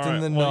more All often right,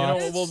 than well,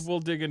 not. you know, we'll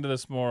dig into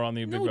this more on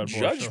the Big No Red Bull show.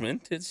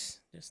 judgment.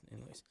 It's just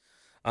anyways.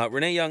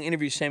 Renee Young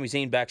interviews Sami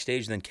Zayn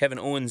backstage, then Kevin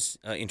Owens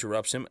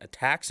interrupts him,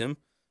 attacks him,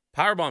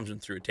 powerbombs him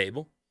through a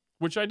table.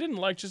 Which I didn't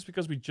like just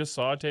because we just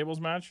saw a tables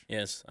match.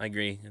 Yes, I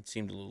agree. It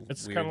seemed a little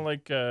It's weird. kind of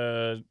like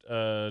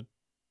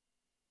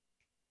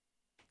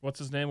what's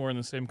his name? Wearing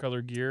the same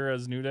color gear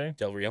as New Day.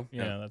 Del Rio.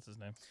 Yeah, that's his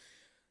name.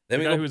 Then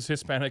The we guy go. who's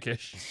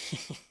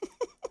Hispanic-ish.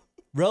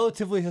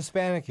 Relatively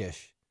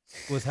Hispanic-ish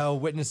was how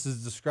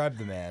witnesses described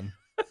the man.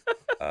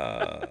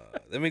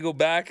 Then we go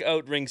back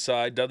out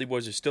ringside. Dudley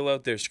Boys are still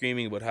out there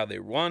screaming about how they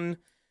won,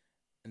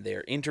 and they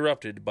are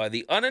interrupted by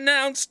the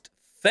unannounced,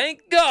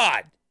 thank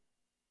God,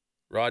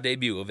 Raw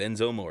debut of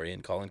Enzo Amore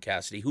and Colin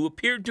Cassidy, who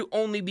appeared to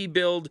only be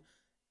billed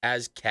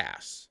as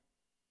Cass.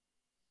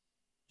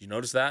 Did you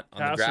notice that on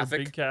Cass the or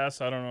graphic? Big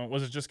Cass? I don't know.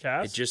 Was it just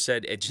Cass? It just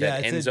said Yeah, it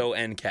said Enzo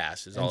and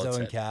Cass is all it Enzo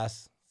said. and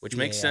Cass. Which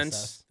makes CASS.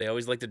 sense. They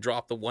always like to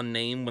drop the one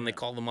name when they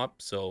call them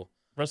up. So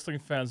Wrestling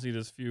fans need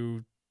as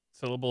few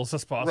syllables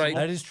as possible. Right.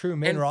 That is true.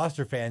 Main And-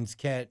 roster fans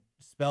can't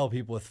spell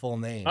people with full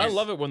names. I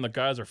love it when the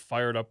guys are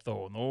fired up,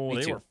 though. No, Me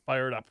they too. were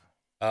fired up.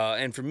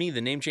 and for me,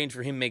 the name change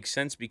for him makes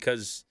sense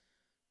because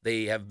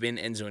they have been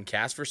Enzo and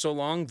Cass for so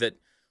long that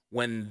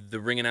when the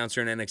ring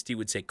announcer in NXT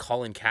would say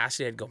Colin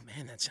Cassidy, I'd go,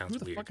 man, that sounds Who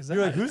the weird. fuck is that?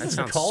 You're like, who's That this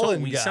sounds Colin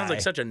so, he guy? sounds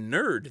like such a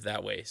nerd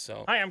that way.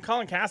 So Hi, I'm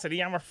Colin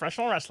Cassidy. I'm a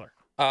professional wrestler.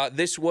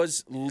 this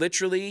was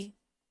literally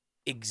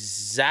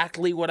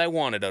exactly what I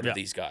wanted out Yeah. of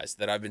these guys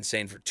that I've been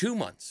saying for 2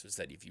 months is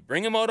that if you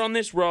bring them out on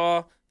this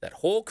Raw, that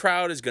whole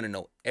crowd is going to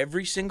know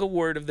every single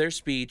word of their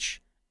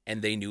speech,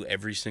 and they knew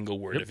every single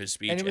word Yep. of his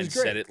speech And and, it was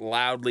said great. it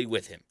loudly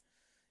with him.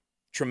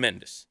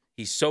 tremendous.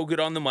 He's so good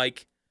on the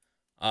mic.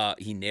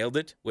 He nailed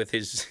it with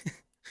his.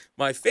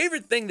 My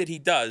favorite thing that he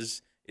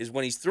does is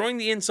when he's throwing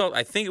the insult.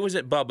 I think it was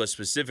at Bubba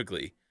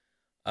specifically.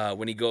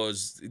 When he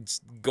goes, it's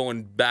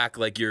going back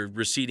like your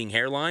receding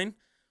hairline,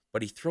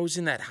 but he throws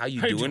in that "how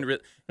you doing?"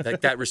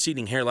 Like that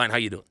receding hairline. How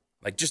you doing?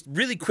 Like just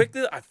really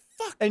quickly.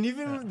 And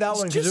even that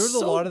one, because there was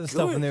a lot of the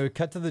stuff when they would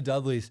cut to the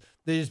Dudleys,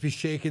 they'd just be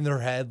shaking their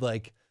head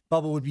like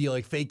Bubba would be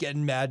like fake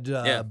getting mad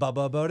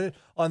Bubba about it.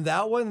 On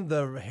that one,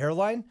 the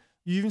hairline,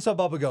 you even saw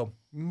Bubba go,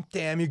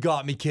 "Damn, you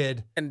got me,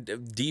 kid."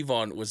 And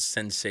Devon was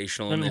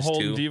sensational in And this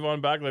holding too.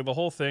 Devon back, like the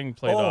whole thing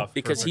played off.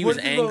 because perfect. he was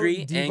What did you angry,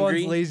 vote?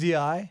 Devon's lazy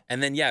eye.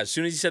 and then as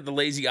soon as he said the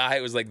lazy eye,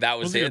 it was like that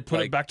was Was he gonna it. put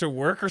Like, it back to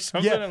work or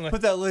something? Yeah, I'm like,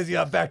 put that lazy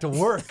eye back to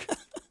work.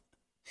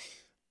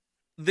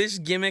 this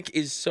gimmick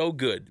is so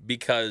good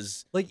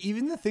because Like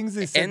even the things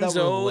they said that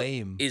were Enzo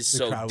lame is the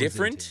so crowd was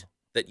different into.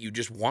 that you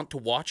just want to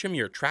watch him.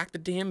 You're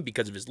attracted to him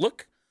because of his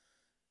look,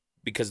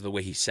 because of the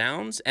way he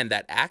sounds, and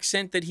that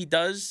accent that he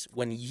does.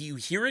 When you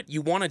hear it,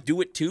 you want to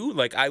do it too.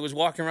 Like I was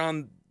walking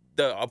around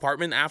the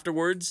apartment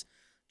afterwards,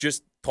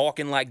 just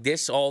talking like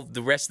this all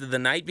the rest of the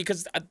night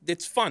because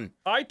it's fun.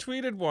 I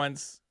tweeted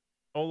once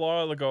a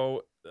while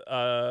ago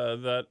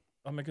that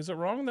I'm like, is it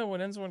wrong that when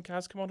Enzo and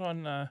Cass come out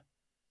on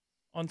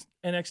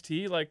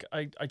NXT, like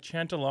I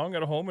chant along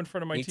at home in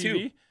front of my Me TV,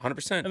 too,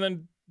 100%. and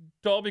then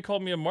Dolby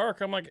called me a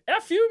mark. I'm like,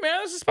 F you,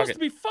 man. This is supposed Okay. to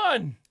be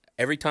fun.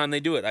 Every time they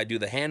do it, I do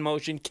the hand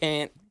motion.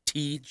 Can't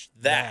teach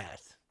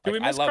that. Do we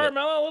Like, I miss love it.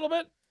 Carmella a little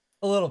bit?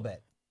 A little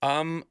bit.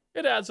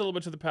 It adds a little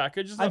bit to the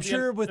package. It's not I'm the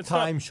sure end- with it's not-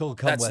 time she'll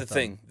come That's with the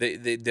them.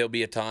 thing. There'll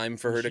be a time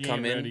for her to she come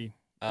ain't in. ready.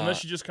 Unless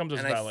she just comes as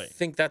and valet. I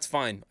think that's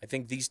fine. I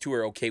think these two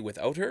are okay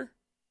without her.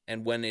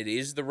 And when it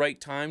is the right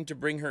time to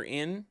bring her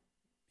in,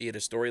 be it a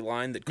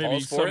storyline that Maybe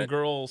calls for some it,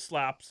 girl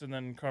slaps and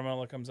then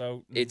Carmella comes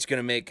out. it's going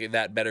to make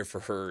that better for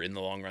her in the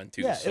long run,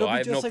 too. Yeah, so it'll I be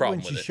have just no like problem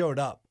when with she it. showed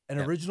up. And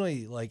Yeah.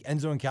 originally, like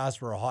Enzo and Cass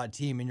were a hot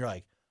team, and you're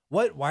like,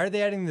 what? Why are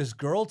they adding this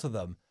girl to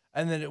them?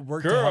 And then it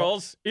worked.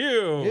 Girls, ew. To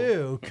help,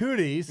 ew,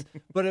 cooties.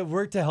 But it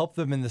worked to help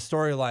them in the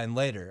storyline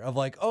later of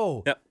like,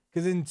 oh, Yep.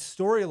 because in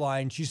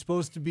storyline she's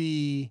supposed to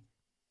be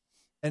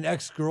an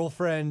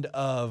ex-girlfriend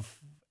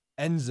of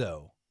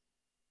Enzo.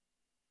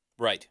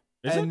 Right.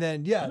 Is and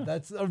it? then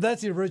that's the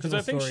Because original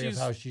I think story of she's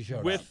how she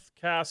showed with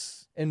up.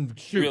 Cass. In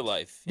Real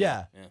life.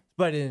 Yeah.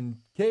 But in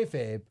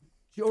kayfabe,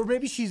 or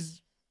maybe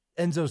she's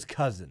Enzo's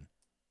cousin.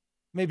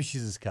 Maybe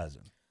she's his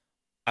cousin.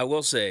 I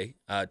will say,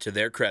 to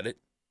their credit,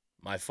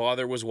 my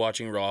father was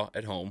watching Raw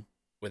at home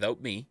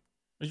without me.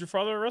 Is your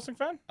father a wrestling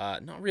fan?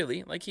 Not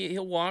really. Like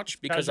he'll watch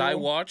because I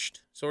Casual?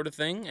 watched, sort of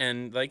thing.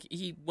 And like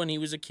when he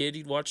was a kid,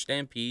 he'd watch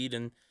Stampede,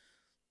 and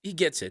he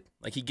gets it.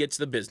 Like he gets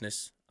the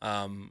business.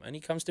 And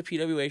he comes to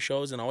PWA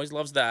shows and always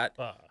loves that.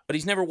 But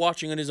he's never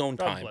watching at his own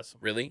God time. bless him.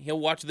 Really, he'll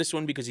watch this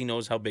one because he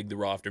knows how big the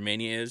Raw After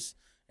Mania is.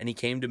 And he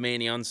came to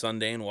Mania on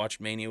Sunday and watched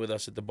Mania with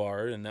us at the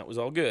bar, and that was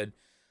all good.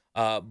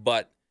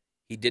 But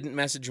he didn't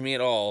message me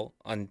at all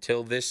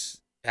until this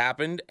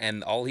happened,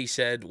 and all he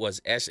said was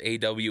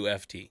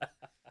SAWFT.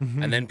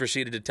 And then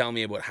proceeded to tell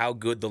me about how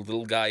good the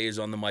little guy is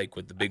on the mic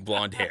with the big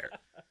blonde hair.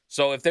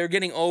 So if they're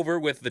getting over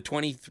with the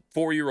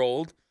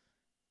 24-year-old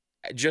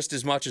just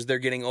as much as they're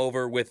getting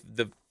over with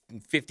the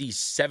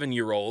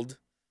 57-year-old,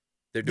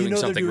 they're doing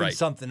something they're doing right.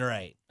 something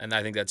right. And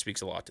I think that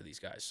speaks a lot to these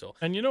guys. So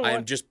And you know I what?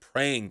 am just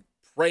praying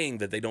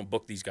that they don't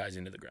book these guys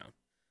into the ground.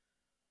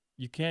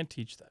 You can't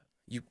teach that.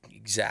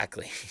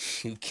 Exactly.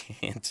 You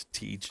can't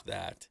teach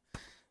that.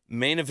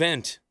 Main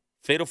event,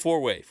 Fatal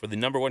 4-Way for the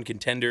number one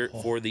contender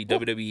for the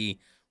WWE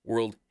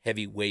World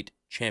Heavyweight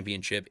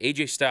Championship.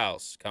 AJ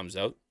Styles comes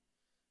out.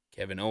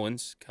 Kevin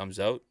Owens comes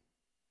out.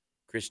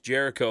 Chris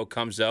Jericho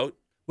comes out.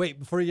 Wait,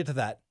 before you get to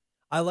that,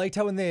 I liked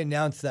how when they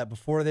announced that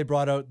before they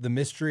brought out the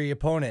mystery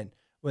opponent,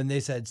 when they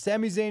said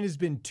Sami Zayn has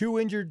been too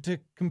injured to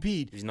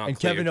compete, He's not and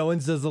cleared. Kevin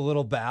Owens does a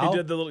little bow. He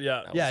did the little,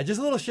 Yeah, just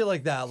a little shit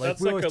like that. Like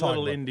That's we like always a talk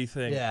little about. indie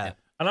thing. Yeah.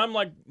 And I'm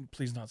like,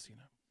 please not Cena.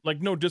 Like,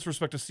 no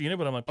disrespect to Cena,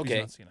 but I'm like, please Okay.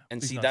 not Cena.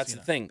 And Please see, not that's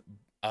Cena. the thing.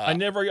 I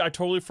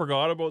totally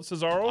forgot about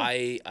Cesaro.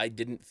 I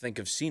didn't think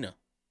of Cena.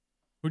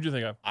 Who'd you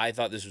think of? I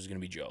thought this was going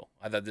to be Joe.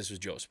 I thought this was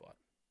Joe's spot.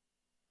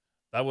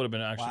 That would have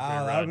been actually Wow, pretty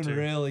that rad would have been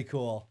too. really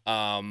cool.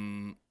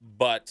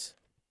 But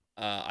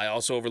I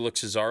also overlooked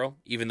Cesaro,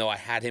 even though I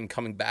had him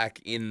coming back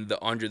in the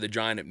Andre the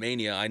Giant at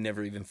Mania. I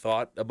never even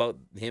thought about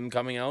him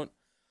coming out.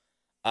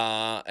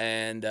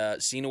 And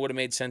Cena would have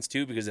made sense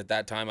too, because at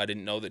that time I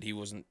didn't know that he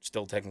wasn't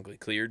still technically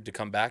cleared to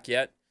come back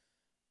yet.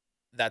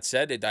 That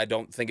said, I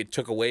don't think it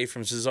took away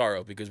from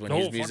Cesaro, because when No,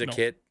 his fuck music no.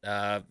 hit,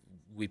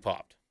 we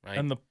popped, right?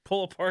 And the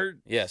pull apart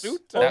yes.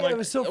 suit. Oh, I'm yeah, like, it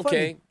was so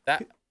okay,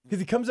 funny. Because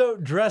he comes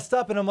out dressed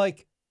up, and I'm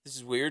like, this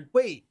is weird.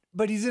 wait,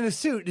 but he's in a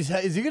suit. Is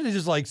he going to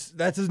just like,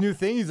 that's his new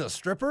thing? He's a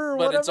stripper or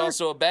But whatever? it's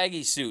also a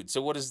baggy suit,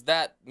 so what does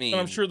that mean?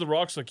 and I'm sure The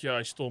Rock's like, yeah,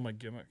 I stole my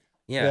gimmick.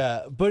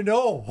 Yeah. But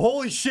no,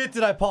 holy shit,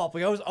 did I pop?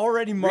 Like I was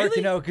already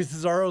marking Really? out because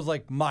Cesaro's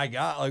like, my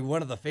God, like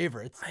one of the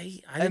favorites. I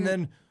And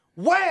then,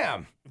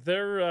 wham!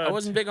 Their I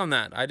wasn't big on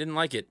that. I didn't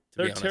like it, to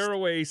their be honest.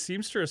 tearaway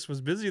seamstress was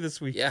busy this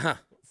week. Yeah.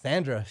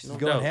 Sandra, she's No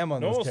going doubt. ham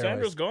on No, those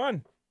Sandra's tearaways.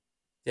 gone.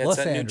 Yeah, it's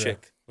that new Lysandra.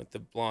 chick. with the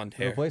blonde The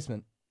hair.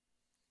 replacement.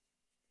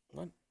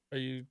 What? Are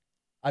you?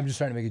 I'm just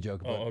trying to make a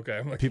joke about Oh, okay.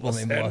 I'm like, people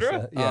named Lysandra?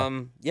 Melissa.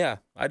 Yeah. Yeah,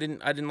 I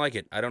didn't like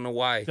it. I don't know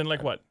why. Then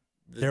like what?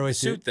 The Tearaway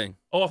suit suit? thing.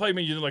 Oh, I thought you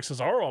meant you didn't like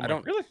Cesaro. I'm I like,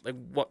 don't really. like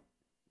what.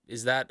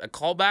 Is that a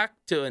callback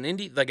to an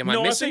indie? Like, am I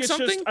No, missing think it's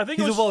something? just. I think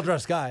He's it a was,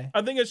 well-dressed guy.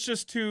 I think it's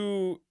just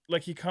to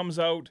like he comes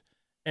out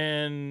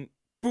and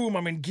boom,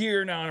 I'm in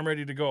gear now and I'm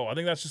ready to go. I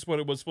think that's just what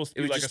it was supposed to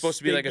It be. was like just supposed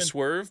to be like a statement.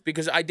 swerve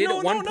because I did no,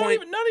 at one no,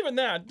 point. not even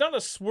that. Not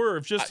a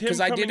swerve. Just him 'cause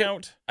I coming did it-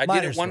 out. I did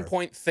Minor at one swerve.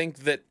 point think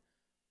that,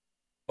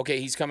 okay,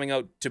 he's coming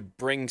out to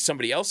bring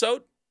somebody else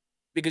out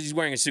because he's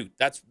wearing a suit.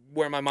 That's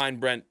where my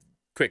mind went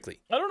quickly.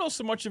 I don't know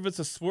so much if it's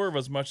a swerve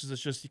as much as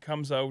it's just he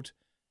comes out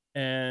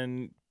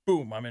and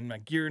boom, I'm in my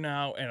gear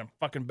now and I'm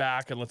fucking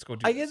back and let's go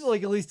do I this. get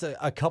like at least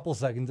a couple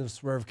seconds of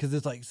swerve because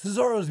it's like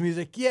Cesaro's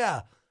music,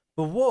 yeah,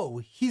 but whoa,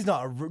 he's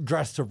not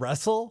dressed to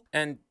wrestle.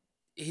 And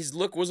his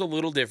look was a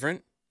little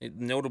different,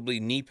 notably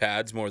knee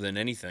pads more than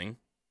anything.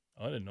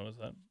 Oh, I didn't notice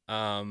that.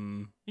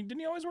 Didn't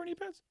he always wear knee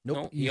pads? Nope,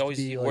 No, he he used to always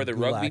be, wore like, the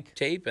rugby Gulak.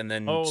 tape and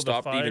then Oh, the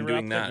stopped thigh even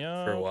doing wrap that thing?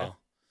 Yeah, for a okay.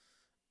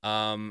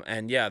 while.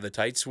 And yeah, the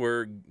tights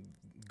were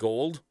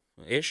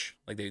gold-ish.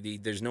 Like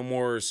there's no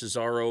more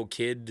Cesaro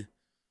Kid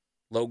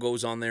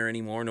logos on there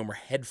anymore. No more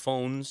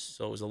headphones,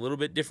 so it was a little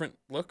bit different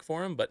look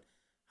for him. But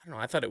I don't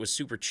know. I thought it was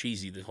super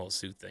cheesy, the whole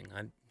suit thing.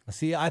 I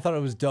See, I thought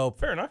it was dope.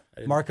 Fair enough.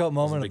 didn't- Markout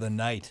moment wasn't of the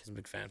night. wasn't a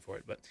big fan for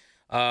it, but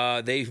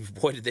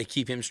boy did they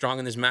keep him strong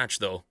in this match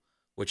though,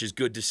 which is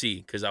good to see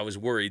because I was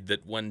worried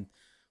that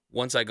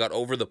once I got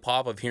over the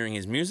pop of hearing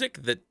his music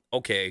that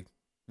okay,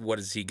 what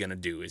is he gonna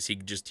do? Is he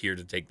just here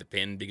to take the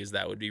pin? Because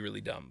that would be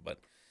really dumb. But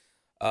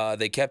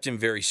they kept him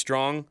very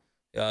strong.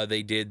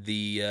 They did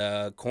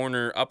the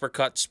corner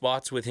uppercut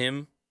spots with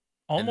him.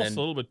 Almost then- a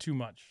little bit too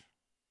much.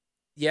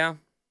 Yeah,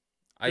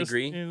 I Just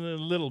agree. A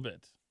little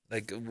bit.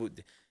 Like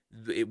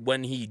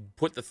when he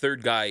put the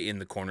third guy in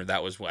the corner,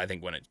 that was I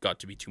think when it got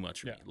to be too much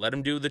for me. Yeah. Let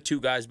him do the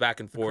two guys back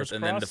and forth,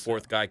 and then the crisscross,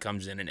 fourth guy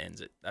comes in and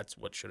ends it. That's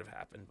what should have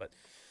happened.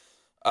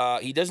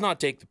 But he does not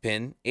take the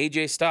pin.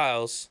 AJ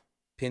Styles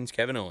pins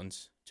Kevin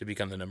Owens to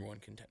become the number one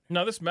contender.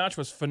 Now this match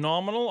was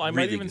phenomenal. I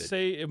might Really even good.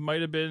 say it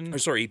might have been. Or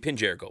sorry, he pinned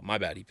Jericho. My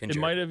bad. He pinned It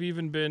Jericho. might have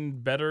even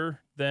been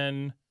better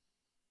than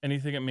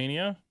anything at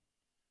Mania.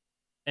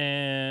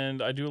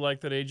 And I do like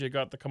that AJ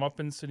got the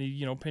comeuppance and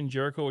he, pinned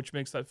Jericho, which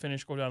makes that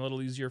finish go down a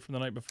little easier from the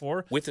night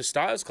before. With the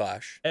Styles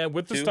Clash. And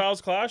with the too.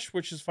 Styles Clash,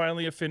 which is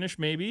finally a finish,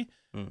 maybe.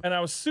 Mm. And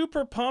I was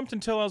super pumped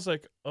until I was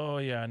like, oh,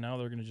 yeah, now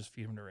they're going to just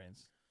feed him to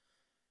Reigns.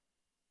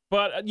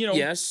 But,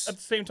 Yes. at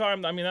the same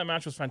time, I mean, that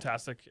match was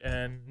fantastic.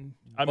 And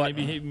But-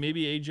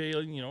 maybe AJ,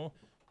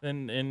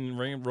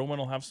 and Roman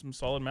will have some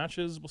solid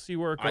matches. We'll see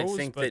where it I goes.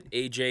 think but that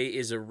AJ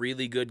is a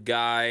really good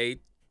guy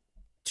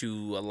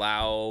to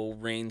allow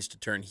Reigns to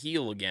turn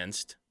heel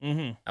against.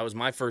 Mm-hmm. That was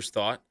my first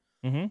thought.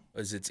 Mm-hmm.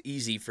 Was it's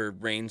easy for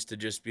Reigns to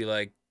just be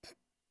like,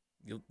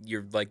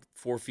 you're like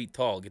 4 feet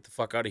tall. Get the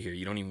fuck out of here.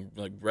 You don't even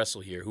like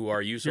wrestle here. Who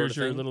are you? Sort Here's of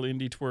your thing. little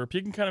indie twerp.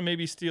 You can kind of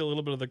maybe steal a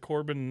little bit of the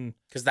Corbin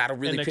Because that'll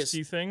really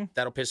NXT thing.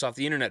 that'll piss off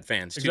the internet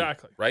fans too.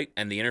 Exactly. Right?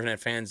 And the internet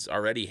fans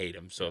already hate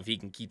him. So if he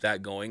can keep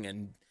that going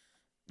and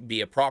be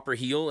a proper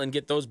heel and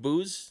get those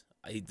boos,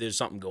 there's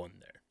something going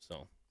there.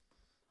 So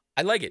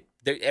I like it.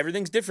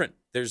 Everything's different.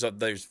 There's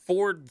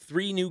 4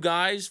 new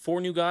guys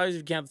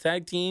who can't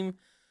tag team.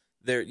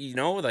 There, I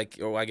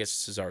guess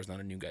Cesaro's not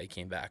a new guy. He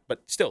came back,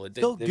 but still,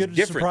 Still there's good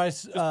different.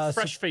 surprise.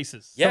 Fresh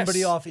faces. Yeah. Somebody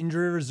Yes. off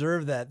injury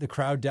reserve that the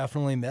crowd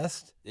definitely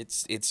missed.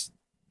 It's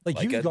Like,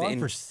 he Like was at the gone end-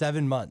 for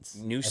 7 months.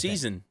 new I think.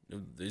 season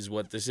is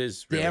what this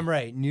is. Really. Damn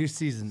right, new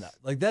season.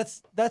 Like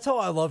that's how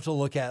I love to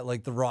look at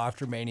like the Raw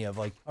after Mania of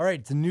like, all right,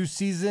 it's a new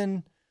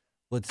season.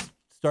 Let's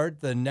start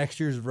the next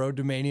year's road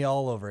to Mania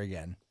all over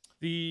again.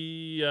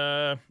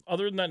 The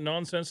other than that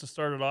nonsense to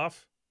start it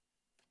off,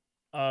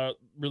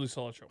 really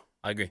solid show.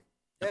 I agree.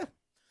 Yeah.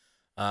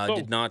 So-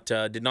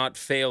 Did not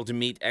fail to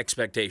meet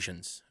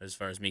expectations as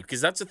far as me,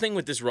 because that's the thing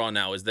with this Raw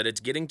now is that it's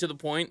getting to the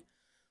point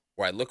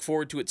where I look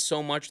forward to it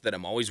so much that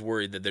I'm always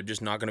worried that they're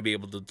just not going to be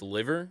able to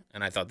deliver,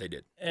 and I thought they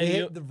did. And They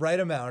you, hit the right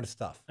amount of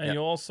stuff. and Yeah. you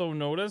also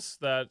notice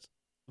that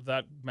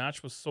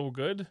match was so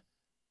good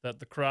that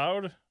the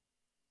crowd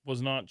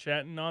was not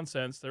chanting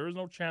nonsense. There was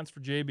no chance for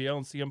JBL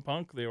and CM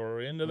Punk. They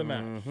were into the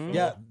match. Mhm. So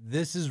Yeah,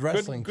 this is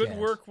wrestling. Good chant.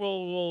 work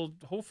will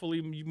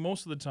hopefully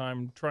most of the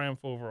time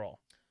triumph overall.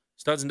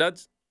 Studs and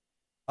duds.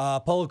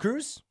 Apollo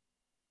Crews,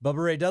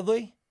 Bubba Ray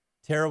Dudley,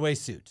 tearaway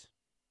suit.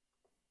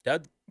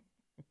 Dud.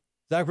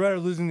 Zack Ryder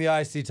losing the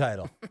IC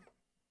title.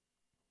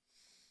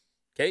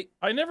 Okay.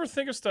 I never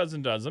think of studs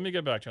and duds. Let me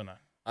get back to you on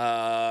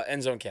that.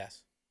 End zone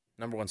Cass.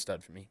 Number 1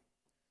 stud for me.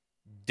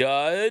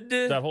 Dud.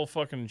 That whole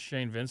fucking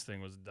Shane Vince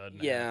thing was a dud.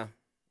 now. Yeah.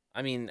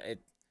 I mean,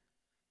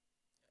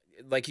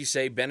 like you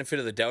say, benefit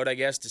of the doubt, I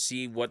guess, to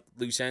see what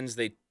loose ends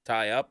they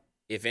tie up,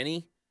 if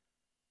any.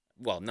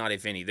 Well, not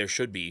if any. There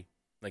should be.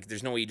 Like,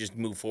 there's no way you just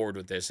move forward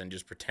with this and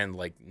just pretend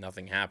like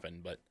nothing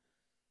happened. But,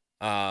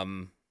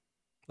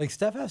 Like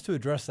Steph has to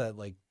address that.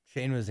 Like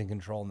Shane was in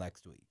control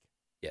next week.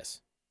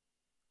 yes.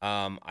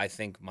 I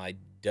think my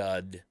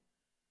dud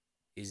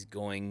is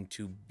going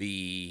to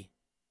be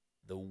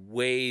the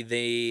way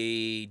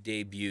they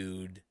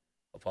debuted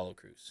Apollo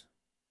Crews.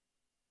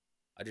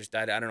 I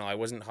don't know. I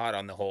wasn't hot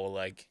on the whole,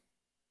 like,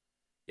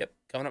 yep,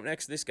 coming up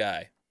next, this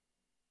guy,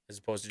 as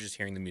opposed to just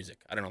hearing the music.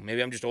 I don't know.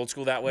 Maybe I'm just old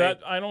school that way.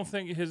 I don't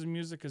think his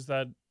music is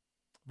that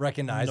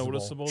Recognizable.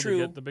 noticeable True.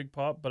 to get the big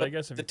pop, but I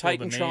guess if the you throw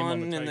the name on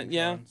the Titantron and Titantron,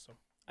 yeah. so.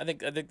 I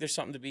think there's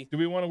something to be Do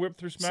we want to whip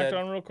through Said-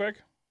 SmackDown real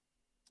quick?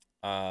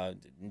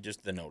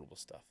 just the notable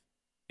stuff.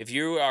 If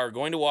you are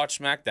going to watch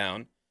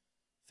SmackDown,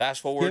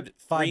 fast forward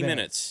Skip 5 3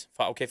 minutes.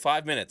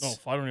 5 minutes. Oh,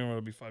 I don't even want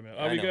to be 5 minutes.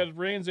 I We know. got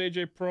Reigns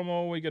AJ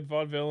promo. We got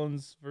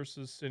Vaudevillains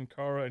versus Sin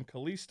Cara and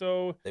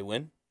Kalisto. They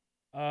win.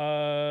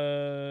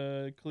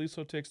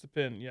 Kalisto takes the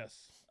pin. Yes.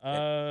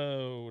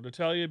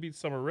 Natalya beats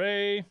Summer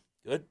Rae.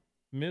 Good.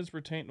 Miz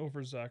retained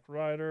over Zack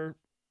Ryder.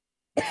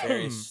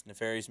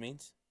 Nefarious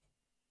means.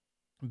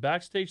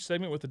 Backstage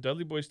segment with the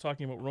Dudley Boys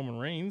talking about Roman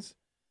Reigns.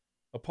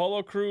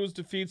 Apollo Crews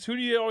defeats. Who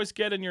do you always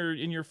get in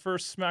your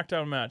first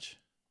SmackDown match?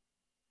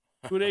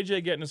 Who did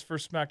AJ get in his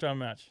first SmackDown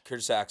match?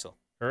 Curtis Axel.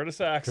 Curtis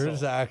Axel.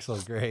 Curtis Axel,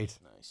 great.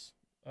 Nice.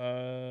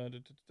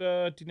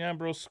 Dean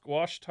Ambrose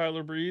squashed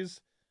Tyler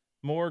Breeze.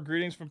 More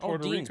greetings from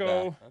Puerto Dean's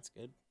Rico. back. That's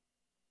good.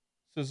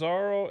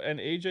 Cesaro and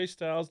AJ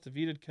Styles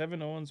defeated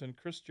Kevin Owens and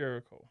Chris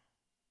Jericho.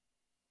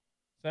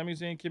 Sami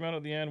Zayn came out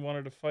at the end,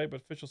 wanted to fight,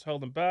 but officials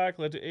held him back,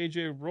 led to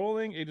AJ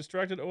rolling a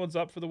distracted Owens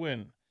up for the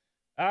win.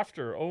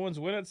 After Owens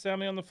went at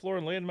Sami on the floor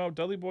and laid him out,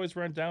 Dudley Boys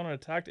ran down and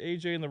attacked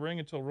AJ in the ring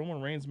until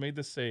Roman Reigns made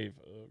the save.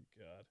 Oh,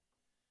 God.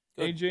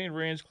 Good. AJ and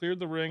Reigns cleared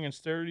the ring and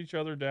stared at each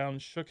other down,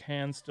 shook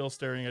hands, still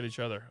staring at each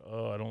other.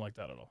 Oh, I don't like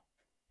that at all.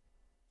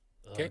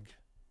 Okay. Ugh.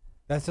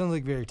 That sounds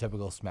like very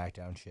typical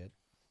SmackDown shit.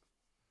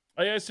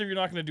 I guess if you're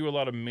not going to do a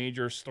lot of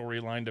major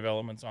storyline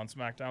developments on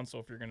SmackDown, so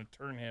if you're going to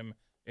turn him,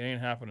 it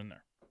ain't happening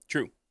there.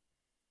 True.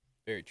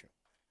 Very true.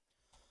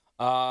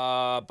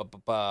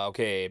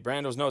 Okay.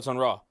 Brando's notes on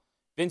Raw.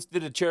 Vince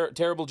did a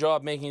terrible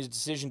job making his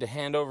decision to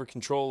hand over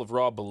control of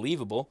Raw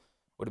believable.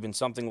 Would have been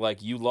something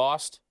like, you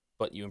lost,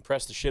 but you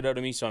impressed the shit out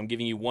of me, so I'm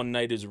giving you one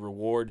night as a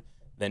reward.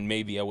 Then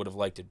maybe I would have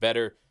liked it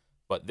better.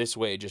 But this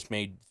way, it just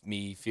made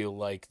me feel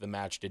like the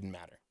match didn't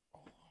matter.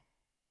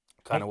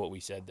 Kind of what we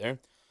said there.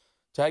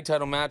 Tag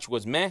title match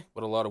was meh,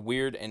 but a lot of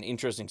weird and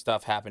interesting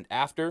stuff happened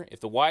after.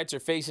 If the Wyatts are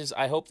faces,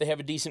 I hope they have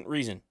a decent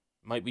reason.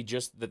 Might be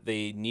just that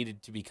they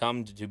needed to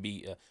become to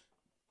be.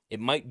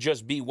 It might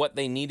just be what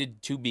they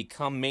needed to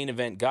become main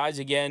event guys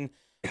again.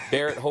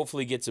 Barrett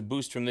hopefully gets a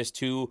boost from this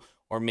too,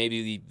 or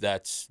maybe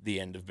that's the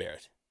end of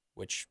Barrett,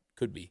 which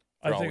could be.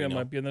 I think that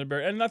might be another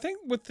barrier. And I think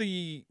with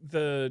the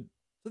So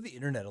the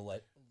internet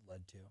led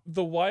to.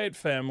 the Wyatt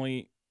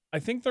family, I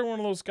think they're one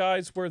of those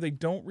guys where they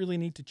don't really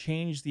need to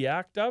change the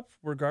act up,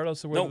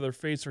 regardless of whether Nope. they're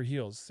face or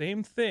heels.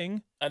 Same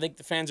thing. I think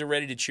the fans are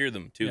ready to cheer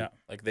them too. Yeah.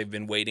 Like they've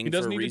been waiting He for a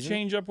doesn't need to reason.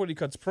 change up what he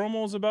cuts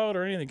promos about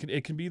or anything.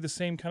 It can be the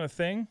same kind of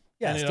thing.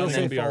 Yeah, and still it'll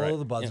say be all follow right.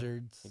 the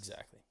buzzards.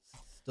 Exactly.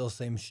 Still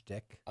same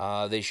shtick.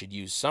 They should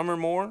use Summer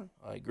more.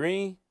 I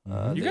agree.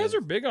 You guys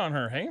are big on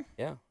her, hey?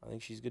 Yeah, I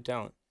think she's good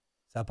talent.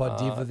 Sapod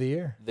Diva of the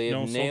Year. They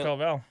No, have nailed. SoCal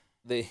Val.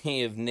 They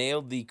have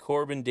nailed the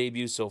Corbin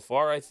debut so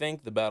far, I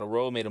think. The Battle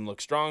Royal made him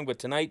look strong, but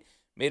tonight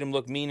made him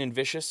look mean and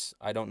vicious.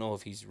 I don't know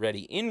if he's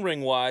ready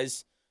in-ring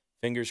wise,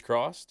 fingers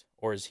crossed,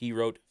 or as he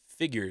wrote,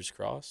 figures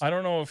crossed. I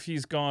don't know if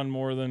he's gone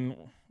more than.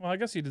 Well, I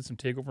guess he did some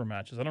takeover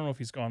matches. I don't know if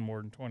he's gone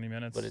more than 20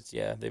 minutes.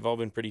 But they've all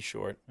been pretty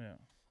short.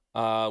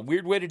 Yeah.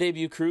 Weird way to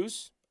debut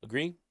Cruz.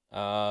 Agree.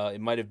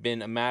 It might have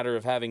been a matter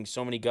of having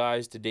so many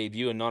guys to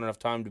debut and not enough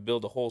time to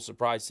build a whole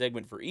surprise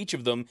segment for each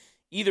of them.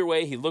 Either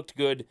way, he looked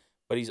good,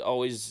 but he's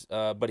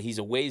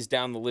a ways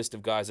down the list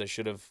of guys I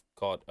should have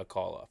caught a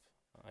call up.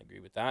 I agree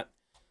with that.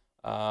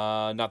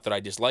 Not that I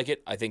dislike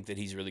it. I think that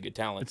he's really good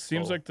talent. It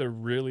seems So, like they're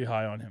really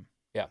high on him.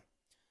 yeah.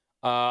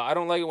 I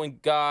don't like it when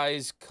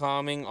guys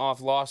coming off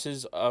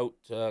losses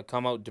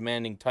come out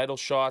demanding title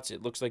shots.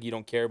 It looks like you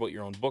don't care about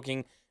your own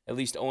booking. At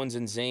least Owens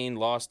and Zayn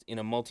lost in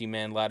a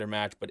multi-man ladder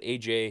match, but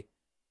AJ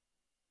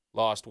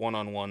lost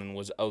one-on-one and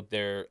was out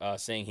there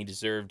saying he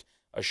deserved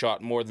a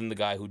shot more than the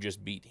guy who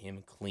just beat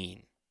him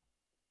clean.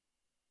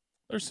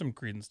 There's some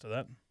credence to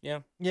that. Yeah.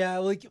 Yeah,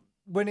 like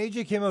when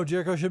AJ came out,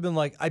 Jericho should have been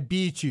like, I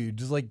beat you.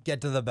 Just like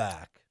get to the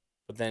back.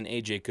 But then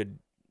AJ could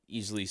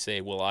easily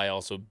say, well, I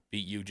also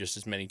beat you just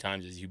as many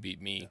times as you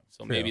beat me.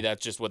 So maybe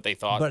that's just what they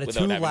thought But it's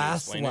without who having to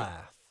lasts explain it.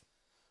 laugh.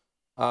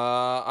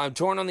 I'm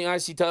torn on the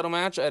IC title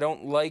match. I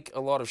don't like a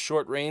lot of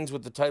short reigns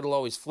with the title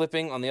always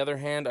flipping. On the other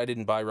hand, I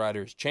didn't buy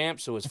Ryder as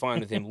champ, so it's fine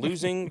with him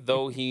losing,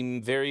 though he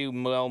very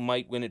well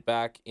might win it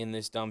back in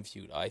this dumb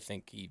feud. I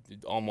think he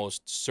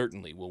almost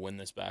certainly will win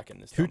this back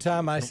in this dumb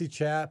Two-time feud. IC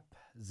chap,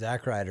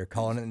 Zack Ryder,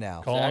 calling it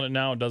now. Calling Zach? it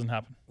now, it doesn't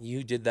happen.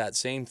 You did that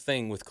same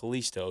thing with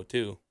Kalisto,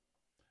 too,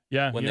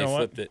 Yeah, when you they know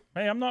flipped what? it.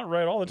 Hey, I'm not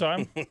right all the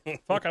time.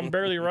 Fuck, I'm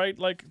barely right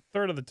like a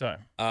third of the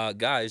time.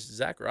 Guys,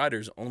 Zack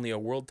Ryder's only a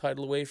world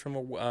title away from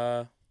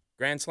a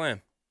Grand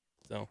Slam.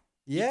 So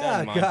that Yeah,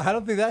 in mind. God, I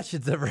don't think that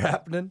shit's ever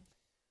happening.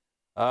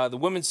 The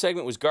women's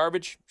segment was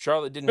garbage.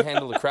 Charlotte didn't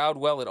handle the crowd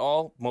well at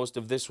all. Most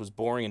of this was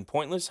boring and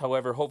pointless.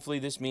 However, hopefully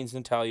this means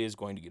Natalya is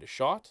going to get a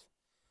shot.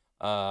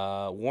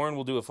 Warren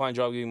will do a fine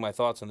job giving my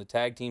thoughts on the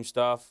tag team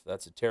stuff.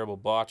 That's a terrible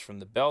botch from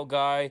the Bell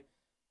guy.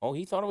 Oh,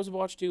 he thought it was a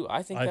botch too.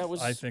 I think I that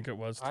was. I think it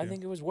was too. I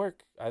think it was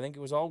work. I think it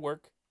was all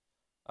work.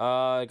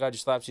 The guy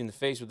just slaps you in the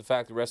face with the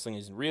fact that wrestling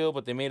isn't real,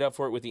 but they made up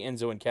for it with the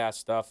Enzo and Cass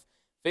stuff.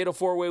 Fatal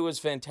 4-Way was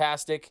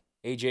fantastic.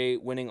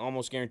 AJ winning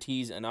almost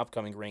guarantees an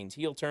upcoming Reigns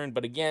heel turn,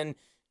 but again,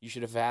 you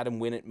should have had him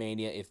win at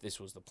Mania if this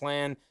was the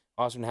plan.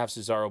 Awesome to have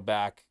Cesaro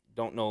back.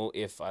 Don't know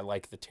if I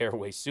like the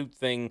tearaway suit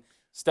thing.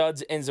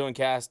 Studs, Enzo and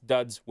Cass,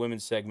 duds,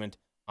 women's segment.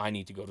 I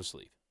need to go to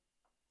sleep.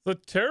 The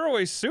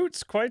tearaway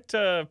suit's quite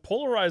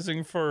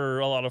polarizing for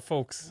a lot of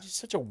folks. It's just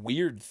such a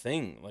weird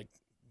thing. Like,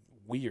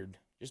 weird.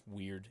 Just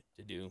weird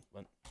to do,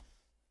 but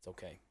it's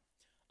okay.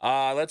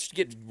 Let's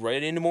get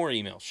right into more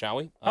emails, shall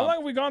we? How long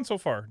have we gone so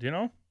far? Do you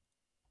know?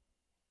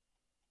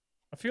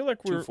 I feel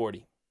like we're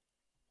 240.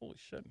 Holy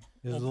shit!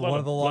 This is A one lot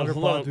of the longer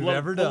pods we've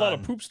ever A lot of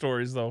done. poop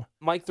stories though.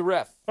 Mike the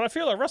Ref. But I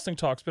feel like wrestling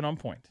talk's been on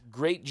point.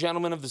 Great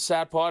gentleman of the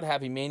Sat Pod.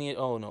 Happy Mania.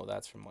 Oh, no,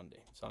 that's from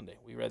Sunday.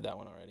 We read that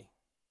one already.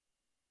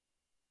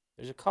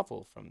 There's a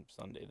couple from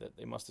Sunday that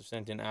they must have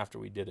sent in after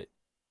we did it.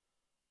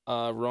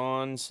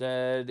 Ron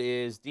said,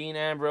 is Dean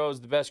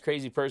Ambrose the best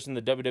crazy person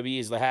the WWE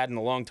has had in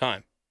a long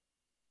time?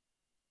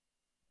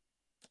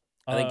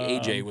 I think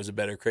AJ was a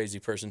better crazy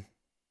person.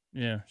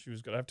 Yeah, she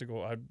was good. I have to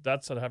go. I'd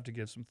have to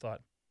give some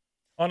thought.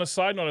 On a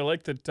side note, I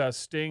like that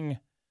Sting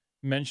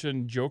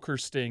mentioned Joker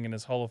Sting in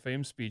his Hall of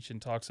Fame speech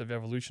and talks of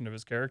evolution of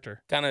his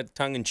character. Kind of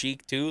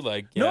tongue-in-cheek, too.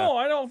 Like, yeah. No,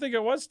 I don't think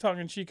it was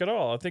tongue-in-cheek at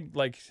all. I think,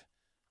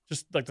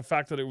 just like the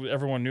fact that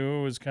everyone knew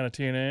it was kind of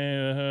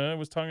TNA, it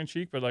was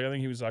tongue-in-cheek, but I think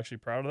he was actually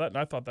proud of that, and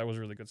I thought that was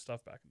really good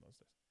stuff back in those days.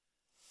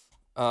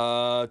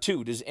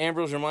 2, does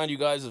Ambrose remind you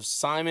guys of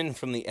Simon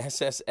from the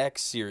SSX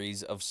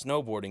series of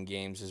snowboarding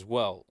games as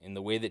well, in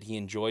the way that he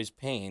enjoys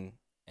pain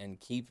and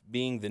keep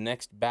being the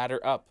next batter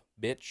up,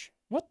 bitch?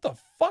 What the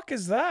fuck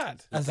is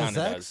that? He kind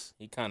of SSX? does.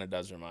 He kind of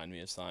does remind me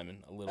of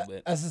Simon a little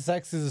bit.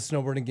 SSX is a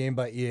snowboarding game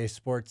by EA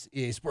Sports.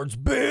 EA Sports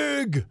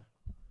big.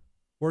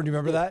 Warren, do you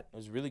remember that? It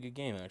was a really good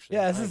game, actually.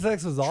 Yeah,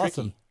 SSX was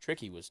awesome.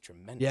 Tricky was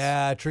tremendous.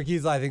 Yeah,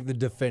 Tricky's I think the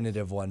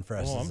definitive one for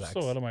Oh, I'm SSX.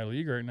 so out of my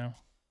league right now.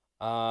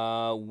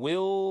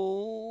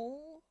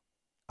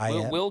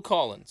 Will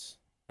Collins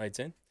writes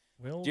in.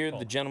 Dear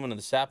the gentleman of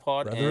the Sat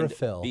Pod Brother and of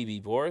Phil.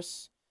 BB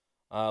Boris,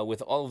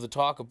 with all of the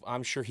talk,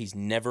 I'm sure he's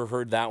never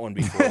heard that one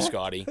before,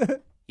 Scotty.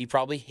 He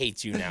probably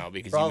hates you now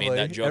because you made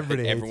that joke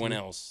Everybody with hates everyone you.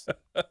 else.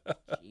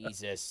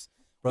 Jesus.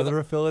 Brother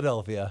of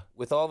Philadelphia.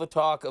 With all the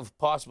talk of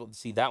possible,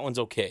 see, that one's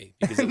okay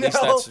because at No,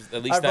 least I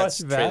brought that's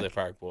you back. Trailer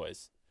Park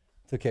Boys.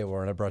 It's okay,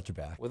 Warren. I brought you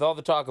back. With all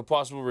the talk of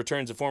possible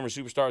returns of former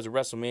superstars at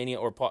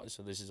WrestleMania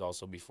so this is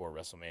also before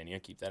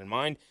WrestleMania. Keep that in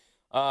mind.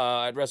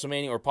 At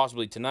WrestleMania or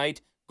possibly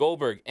tonight,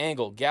 Goldberg,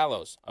 Angle,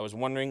 Gallows. I was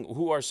wondering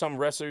who are some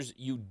wrestlers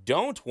you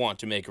don't want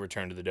to make a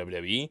return to the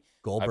WWE.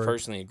 Goldberg. I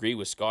personally agree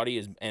with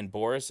Scotty and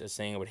Boris as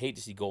saying I would hate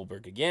to see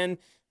Goldberg again.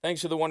 Thanks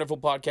for the wonderful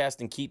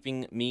podcast and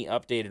keeping me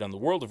updated on the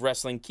world of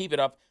wrestling. Keep it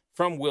up.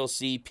 From Will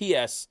C.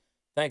 P.S.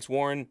 Thanks,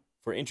 Warren,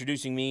 for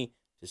introducing me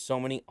to so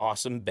many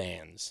awesome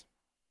bands.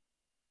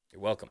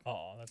 You're welcome.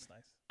 Oh, that's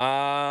nice.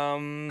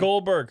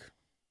 Goldberg.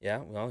 Yeah,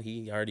 well,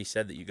 he already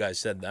said that you guys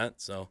said that,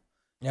 so.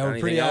 Yeah, we're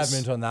pretty Anything else?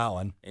 adamant on that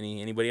one.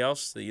 Anybody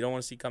else that you don't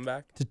want to see come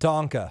back?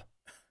 Tatanka.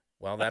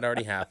 Well, that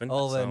already happened.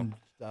 Oh, so. then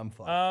I'm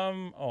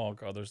fine. Oh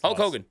god, there's Hulk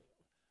lots. Hogan.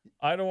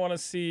 I don't want to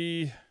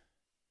see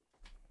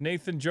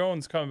Nathan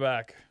Jones come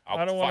back. Oh,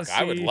 I don't want to see.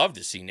 I would love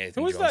to see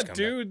Nathan Who was Jones that come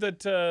dude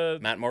that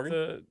Matt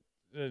Morgan?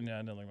 yeah, I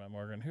didn't like Matt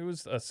Morgan. Who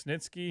was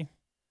Snitsky?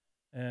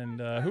 And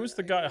who was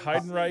the guy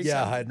Heidenreich?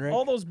 Yeah, Heidenreich.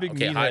 All those back.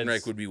 big Okay, meatheads.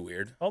 Heidenreich would be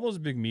weird. All those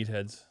big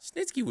meatheads.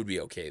 Snitsky would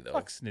be okay, though.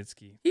 Fuck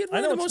Snitsky. He had one I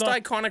of know the most it's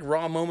not- iconic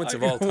Raw moments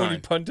of I- all when he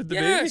time. punted the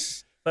baby.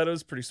 Yes. That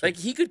was pretty sweet. Like,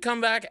 he could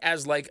come back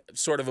as, like,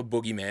 sort of a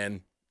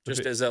boogeyman.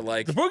 Just as a,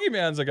 like... The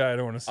Boogeyman's a guy I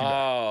don't want to see. back.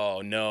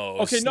 Oh, no.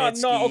 Okay, no,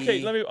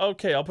 okay.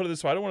 Snitsky. I'll put it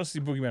this way. I don't want to see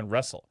Boogeyman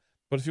wrestle,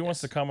 but if he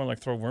wants to come and like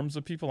throw worms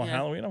at people on Yeah.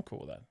 Halloween, I'm cool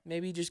with that.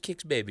 Maybe he just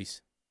kicks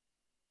babies.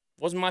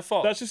 Wasn't my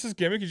fault. That's just his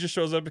gimmick. He just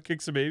shows up and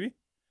kicks a baby.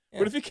 Yeah.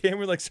 What if he came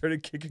and like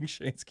started kicking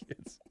Shane's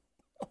kids?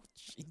 Oh,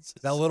 Jesus.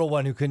 That little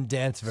one who couldn't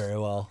dance very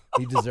well.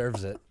 He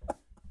deserves it.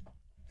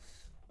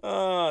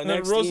 And then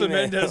Next Rosa email.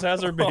 Mendez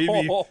has her baby,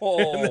 and then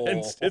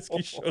Oh.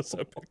 Snitsky shows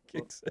up and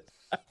kicks it.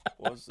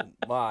 Wasn't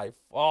my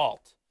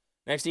fault.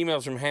 Next email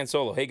is from Han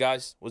Solo. Hey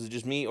guys, was it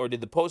just me or did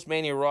the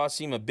post-Mania Raw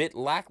seem a bit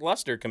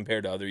lackluster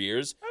compared to other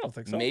years? I don't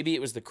think so. Maybe it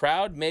was the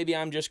crowd. Maybe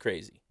I'm just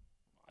crazy.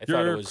 I You're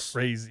thought it was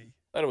crazy.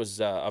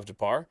 up to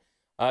par.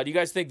 Do you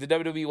guys think the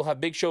WWE will have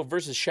Big Show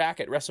versus Shaq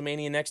at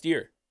WrestleMania next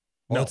year?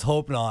 No. Let's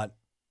hope not.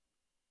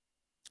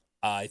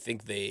 I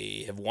think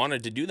they have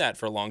wanted to do that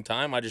for a long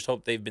time. I just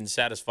hope they've been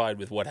satisfied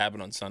with what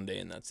happened on Sunday,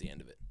 and that's the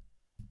end of it.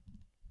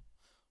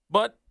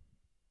 But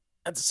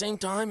at the same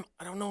time,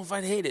 I don't know if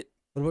I'd hate it.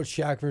 What about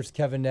Shaq versus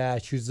Kevin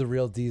Nash? Who's the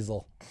real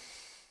Diesel?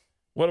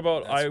 What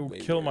about That's I way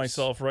kill worse.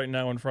 myself right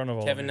now in front of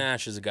all Kevin of you?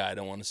 Nash is a guy I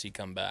don't want to see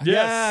come back. Yeah.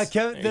 Yeah, Yes.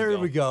 Kevin. There you There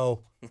go. we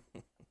go.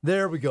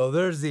 There we go.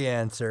 There's the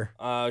answer.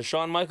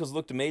 Shawn Michaels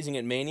looked amazing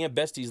at Mania.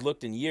 Best he's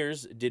looked in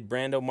years. Did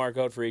Brando mark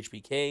out for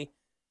HBK?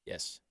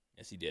 Yes.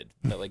 Yes, he did.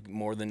 But, like,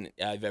 more than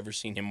I've ever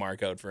seen him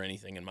mark out for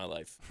anything in my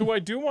life. Who I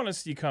do want to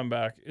see come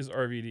back is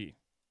RVD.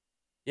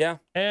 Yeah.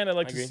 And I'd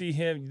like I to agree. see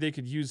him. They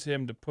could use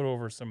him to put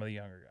over some of the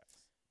younger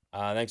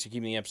guys. Thanks for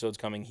keeping the episodes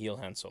coming. Heel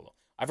Han Solo.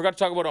 I forgot to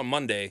talk about it on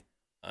Monday,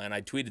 and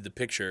I tweeted the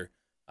picture.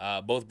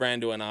 Both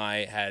Brando and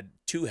I had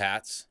 2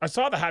 hats, I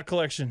saw the hat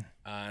collection.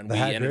 and The we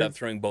hat ended grid? up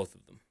throwing both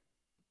of them.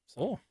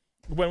 Oh,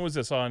 when was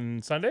this?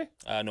 On Sunday?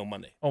 No,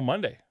 Monday. Oh,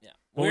 Monday. Yeah.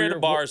 What We were were at a your-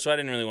 bar, so I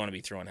didn't really want to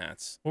be throwing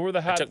hats. What were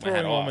the hat took my hat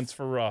throwing off. moments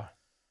for Raw?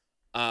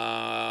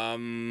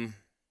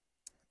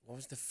 What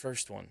was the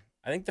first one?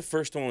 I think the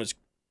first one was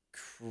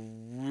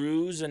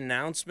Crew's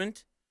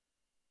announcement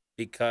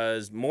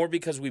because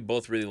we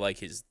both really like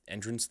his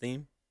entrance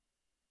theme.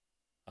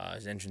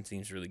 His entrance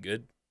theme's really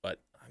good, but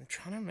I'm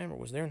trying to remember.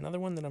 Was there another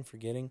one that I'm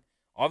forgetting?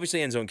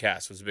 Obviously, End Zone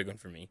Cast was a big one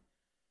for me,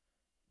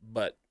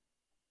 but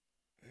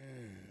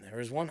there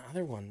was one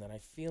other one that I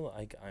feel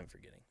like I'm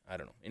forgetting. I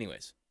don't know.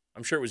 Anyways,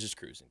 I'm sure it was just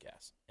Cruz and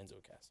Cass, End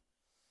Zone Cast.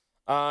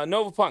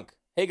 Nova Punk.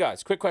 Hey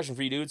guys, quick question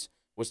for you dudes.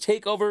 Was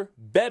TakeOver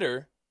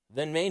better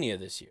than Mania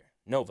this year?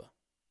 Nova.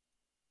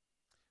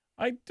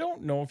 I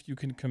don't know if you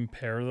can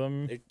compare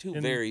them. They're two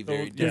in very,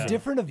 very those- They're yeah.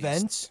 different beasts.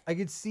 events. I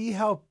could see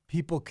how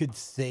people could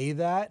say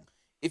that.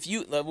 If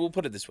you, we'll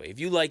put it this way: if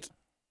you like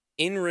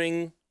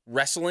in-ring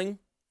wrestling,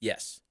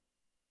 yes,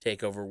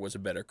 TakeOver was a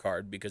better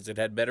card because it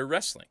had better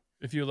wrestling.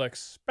 If you like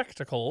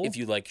spectacle, If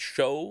you like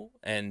show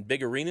and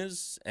big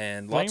arenas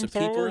and lots of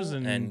people Flamethrowers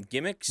and, and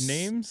gimmicks,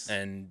 names.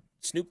 and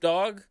Snoop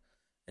Dogg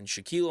and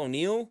Shaquille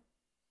O'Neal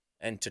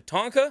and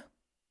Tatanka,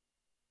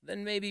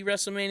 then maybe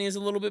WrestleMania is a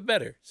little bit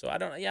better. So I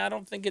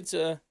don't think it's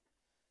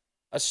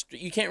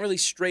you can't really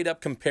straight up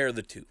compare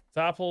the two. it's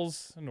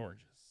apples and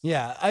oranges.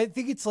 Yeah, I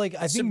think it's like I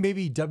think Sim-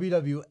 maybe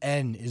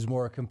WWN is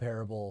more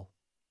comparable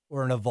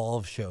or an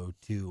Evolve show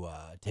to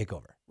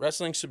TakeOver.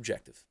 Wrestling's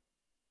subjective.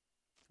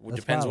 It That's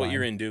depends my what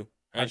you're line. into.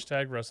 Right?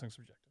 Hashtag wrestling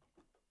subjective.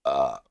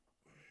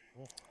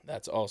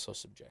 That's also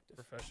subjective.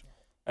 Professional.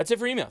 That's it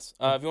for emails.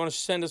 If you want to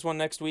send us one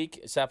next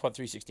week,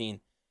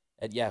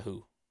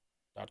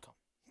 satpod316@yahoo.com.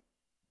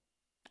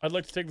 I'd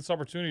like to take this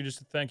opportunity just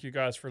to thank you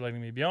guys for letting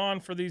me be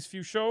on for these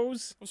few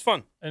shows, It was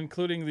fun.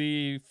 including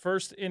the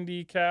first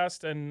indie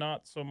cast and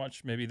not so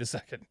much maybe the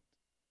second.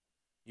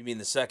 You mean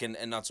the second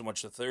and not so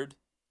much the third?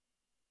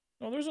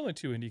 No, there's only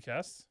 2 indie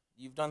casts.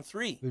 You've done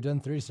 3. We've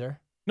done 3, sir.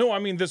 No, I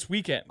mean this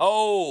weekend.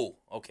 Oh,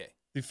 okay.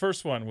 The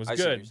first one was I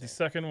see what good. you're The saying.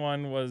 second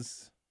one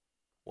was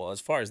Well,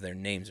 as far as their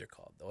names are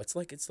called, though, it's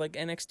like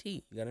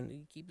NXT. You gotta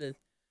keep the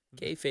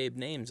kayfabe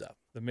names up.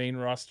 the main 2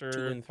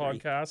 roster and 3.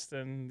 podcast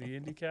and the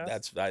indie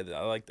cast. I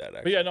like that. But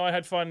Actually. yeah, no, I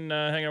had fun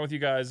hanging out with you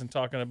guys and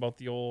talking about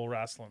the old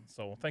wrestling.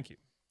 So thank you.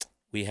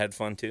 We had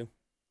fun too.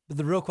 But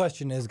the real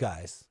question is,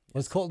 guys,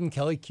 was Colton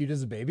Kelly cute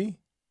as a baby?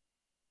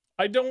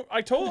 I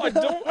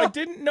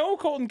didn't know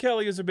Colton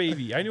Kelly as a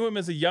baby. I knew him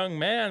as a young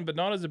man, but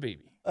not as a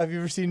baby. Have you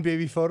ever seen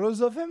baby photos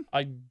of him?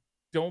 I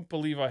don't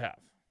believe I have.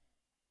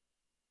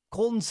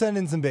 Colton, send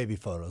in some baby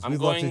photos. We'd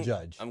love to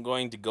judge. I'm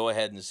going to go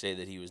ahead and say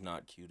that he was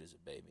not cute as a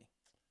baby.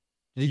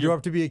 Did he grow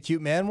up to be a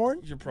cute man,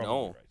 Warren? You're probably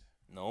No. right.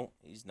 No,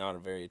 he's not a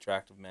very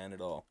attractive man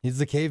at all. He's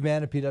the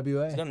caveman at He's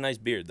PWA. got a nice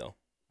beard, though.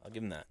 I'll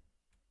give him that.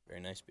 Very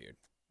nice beard.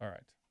 All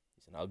right.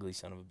 He's an ugly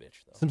son of a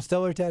bitch, though. Some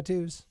stellar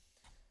tattoos.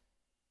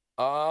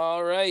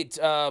 All right,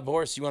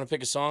 Boris, you want to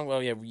pick a song?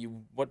 Well, yeah.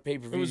 What pay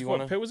per It view was you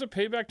want what? to? Was it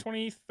Payback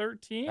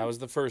 2013? That was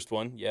the first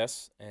one,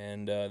 yes,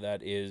 and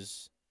that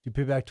is. You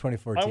pay back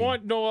 2014. I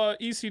want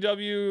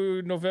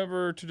ECW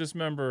November to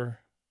Dismember.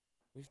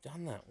 We've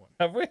done that one.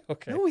 Have we?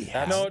 Okay. No, we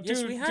That's- haven't. No,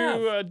 Yes, we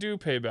have. do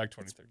Payback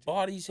 2013.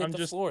 Bodies hit I'm the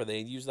just- floor. They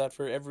use that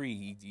for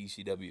every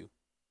ECW.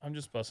 I'm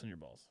just busting your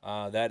balls.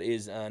 That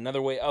is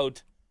Another Way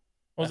Out.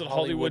 Was The it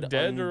Hollywood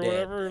Dead or Undead.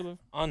 whatever?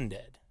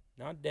 Undead,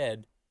 not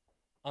dead.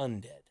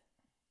 Undead.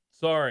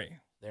 Sorry,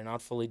 They're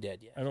not fully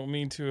dead yet. I don't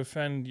mean to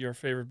offend your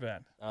favorite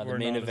band. The We're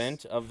main not as-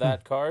 event of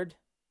that card: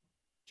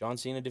 John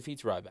Cena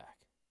defeats Ryback.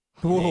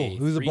 Whoa, in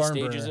who's a Three barn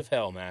Stages burner? of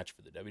Hell match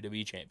for the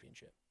WWE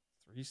Championship.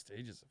 3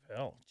 stages of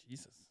hell.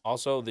 Jesus.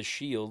 Also, The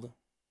Shield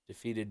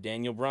defeated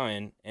Daniel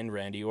Bryan and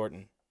Randy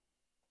Orton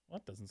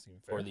That doesn't seem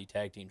fair. for the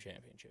Tag Team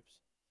Championships.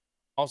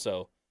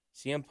 Also,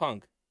 CM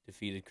Punk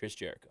defeated Chris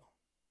Jericho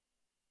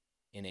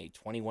in a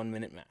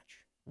 21-minute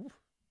match.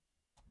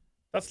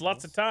 That's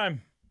lots of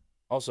time.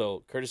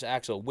 Also, Curtis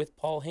Axel with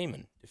Paul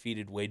Heyman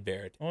defeated Wade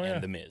Barrett Oh, yeah.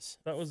 and The Miz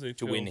That was a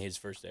to win failed- his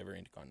first ever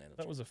Intercontinental.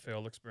 That was a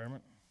failed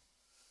experiment.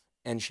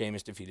 And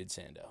Sheamus defeated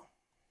Sandow.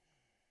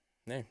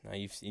 There, now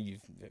you've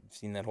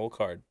seen that whole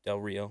card. Del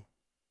Rio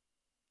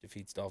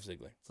defeats Dolph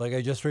Ziggler It's like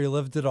I just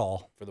relived it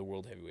all. for the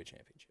World Heavyweight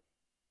Championship.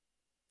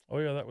 Oh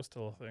yeah, that was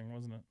still a thing,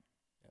 wasn't it?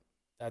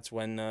 That's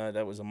when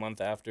that was a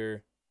month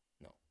after.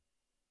 No,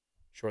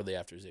 shortly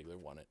after Ziggler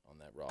won it on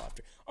that Raw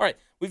after. All right,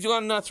 we've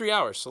gone 3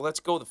 hours, so let's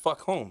go the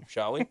fuck home,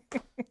 shall we?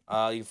 You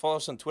can follow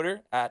us on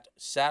Twitter at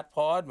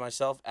SatPod,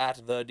 myself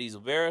at the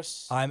Diesel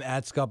Varus, I'm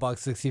at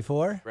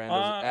ScottBox64.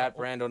 Brando's at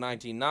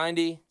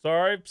Brando1990.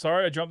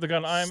 Sorry, I jumped the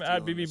gun. I'm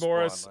at Stealing BB the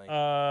Boris.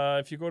 spotlight.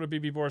 If you go to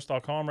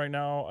bbboris.com right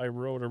now, I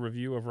wrote a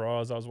review of Raw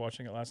as I was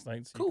watching it last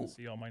night, so you Cool. can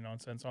see all my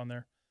nonsense on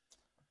there.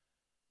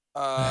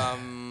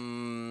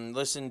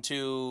 Listen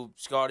to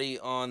Scotty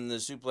on the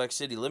Suplex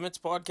City Limits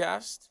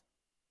podcast.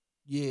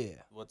 Yeah.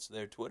 What's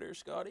their Twitter,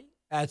 Scotty?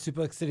 At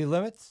Suplex City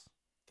Limits.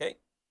 Okay.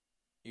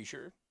 You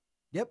sure?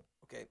 Yep.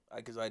 Okay,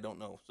 because I don't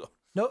know. So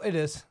No, it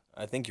is.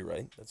 I think you're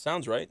right. That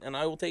sounds right, and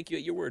I will take you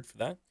at your word for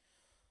that.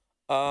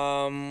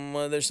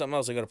 There's something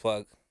else I got to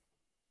plug.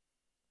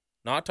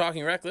 Not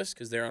Talking Reckless,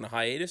 because they're on a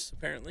hiatus,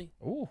 apparently.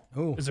 Ooh.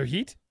 Ooh. Is there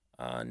heat?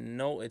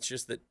 No, it's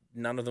just that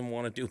none of them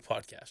want to do a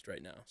podcast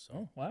right now. So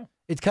Oh, wow.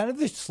 It's kind of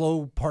the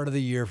slow part of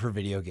the year for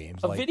video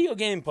games. a video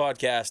game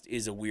podcast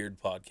is a weird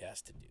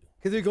podcast to do.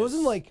 Because it goes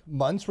in like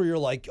months where you're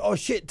like, oh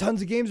shit,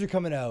 tons of games are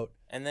coming out.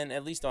 And then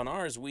at least on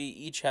ours, we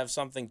each have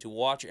something to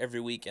watch every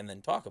week and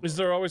then talk about. Is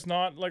there always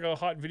not like a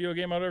hot video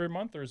game out every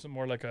month, or is it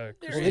more like a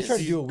There Christmas, is. They try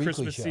to do a weekly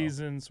Christmas show.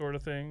 season sort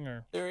of thing?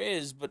 Or There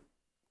is, but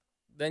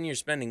then you're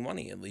spending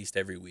money at least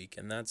every week,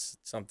 and that's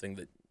something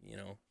that, you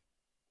know.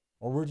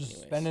 Or we're just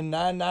Anyways. spending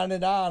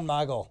 $9.99,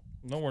 Michael.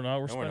 no, we're not.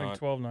 We're No, we're spending not.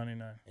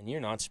 $12.99. And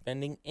you're not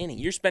spending any.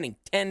 You're spending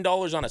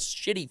 $10 on a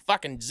shitty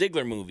fucking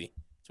Ziggler movie.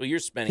 So you're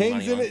spending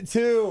King's money in on. it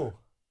too.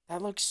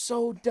 That looks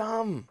so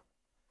dumb.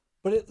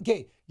 But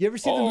okay, you ever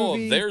see the Oh,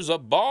 movie? there's a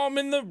bomb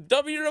in the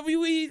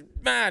WWE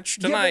match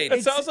Yeah, but tonight.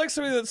 It sounds like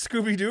something that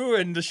Scooby Doo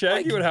and the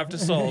Shaggy would have to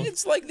solve.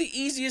 It's like the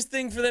easiest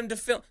thing for them to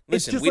film. It's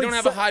Listen, just we like don't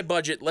have a high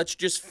budget. Let's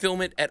just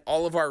film it at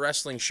all of our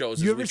wrestling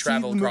shows You as ever we see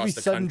travel the movie across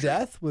the Sudden country.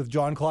 Death with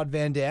Jean-Claude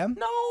Van Damme?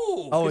 No.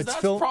 Oh, 'cause it's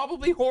that's film-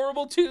 probably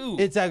horrible too.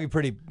 It's actually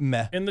pretty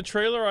meh. In the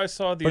trailer, I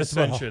saw the But it's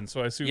about- Ascension,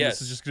 so I assume Yes.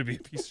 this is just going to be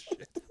a piece of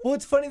shit. Well,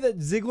 it's funny that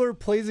Ziggler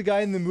plays a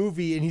guy in the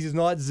movie and he's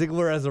not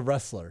Ziggler as a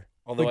wrestler.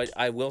 Although Like,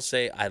 I will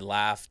say I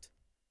laughed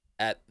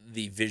at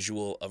the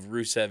visual of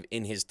Rusev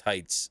in his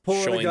tights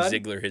Pulling a showing gun?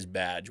 Ziggler his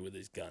badge with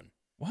his gun.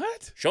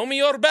 What? Show me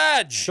your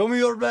badge. show me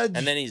your badge.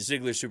 And then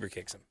Ziggler super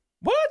kicks him.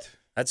 What?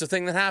 That's the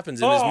thing that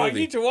happens in this Oh, I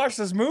movie. need to watch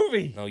this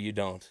movie. No, you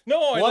don't.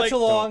 No, I watch like.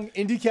 along,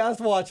 IndieCast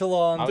watch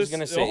along. I was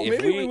gonna say, Oh,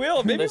 if maybe we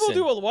will. Maybe listen,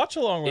 we'll do a watch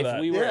along with If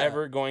that. we were Yeah.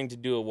 ever going to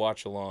do a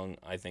watch along,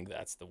 I think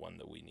that's the one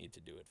that we need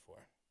to do it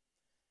for.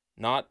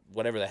 Not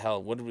whatever the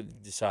hell. What did we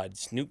decide?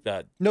 Snoop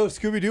Dogg. No,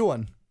 Scooby-Doo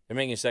one. They're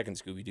making a second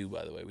Scooby Doo,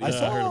 by the way. We I just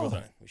saw. heard about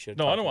that. We should.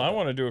 No, I don't. I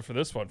want to do it for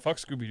this one. Fuck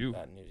Scooby Doo.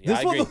 that news. Yeah, This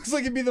I one agree. looks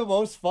like it'd be the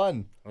most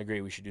fun. I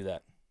agree. We should do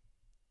that.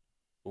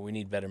 But we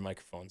need better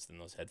microphones than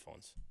those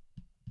headphones.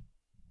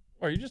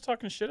 Are you just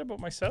talking shit about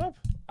my setup?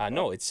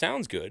 No, it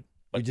sounds good,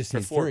 but just for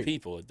need 4 3.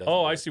 people, it doesn't.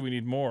 Oh, I work. see. We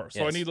need more.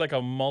 So I Yes. need like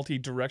a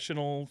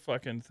multi-directional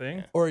fucking thing.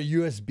 Yeah. Or a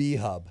USB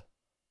hub.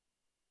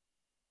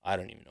 I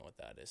don't even know what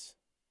that is.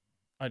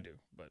 I do,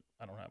 but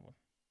I don't have one.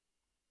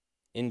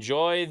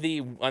 Enjoy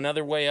the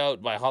Another Way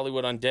Out by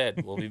Hollywood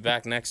Undead. We'll be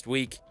back next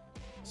week.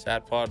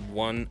 SatPod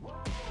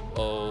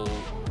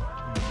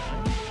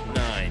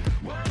 109.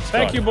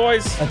 Thank you,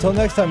 boys. Until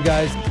next time,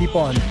 guys, keep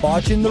on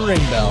botching the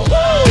ring bell.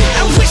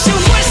 I wish it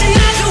was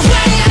another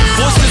way out.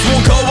 Voices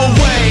won't go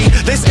away.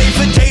 They stay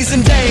for days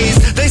and days.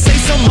 They say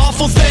some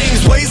awful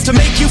things, ways to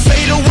make you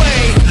fade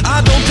away.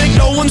 I don't think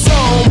no one's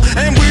home,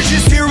 and we're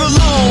just here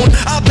alone.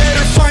 I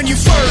better find you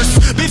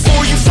first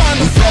before you find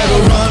the phone.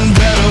 Better run,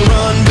 better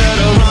run,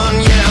 better run.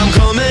 Yeah, I'm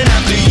coming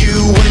after you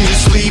when you're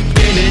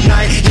sleeping at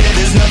night. Yeah,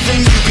 there's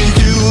nothing you can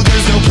do.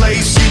 There's no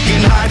place you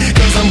can hide,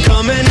 'cause I'm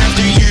coming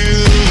after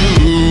you.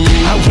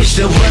 I wish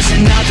there was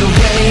another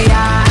way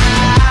out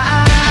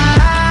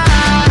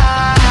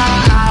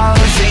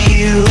for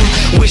you.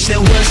 Wish there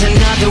was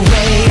another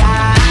way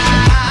out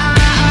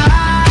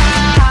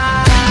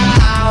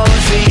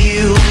for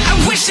you. I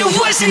wish there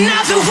was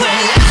another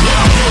way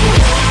out.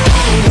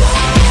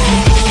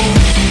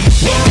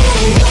 I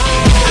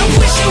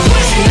wish there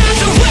was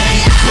another way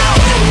out.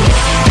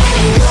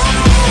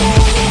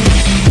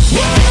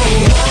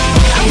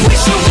 I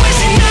wish there was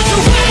another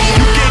way out.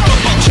 You gave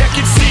up, I'll check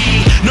and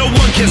see. No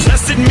one cares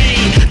less than me.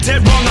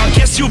 Dead wrong, I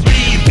guess you'll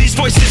be. These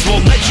voices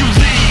won't let you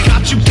leave.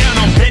 Got you down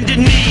on bended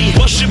knee.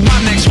 What should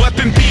my next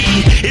weapon be?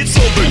 It's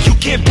over, you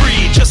can't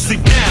breathe. Just